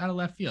little out of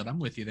left field. I'm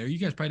with you there. You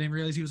guys probably didn't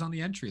realize he was on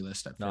the entry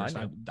list at first.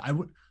 No, I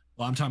would.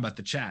 Well, I'm talking about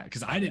the chat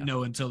because I didn't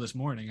know until this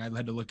morning. I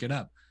had to look it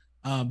up.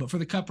 But for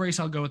the Cup race,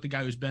 I'll go with the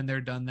guy who's been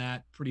there, done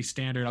that. Pretty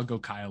standard. I'll go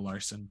Kyle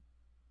Larson.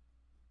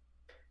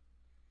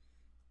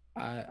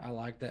 I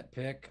like that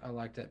pick.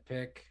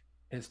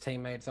 His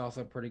teammate's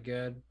also pretty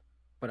good,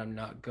 but I'm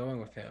not going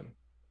with him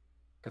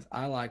because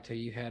I liked who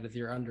you had as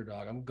your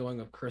underdog. I'm going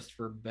with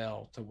Christopher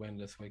Bell to win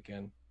this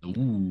weekend.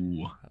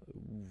 Ooh.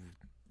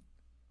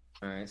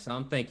 All right, so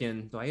I'm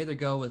thinking, do I either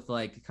go with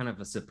like kind of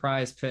a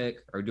surprise pick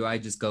or do I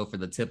just go for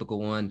the typical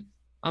one?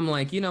 I'm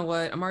like, you know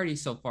what? I'm already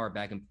so far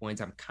back in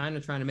points. I'm kind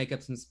of trying to make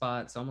up some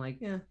spots. So I'm like,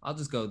 yeah, I'll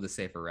just go the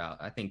safer route.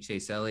 I think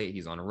Chase Elliott,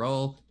 he's on a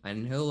roll,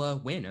 and he'll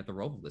win at the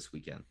Roval this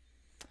weekend.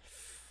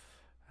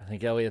 I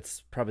think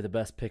Elliott's probably the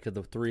best pick of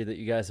the three that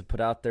you guys have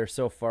put out there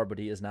so far, but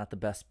he is not the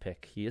best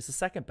pick. He is the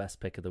second best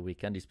pick of the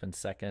weekend. He's been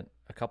second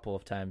a couple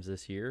of times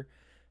this year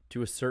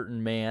to a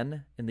certain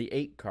man in the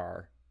 8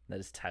 car. That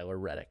is Tyler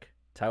Reddick.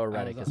 Tyler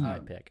Reddick is my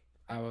pick.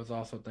 I was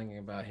also thinking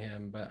about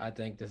him, but I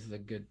think this is a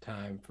good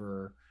time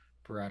for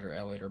either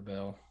Elliott or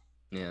Bell.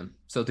 Yeah.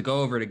 So to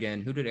go over it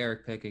again, who did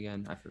Eric pick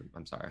again?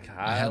 I'm sorry.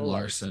 I had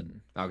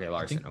Larson. Okay,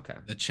 Larson. Okay.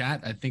 The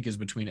chat, I think, is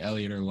between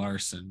Elliott or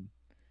Larson.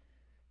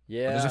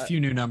 Yeah. But there's a few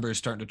new numbers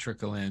starting to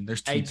trickle in.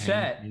 There's two.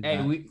 Chat.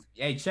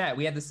 Chat.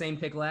 We had the same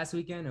pick last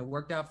weekend. It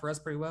worked out for us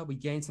pretty well. We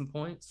gained some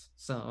points.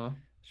 So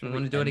you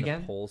want to do it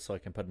again? Poll so I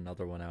can put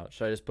another one out.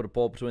 Should I just put a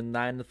poll between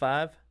 9 and the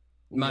 5?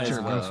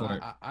 Sure, go for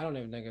it. I don't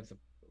even think it's a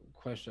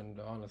question.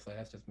 Honestly,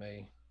 that's just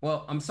me.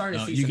 Well, I'm starting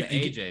to see some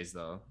AJs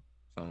though.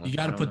 So you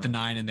got to put the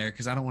 9 in there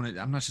because I don't want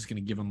to. I'm not just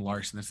going to give him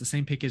Larson. That's the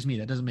same pick as me.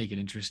 That doesn't make it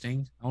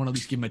interesting. I want to at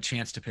least give him a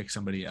chance to pick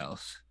somebody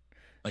else.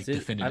 Like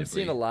definitively. I'm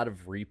seeing a lot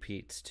of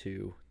repeats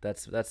too.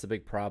 That's the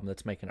big problem.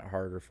 That's making it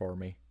harder for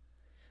me.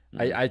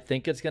 I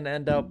think it's going to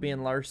end up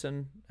being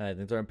Larson. I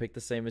think they're going to pick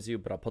the same as you,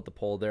 but I'll put the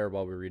poll there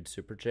while we read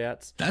super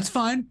chats. That's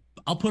fine.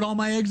 I'll put all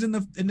my eggs in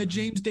the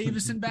James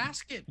Davison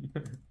basket.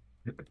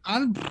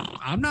 I'm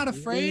not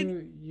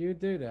afraid. You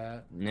do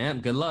that. Yeah.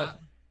 Good luck.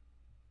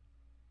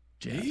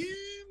 James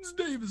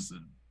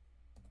Davison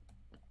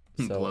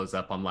blows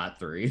up on lap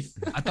 3.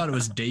 I thought it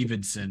was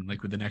Davidson,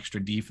 like with an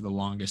extra D for the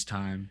longest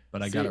time,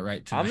 but I got it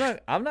right today.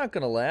 I'm not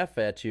gonna laugh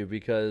at you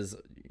because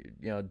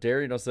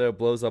Darian will say it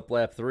blows up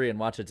lap 3 and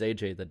watch it's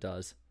AJ that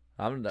does.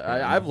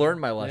 I've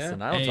learned my lesson.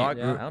 Yeah. I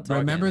don't talk.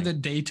 Remember the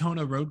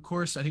Daytona road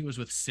course? I think it was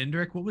with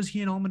Cindric. What was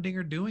he and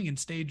Allmendinger doing in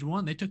stage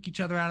 1? They took each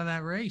other out of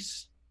that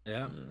race.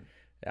 Yeah.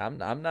 I'm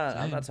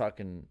not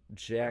talking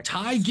Jack.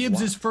 Ty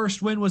Gibbs'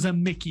 first win was a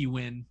Mickey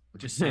win.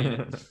 Just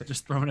saying,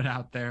 just throwing it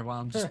out there while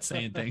I'm just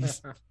saying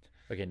things.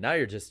 Okay, now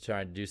you're just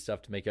trying to do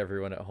stuff to make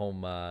everyone at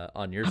home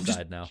on your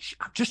side now.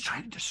 I'm just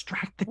trying to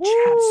distract the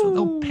chat so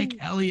they'll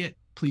pick Elliott.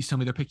 Please tell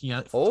me they're picking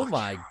Elliott. Oh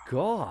my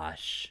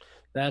gosh.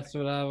 That's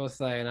what I was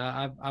saying.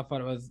 I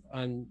thought it was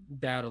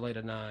undoubtedly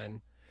the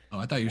 9. Oh,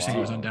 I thought you were saying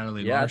it was Whoa.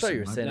 undoubtedly Yeah, I Larson. thought you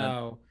were saying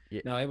No,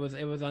 Yeah. no, it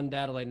was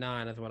undoubtedly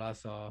 9 is what I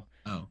saw.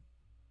 Oh,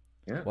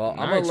 Yeah. Well, All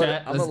I'm right, gonna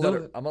chat. I'm Let's gonna do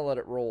let it. it, I'm gonna let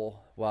it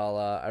roll while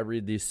I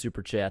read these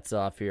super chats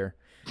off here.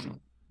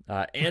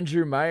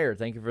 Andrew Meyer,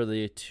 thank you for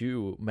the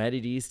 2. Matty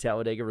D's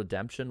Talladega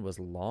Redemption was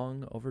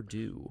long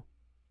overdue.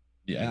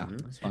 yeah.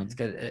 Mhm. It's fun. It's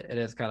good. It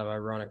is kind of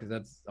ironic because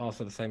that's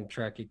also the same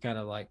track he kind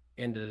of like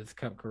ended his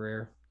Cup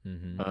career.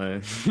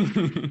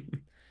 Mm-hmm.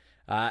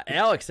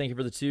 Alex, thank you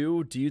for the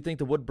 2. Do you think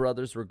the Wood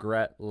brothers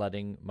regret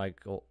letting Matt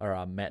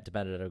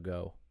DiBenedetto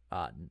go?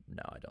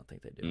 No, I don't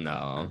think they do.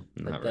 No,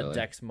 not that really.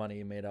 Dex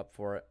money made up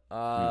for it.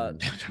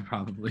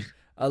 Probably.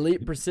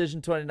 Elite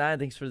Precision 29,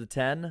 thanks for the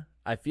 10.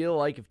 I feel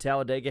like if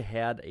Talladega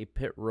had a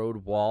pit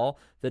road wall,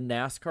 then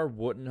NASCAR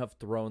wouldn't have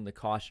thrown the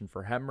caution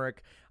for Hemrick.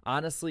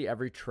 Honestly,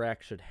 every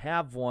track should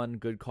have one.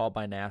 Good call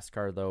by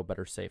NASCAR, though.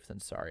 Better safe than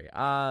sorry.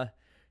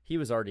 He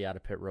was already out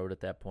of pit road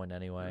at that point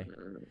anyway.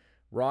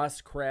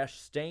 Ross Crash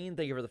Stain,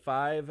 thank you for the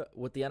 5.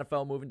 With the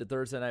NFL moving to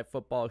Thursday Night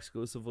Football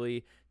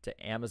exclusively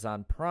to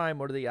Amazon Prime,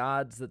 what are the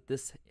odds that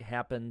this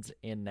happens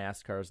in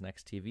NASCAR's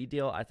next TV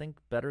deal? I think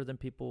better than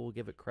people will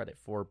give it credit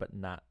for, but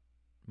not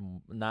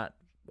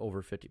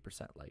over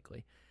 50%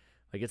 likely.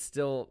 Like, it's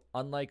still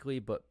unlikely,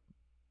 but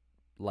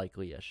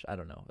likely-ish. I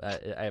don't know.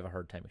 I have a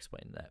hard time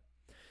explaining that.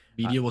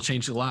 Media will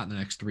change a lot in the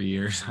next 3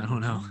 years. I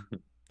don't know.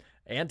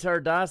 Antar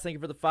Das, thank you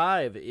for the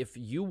 5. If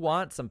you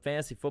want some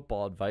fantasy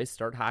football advice,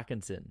 start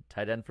Hawkinson.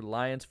 Tight end for the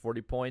Lions,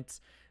 40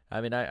 points. I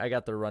mean, I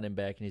got their running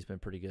back, and he's been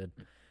pretty good.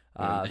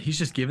 He's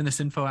just giving this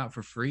info out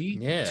for free.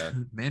 Yeah.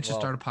 Man should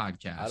start a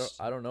podcast.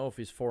 I don't know if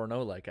he's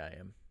 4-0 like I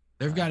am.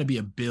 There've got to be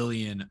a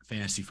billion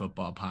fantasy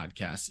football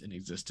podcasts in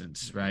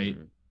existence, right?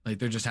 Like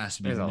there just has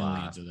to be There's a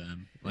millions lot. of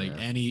them. Like Yeah.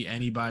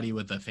 anybody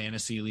with a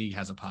fantasy league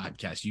has a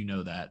podcast. You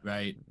know that,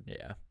 right?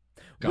 Yeah.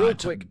 God, Real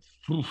quick,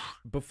 oof.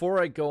 before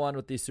I go on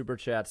with these super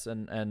chats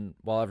and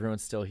while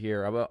everyone's still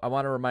here, I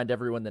want to remind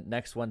everyone that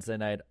next Wednesday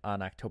night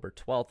on October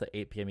 12th at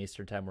 8 p.m.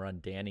 Eastern time, we're on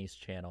Danny's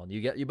channel. And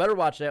you better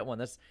watch that one.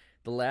 That's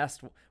the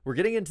last. We're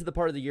getting into the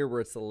part of the year where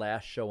it's the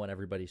last show on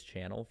everybody's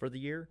channel for the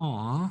year.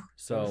 Aw.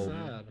 So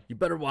sad. you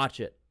better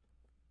watch it.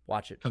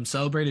 Watch it. Come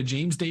celebrate a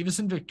James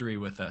Davison victory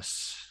with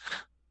us.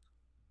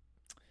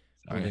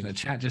 Sorry, the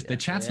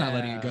chat's not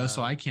letting it go,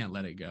 so I can't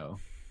let it go.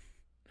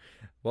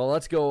 Well,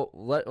 let's go.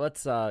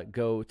 Let's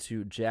go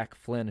to Jack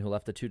Flynn, who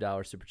left a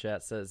 $2 super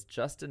chat. Says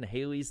Justin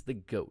Haley's the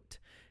GOAT.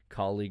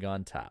 Colleague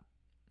on top.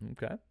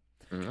 Okay.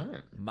 All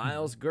right.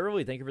 Miles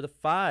Gurley, thank you for the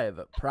 5.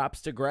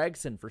 Props to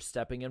Gregson for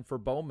stepping in for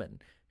Bowman.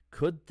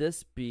 Could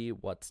this be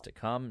what's to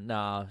come?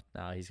 Nah,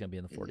 he's gonna be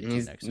in the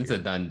 42 next year. It's a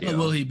done deal.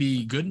 Will he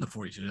be good in the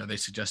 42? Are they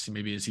suggesting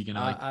maybe is he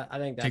gonna I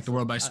think take the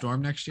world by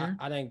storm next year?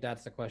 I think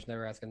that's the question they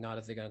were asking. Not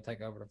is he going to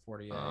take over to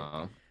 48?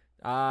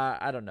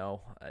 I don't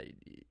know.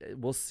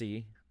 We'll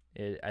see.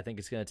 I think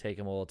it's gonna take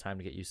him a little time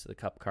to get used to the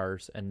Cup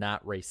cars and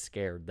not race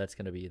scared. That's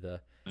gonna be that's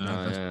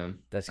gonna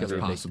be a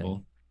possible. big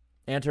thing.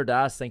 Antar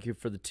Das, thank you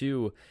for the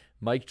 2.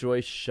 Mike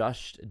Joyce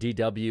shushed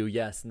DW.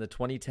 Yes, in the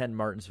 2010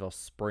 Martinsville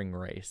Spring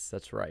Race.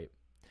 That's right.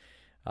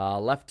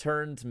 Left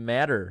turns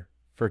matter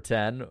for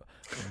 10.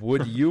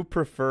 Would you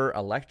prefer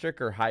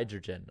electric or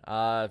hydrogen?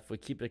 If we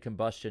keep a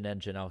combustion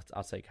engine, I'll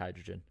take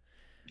hydrogen.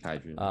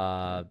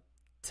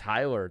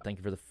 Tyler, thank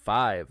you for the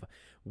 5.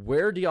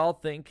 Where do y'all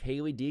think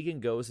Haley Deegan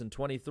goes in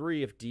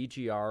 23 if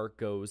DGR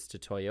goes to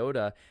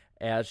Toyota,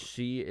 as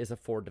she is a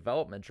Ford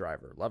development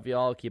driver? Love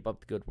y'all. Keep up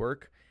the good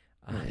work.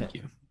 Thank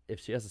you. If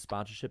she has a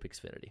sponsorship,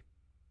 Xfinity.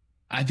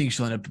 I think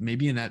she'll end up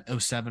maybe in that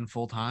 07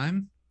 full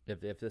time.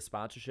 If the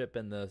sponsorship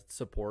and the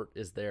support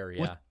is there,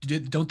 yeah.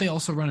 Don't they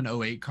also run an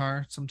 08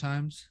 car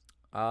sometimes?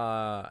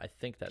 I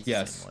think that's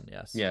the same one.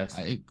 Yes.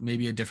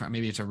 Maybe it's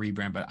a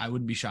rebrand, but I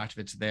wouldn't be shocked if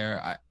it's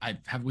there.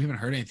 We haven't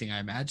heard anything. I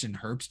imagine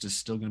Herbst is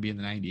still going to be in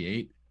the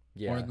 98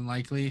 more than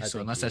likely. So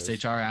unless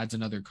SHR adds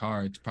another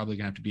car, it's probably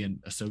going to have to be an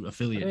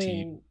affiliate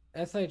team.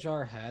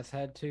 SHR has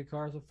had 2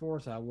 cars before,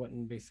 so I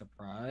wouldn't be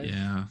surprised.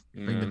 Yeah,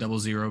 bring the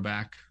 00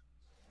 back.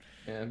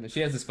 Yeah, but she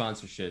has the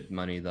sponsorship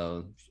money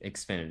though.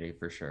 Xfinity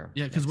for sure.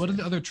 Yeah, because what are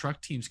the other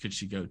truck teams could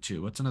she go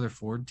to? What's another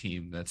Ford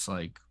team that's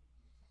like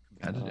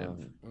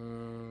competitive?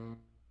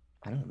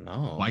 I don't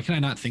know. Why can I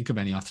not think of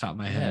any off the top of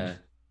my head?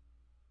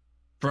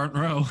 Front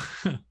row,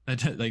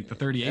 like the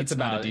 38. That's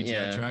about not a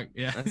DGR truck.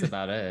 Yeah, that's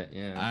about it.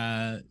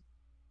 Yeah.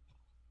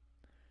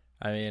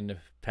 I mean,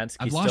 Penske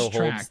I've still lost holds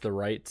track. the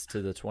rights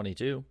to the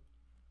 22.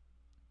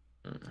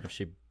 If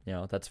she,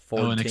 that's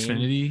Ford. Oh, an team.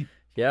 Xfinity.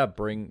 Yeah,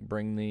 bring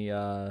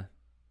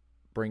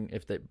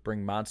if they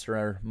bring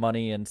Monster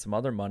money and some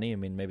other money. I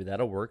mean, maybe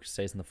that'll work.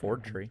 Stays in the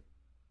Ford tree.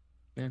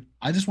 Yeah,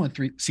 I just want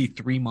to see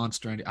 3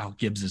 Monster Energy. Oh,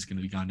 Gibbs is going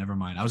to be gone. Never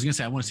mind. I was going to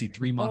say I want to see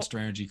 3 Monster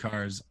Energy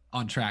cars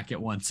on track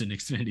at once in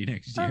Xfinity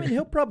next year. I mean,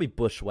 he'll probably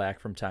bushwhack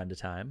from time to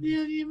time.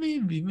 Yeah,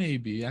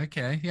 maybe.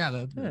 Okay,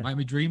 yeah, my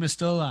dream is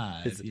still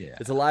alive.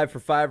 It's alive for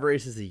 5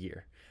 races a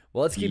year.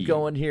 Well, let's keep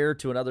going here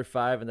to another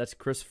 5, and that's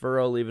Chris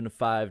Furrow leaving a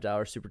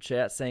 $5 super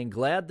chat saying,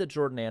 glad that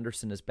Jordan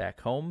Anderson is back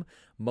home.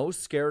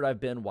 Most scared I've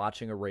been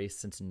watching a race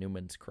since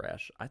Newman's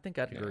crash. I think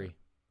I'd agree.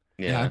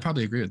 Yeah, I'd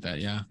probably agree with that.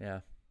 Yeah. Yeah.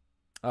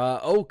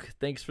 Oak,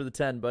 thanks for the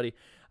 10, buddy.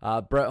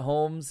 Brett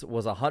Holmes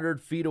was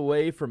 100 feet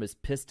away from his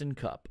Piston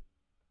Cup.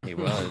 He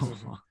was.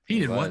 He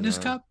did what in his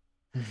cup?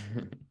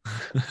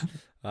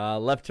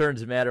 Left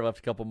turns matter. Left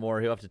a couple more.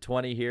 He'll up to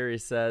 20 here. He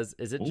says,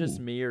 "Is it just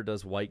me or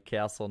does White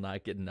Castle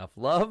not get enough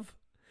love?"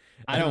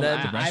 I've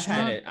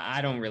had it.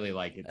 I don't really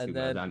like it too and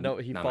then, much. No,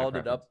 he followed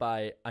it up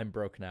by, "I'm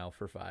broke now"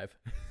 for 5.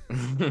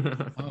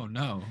 Oh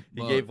no!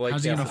 He gave White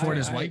how's he gonna Castle- afford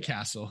his White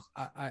Castle?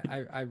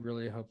 I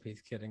really hope he's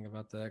kidding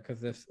about that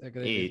because if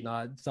he's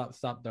not,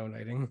 stop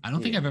donating. I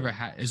don't think I've ever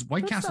had. Is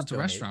White Let's Castle not a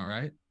donate. restaurant,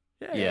 right?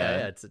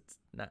 Yeah. It's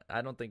not.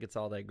 I don't think it's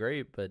all that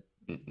great, but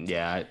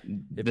Yeah,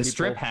 the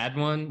Strip had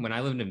one when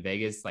I lived in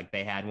Vegas. Like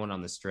they had one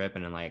on the Strip,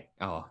 and then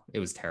it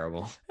was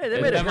terrible. hey,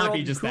 they made a that might Harold be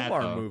and just that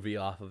Kumar though. movie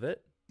off of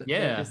it.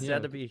 Yeah, It just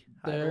had to be.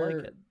 I like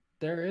it.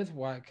 There is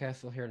White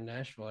Castle here in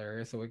Nashville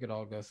area, so we could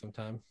all go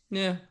sometime.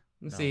 Yeah,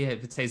 let's see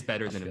if it tastes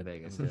better I'm than in good.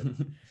 Vegas.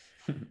 I'm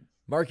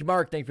Marky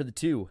Mark, thank you for the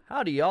 2.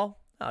 Howdy, y'all.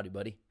 Howdy,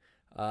 buddy.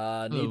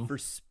 Need for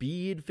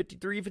Speed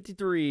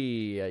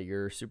 5353.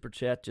 Your super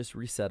chat just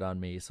reset on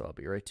me, so I'll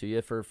be right to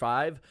you for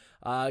 5.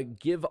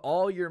 Give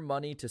all your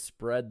money to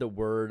spread the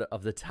word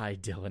of the Ty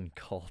Dillon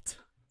cult.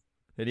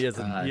 And he has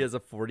a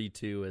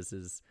 42 as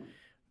his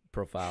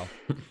profile.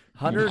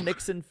 Hunter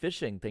Nixon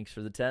Fishing, thanks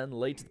for the 10.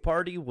 Late to the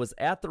party, was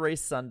at the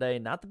race Sunday.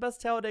 Not the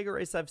best Talladega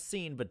race I've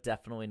seen, but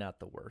definitely not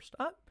the worst.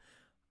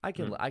 I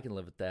can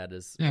live with that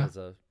as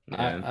a.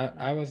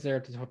 I was there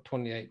at the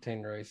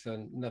 2018 race,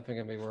 and nothing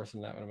can be worse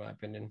than that one, in my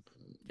opinion.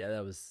 Yeah,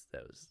 that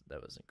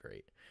wasn't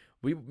great.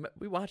 We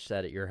watched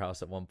that at your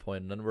house at one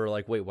point, and then we were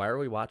like, wait, why are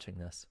we watching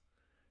this?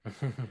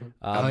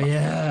 Oh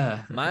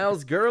yeah,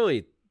 Miles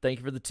Gurley, thank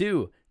you for the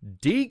 2.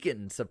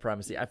 Deacon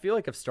Supremacy. I feel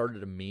like I've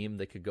started a meme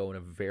that could go in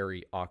a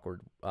very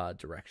awkward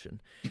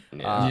direction.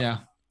 Yeah.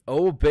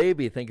 Oh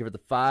baby, thank you for the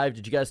 5.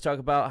 Did you guys talk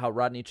about how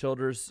Rodney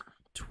Childers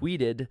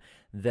tweeted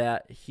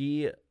that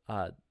he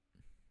man,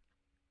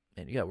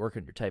 you got work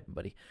on your typing,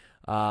 buddy,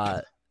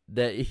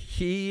 that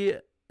he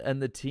and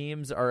the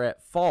teams are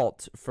at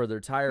fault for their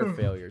tire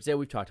failures? Yeah,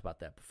 we've talked about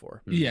that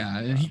before. Yeah,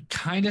 and he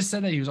kind of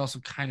said that. He was also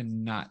kind of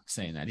not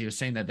saying that. He was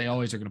saying that they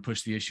always are going to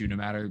push the issue no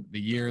matter the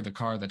year, the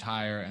car, the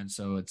tire, and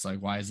so it's like,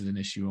 why is it an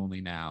issue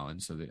only now?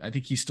 And so I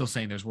think he's still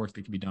saying there's work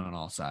that can be done on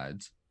all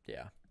sides.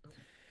 Yeah.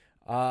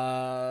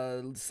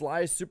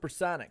 Sly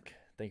Supersonic,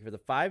 thank you for the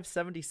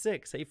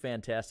 576. Hey,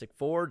 Fantastic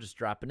Four, just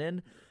dropping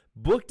in.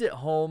 Booked it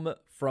home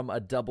from a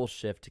double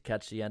shift to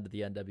catch the end of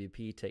the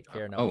NWP. Take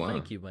care. No,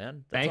 thank you,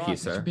 man. That's Thank you,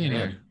 awesome. sir. for being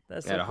here.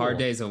 That's Had so a hard cool.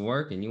 days of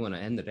work, and you want to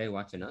end the day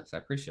watching us. I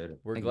appreciate it.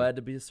 We're Thank glad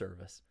to be of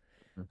service.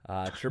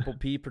 Triple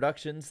P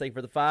Productions, thank you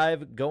for the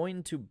 5.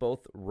 Going to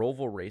both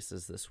Roval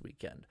races this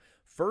weekend.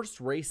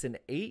 First race in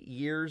 8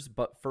 years,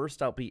 but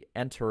first I'll be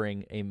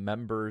entering a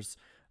members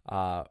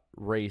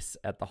race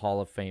at the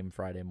Hall of Fame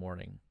Friday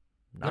morning.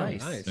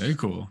 Nice. Nice. Very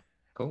cool.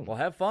 Cool. Well,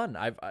 have fun.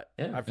 I've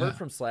Yeah. heard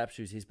from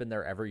Slapshoes. He's been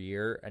there every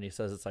year, and he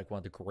says it's like one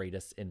of the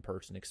greatest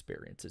in-person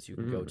experiences you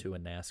can go to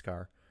in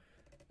NASCAR.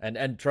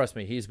 And trust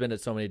me, he's been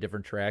at so many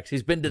different tracks.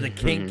 He's been to the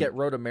Kink at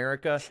Road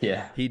America.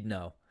 Yeah. He'd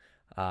know.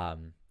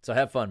 So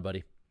have fun,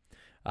 buddy.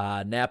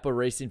 Napa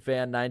Racing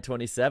Fan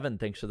 927,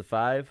 thanks for the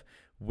 5.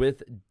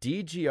 With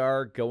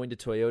DGR going to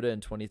Toyota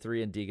in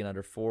 23 and Deegan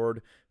under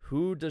Ford,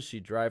 who does she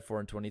drive for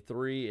in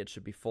 23? It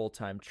should be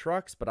full-time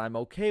trucks, but I'm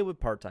okay with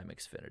part-time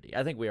Xfinity.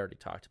 I think we already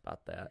talked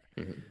about that.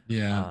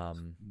 Yeah.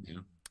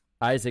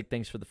 Isaac,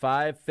 thanks for the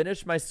 5.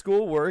 Finished my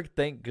schoolwork.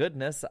 Thank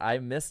goodness. I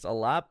missed a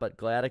lot, but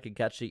glad I could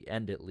catch the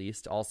end at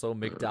least. Also,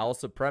 McDowell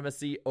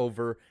Supremacy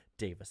over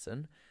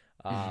Davison.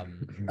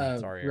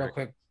 Sorry, real Eric.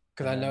 quick,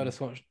 because I know this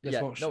won't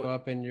show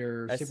up in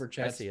your super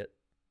chat. I see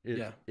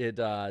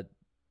it.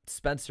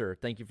 Spencer,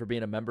 thank you for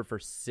being a member for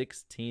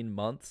 16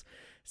 months.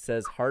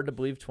 Says, hard to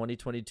believe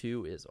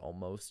 2022 is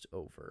almost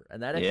over.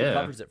 And that actually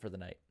covers it for the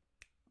night.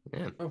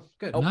 Yeah. Oh,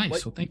 good. Oh, Nice.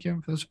 wait. Well, thank you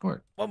for the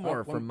support. One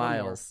more one from more.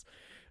 Miles.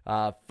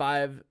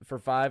 5 for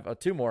 5.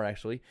 2 more,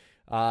 actually.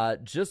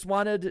 Just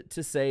wanted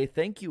to say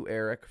thank you,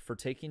 Eric, for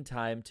taking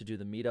time to do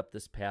the meetup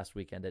this past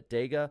weekend at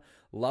Dega.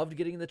 Loved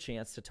getting the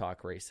chance to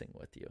talk racing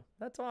with you.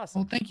 That's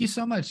awesome. Well, thank you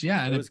so much.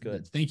 Yeah. It was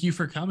good. Thank you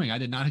for coming. I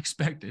did not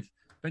expect it.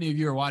 If any of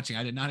you are watching,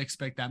 I did not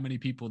expect that many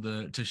people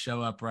to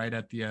show up right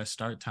at the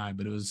start time,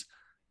 but it was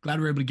glad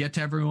we were able to get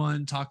to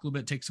everyone, talk a little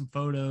bit, take some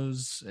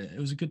photos. It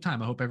was a good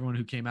time. I hope everyone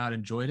who came out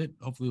enjoyed it.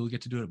 Hopefully we'll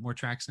get to do it at more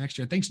tracks next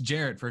year. Thanks,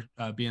 Jarrett, for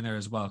being there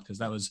as well, because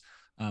that was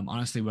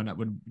honestly when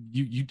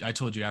I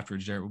told you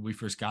afterwards, Jarrett, when we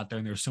first got there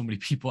and there were so many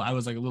people, I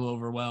was like a little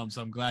overwhelmed.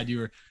 So I'm glad we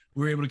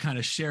were able to kind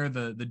of share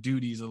the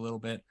duties a little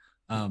bit.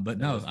 But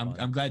no,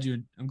 I'm glad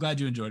you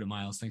enjoyed it,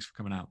 Miles. Thanks for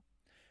coming out.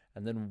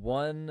 And then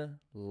one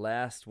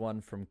last one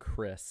from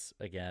Chris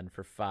again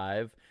for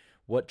 5.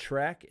 What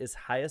track is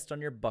highest on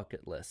your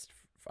bucket list?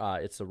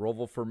 It's a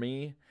Roval for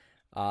me.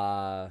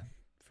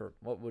 For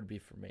what would be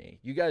for me?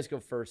 You guys go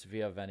first if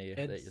you have any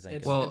that you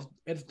think.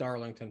 It's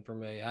Darlington for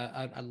me.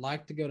 I'd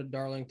like to go to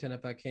Darlington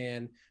if I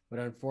can, but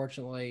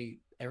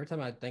unfortunately, every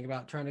time I think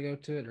about trying to go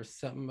to it, there's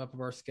something up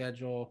of our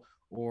schedule,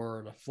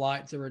 or the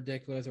flights are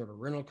ridiculous, or the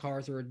rental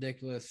cars are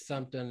ridiculous.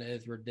 Something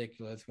is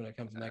ridiculous when it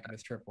comes to making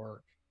this trip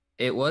work.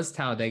 It was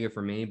Talladega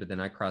for me, but then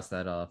I crossed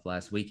that off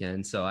last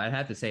weekend. So I'd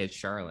have to say it's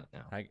Charlotte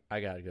now. I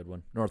got a good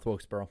one. North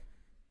Wilkesboro.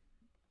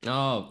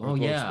 Oh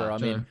yeah. Wilkesboro. I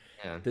mean,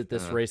 yeah.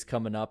 this race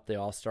coming up, the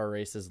All-Star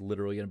race is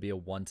literally going to be a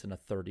once in a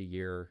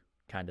 30-year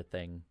kind of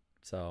thing.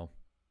 So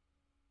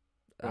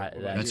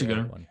that's a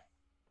good one.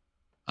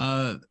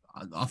 Off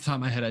the top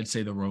of my head, I'd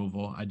say the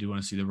Roval. I do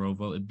want to see the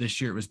Roval.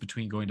 This year it was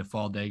between going to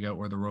Talladega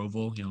or the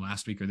Roval,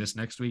 last week or this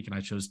next week, and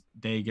I chose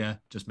Dega.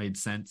 Just made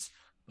sense.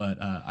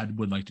 But I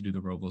would like to do the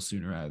Roval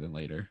sooner rather than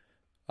later.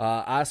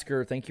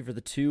 Oscar, thank you for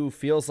the 2.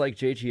 Feels like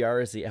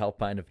JGR is the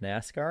Alpine of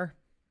NASCAR.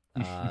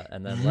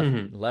 And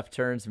then left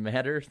turns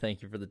matter.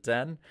 Thank you for the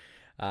 10.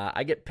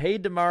 I get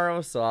paid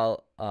tomorrow,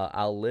 so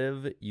I'll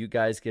live. You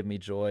guys give me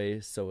joy,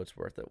 so it's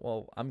worth it.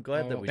 Well, I'm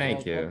glad that we.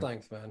 Thank you. Well,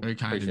 thanks, man. Very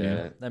kind of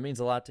you. That means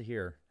a lot to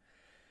hear.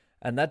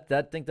 And I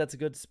think that's a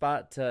good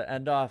spot to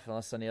end off,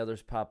 unless any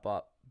others pop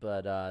up.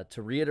 But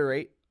to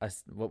reiterate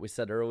what we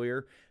said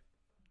earlier,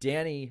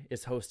 Danny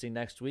is hosting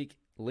next week.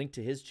 Link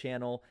to his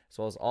channel, as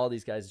well as all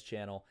these guys'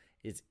 channel,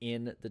 is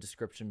in the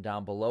description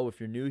down below. If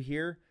you're new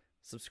here,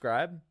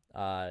 subscribe.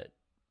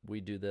 We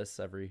do this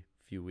every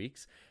few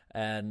weeks,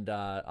 and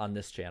on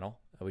this channel,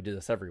 we do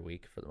this every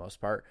week for the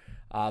most part.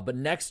 But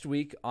next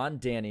week on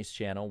Danny's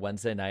channel,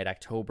 Wednesday night,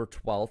 October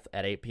 12th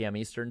at 8 p.m.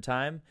 Eastern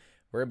Time,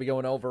 we're going to be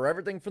going over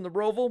everything from the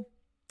Roval,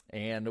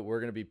 and we're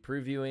going to be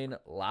previewing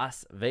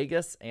Las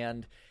Vegas.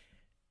 And,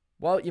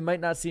 well, you might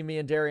not see me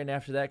and Darian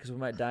after that because we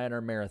might die in our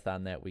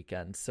marathon that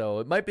weekend. So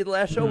it might be the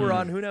last show we're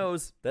on. Who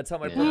knows? That's how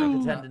my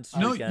perfect attendance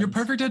No, weekend. your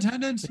perfect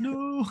attendance.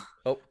 No.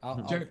 Oh,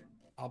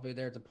 I'll be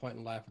there to point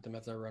and laugh at them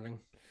as they're running.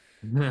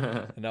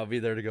 and I'll be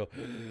there to go.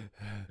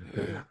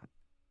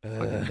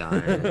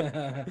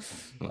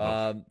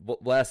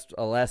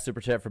 Last super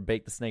chat from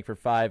Bake the Snake for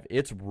 5.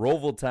 It's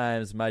Roval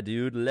times, my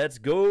dude. Let's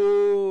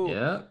go.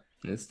 Yeah,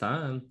 it's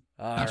time.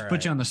 Not to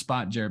put you on the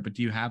spot, Jared, but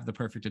do you have the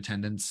perfect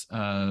attendance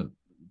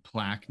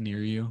plaque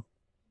near you?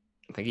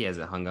 I think he has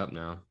it hung up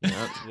now.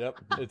 Yep,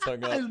 it's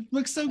hung up. It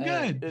looks so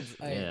good.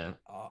 Yeah.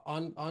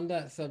 On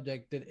that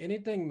subject, did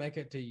anything make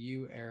it to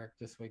you, Eric,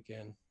 this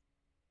weekend?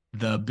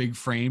 The big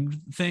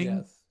framed thing?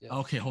 Yes.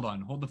 Okay, hold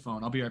on. Hold the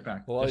phone. I'll be right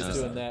back. While he's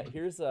doing that,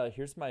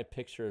 here's my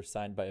picture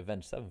signed by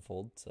Avenged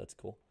Sevenfold, so that's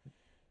cool.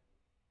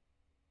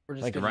 We're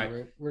just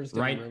getting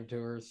room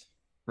tours.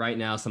 Right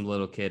now, some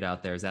little kid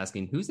out there is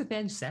asking, "Who's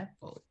Avenged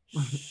Sevenfold?"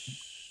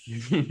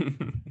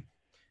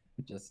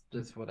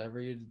 Just whatever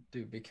you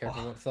do, be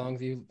careful what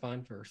songs you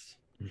find first.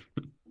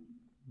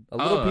 A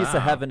little piece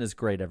of heaven is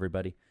great,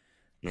 everybody.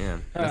 Yeah,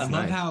 I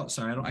love how.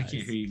 Sorry, I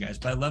can't hear you guys,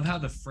 but I love how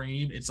the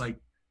frame. It's like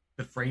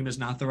the frame is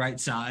not the right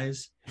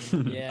size.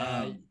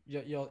 Yeah,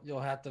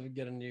 you'll have to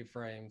get a new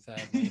frame,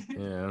 sadly.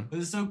 Yeah, but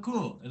it's so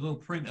cool. A little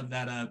print of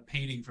that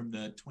painting from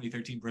the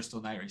 2013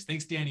 Bristol Night Race.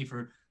 Thanks, Danny,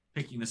 for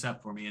picking this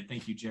up for me, and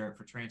thank you, Jarrett,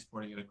 for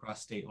transporting it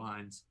across state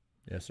lines.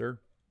 Yes, sir.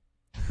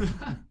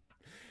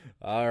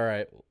 All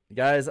right,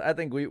 guys. I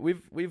think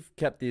we've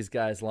kept these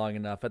guys long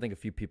enough. I think a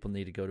few people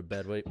need to go to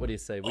bed. What do you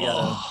say? We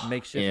got a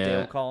makeshift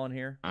Dale call in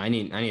here. I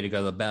need to go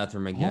to the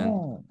bathroom again.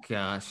 Oh.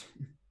 Gosh.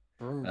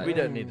 We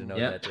don't need to know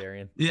that,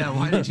 Darian. Yeah,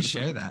 why did you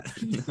share that?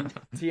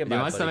 TMI.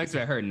 My stomach's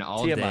been hurting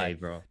all day,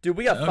 bro. Dude,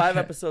 we got 5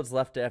 episodes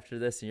left after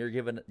this, and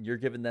you're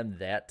giving them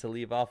that to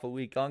leave off a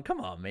week on. Come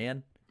on,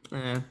 man.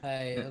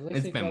 Hey, at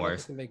least it's been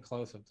worse. Can be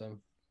close with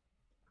them.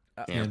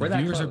 Yeah, the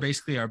viewers are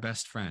basically our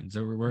best friends.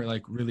 We're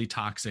like really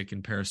toxic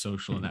and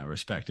parasocial in that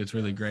respect. It's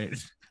really great.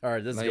 All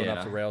right, this is going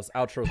off the rails.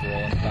 Outro's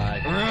rolling.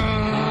 Bye.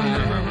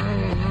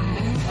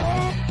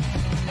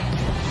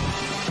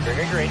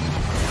 Green.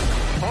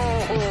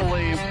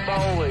 Holy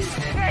moly.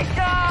 Great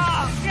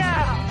job!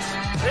 Yeah!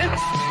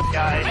 This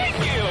guy. Thank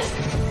you!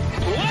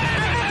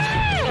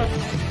 Wow!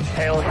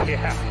 Hell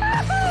yeah.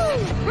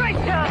 Woo-hoo! Great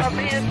job,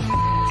 man!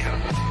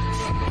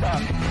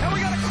 Now we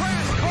got a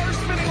crash. Car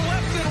spinning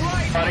left and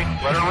right. Buddy,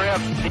 let her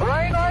rip.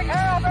 Rain like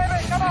hell, baby!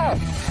 Come on!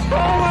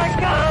 Oh my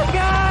God,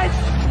 guys!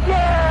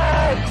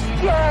 Yes!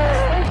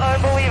 Yes!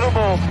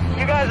 Unbelievable!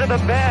 You guys are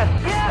the best!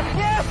 Yes!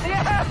 Yes!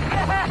 Yes!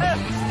 Yes!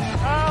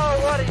 Oh,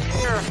 what a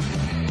year!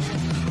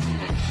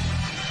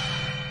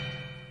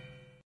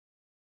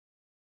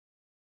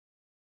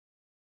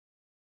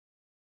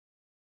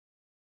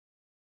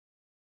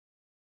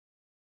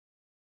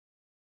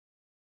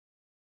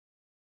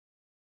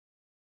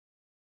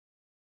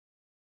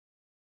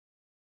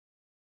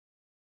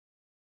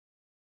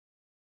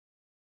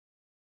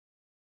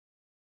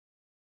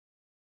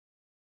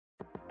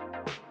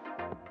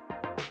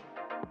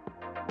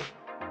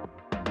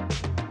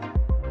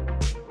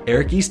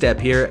 Eric Estep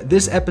here.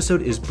 This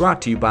episode is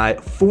brought to you by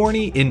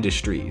Forney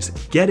Industries.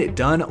 Get it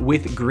done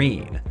with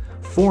green.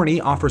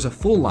 Forney offers a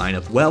full line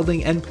of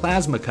welding and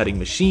plasma cutting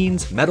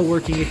machines,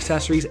 metalworking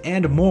accessories,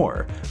 and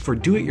more. For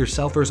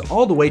do-it-yourselfers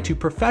all the way to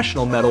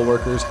professional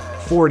metalworkers,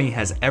 Forney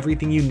has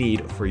everything you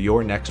need for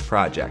your next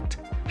project.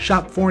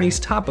 Shop Forney's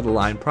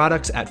top-of-the-line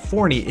products at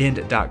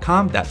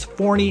forneyend.com. That's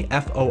Forney,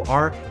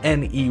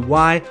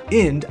 Forney,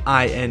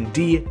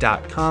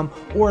 ind.com,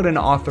 or at an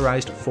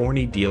authorized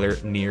Forney dealer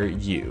near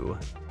you.